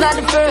 it's not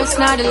the first,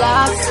 not the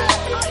last.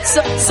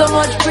 So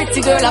much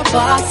pretty girl I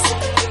pass,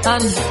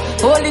 and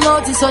holding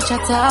out is such a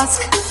task.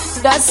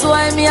 That's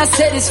why me I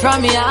say this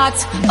from my heart.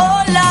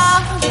 Oh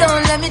Lord,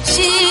 don't let me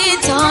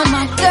cheat on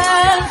my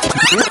girl.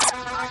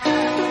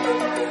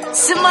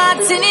 See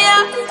Martin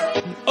here.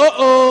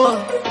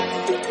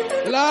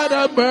 Lord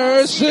of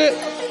mercy.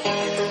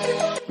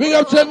 Big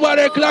up to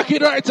everybody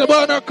clocking right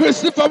about now,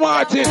 Christopher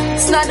Martin.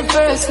 It's not the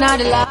first, not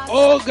the last.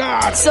 Oh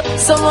God.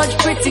 So much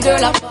pretty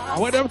girl I pass.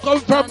 Where them come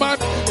from, man?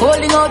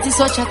 Holding out is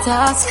such a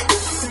task.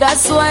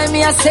 That's why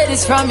me I say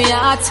this from my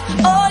heart.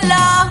 Oh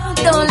Lord,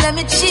 don't let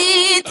me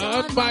cheat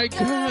on my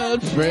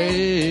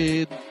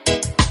girlfriend.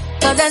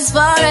 Cause as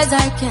far as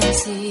I can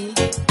see,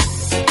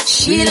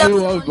 she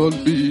loves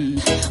me.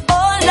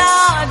 Oh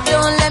Lord,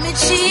 don't let me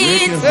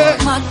cheat on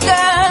my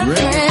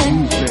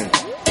girlfriend.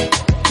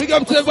 Big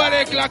up to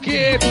everybody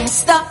clocking. Can't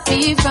stop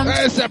me from.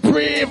 It's a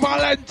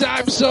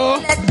pre-Valentine, so.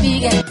 Let me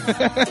get.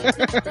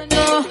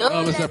 No,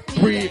 it's a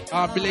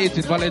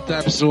pre-belated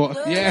Valentine, so.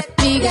 Yeah. Let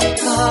me get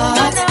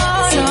caught.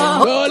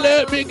 Don't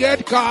let me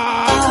get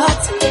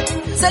caught.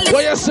 So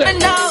what you say?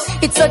 Now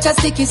it's such a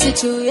sticky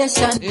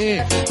situation.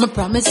 Yeah. Me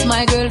promise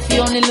my girl if you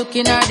only look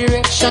in her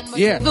direction.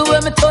 Yeah. The way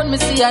me turn me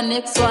see her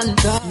next one.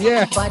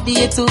 Yeah. Body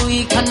is too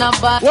weak and a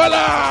bad.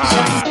 Voila!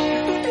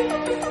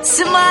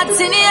 Smart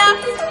in here.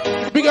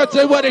 Big up to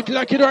everybody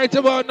clocking right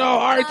about now.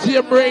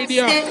 RTM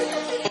Radio.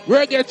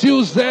 Reggae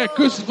Tuesday.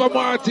 Christopher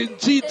Martin.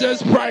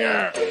 Jesus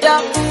Pryor.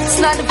 Yeah, it's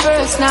not the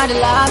first, not the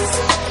last.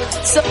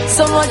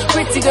 So much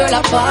pretty girl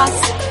I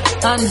pass,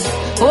 and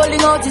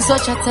holding out is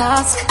such a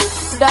task.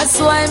 That's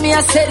why me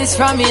I say this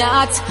from my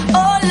heart.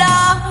 Oh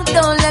Lord,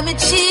 don't let me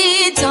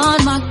cheat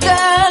on my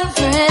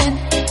girlfriend.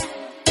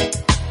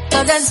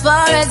 Cause as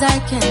far as I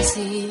can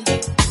see,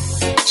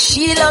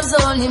 she loves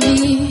only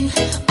me.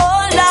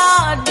 Oh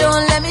Lord,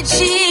 don't let me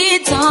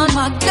cheat on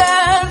my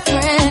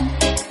girlfriend.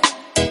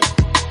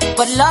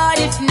 But Lord,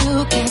 if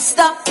you can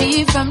stop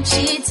me from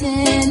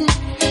cheating,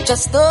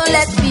 just don't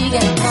let me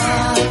get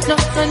caught. No,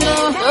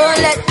 don't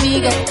let me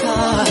get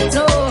caught.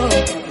 No,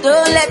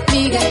 don't let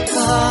me get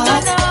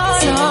caught.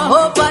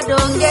 Hope I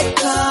don't get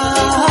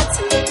caught.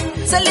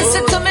 So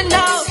listen to me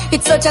now.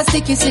 It's such a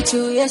sticky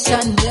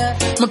situation, yeah.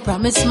 Me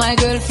promise my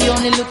girl if you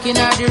only look in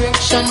her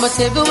direction, but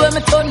everywhere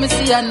me turn me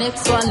see her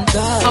next one.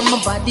 And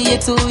my body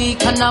is too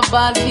weak and I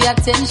ball for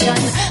attention.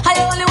 I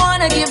only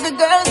wanna give the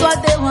girls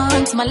what they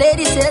want. My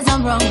lady says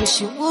I'm wrong, but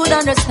she would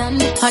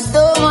understand. I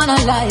don't wanna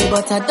lie,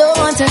 but I don't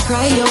want to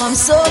cry. Yo, I'm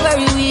so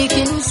very weak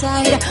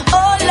inside.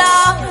 Oh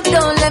Lord,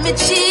 don't let me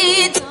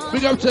cheat.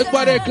 Big up to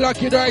everybody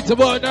clocking right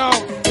about now.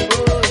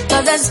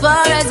 Cause as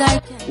far as I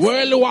can,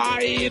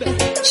 worldwide,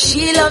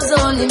 she loves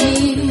only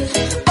me.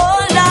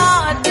 Oh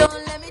Lord, don't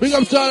let me. Big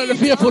up to all of the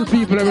faithful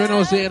people that we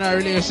know say in a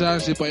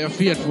relationship, but you're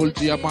faithful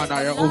to your man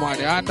or your woman.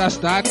 You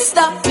understand?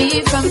 Stop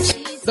me from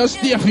cheating. Just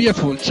stay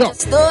faithful, chop.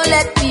 Don't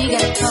let me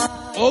get caught.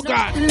 Oh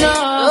God. No,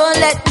 don't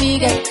let me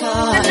get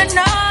caught.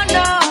 No.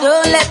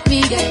 Don't let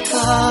me get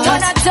caught.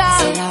 None at all. I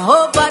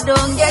hope I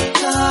don't get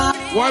caught.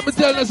 Why am I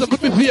telling us to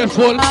be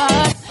faithful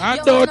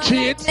and don't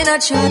cheat? In a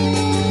chat.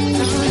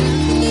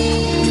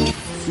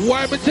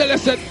 Why me tell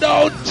us that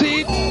don't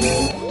cheat,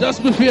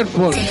 just be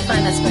faithful.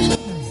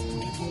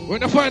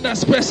 When you find that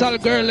special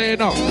girl, you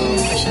know,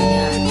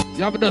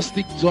 you have to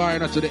stick to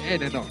her to the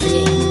end, you know.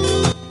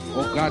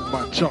 Oh God,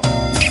 man, chop.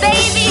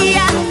 Baby,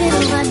 I've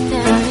been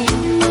wondering,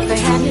 where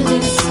have you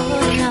been so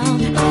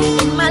long?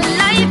 In my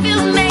life, you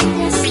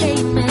made a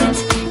statement.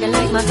 You're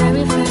like my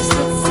very first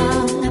hit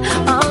song.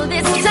 All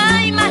this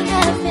time I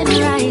have been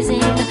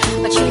rising,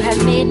 but you have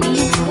made me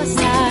into a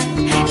star.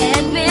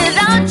 And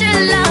without your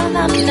love,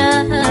 I'm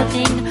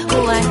nothing. Who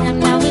I am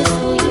now is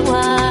who you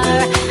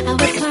are. I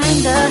would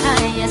climb the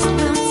highest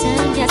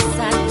mountain, yes I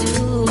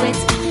do it.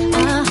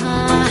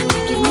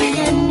 Give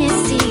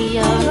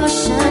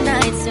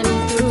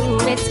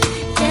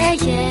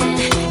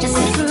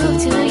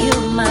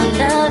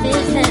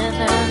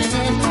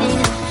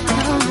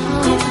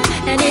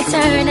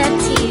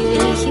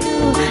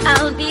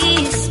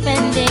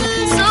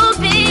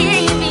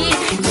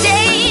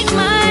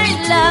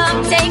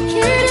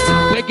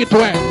it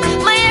away.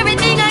 My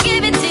everything, I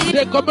give it to you.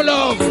 Take up my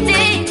love.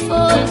 Take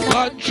full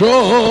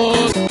Control.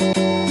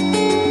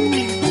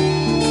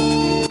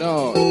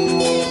 No.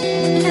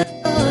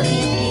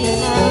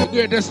 The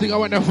greatest thing I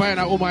want to find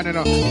a woman, you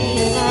know.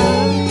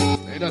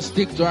 You don't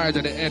stick to her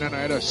to the end, and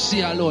you don't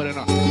see her alone, you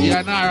know. You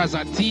and her as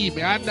a team,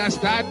 you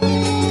understand?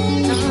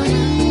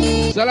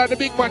 So like the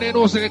big man, you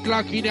know, so the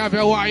clock in, you have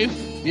your wife,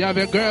 you have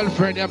your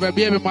girlfriend, you have your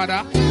baby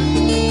mother,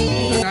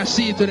 and I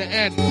see you to the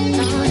end.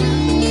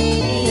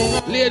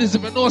 Ladies,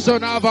 if you know so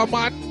you have a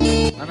man,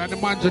 and then the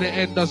man to the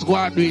end just go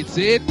and do it,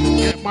 see it?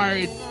 Get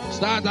married,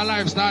 start a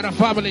life, start a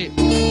family.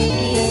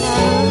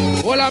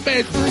 All I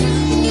meant,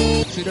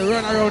 see the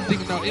run around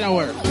thing now, it don't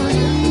work.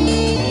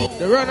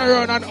 The run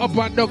around and up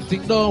and down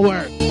thing don't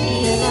work.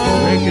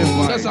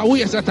 Reggae, that's a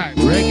waste of time.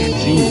 Reggae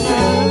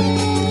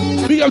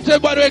Tuesday. Big up to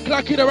everybody who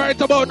clocking the right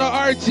about now,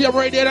 RTM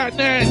radio that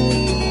net.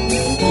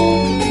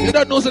 You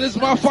don't know, so this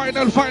is my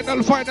final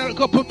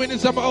couple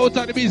minutes I'm out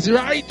of the busy,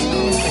 right?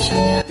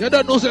 You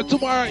don't know, so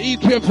tomorrow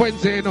eat Wave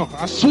Wednesday, you know.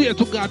 I swear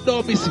to God,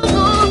 don't miss it.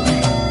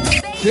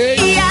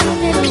 See? I've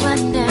been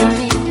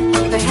wondering,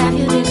 where have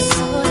you been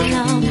so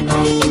long?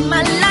 In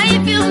my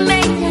life you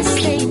made a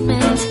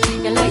statement.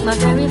 You're like my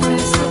very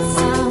first hit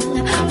song.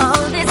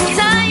 All this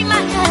time I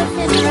have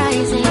been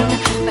rising,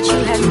 but you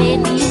have made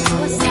me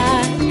so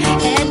sad.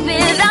 And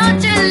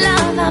without your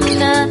love I'm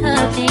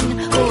nothing.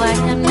 Who I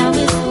am now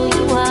is who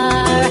you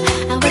are.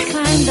 I would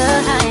climb the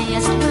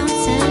highest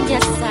mountain,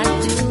 yes I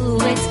do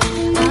it.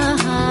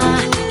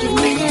 Give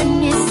me let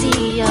me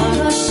see your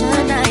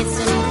ocean eyes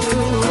and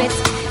through it.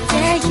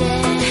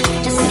 Yeah,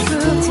 just to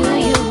prove to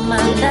you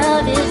my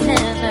love is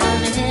never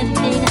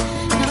ending.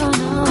 No,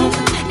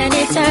 an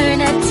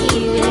eternity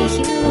with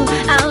you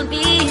I'll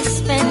be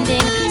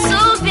spending. So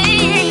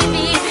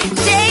baby,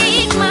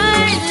 take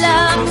my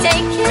love,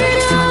 take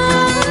it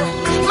all.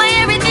 My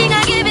everything, I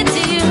give it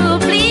to you.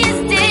 Please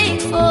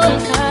take full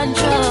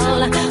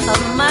control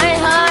of my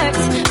heart.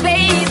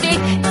 Baby,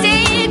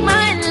 take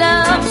my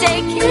love,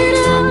 take it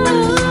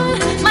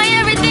all. My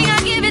everything, I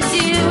give it to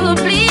you.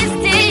 Please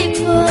take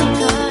full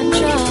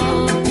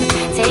control.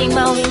 Take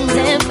my wings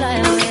and fly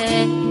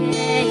away.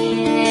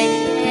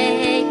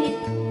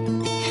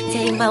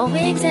 Take my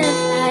wings and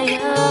fly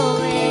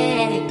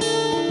away.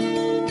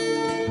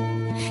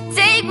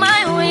 Take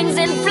my wings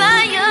and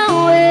fly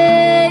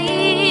away.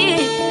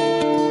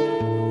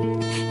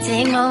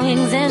 Take my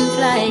wings and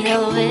fly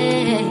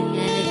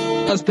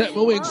away. Just take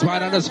my wings,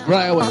 man, and just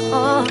fly away.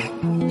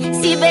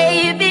 See,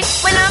 baby,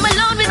 when I'm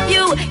alone with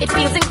you, it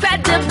feels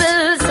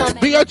incredible. So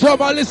big up to all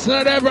my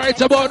listeners there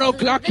right about now,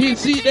 clock in,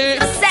 see there.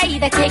 say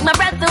that take my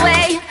breath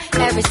away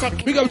every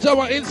second. Big up to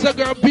our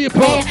Instagram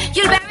people.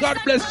 God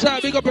bless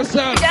you, big up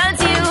yourself. Down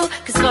to you,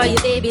 cause for you,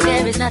 baby,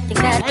 there is nothing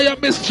that I am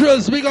Miss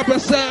Trills, big up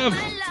yourself.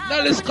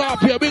 Nelly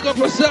Scorpio, big up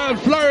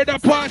yourself. Florida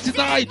party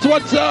night,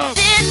 what's up?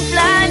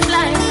 Fly,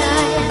 fly,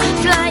 fly,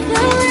 fly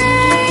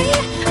away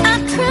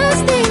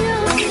across the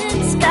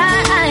ocean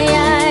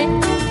sky.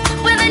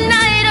 With a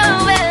night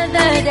or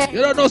weather day.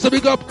 You don't know, so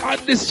big up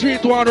on the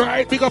street one,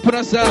 right? Big up on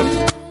yourself.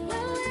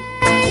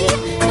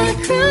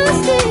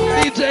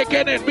 DJ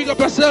Kenneth, big up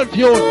yourself,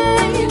 yo.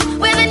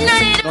 With a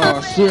night oh,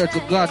 I swear to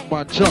God,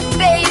 man, Chuck.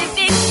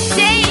 Baby,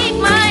 take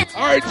my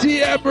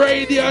RTM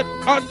Radio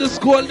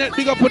 _net,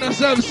 big up on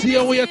yourself. See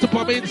you way up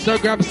on my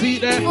Instagram, see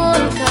there. full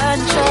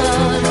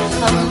control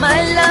of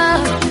my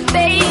love.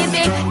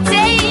 Baby,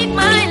 take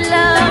my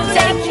love,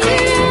 take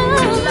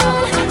it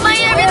all. My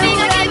everything,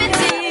 I give it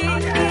to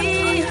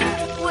you.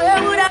 Where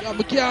would I?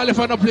 I can't if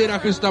I don't play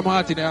that Krista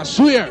Martin, I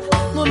swear.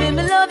 Mommy,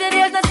 me love you,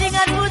 there's nothing I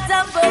put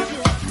up but you.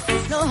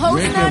 No house,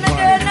 Reggae nor no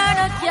girl, nor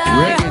no car.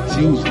 Reggae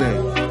Tuesday.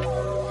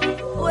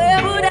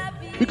 Where would I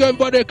be? Because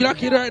everybody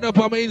clock it right up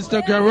on my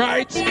Instagram,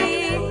 right?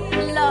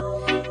 Love.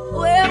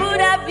 Where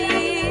would I be?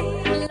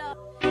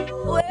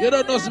 Love. You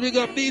don't know, so big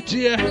up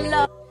DJ.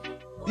 Love.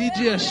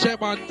 DJ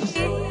Shemant.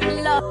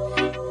 Love.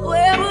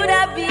 Where would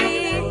I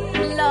be?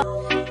 Love.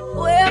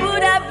 Where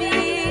would I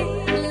be?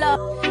 Love.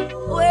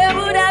 Where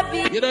would I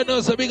be? You don't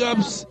know, so big up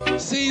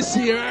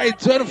CC, right?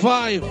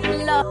 25.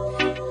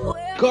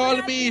 Love.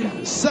 Call me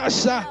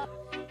Sasha.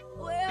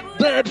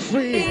 Dirt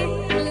free.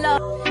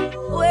 Love.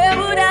 Where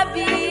would I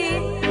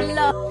be?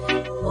 Love.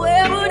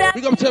 Where would I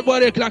big up to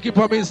everybody clock it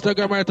on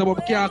Instagram right now.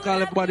 I can't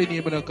call everybody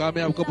name because I have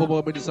a couple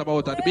more minutes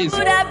about the business.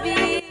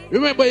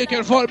 Remember, you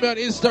can follow me on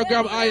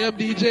Instagram. I am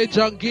DJ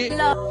Djjunky.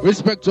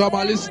 Respect to all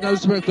my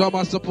listeners, respect to all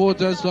my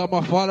supporters, to all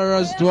my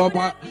followers, to all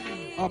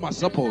my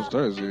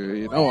supporters.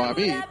 You know what I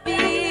mean?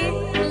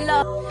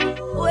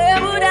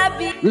 Where would I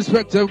be?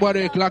 Respect to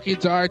everybody clock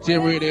into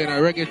RTM Radio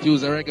and Reggae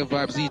Tuesday, Reggae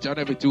Vibes each and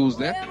every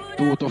Tuesday,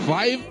 2 to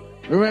 5.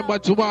 Remember,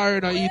 tomorrow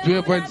in Eat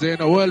Wave Wednesday,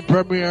 in a world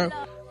premiere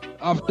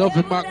of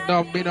Duffy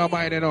McDonald, me no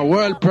mind, in a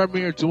world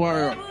premiere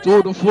tomorrow,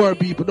 2 to 4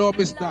 people, don't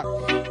miss that.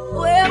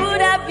 Where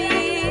would I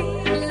be?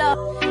 Love.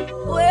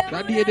 Where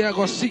that day they're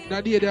going to sick,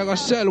 that day they're going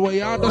to sell, what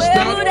you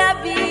understand? Where would I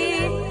be?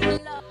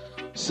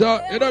 So,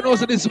 you don't know,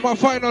 so this is my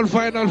final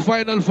song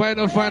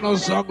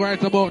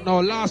right about now.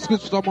 Last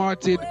Krista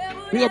Martin.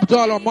 Big up to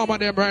all our mama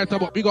them right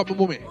about. Big up my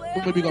mommy.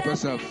 Mommy, big up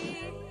yourself.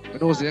 I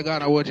know say you're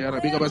gonna watch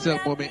it. Big up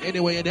yourself, mommy.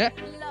 Anyway, you're there.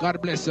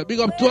 God bless you. Big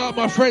up to all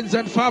my friends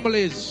and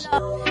families.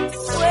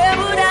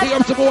 Big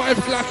up to my wife,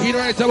 Clocky,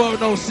 right about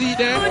now. See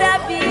there?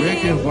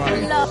 Reggae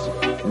vibes.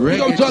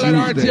 Big up to all the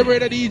RTM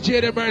radio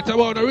DJ, them right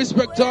about now.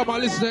 Respect to all my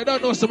listeners. I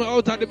don't know some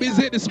out at the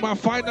busy. This is my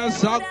final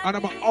song, and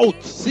I'm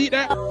out. See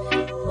there?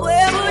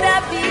 Where would I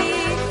be,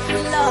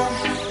 love?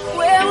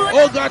 Where would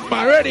oh God,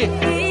 man, ready?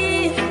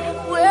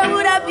 Where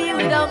would I be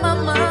without my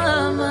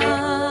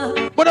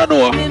mama? But I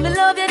know. Me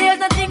love you, there's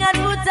nothing I'd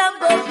put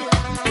above you.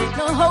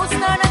 No house,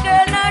 nor no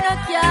girl, nor no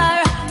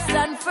car.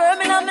 Stand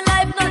firm in my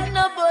life, nothing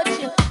about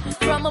you.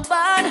 From a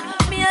barn,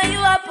 me and you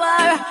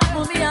apart.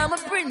 Mommy, I'm a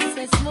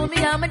princess. Mommy,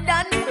 I'm a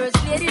dan.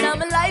 First lady in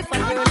my life,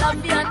 and girl,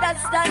 love you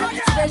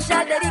understand.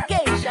 Special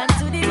dedication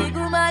to the big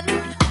woman.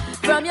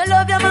 From your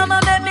love, your mama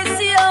make me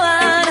see your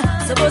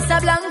hand. So bust a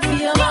blank for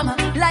your mama,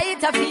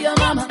 lighter for your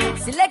mama.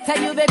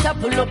 Selector, you better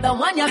pull up the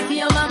one you for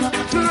your mama.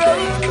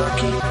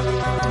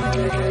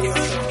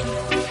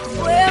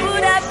 Where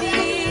would I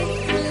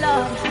be,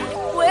 love?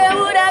 Where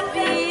would I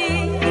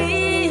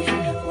be?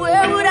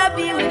 Where would I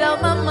be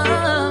without my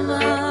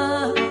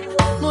mama?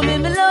 Mommy,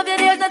 me love you,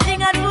 there's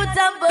nothing I'd put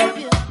above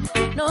you.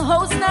 No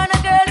house, nor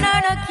no girl, nor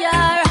no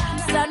car.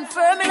 Stand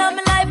firm in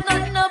my life,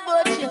 nothing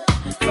about you.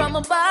 From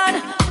a barn,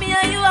 me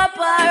and you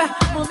apart.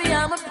 Mommy,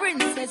 I'm a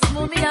princess.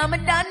 Mommy, I'm a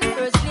dan.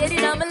 First lady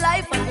in my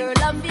life, and girl,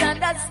 love me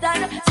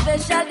understand.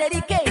 Special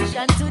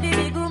dedication to the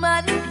big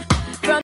woman.